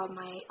 I saw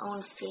my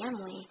own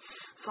family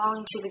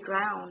falling to the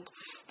ground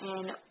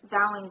and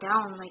bowing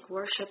down, like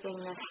worshiping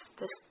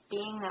this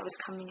being that was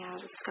coming out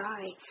of the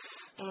sky.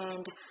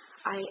 And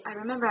I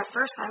remember at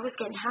first I was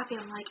getting happy.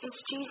 I'm like,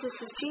 it's Jesus,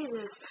 it's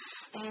Jesus.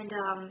 And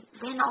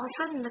then all of a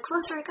sudden, the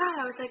closer I got,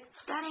 I was like,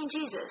 that ain't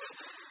Jesus.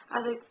 I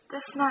was like,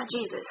 that's not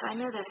Jesus. I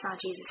know that's not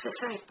Jesus. I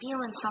started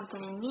feeling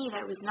something in me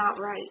that was not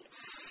right.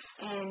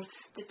 And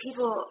the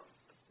people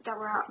that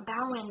were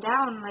bowing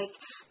down, like,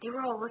 they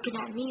were all looking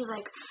at me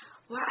like,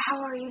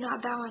 how are you not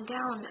bowing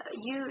down?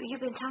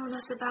 You've been telling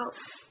us about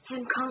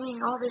him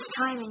coming all this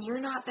time, and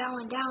you're not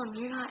bowing down.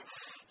 You're not.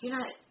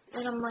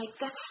 And I'm like,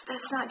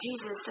 that's not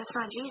Jesus. That's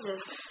not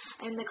Jesus.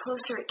 And the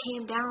closer it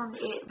came down,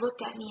 it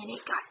looked at me and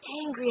it got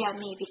angry at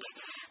me. Because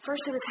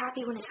first it was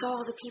happy when it saw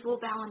all the people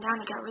bowing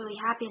down. It got really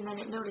happy, and then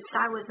it noticed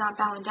I was not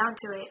bowing down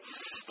to it.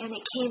 And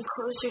it came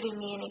closer to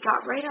me, and it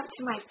got right up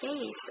to my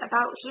face,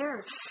 about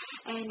here.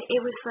 And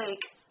it was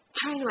like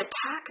trying to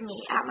attack me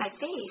at my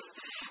face.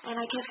 And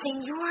I kept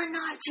saying, you are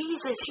not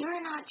Jesus.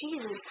 You're not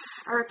Jesus.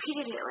 I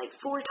repeated it like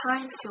 4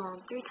 times to him,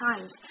 3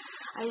 times.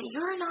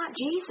 You're not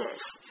Jesus.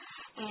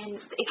 And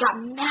it got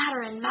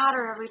madder and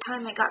madder every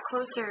time it got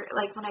closer,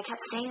 like when I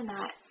kept saying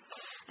that.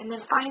 And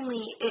then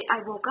finally,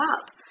 I woke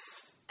up.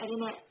 I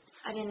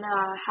didn't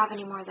have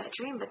any more of that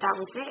dream, but that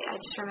was it. I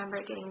just remember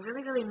getting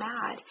really, really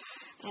mad.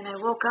 And I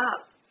woke up.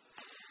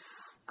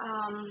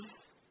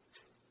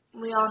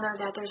 We all know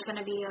that there's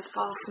going to be a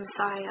false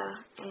Messiah,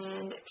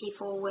 and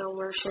people will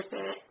worship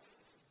it.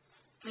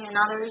 And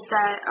others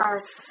that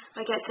are,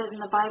 like it says in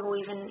the Bible,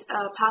 even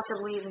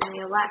possibly even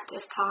the elect,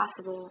 if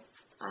possible.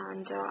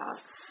 And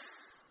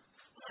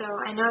so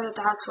I know that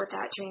that's what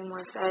that dream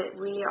was, that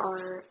we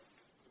are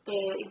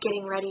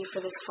getting ready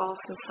for this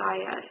false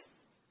Messiah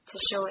to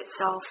show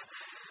itself.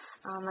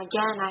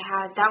 Again,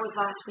 that was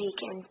last week,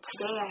 and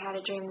today I had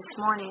a dream this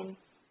morning,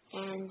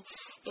 and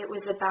it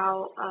was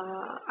about,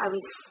 I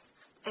was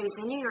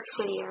in New York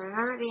City. I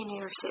remember being in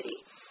New York City.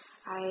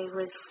 I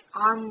was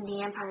on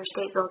the Empire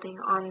State Building,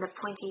 on the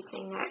pointy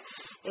thing that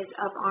is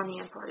up on the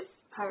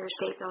Empire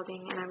State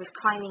Building, and I was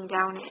climbing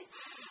down it.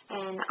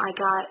 And I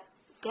got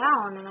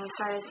down, and I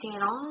started seeing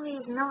all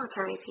these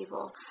military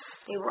people.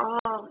 They were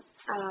all,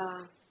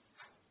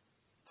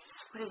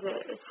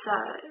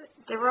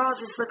 they were all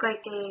just looked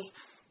like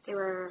they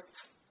were,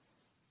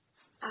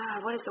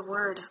 what is the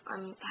word?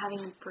 I'm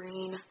having a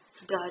brain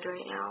dud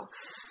right now.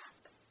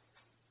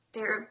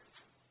 They're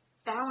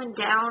bowing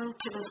down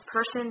to this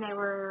person. They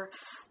were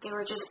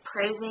just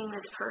praising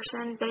this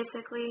person,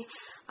 basically.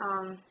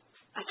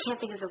 I can't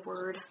think of the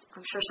word.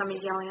 I'm sure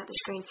somebody's yelling at the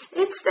screen,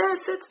 it's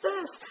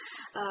this.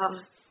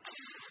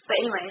 But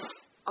anyways,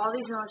 all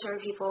these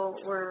military people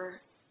were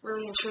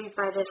really intrigued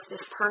by this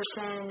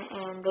person,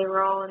 and they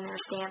were all in their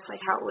stance,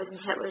 like how it was in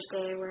Hitler's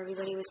day, where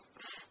everybody was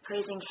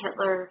praising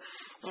Hitler,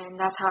 and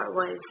that's how it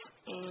was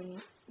in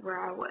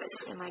where I was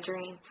in my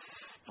dream.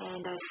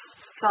 And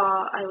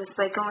I was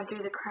like going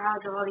through the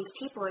crowds of all these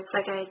people. It's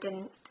like I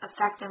didn't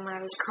affect them when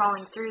I was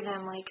crawling through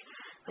them, like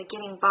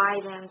getting by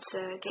them to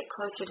get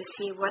closer to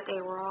see what they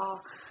were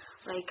all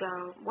like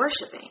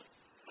worshiping.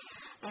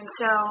 And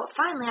so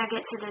finally I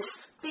get to this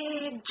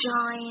big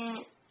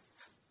giant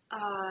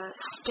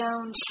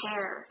stone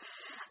chair.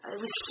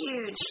 It was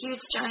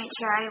huge giant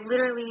chair. I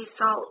literally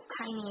felt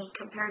tiny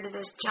compared to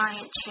this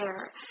giant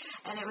chair,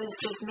 and it was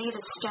just made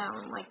of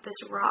stone, like this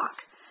rock.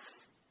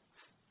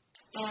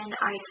 And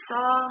I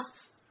saw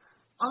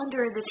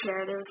under the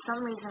chair. There was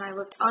some reason I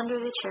looked under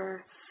the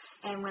chair,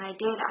 and when I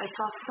did, I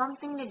saw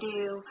something to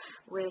do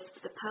with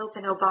the Pope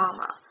and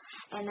Obama.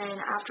 And then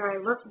after I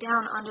looked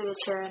down under the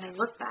chair and I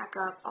looked back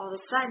up, all of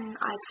a sudden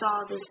I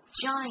saw this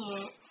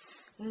giant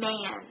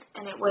man,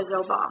 and it was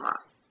Obama.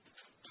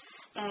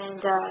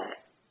 And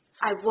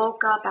I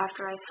woke up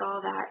after I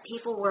saw that.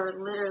 People were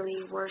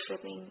literally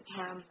worshiping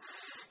him.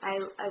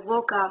 I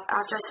woke up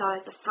after I saw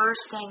it. The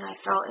first thing I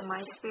felt in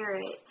my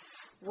spirit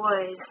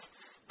was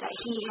that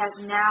he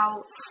has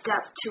now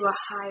stepped to a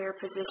higher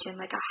position,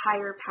 like a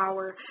higher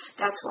power.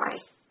 That's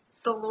why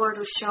the Lord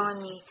was showing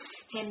me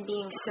him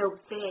being so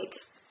big.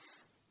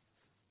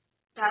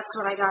 That's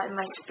what I got in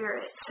my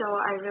spirit. So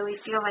I really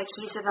feel like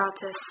he's about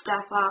to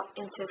step up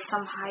into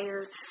some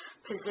higher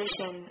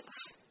position,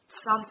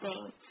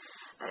 something.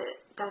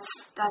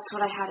 That's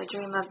what I had a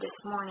dream of this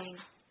morning.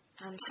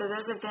 So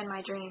those have been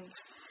my dreams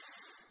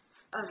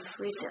of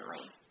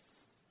recently.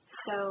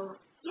 So,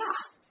 yeah.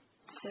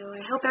 So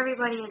I hope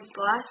everybody is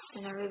blessed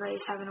and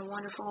everybody's having a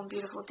wonderful and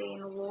beautiful day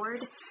in the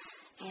Lord.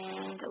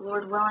 And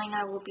Lord willing,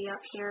 I will be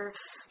up here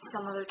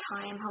some other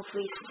time,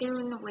 hopefully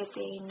soon, with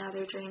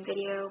another dream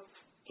video,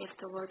 if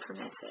the Lord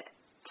permits it.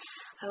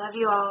 I love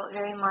you all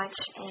very much,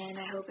 and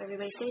I hope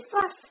everybody stays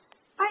blessed.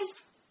 Bye.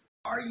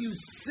 Are you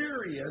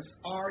serious?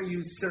 Are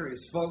you serious,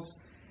 folks?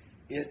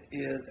 It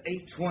is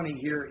 8:20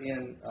 here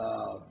in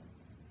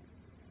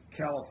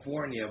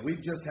California.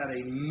 We've just had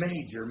a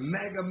major,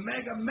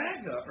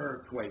 mega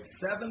earthquake.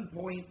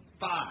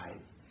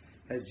 7.5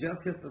 has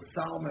just hit the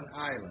Solomon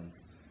Islands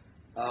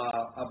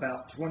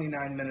about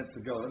 29 minutes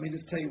ago. Let me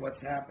just tell you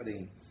what's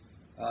happening.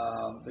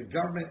 The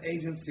government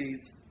agencies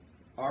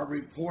are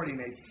reporting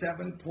a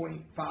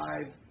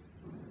 7.5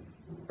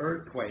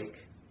 earthquake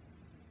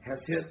has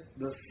hit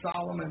the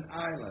Solomon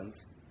Islands.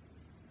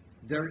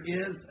 There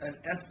is an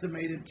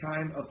estimated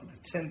time of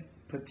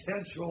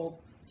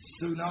potential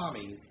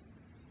tsunamis.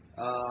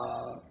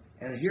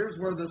 And here's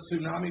where the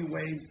tsunami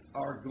waves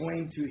are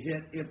going to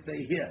hit if they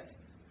hit.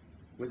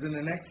 Within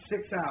the next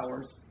 6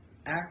 hours,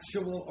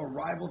 actual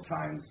arrival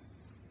times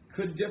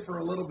could differ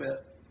a little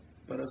bit,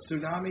 but a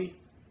tsunami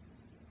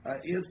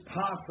is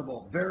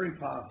possible, very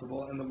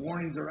possible, and the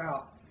warnings are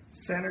out.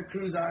 Santa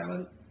Cruz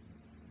Island,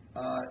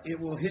 it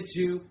will hit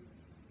you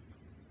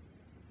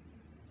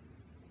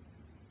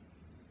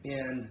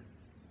in,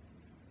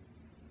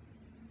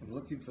 I'm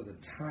looking for the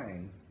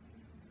time,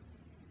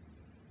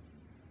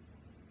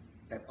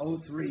 at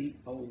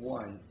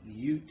 03:01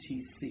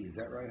 UTC. Is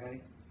that right,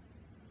 honey?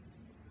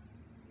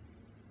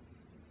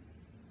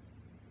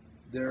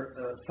 There,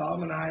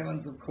 Solomon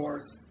Islands, of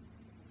course,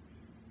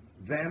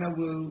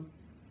 Vanuatu,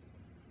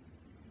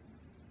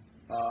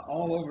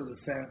 all over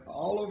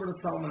the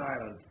Solomon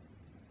Islands,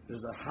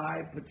 there's a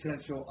high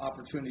potential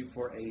opportunity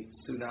for a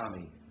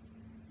tsunami.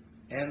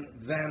 And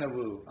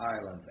Vanuatu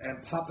Islands,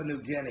 and Papua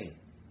New Guinea,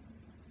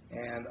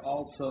 and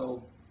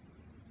also,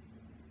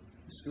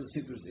 let's see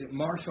if there's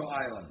Marshall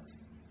Islands,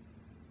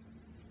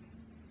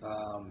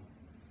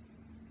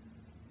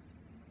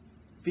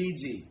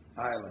 Fiji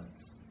Islands.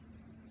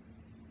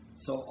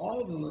 So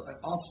all of them,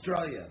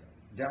 Australia,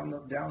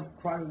 down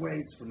quite a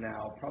ways from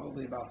now,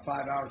 probably about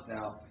 5 hours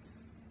now,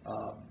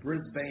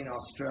 Brisbane,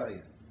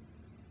 Australia,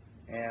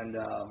 and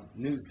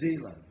New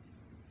Zealand.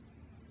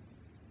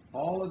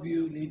 All of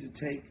you need to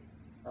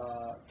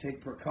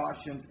take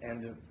precautions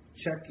and to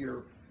check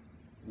your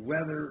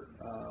weather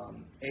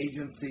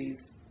agencies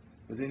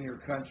within your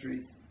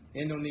countries,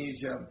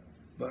 Indonesia,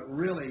 but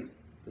really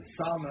the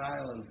Solomon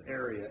Islands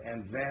area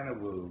and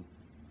Vanuatu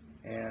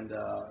and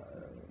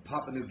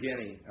Papua New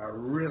Guinea are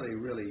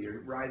really,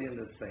 you're right in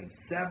this thing.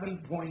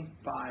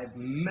 7.5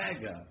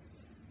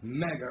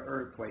 mega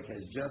earthquake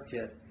has just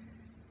hit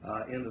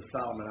in the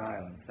Solomon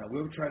Islands. Now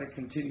we'll try to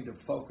continue to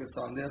focus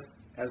on this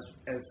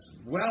as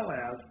well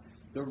as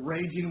the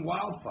raging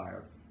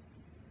wildfire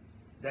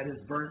that has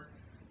burnt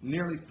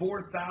nearly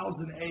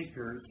 4,000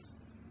 acres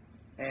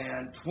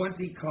and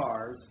 20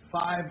 cars,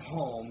 5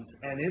 homes,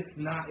 and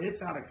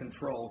it's out of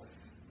control.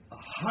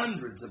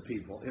 Hundreds of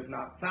people, if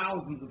not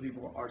thousands of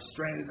people, are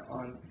stranded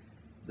on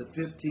the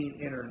 15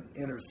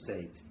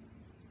 interstate,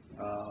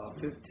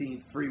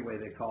 15 freeway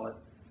they call it,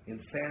 in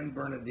San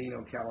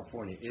Bernardino,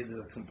 California. It is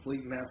a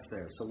complete mess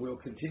there. So we'll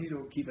continue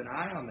to keep an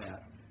eye on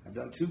that. I've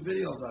done 2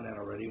 videos on that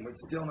already, and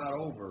it's still not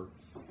over.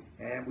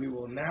 And we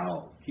will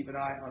now keep an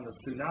eye on the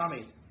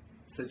tsunami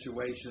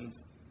situations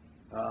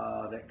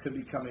that could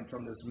be coming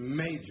from this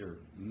major,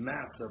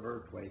 massive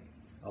earthquake.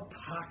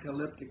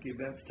 Apocalyptic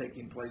events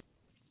taking place.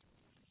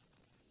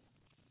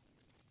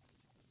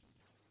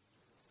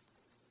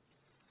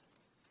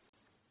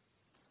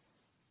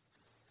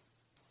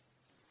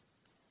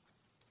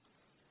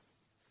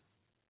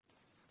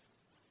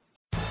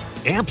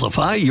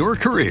 Amplify your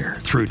career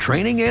through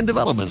training and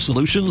development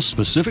solutions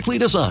specifically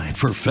designed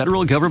for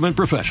federal government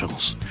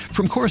professionals.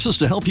 From courses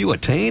to help you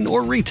attain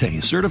or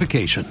retain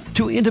certification,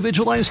 to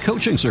individualized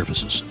coaching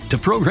services, to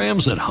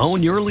programs that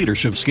hone your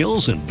leadership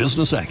skills and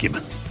business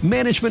acumen,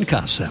 Management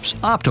Concepts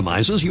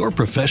optimizes your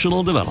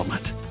professional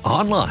development.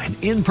 Online,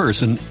 in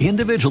person,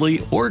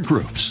 individually, or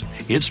groups,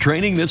 It's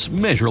training that's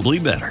measurably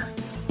better.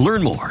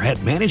 Learn more at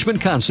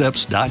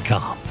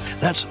managementconcepts.com.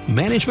 That's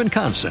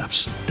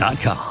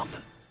managementconcepts.com.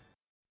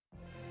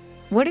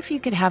 What if you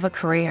could have a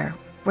career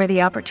where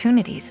the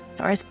opportunities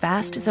are as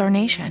vast as our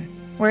nation,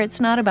 where it's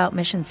not about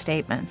mission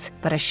statements,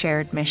 but a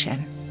shared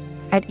mission?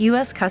 At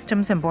U.S.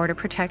 Customs and Border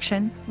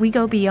Protection, we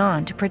go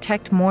beyond to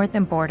protect more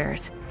than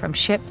borders. From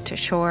ship to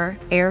shore,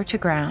 air to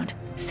ground,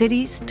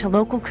 cities to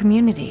local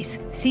communities,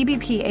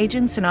 CBP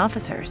agents and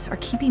officers are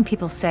keeping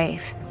people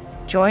safe.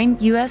 Join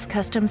U.S.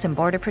 Customs and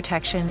Border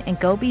Protection and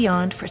go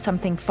beyond for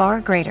something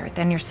far greater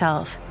than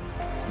yourself.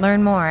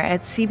 Learn more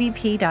at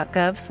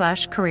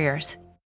cbp.gov/careers.